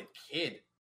remember. I was a kid.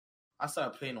 I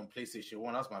started playing on PlayStation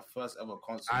 1. That was my first ever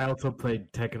console. I also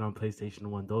played Tekken on PlayStation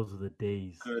 1. Those were the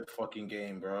days. Good fucking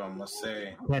game, bro. I must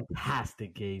say.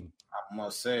 Fantastic game. I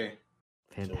must say.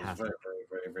 Fantastic. It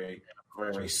was very,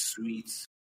 very sweet.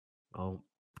 Oh,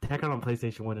 Tekken on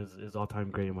PlayStation 1 is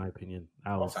all-time great in my opinion.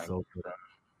 That was so good.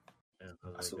 Yeah,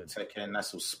 that's what Tekken.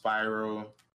 That's what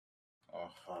Spyro. Oh,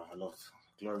 I love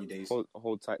Glory Days.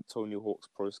 Hold tight, Tony Hawk's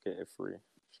Pro Skater 3.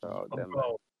 Shout out them.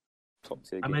 Top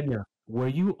tier game. Amenya, were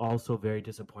you also very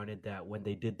disappointed that when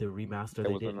they did the remaster,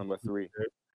 that was number 3?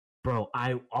 Bro,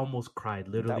 I almost cried.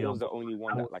 Literally, that was the only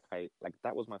one that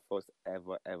that was my first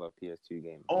ever PS2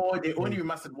 game. Oh, they only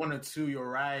remastered 1 and 2. You're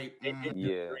right.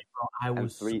 Yeah, I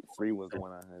was 3 was the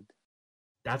one I had.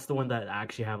 That's the one that I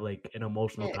actually have like an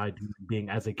emotional tie to being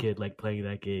as a kid, like playing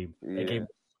that game. Yeah. That game was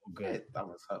so good. That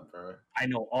was hot, bro. I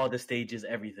know all the stages,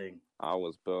 everything. I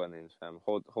was burning, fam.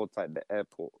 Hold tight, the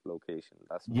airport location.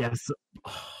 That's my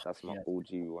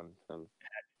OG one, fam.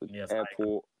 Yes,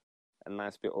 airport, a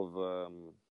nice bit of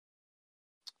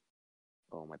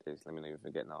Oh my days, let me not even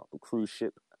forget now. The cruise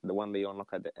ship, the one they unlock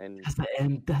at the end. That's the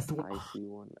end. That's the one. I see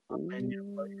one. Man, you're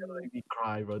gonna make me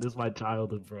cry, bro. This is my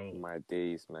childhood, bro. My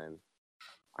days, man.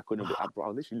 I couldn't be. I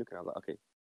was literally looking. I was like, okay,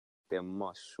 there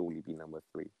must surely be number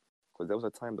 3, because there was a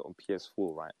time that on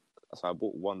PS4, right? So I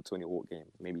bought one Tony Hawk game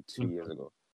maybe 2 years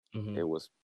ago. It was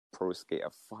Pro Skater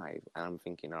 5, and I'm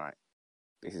thinking, all right,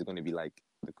 this is going to be like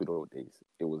the good old days.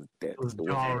 It was dead. It was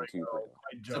jarring,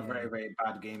 It's a very, very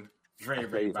bad game. Very, I very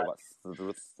played it bad. for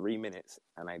about 3 minutes,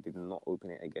 and I did not open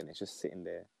it again. It's just sitting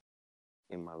there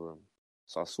in my room.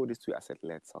 So I saw this tweet. I said,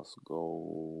 let's us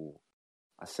go.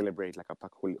 I celebrate like a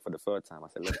pack holiday for the 3rd time. I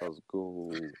said, let us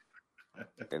go.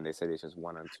 Then they said it's just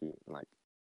 1 and 2. Like,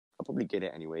 I'll probably get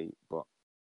it anyway, but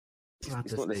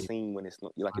it's not the same when it's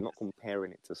not. You're not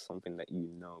comparing it to something that you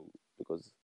know,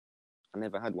 because I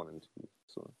never had 1 and 2.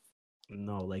 So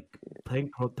no, like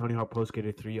playing Tony Hawk Pro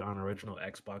Skater 3 on original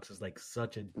Xbox is like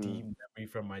such a deep memory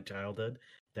from my childhood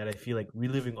that I feel like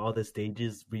reliving all the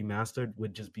stages remastered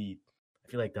would just be.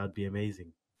 I feel like that'd be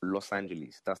amazing. Los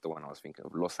Angeles, that's the one I was thinking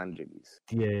of. Los Angeles,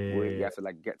 yeah, where you have to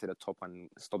like get to the top and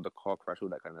stop the car crash, all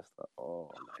that kind of stuff.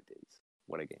 Oh my days,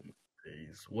 what a game!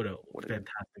 What a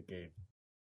fantastic game.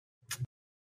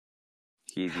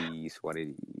 It is what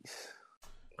it is.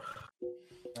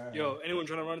 Yo, anyone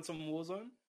trying to run some Warzone?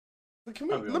 Can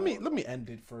we, let me end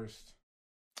it first.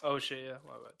 Oh shit, yeah,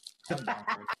 my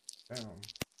bad.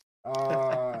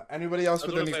 Damn. Anybody else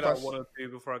with any questions? One or two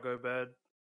before I go to bed.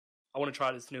 I want to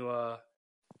try this new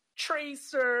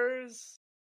Tracers.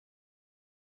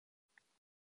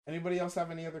 Anybody else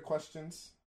have any other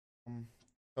questions?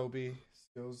 Toby,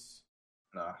 Skills?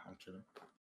 Nah, I'm chilling.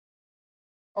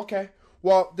 Okay.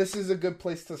 Well, this is a good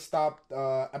place to stop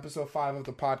episode 5 of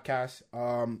the podcast.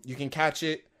 You can catch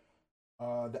it,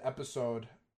 the episode,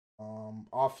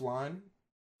 offline,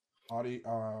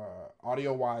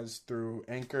 audio-wise through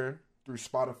Anchor, through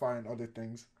Spotify, and other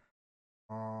things.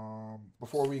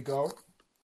 Before we go,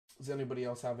 does anybody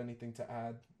else have anything to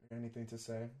add or anything to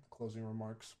say? Closing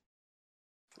remarks.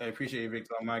 I appreciate you,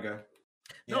 Victor. Oh my God.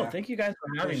 No, thank you guys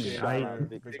for having me.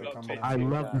 I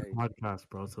love this podcast,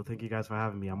 bro. So thank you guys for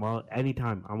having me. I'm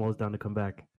anytime. I'm always down to come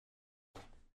back.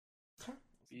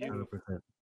 100%.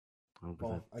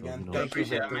 Well, again, I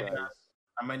appreciate it.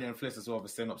 I might influence as well for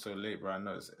staying up so late, bro. I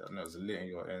know it's late in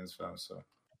your ends, fam. So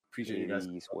appreciate you guys.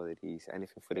 It is what it is.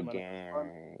 Anything for the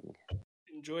gang.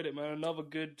 Enjoyed it, man.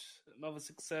 Another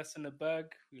success in the bag.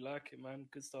 We like it, man.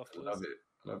 Good stuff. Love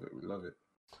it. We love it.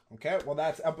 Okay, well,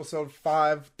 that's episode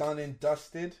 5 done and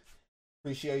dusted.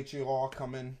 Appreciate you all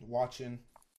coming, watching,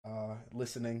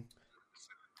 listening.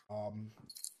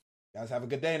 Guys, have a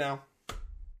good day now.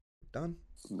 Done.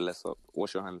 Bless up.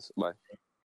 Wash your hands.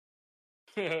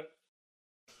 Bye.